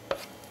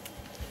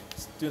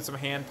 Just doing some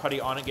hand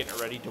putty on it, getting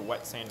it ready to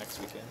wet sand next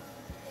weekend.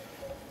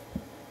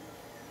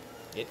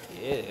 It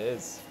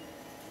is.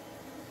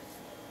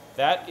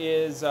 That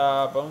is,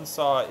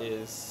 Bonesaw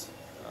is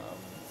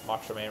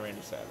Macho Man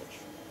Randy Savage.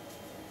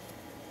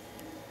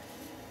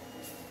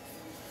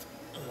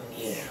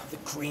 Yeah, the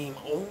cream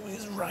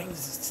always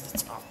rises to the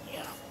top,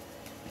 yeah.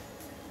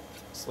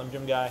 Slim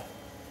Jim guy.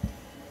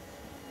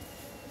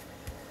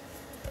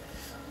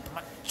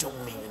 Macho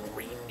Man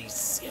Randy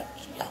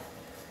Savage, yeah.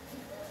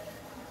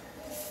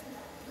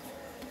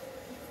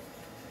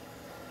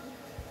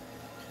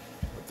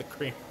 With the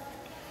cream.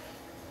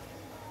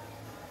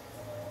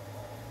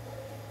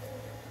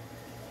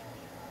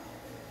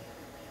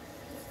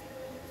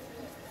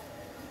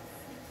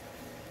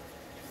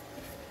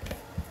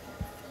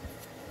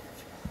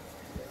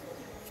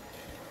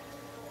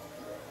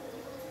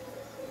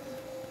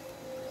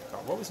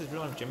 What was his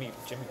real name? Jimmy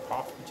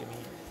Pop? What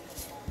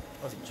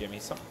was it, Jimmy?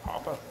 Something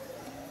Papa?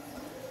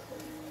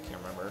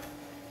 Can't remember.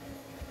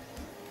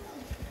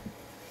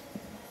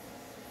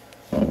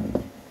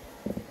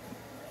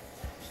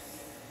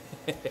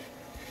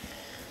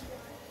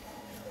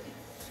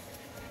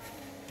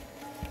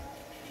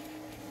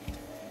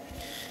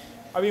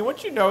 I mean,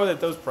 once you know that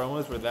those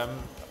promos were them,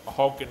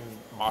 Hulk and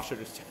Masha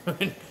just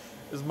doing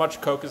as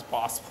much coke as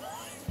possible,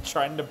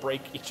 trying to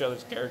break each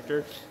other's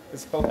character,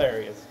 is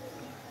hilarious.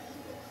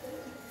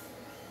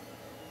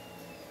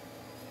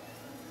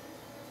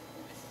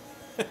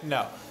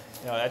 No,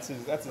 that's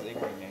his ring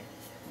name.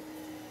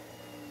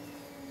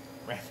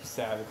 Randy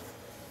Savage.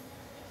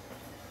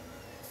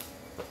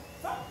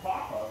 It's not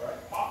Papa,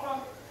 right?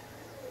 Papa?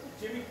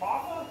 Jimmy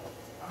Papa?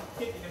 I'm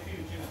kicking if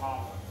he was Jimmy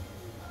Papa.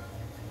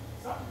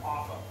 It's not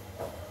Papa.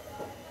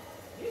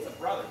 He's a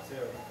brother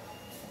too.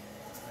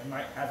 He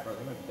might have brother.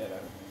 He might be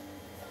dead.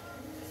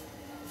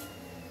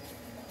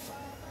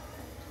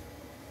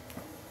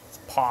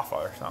 POFA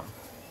or something.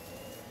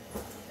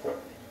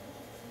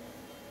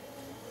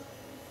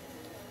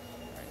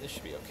 Alright, this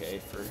should be okay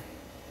for...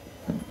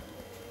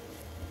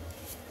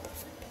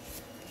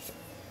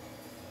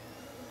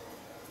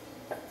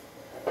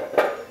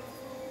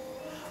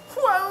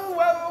 Whoa,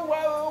 whoa,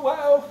 whoa,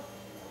 whoa!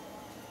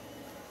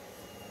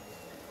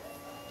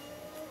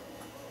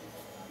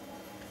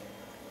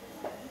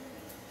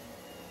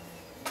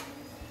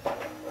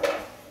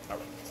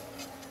 Alright.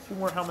 2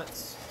 more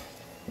helmets.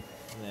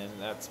 And then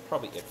that's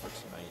probably it for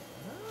tonight.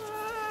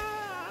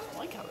 I don't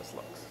like how this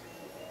looks.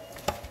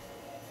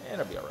 And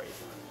it'll be alright.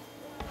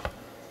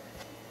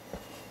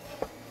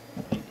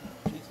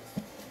 Jesus.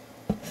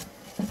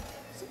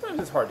 Sometimes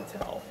it's hard to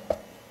tell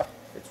if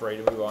it's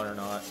ready to move on or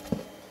not.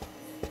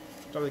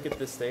 Sometimes we get to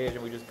this stage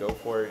and we just go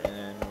for it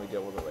and then we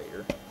deal with it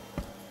later.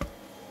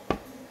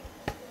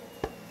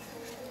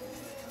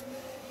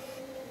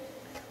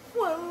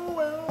 Whoa,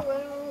 whoa,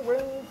 whoa,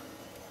 whoa.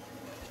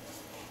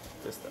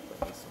 This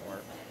definitely needs some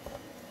work.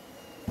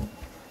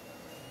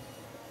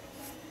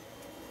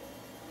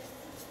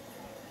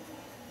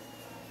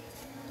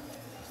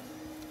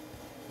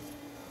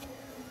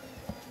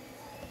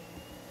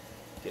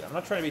 Dude, I'm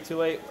not trying to be too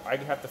late. I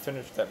have to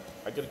finish that.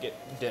 I gotta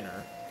get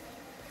dinner.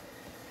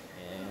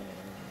 And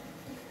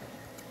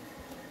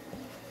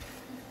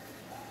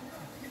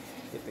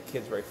get the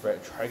kids ready for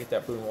it. Try to get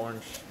that Blue and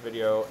Orange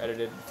video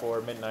edited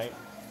before midnight.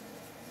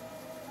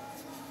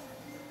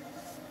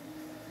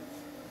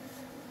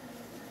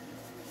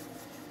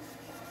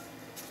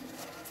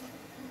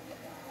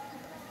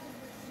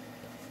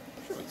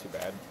 Shouldn't be too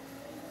bad.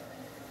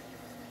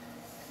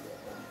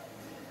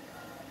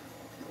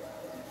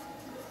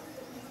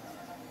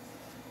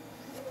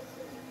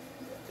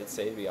 Did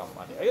say it'd be on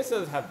Monday. I guess it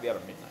doesn't have to be out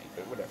of midnight,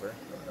 but whatever.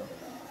 I don't know.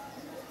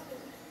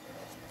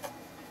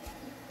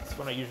 That's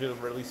when I usually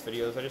release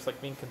videos. I just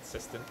like being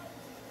consistent.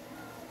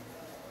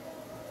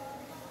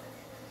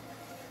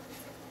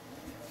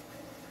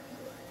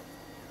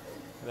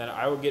 And then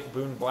I will get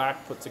Boone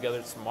Black put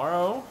together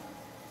tomorrow.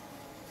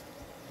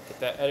 Get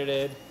that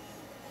edited.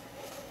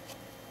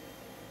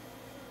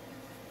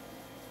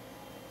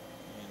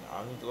 And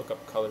I'll need to look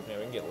up colors. Maybe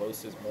I can get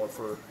Los's more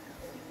for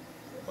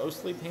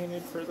mostly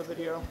painted for the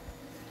video.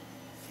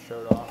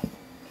 Show it off.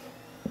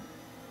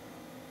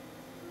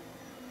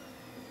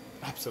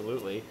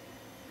 Absolutely.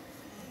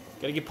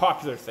 Gotta get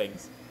popular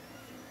things.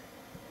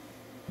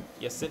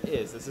 Yes, it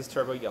is. This is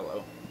Turbo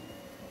Yellow.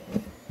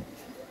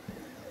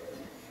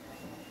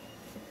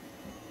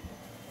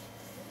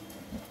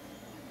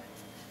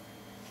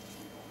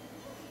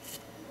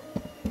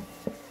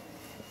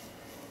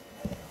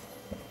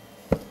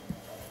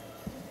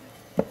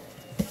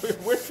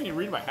 Where can you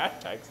read my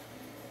hashtags?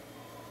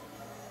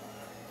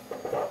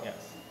 Yes.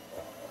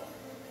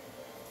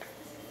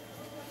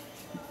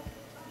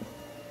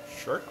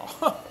 Shirt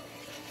off?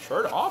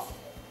 Shirt off?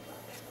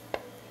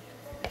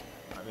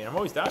 I mean, I'm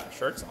always down for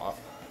shirts off.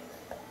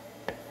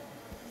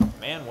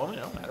 Man, woman,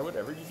 it don't matter.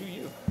 Whatever you do,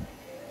 you.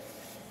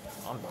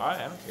 On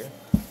by, I don't care.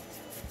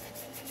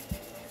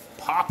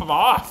 Pop them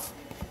off!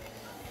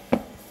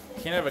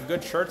 Can't have a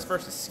good shirts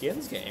versus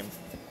skins game.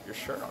 Your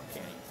shirt on,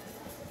 can't you?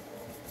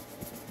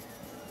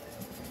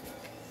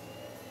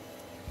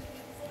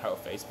 Oh,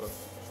 Facebook.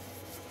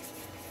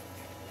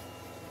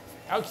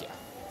 Oh, yeah.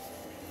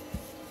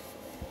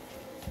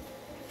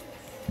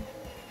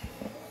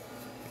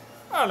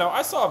 I don't know.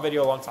 I saw a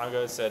video a long time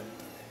ago that said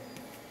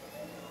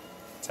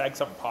tag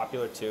something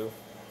popular too.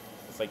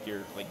 It's like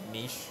your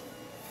niche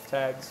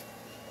tags.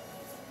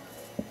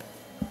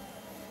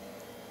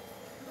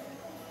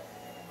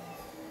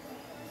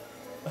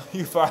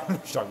 You find what you're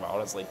talking about,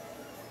 honestly.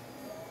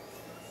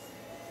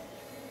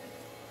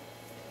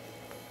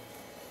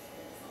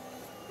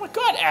 Oh my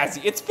God,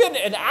 Azzy, it's been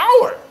an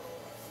hour.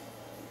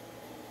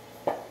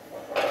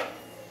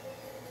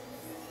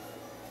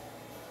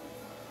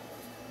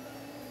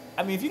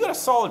 I mean, if you got a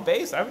solid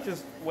base, I would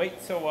just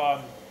wait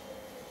till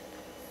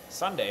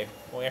Sunday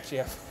when we actually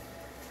have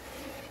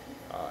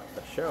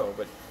the show.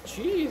 But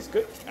geez,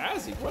 good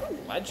Azzy, what a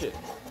legend!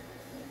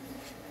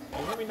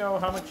 You let me know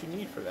how much you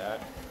need for that,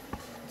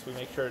 so we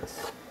make sure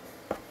it's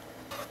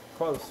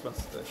close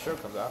once the show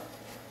comes out.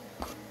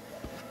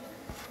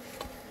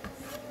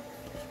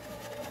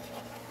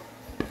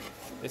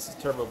 This is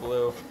Turbo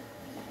Blue.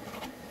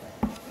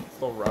 It's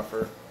a little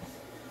rougher.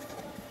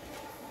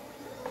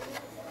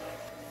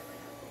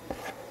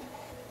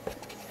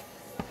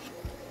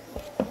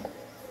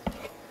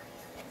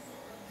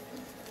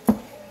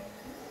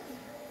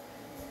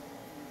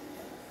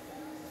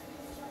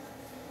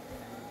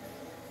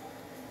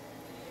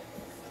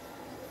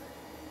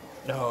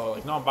 No,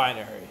 like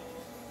non-binary.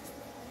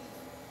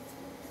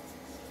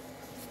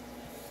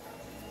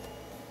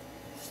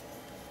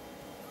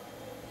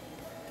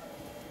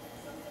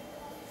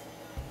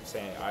 I'm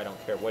saying I don't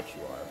care what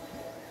you are.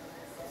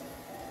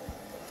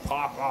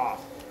 Pop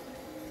off.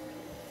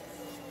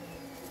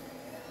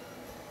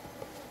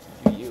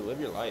 You live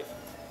your life.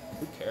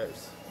 Who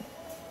cares?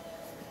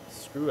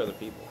 Screw other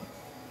people.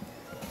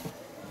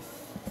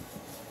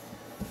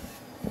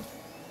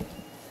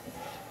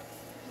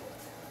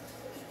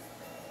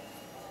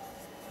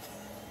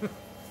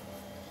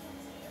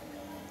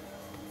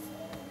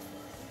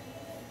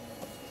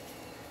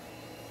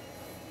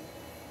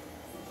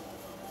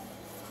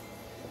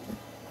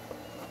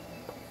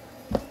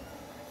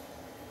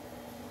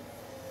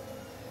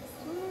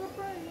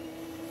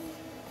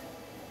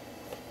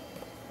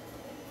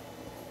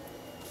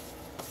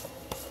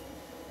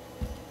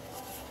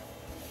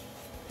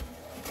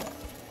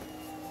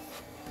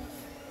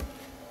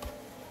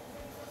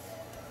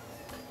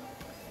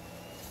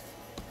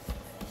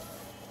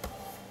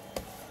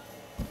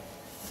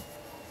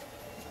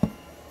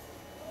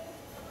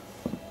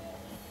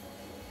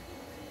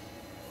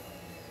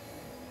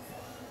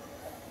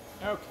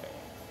 Okay.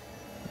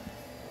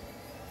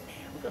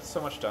 Man, we got so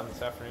much done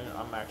this afternoon.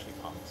 I'm actually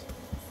pumped.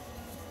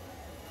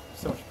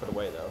 So much to put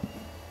away, though.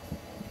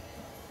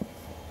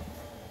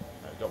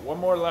 Alright, got one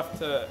more left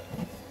to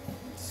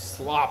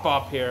slop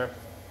up here.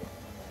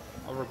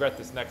 I'll regret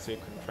this next week.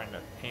 I'm trying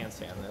to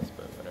handstand this,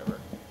 but whatever.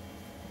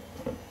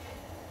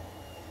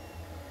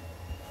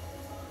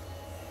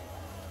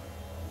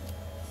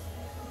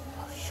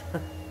 Oh,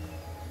 sure.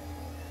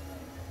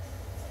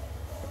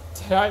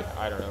 Did I?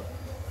 I don't know.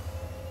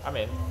 I'm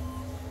in.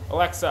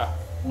 Alexa,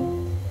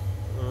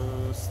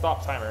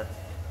 stop timer.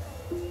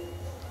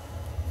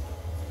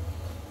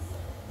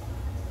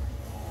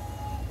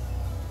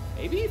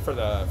 Maybe for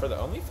the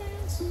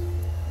OnlyFans?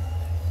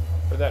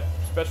 For that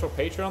special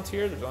Patreon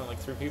tier, there's only like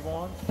 3 people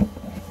on.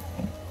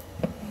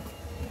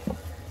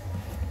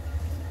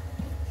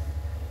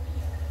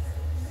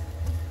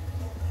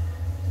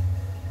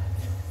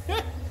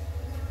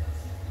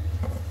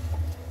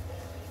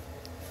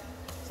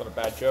 It's not a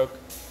bad joke.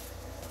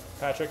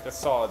 Patrick, that's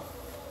solid.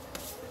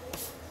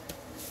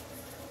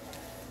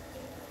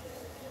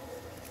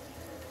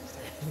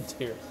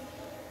 Dear.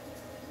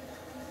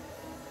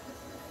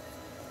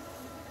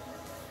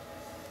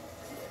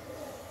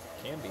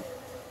 Can be.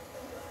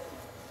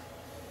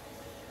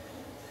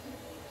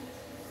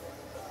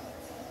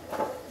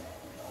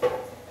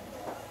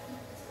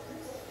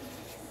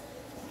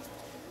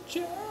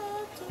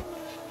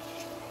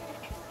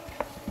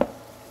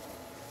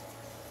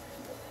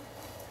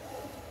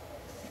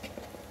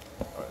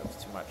 Oh, that was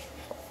too much.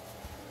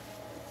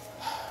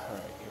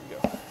 Alright, here we go.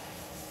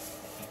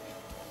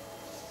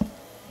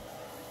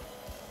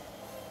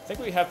 I think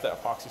we have the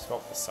epoxy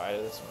sculpt the side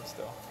of this one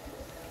still.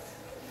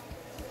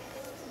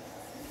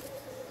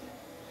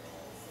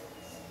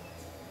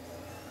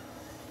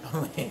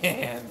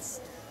 OnlyFans.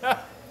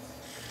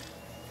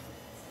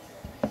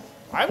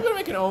 I'm gonna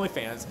make an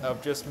OnlyFans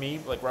of just me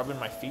like rubbing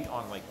my feet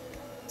on like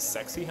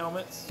sexy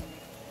helmets.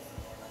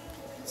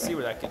 See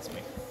where that gets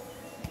me.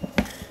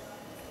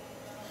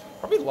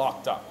 Probably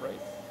locked up, right?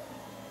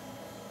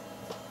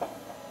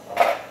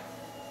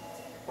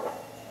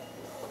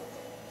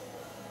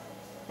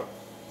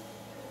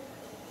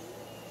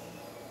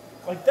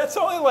 Like that's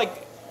only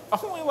like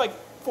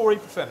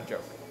 40% a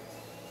joke.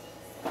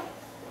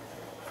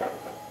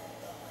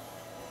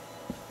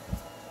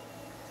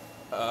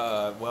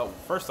 Well,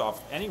 first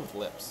off, any with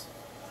lips.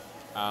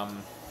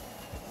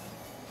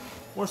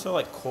 More so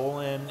like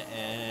Colin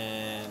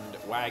and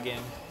Wagon.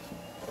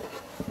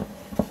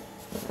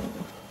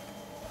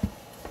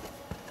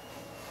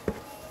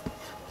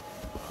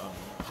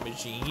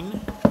 Majine.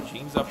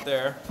 Majine's up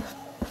there.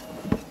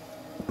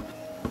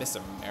 Miss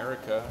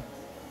America.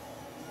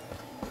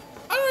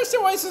 I don't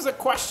understand why this is a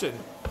question.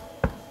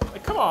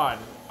 Like, come on.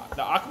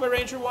 The Aqua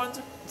Ranger ones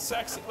are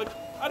sexy. Like,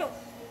 I don't...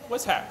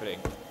 What's happening?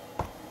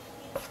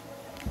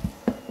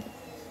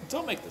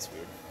 Don't make this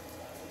weird.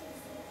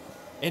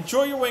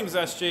 Enjoy your wings,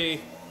 SG.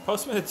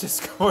 Post them in the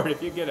Discord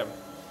if you get them.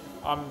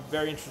 I'm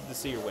very interested to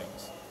see your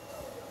wings.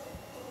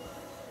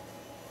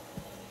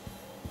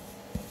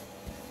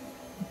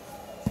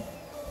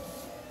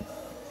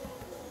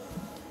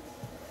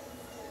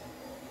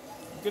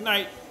 Good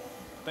night.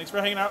 Thanks for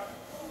hanging out.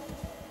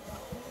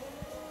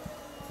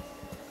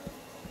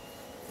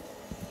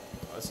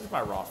 Oh, this is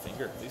my raw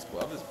finger. This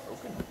glove is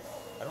broken.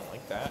 I don't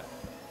like that.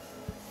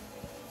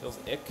 Feels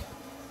ick.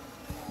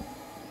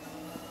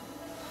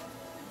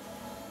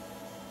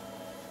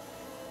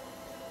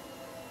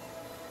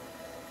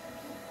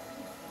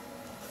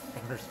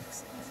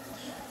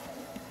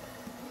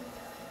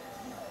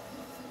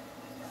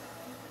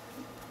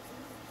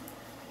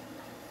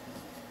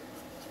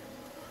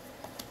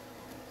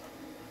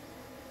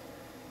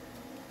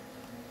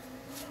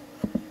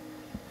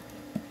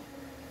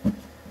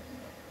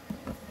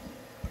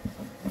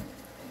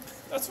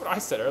 That's what I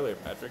said earlier,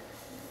 Patrick.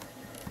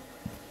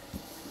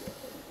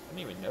 I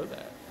didn't even know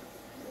that.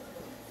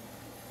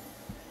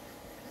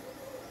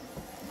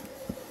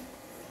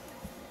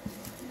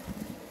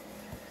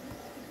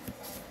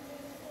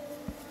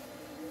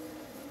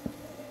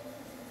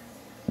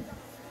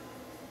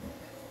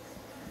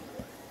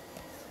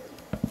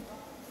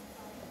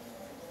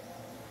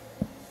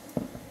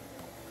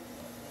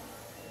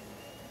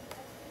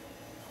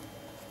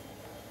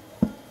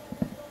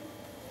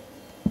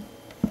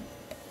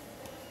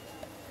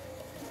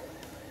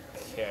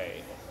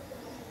 Okay.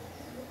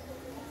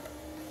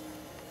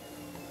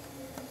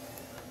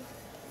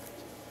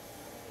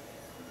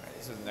 Alright,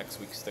 this is next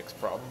week's sticks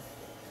problem.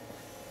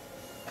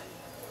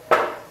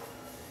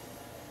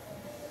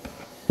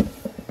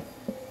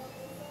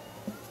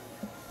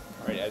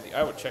 Alright, Azzy,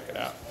 I would check it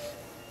out.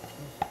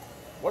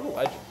 What a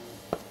legend.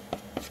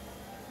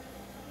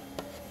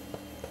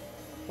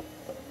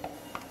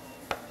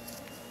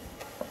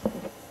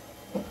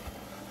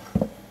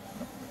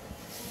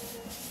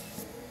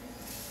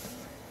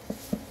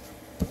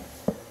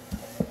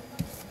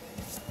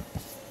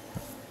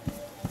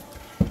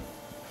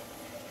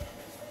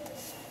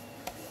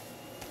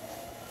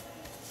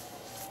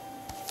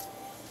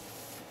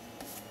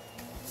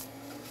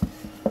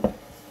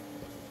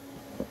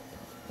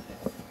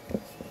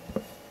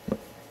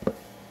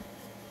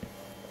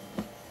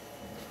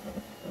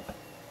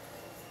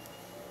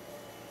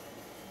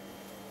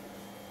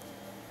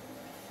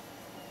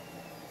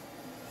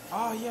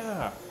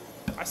 yeah.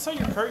 I saw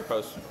your curry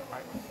post.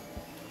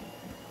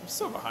 I'm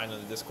so behind on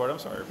the Discord. I'm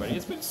sorry, everybody.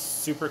 It's been a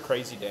super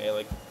crazy day.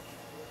 Like,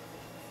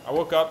 I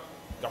woke up,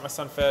 got my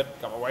son fed,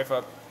 got my wife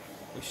up.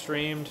 We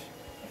streamed.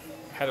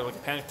 Had like a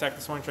panic attack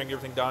this morning trying to get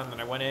everything done. Then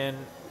I went in,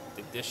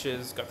 did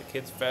dishes, got the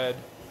kids fed,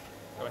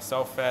 got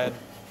myself fed.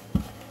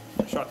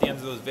 Shot the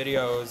ends of those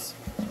videos.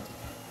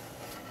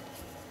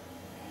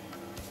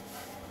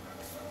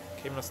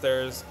 Came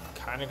upstairs,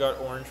 kind of got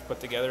Orange put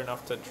together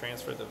enough to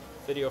transfer the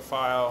video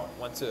file.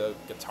 Went to a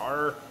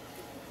guitar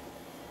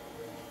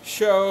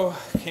show,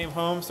 came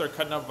home, started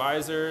cutting up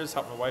visors,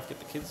 helped my wife get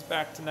the kids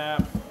back to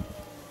nap.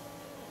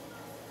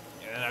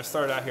 And then I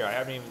started out here. I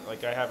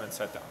haven't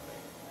sat down.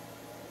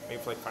 Maybe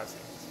for like 5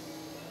 seconds.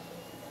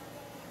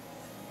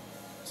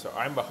 So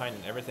I'm behind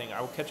in everything.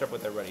 I will catch up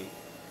with everybody.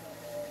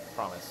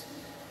 Promise.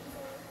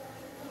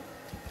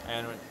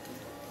 And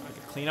I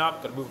gotta clean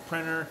up, gotta move a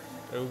printer,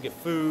 gotta go get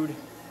food,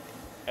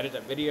 edit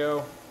that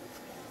video,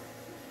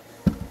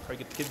 try to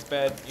get the kids to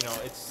bed. You know,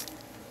 it's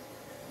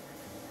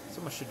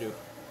so much to do.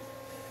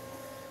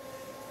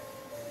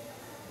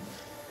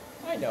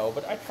 I know,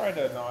 but I try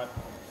to not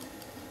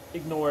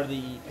ignore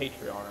the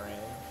Patreon or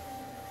anything.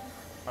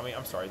 I mean,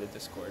 I'm sorry, the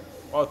Discord.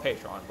 Well, the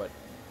Patreon, but...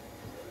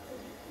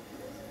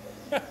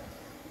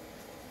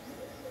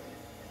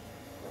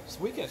 This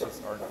weekend's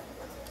just are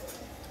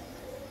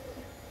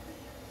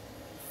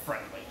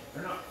friendly.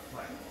 They're not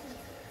friendly.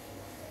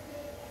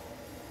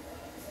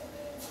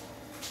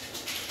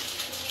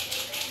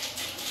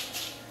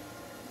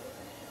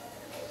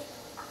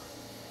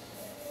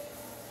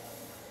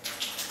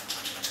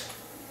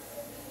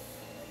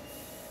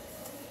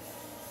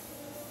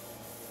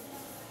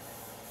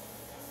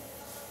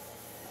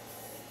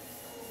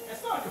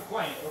 It's not a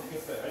complaint, like I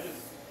said. I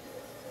just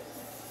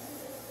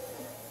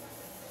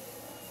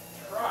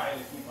try to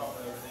keep up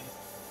with everything.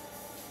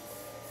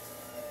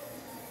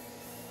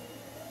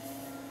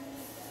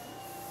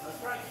 I was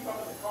trying to keep up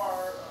with the car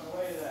on the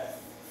way to that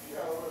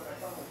show that my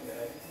son was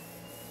today.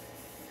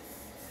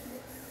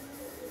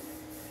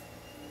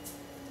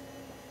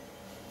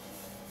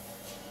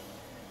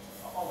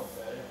 I'm almost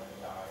dead. I didn't want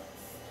to die.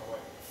 My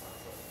wife was trying to.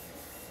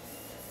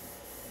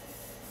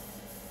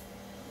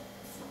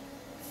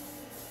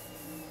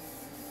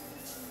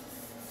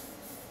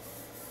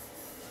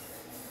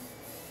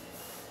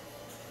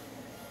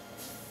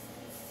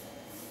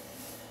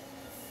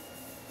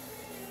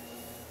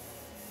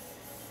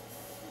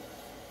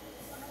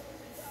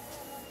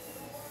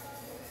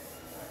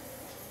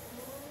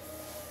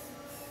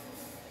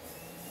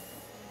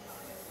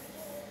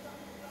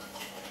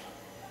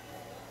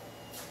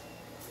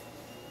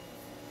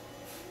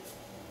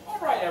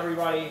 Alright,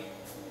 everybody.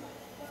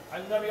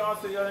 I'm gonna be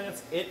honest with you, I think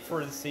that's it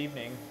for this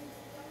evening.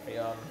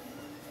 Yeah,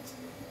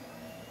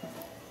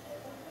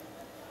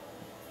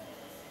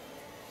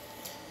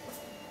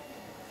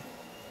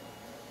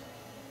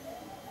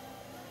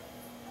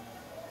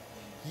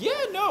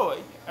 no,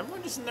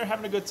 everyone just in there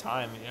having a good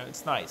time. You know,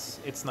 it's nice.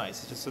 It's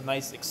nice. It's just a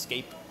nice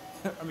escape.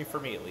 I mean, for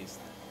me at least.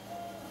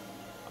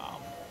 I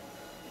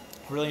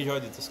really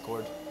enjoyed the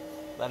Discord.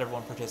 Let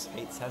everyone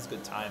participate. Has a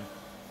good time.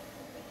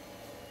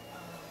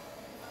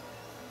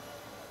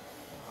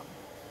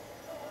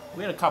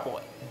 We had a couple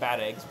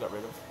bad eggs we got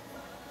rid of.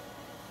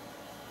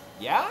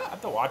 Yeah, I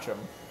have to watch them.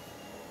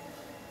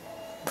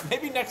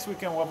 Maybe next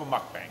weekend we'll have a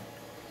mukbang.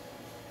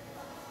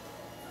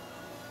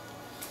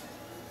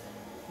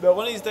 But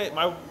one of these days,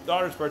 my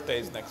daughter's birthday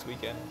is next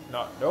weekend.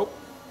 Nope,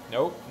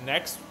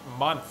 next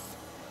month.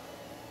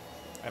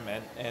 I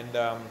meant, and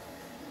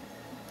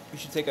we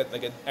should take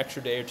like an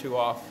extra day or two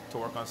off to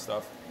work on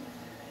stuff.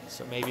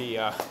 So maybe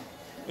one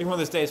of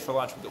those days for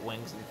lunch we'll get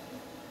wings and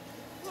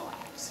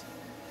relax.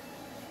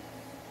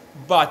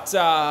 But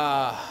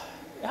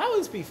how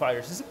is Beef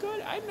Fighters? Is it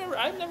good?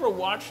 I've never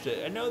watched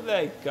it. I know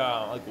that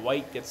like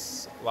White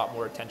gets a lot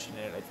more attention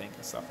in it, I think,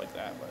 and stuff like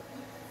that. But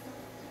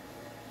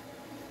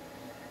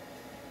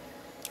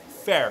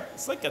fair.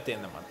 It's like at the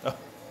end of the month, though.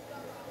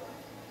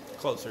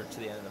 Closer to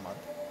the end of the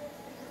month.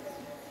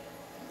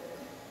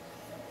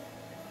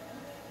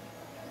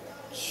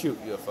 Shoot,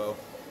 UFO.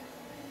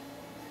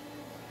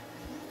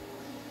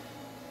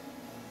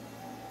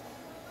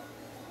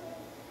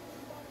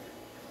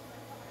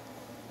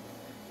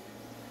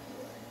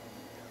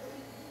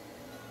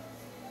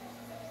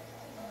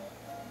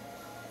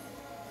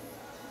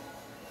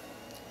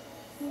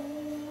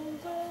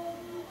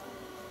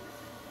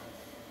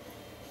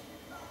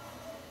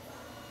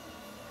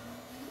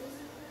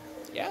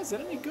 Yeah, is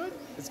that any good?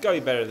 It's gotta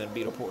be better than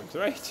Beetleborgs,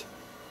 right?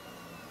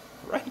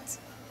 Right?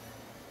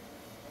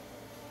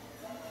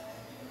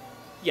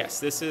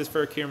 Yes, this is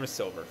for Kirma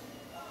Silver.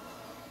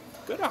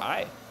 Good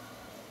eye.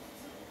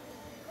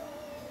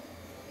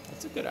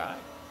 That's a good eye.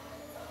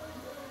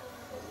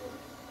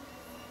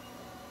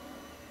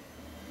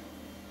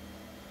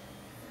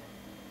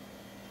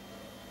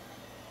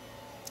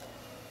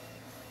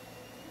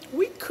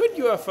 We could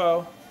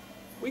UFO.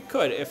 We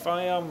could if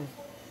I'll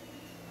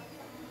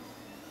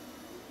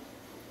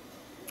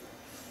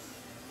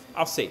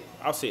see.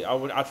 I'll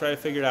try to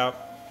figure it out.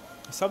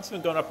 Subs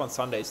have been going up on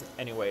Sundays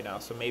anyway now,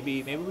 so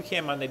maybe we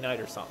can Monday night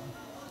or something.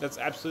 That's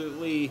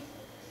absolutely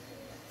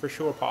for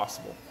sure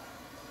possible.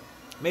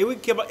 Maybe we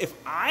can, if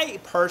I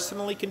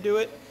personally can do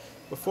it.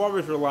 Before I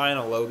was relying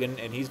on Logan,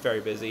 and he's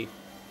very busy,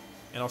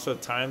 and also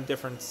the time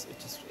difference.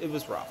 It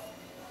was rough.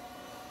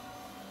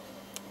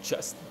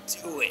 Just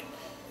do it.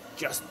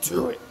 Just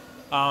do it.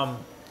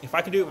 If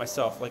I can do it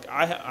myself, like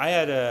I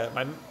had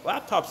my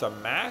laptop's a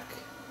Mac,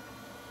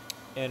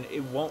 and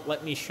it won't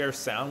let me share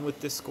sound with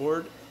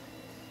Discord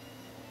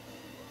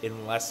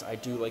unless I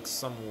do like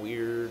some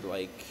weird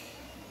like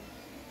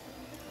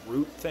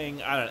root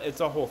thing. I don't know. It's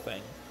a whole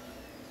thing.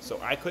 So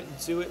I couldn't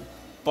do it,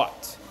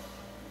 but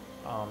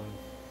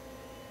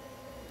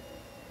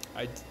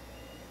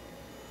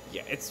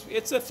yeah,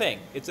 it's a thing.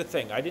 It's a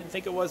thing. I didn't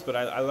think it was, but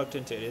I looked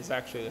into it. It's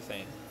actually a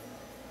thing.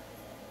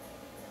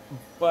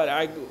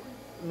 But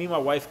me and my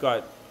wife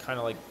got kind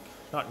of like,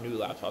 not new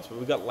laptops, but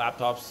we got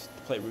laptops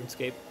to play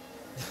RuneScape.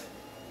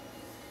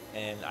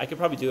 And I could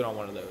probably do it on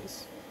one of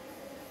those.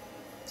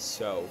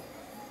 So,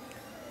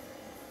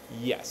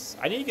 yes.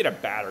 I need to get a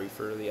battery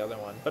for the other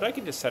one, but I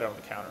can just set it on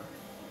the counter.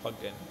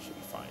 Plugged in. It should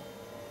be fine.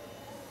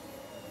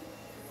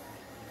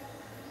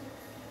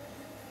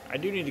 I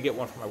do need to get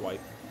one for my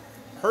wife.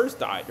 Hers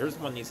died. Hers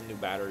one needs a new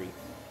battery.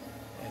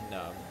 And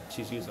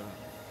she's using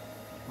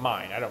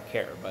mine. I don't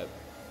care, but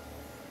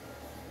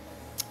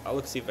I'll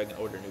look see if I can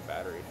order a new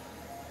battery.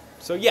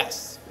 So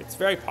yes, it's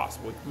very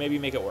possible. We can maybe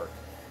make it work.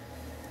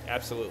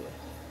 Absolutely.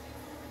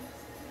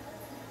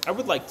 I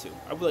would like to.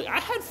 I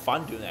had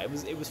fun doing that.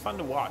 It was fun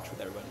to watch with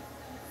everybody.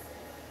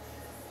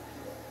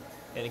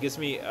 And it gives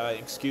me an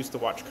excuse to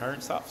watch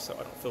current stuff, so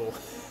I don't feel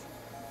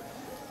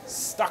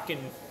stuck in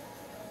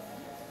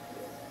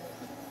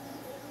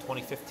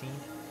 2015.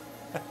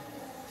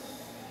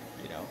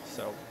 You know,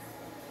 so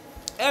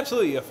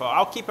absolutely UFO.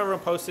 I'll keep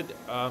everyone posted.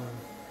 Let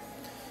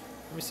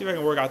me see if I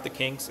can work out the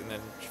kinks, and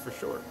then for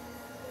sure.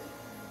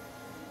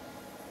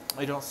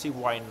 I don't see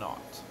why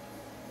not.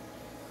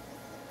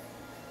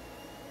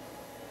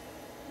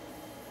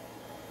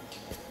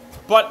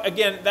 But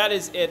again, that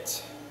is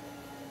it.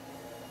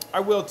 I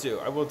will do.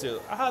 Did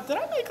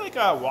I make like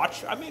a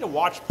watch? I made a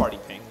watch party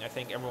ping. I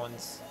think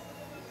everyone's.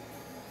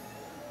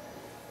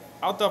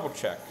 I'll double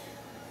check.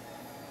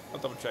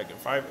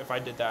 If I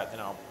did that, then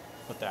I'll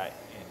put that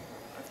in.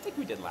 I think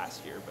we did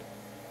last year,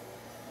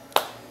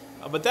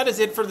 but that is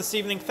it for this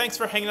evening. Thanks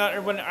for hanging out,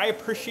 everyone. I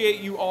appreciate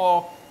you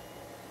all.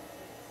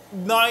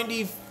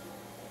 90,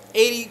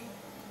 80,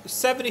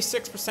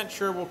 76%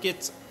 sure we'll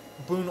get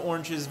Boone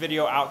Orange's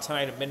video out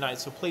tonight at midnight,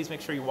 so please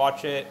make sure you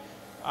watch it.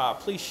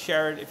 Please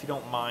share it if you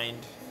don't mind.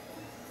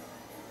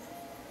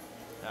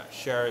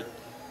 Share it,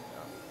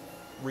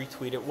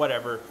 retweet it,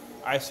 whatever.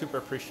 I super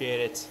appreciate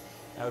it.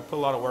 We put a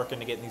lot of work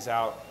into getting these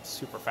out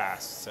super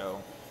fast.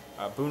 So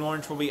Boone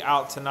Orange will be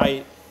out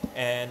tonight,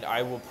 and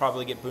I will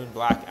probably get Boone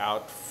Black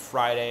out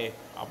Friday.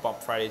 I'll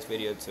bump Friday's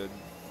video to,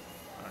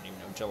 I don't even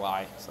know,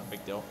 July. It's not a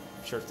big deal.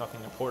 I'm sure it's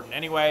nothing important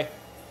anyway.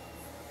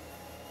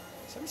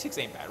 76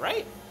 ain't bad,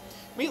 right?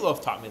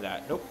 Meatloaf taught me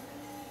that. Nope.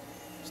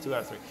 It's 2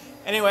 out of 3.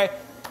 Anyway,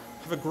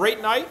 have a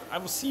great night. I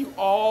will see you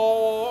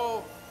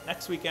all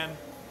next weekend.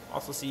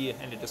 Also see you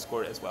in the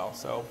Discord as well.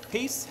 So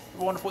peace.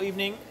 Have a wonderful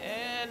evening.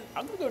 And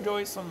I'm going to go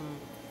enjoy some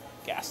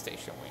gas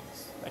station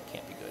wings. That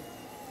can't be good.